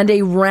 and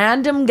a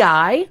random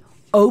guy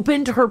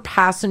opened her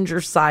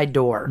passenger side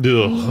door.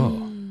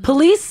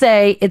 Police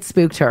say it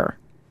spooked her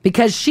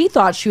because she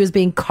thought she was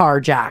being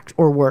carjacked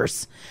or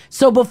worse.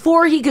 So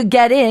before he could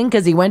get in,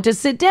 because he went to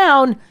sit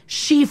down,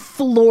 she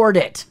floored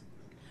it,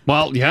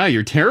 Well, yeah,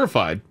 you're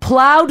terrified.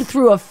 plowed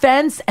through a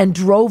fence, and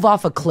drove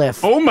off a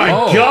cliff. Oh my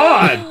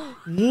God.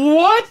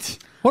 What?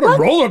 What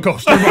a roller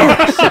coaster,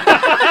 Mars.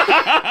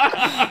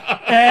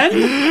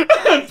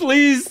 And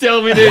please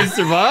tell me they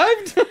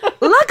survived.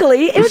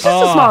 Luckily, it was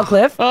just a small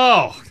cliff.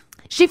 Oh.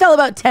 She fell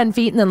about 10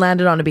 feet and then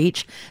landed on a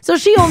beach. So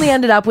she only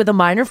ended up with a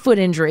minor foot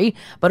injury,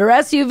 but her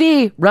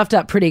SUV roughed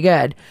up pretty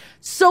good.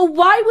 So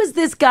why was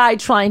this guy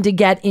trying to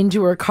get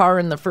into her car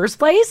in the first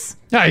place?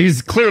 Yeah,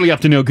 he's clearly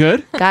up to no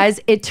good. Guys,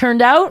 it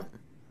turned out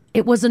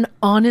it was an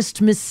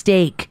honest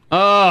mistake.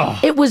 Oh.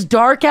 It was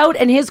dark out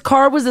and his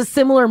car was a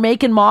similar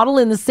make and model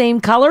in the same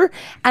color,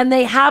 and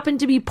they happened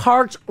to be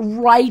parked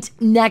right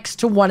next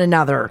to one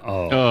another.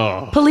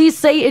 Oh. Police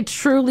say it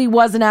truly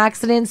was an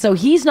accident, so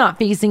he's not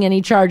facing any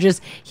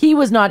charges. He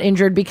was not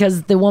injured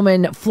because the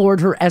woman floored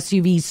her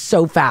SUV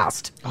so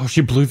fast. Oh,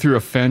 she blew through a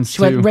fence,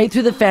 She went right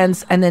through the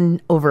fence and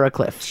then over a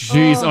cliff.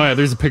 Jeez. Oh, yeah,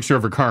 there's a picture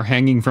of her car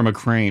hanging from a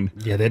crane.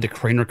 Yeah, they had to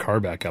crane her car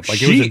back up. Like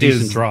She it was a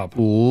decent is drop.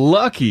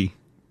 Lucky.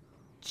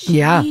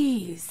 Yeah.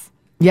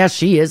 Yeah,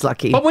 she is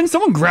lucky. But when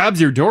someone grabs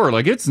your door,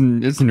 like it's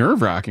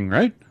nerve-wracking,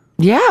 right?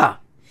 Yeah.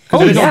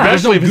 Especially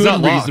There's no if it's good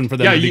not locked. reason for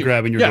them to be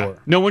grabbing your door.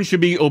 No one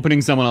should be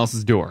opening someone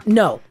else's door.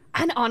 No.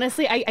 And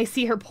honestly, I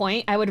see her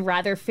point. I would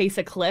rather face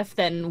a cliff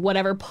than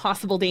whatever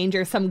possible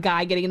danger some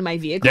guy getting into my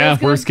vehicle. Yeah, is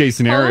gonna worst case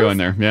scenario pose. in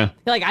there. Yeah.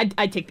 Like,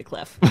 I'd take the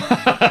cliff.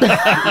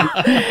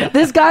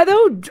 This guy,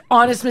 though,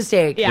 honest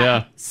mistake.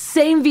 Yeah.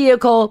 Same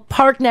vehicle,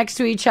 parked next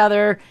to each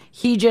other.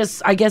 He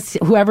just, I guess,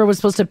 whoever was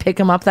supposed to pick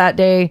him up that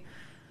day,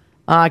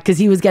 because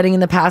he was getting in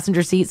the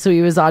passenger seat, so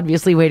he was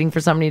obviously waiting for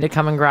somebody to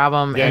come and grab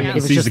him. Yeah, and he it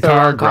was sees just the the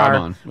car, wrong grab car.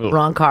 on. Ugh.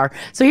 Wrong car.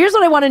 So here's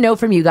what I want to know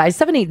from you guys.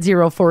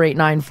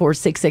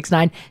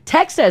 780-489-4669.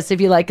 Text us if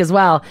you like as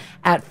well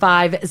at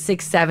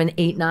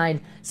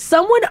 56789.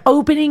 Someone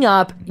opening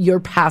up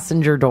your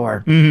passenger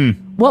door.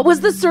 What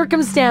was the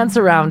circumstance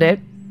around it?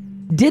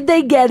 Did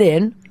they get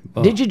in?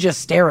 Did you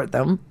just stare at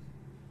them?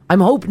 I'm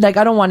hoping, like,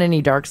 I don't want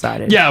any dark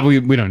sided. Yeah, we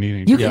don't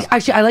need any. You can,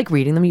 actually, I like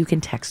reading them. You can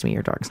text me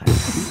your dark side.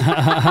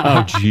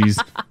 Oh, jeez.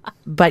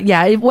 But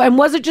yeah, and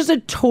was it just a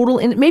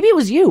total? Maybe it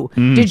was you.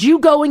 Did you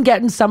go and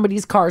get in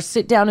somebody's car,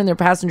 sit down in their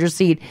passenger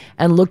seat,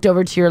 and looked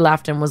over to your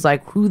left and was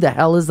like, "Who the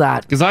hell is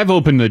that?" Because I've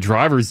opened the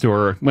driver's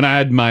door when I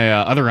had my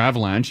other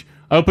Avalanche.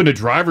 I opened a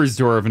driver's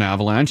door of an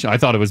Avalanche. I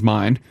thought it was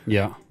mine.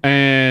 Yeah.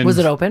 And Was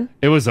it open?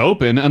 It was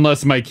open,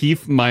 unless my key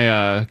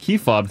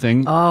fob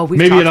thing. Oh, we've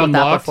maybe talked it about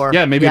that unlocked. before.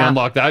 Yeah, maybe Yeah. it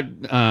unlocked that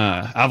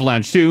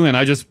Avalanche too. And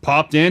I just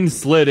popped in,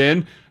 slid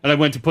in, and I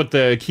went to put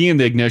the key in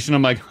the ignition.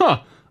 I'm like,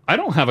 huh, I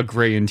don't have a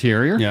gray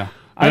interior. Yeah.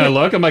 And I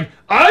look, I'm like,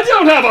 I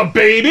don't have a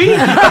baby.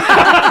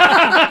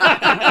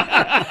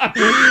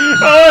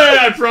 Oh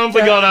yeah, I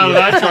promptly got out of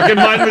that truck, and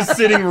mine was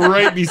sitting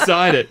right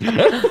beside it.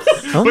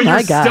 Oh But my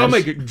your gosh.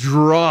 stomach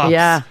drops.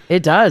 Yeah,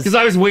 it does. Because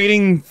I was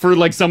waiting for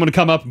like someone to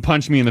come up and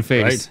punch me in the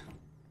face. Right.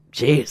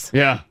 Jeez.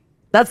 Yeah.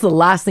 That's the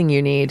last thing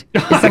you need.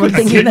 Is someone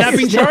thinking that-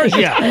 Kidnapping charge?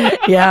 Yeah.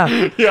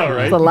 Yeah. Yeah,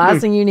 right. It's the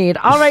last thing you need.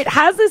 All right.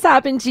 Has this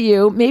happened to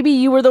you? Maybe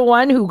you were the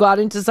one who got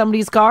into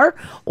somebody's car,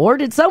 or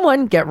did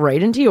someone get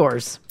right into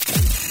yours?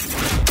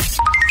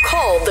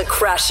 Call the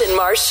Crash and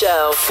Mars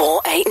Show.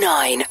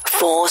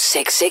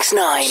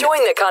 489-4669.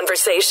 Join the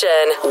conversation.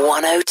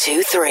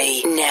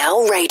 1023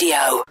 Now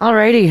Radio.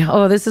 Alrighty.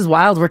 Oh, this is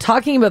wild. We're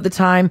talking about the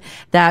time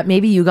that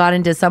maybe you got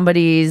into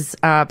somebody's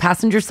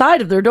passenger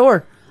side of their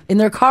door in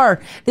their car.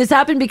 This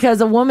happened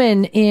because a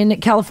woman in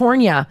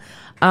California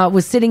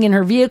was sitting in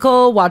her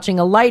vehicle watching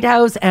a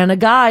lighthouse, and a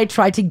guy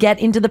tried to get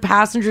into the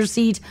passenger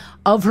seat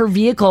of her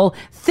vehicle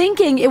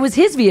thinking it was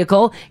his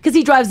vehicle because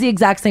he drives the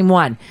exact same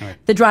one.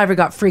 The driver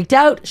got freaked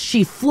out.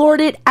 She floored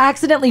it,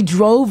 accidentally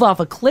drove off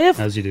a cliff.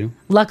 As you do.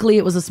 Luckily,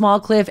 it was a small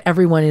cliff.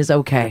 Everyone is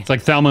okay. It's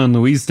like Thelma and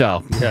Louise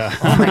style. Yeah.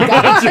 Oh my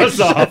gosh.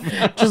 Just off.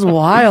 Just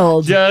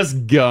wild.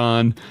 Just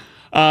gone.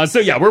 So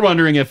yeah, we're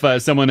wondering if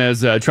someone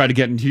has tried to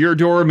get into your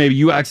door. Maybe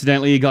you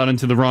accidentally got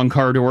into the wrong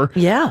car door.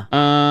 Yeah.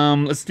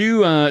 Let's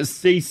do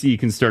Stacy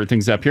can start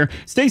things up here.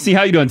 Stacy,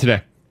 how you doing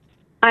today?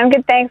 I'm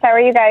good, thanks. How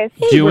are you guys?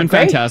 Doing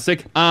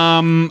fantastic.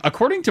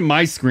 According to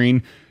my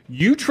screen,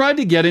 you tried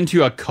to get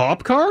into a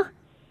cop car?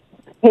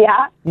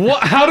 Yeah.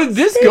 What? How did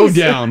this go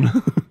down?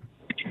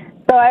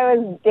 So I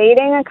was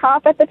dating a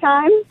cop at the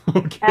time,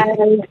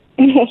 and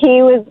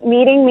he was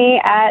meeting me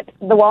at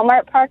the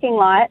Walmart parking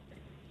lot,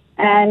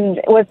 and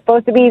was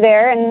supposed to be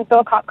there, and so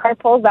a cop car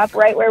pulls up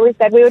right where we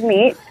said we would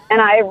meet, and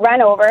I run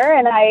over,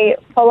 and I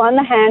pull on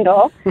the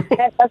handle, and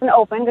it doesn't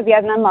open because he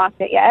hasn't unlocked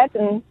it yet,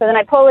 and so then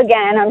I pull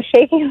again, I'm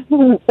shaking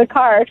the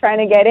car trying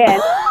to get in,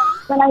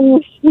 then I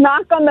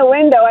knock on the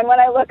window, and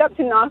when I look up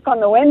to knock on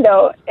the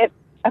window, it's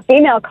a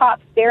female cop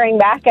staring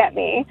back at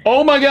me.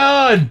 Oh my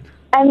God!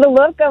 And the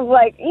look of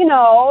like, they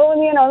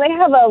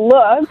have a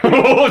look.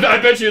 Oh, I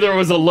bet you there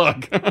was a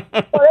look. Well,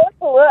 there's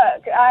a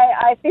look.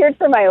 I feared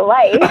for my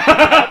life.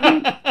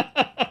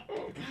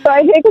 So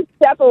I take a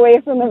step away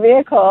from the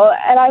vehicle,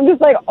 and I'm just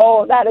like,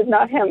 oh, that is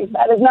not him.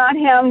 That is not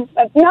him.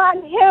 That's not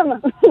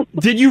him.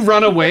 Did you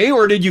run away,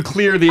 or did you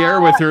clear the air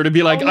with her to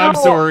be like, no. I'm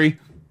sorry?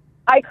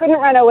 I couldn't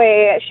run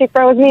away. She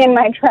froze me in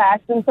my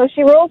tracks, and so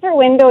she rolls her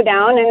window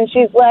down, and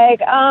she's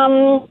like,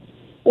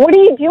 what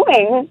are you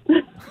doing?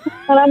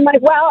 And I'm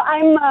like, well,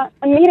 I'm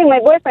meeting my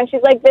boyfriend.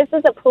 She's like, this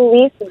is a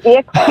police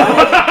vehicle.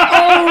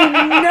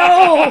 Oh,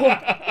 no.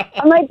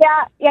 I'm like,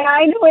 yeah,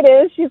 I know it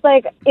is. She's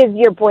like, is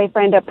your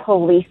boyfriend a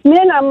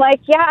policeman? I'm like,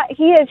 yeah,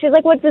 he is. She's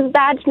like, what's his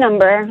badge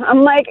number?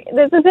 I'm like,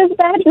 this is his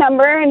badge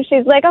number. And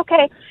she's like,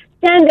 okay,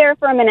 stand there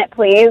for a minute,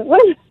 please.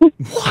 What? And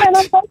I'm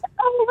like,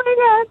 oh,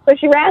 my God. So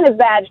she ran his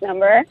badge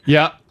number.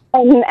 Yeah.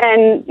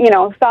 And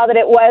saw that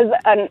it was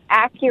an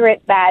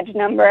accurate badge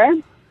number.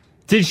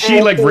 Did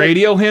she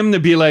radio him to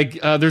be like,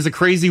 there's a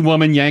crazy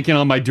woman yanking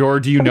on my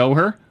door. Do you know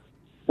her?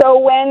 So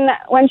when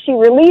she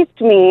released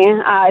me,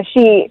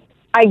 she,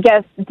 I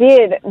guess,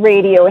 did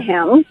radio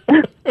him.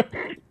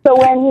 So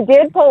when he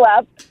did pull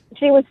up,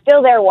 she was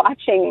still there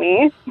watching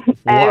me.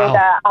 And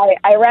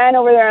I ran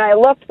over there and I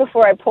looked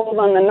before I pulled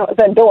on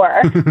the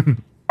door.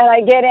 And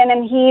I get in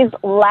and he's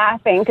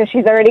laughing because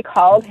she's already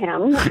called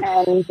him.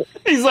 And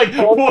he's like,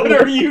 what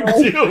are you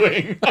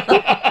doing?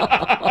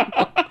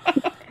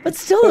 But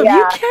still, yeah,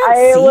 you can't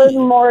I see. was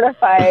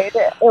mortified.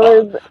 It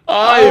was.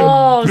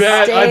 I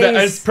bet.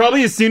 Stace. It's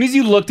probably as soon as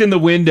you looked in the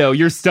window,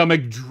 your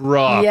stomach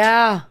dropped.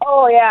 Yeah.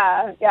 Oh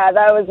yeah,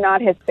 that was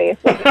not his face.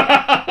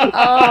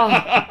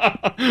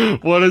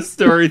 What a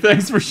story.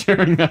 Thanks for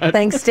sharing that.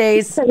 Thanks,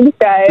 Stace. Thanks,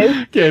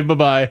 guys. Okay,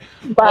 bye-bye.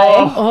 Bye.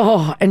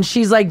 Oh, and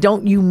she's like,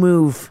 "Don't you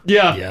move."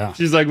 Yeah.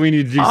 She's like, we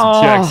need to do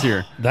some checks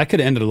here. That could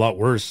have ended a lot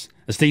worse.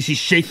 Stacy's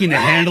shaking the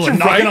handle and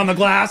knocking Right? on the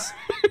glass.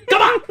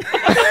 Come on!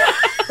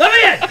 Let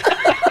me in!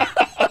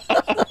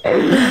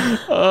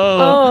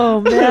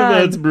 Oh, man.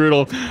 That's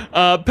brutal.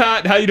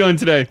 Pat, how you doing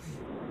today?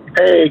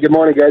 Hey, good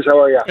morning, guys. How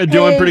are you?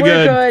 Doing pretty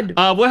we're good.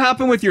 What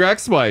happened with your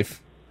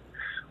ex-wife?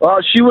 Well,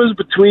 she was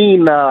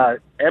between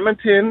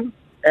Edmonton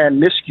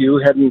and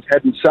Nisku, heading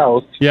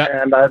south. Yeah.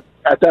 And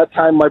at that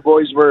time, my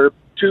boys were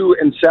 2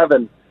 and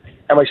 7.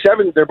 And my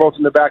 7, they're both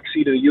in the back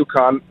seat of the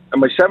Yukon.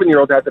 And my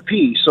 7-year-old had to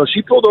pee. So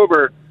she pulled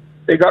over.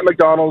 They got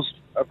McDonald's.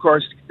 Of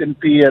course, didn't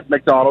pee at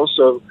McDonald's.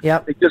 So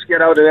they just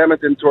get out at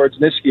Edmonton towards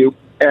Nisku.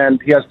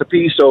 And he has to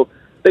pee. So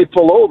they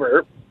pull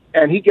over.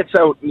 And he gets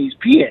out and he's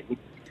peeing.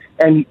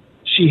 And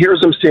she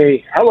hears him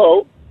say,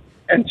 hello.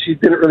 And she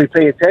didn't really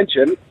pay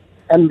attention.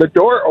 And the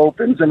door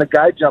opens and a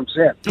guy jumps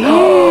in.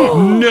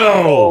 No!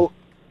 So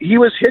he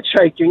was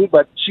hitchhiking,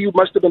 but she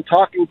must have been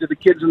talking to the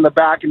kids in the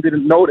back and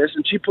didn't notice.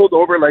 And she pulled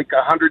over like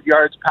 100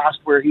 yards past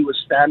where he was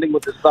standing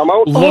with his thumb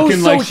out.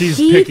 Looking like she's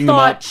picking him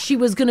up. She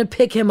was going to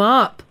pick him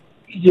up.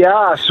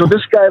 Yeah, so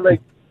this guy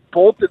like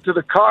bolted to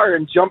the car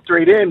and jumped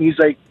right in. He's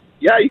like,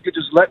 yeah, you could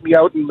just let me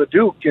out in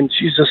Leduc. And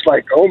she's just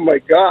like, oh my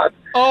God.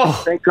 Oh.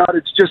 Thank God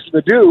it's just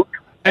Leduc.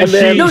 And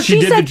then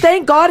she said,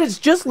 thank God it's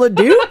just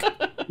Leduc.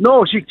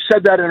 No, she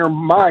said that in her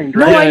mind.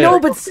 No, Right? I know,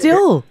 but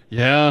still.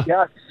 Yeah.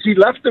 Yeah, she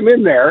left him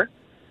in there.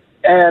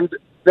 And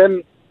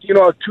then,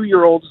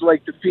 2-year-olds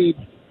like to feed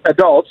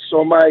adults.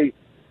 So my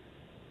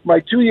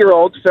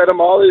 2-year-old fed him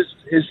all his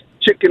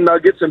chicken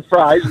nuggets and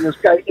fries, and this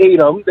guy ate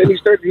them. Then he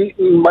started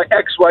eating my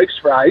ex-wife's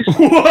fries.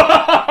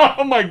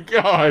 Oh, my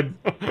God.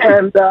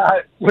 And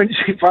when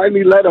she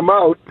finally let him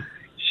out,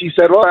 she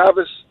said, well, have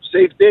a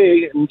safe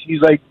day. And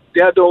he's like,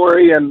 Dad, don't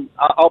worry, and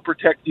I'll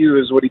protect you,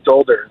 is what he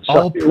told her.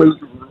 So it was,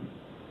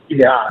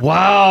 yeah.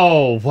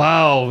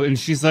 Wow. And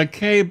she's like,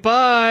 okay,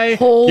 bye.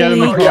 Holy Get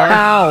in the car.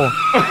 cow.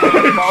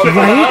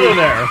 Out of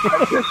there.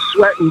 I'm just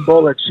sweating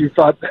bullets. She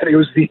thought that it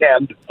was the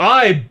end.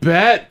 I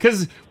bet.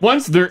 Because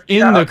once they're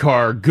in the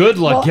car, good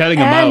luck getting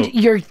them out.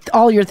 And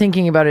all you're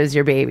thinking about is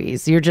your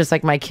babies. You're just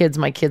like, my kids,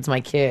 my kids, my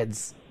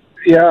kids.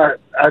 Yeah,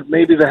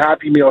 maybe the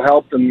Happy Meal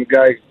helped him, the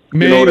guy.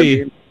 Maybe. You know what I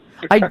mean?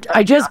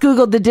 I just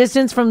Googled the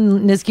distance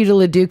from Nisku to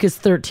Leduc is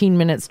 13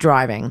 minutes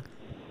driving.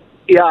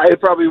 Yeah,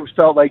 it probably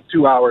felt like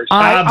 2 hours.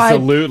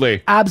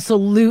 Absolutely.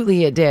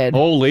 Absolutely it did.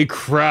 Holy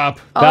crap.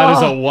 That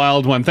is a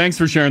wild one. Thanks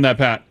for sharing that,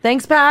 Pat.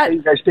 Thanks, Pat.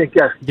 You guys take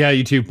care. Yeah,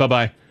 you too.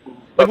 Bye-bye.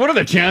 Like, what are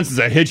the chances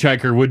a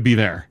hitchhiker would be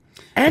there?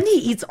 And he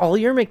eats all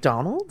your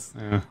McDonald's?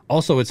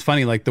 Also, it's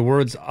funny, like the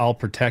words "I'll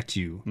protect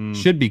you"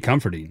 should be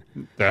comforting,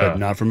 but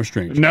not from a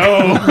stranger.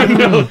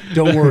 No.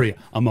 Don't worry,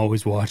 I'm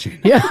always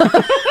watching. Yeah.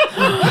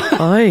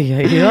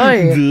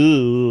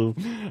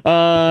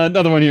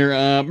 Another one here.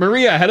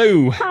 Maria,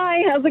 hello.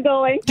 Hi, how's it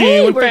going?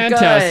 Doing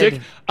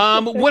fantastic.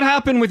 What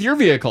happened with your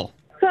vehicle?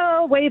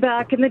 So way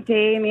back in the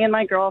day, me and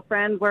my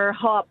girlfriend were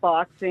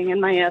hotboxing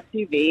in my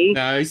SUV.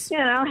 Nice.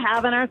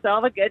 Having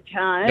ourselves a good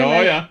time.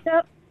 Oh, yeah.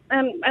 Yep.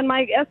 And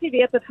my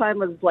SUV at the time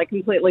was like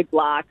completely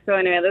black. So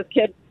anyway,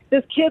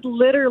 this kid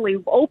literally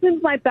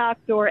opens my back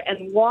door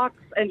and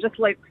walks and just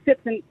like sits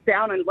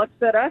down and looks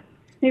at us.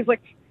 He's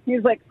like,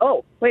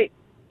 oh wait,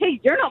 hey,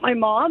 you're not my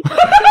mom.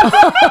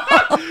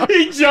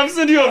 He jumps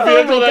into a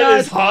vehicle that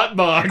is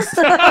hotboxed.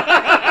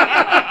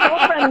 My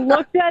girlfriend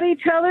looked at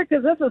each other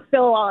because this is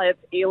still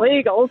it's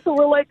illegal. So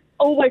we're like,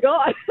 oh my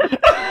God.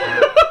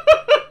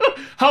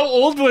 How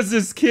old was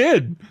this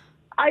kid?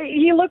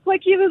 He looked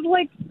like he was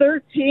like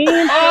 13.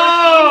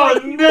 Oh,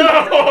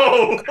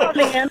 no!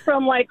 Coming in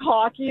from like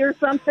hockey or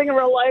something, and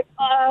we're like,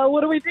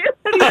 what do we do?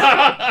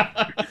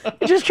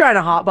 Just trying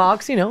to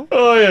hotbox,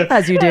 Oh, yeah.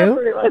 as you do.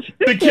 Pretty much.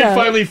 The kid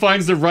finally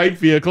finds the right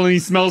vehicle and he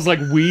smells like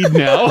weed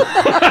now.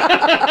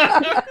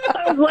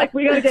 I was like,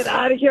 we got to get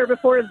out of here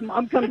before his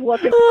mom comes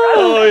looking for us.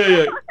 Oh,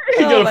 yeah.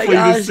 You Oh, gotta my flee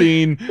the gosh.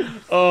 scene.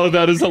 Oh,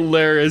 that is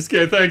hilarious.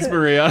 Okay, thanks,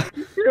 Maria.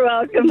 You're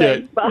welcome. Okay,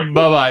 Thanks. Bye.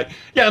 bye-bye.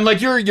 Yeah, and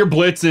like you're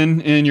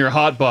blitzing in your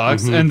hot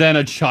box, and then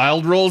a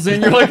child rolls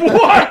in. You're like,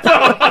 what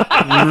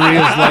the?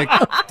 Maria's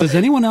like, does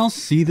anyone else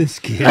see this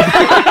kid?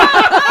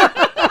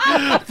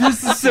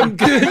 This is some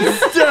good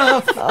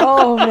stuff.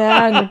 Oh,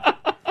 man.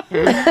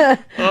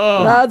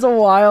 That's a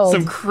wild.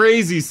 Some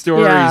crazy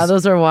stories. Yeah,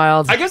 those are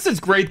wild. I guess it's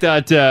great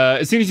that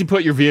as soon as you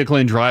put your vehicle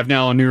in drive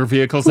now on newer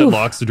vehicles, it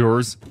locks the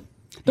doors.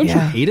 Don't you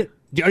hate it?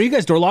 Are you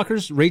guys door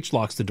lockers? Rach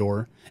locks the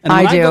door. And I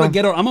when I do. go to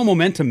get out, I'm a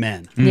momentum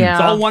man. Yeah.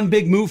 It's all one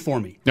big move for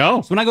me.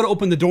 No. So when I go to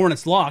open the door and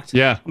it's locked,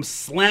 I'm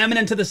slamming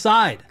into the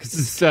side.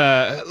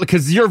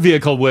 Because your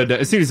vehicle would,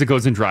 as soon as it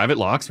goes in drive, it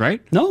locks,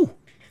 right? No.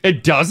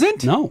 It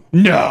doesn't? No.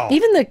 No.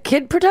 Even the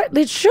kid protect,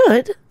 it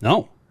should.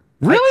 No.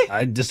 Really?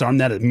 I disarm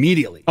that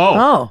immediately.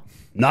 Oh.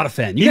 Not a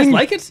fan. You guys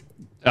like it?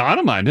 I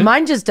don't mind it.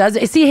 Mine just does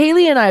it. See,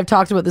 Haley and I have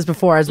talked about this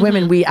before. As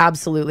women, we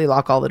absolutely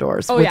lock all the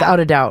doors, without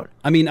a doubt.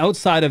 I mean,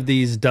 outside of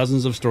these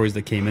dozens of stories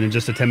that came in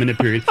just a 10-minute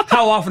period,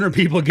 how often are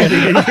people getting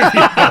in?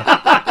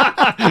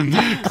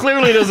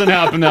 Clearly doesn't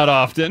happen that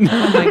often.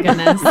 Oh my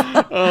goodness.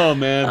 Oh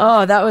man.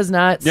 Oh, that was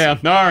nuts. Yeah. All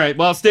right.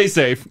 Well, stay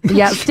safe.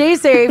 Yeah, stay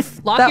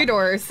safe. Lock your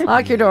doors.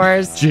 Lock your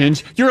doors.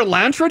 Ginge, your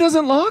Elantra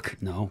doesn't lock?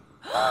 No.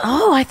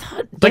 Oh, I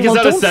thought. Like, is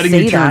that a don't setting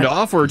say you turned that.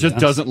 off, or it just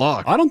doesn't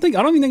lock? I don't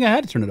even think I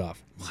had to turn it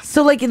off.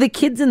 So, like, the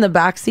kids in the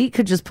back seat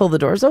could just pull the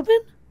doors open?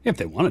 If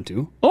they wanted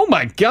to. Oh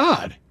my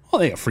God. Well,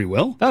 they have free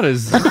will. That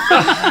is. They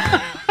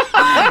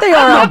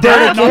are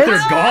Alberta Not their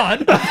kids.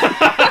 God.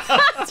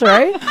 That's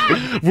right.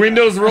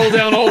 Windows roll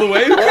down all the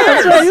way. Who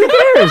That's cares? right. Who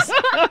cares?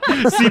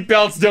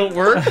 Seatbelts don't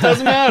work.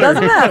 Doesn't matter.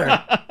 Doesn't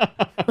matter.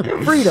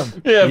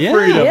 Freedom. Yeah,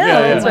 freedom.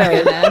 Yeah, that's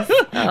right.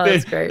 Oh,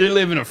 that's great. They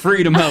live in a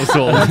freedom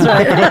household. That's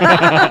right.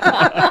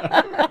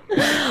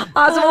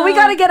 Awesome. Well, we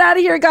got to get out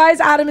of here, guys.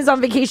 Adam is on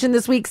vacation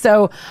this week,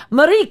 so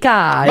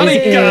Marika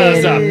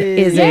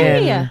is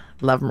in.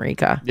 Love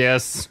Marika.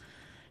 Yes.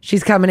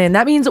 She's coming in.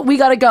 That means we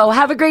got to go.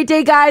 Have a great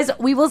day, guys.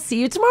 We will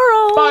see you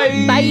tomorrow.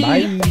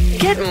 Bye.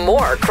 Get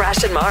more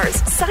Crash and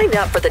Mars. Sign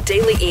up for the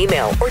daily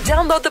email or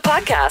download the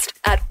podcast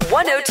at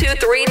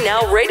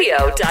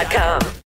 1023nowradio.com.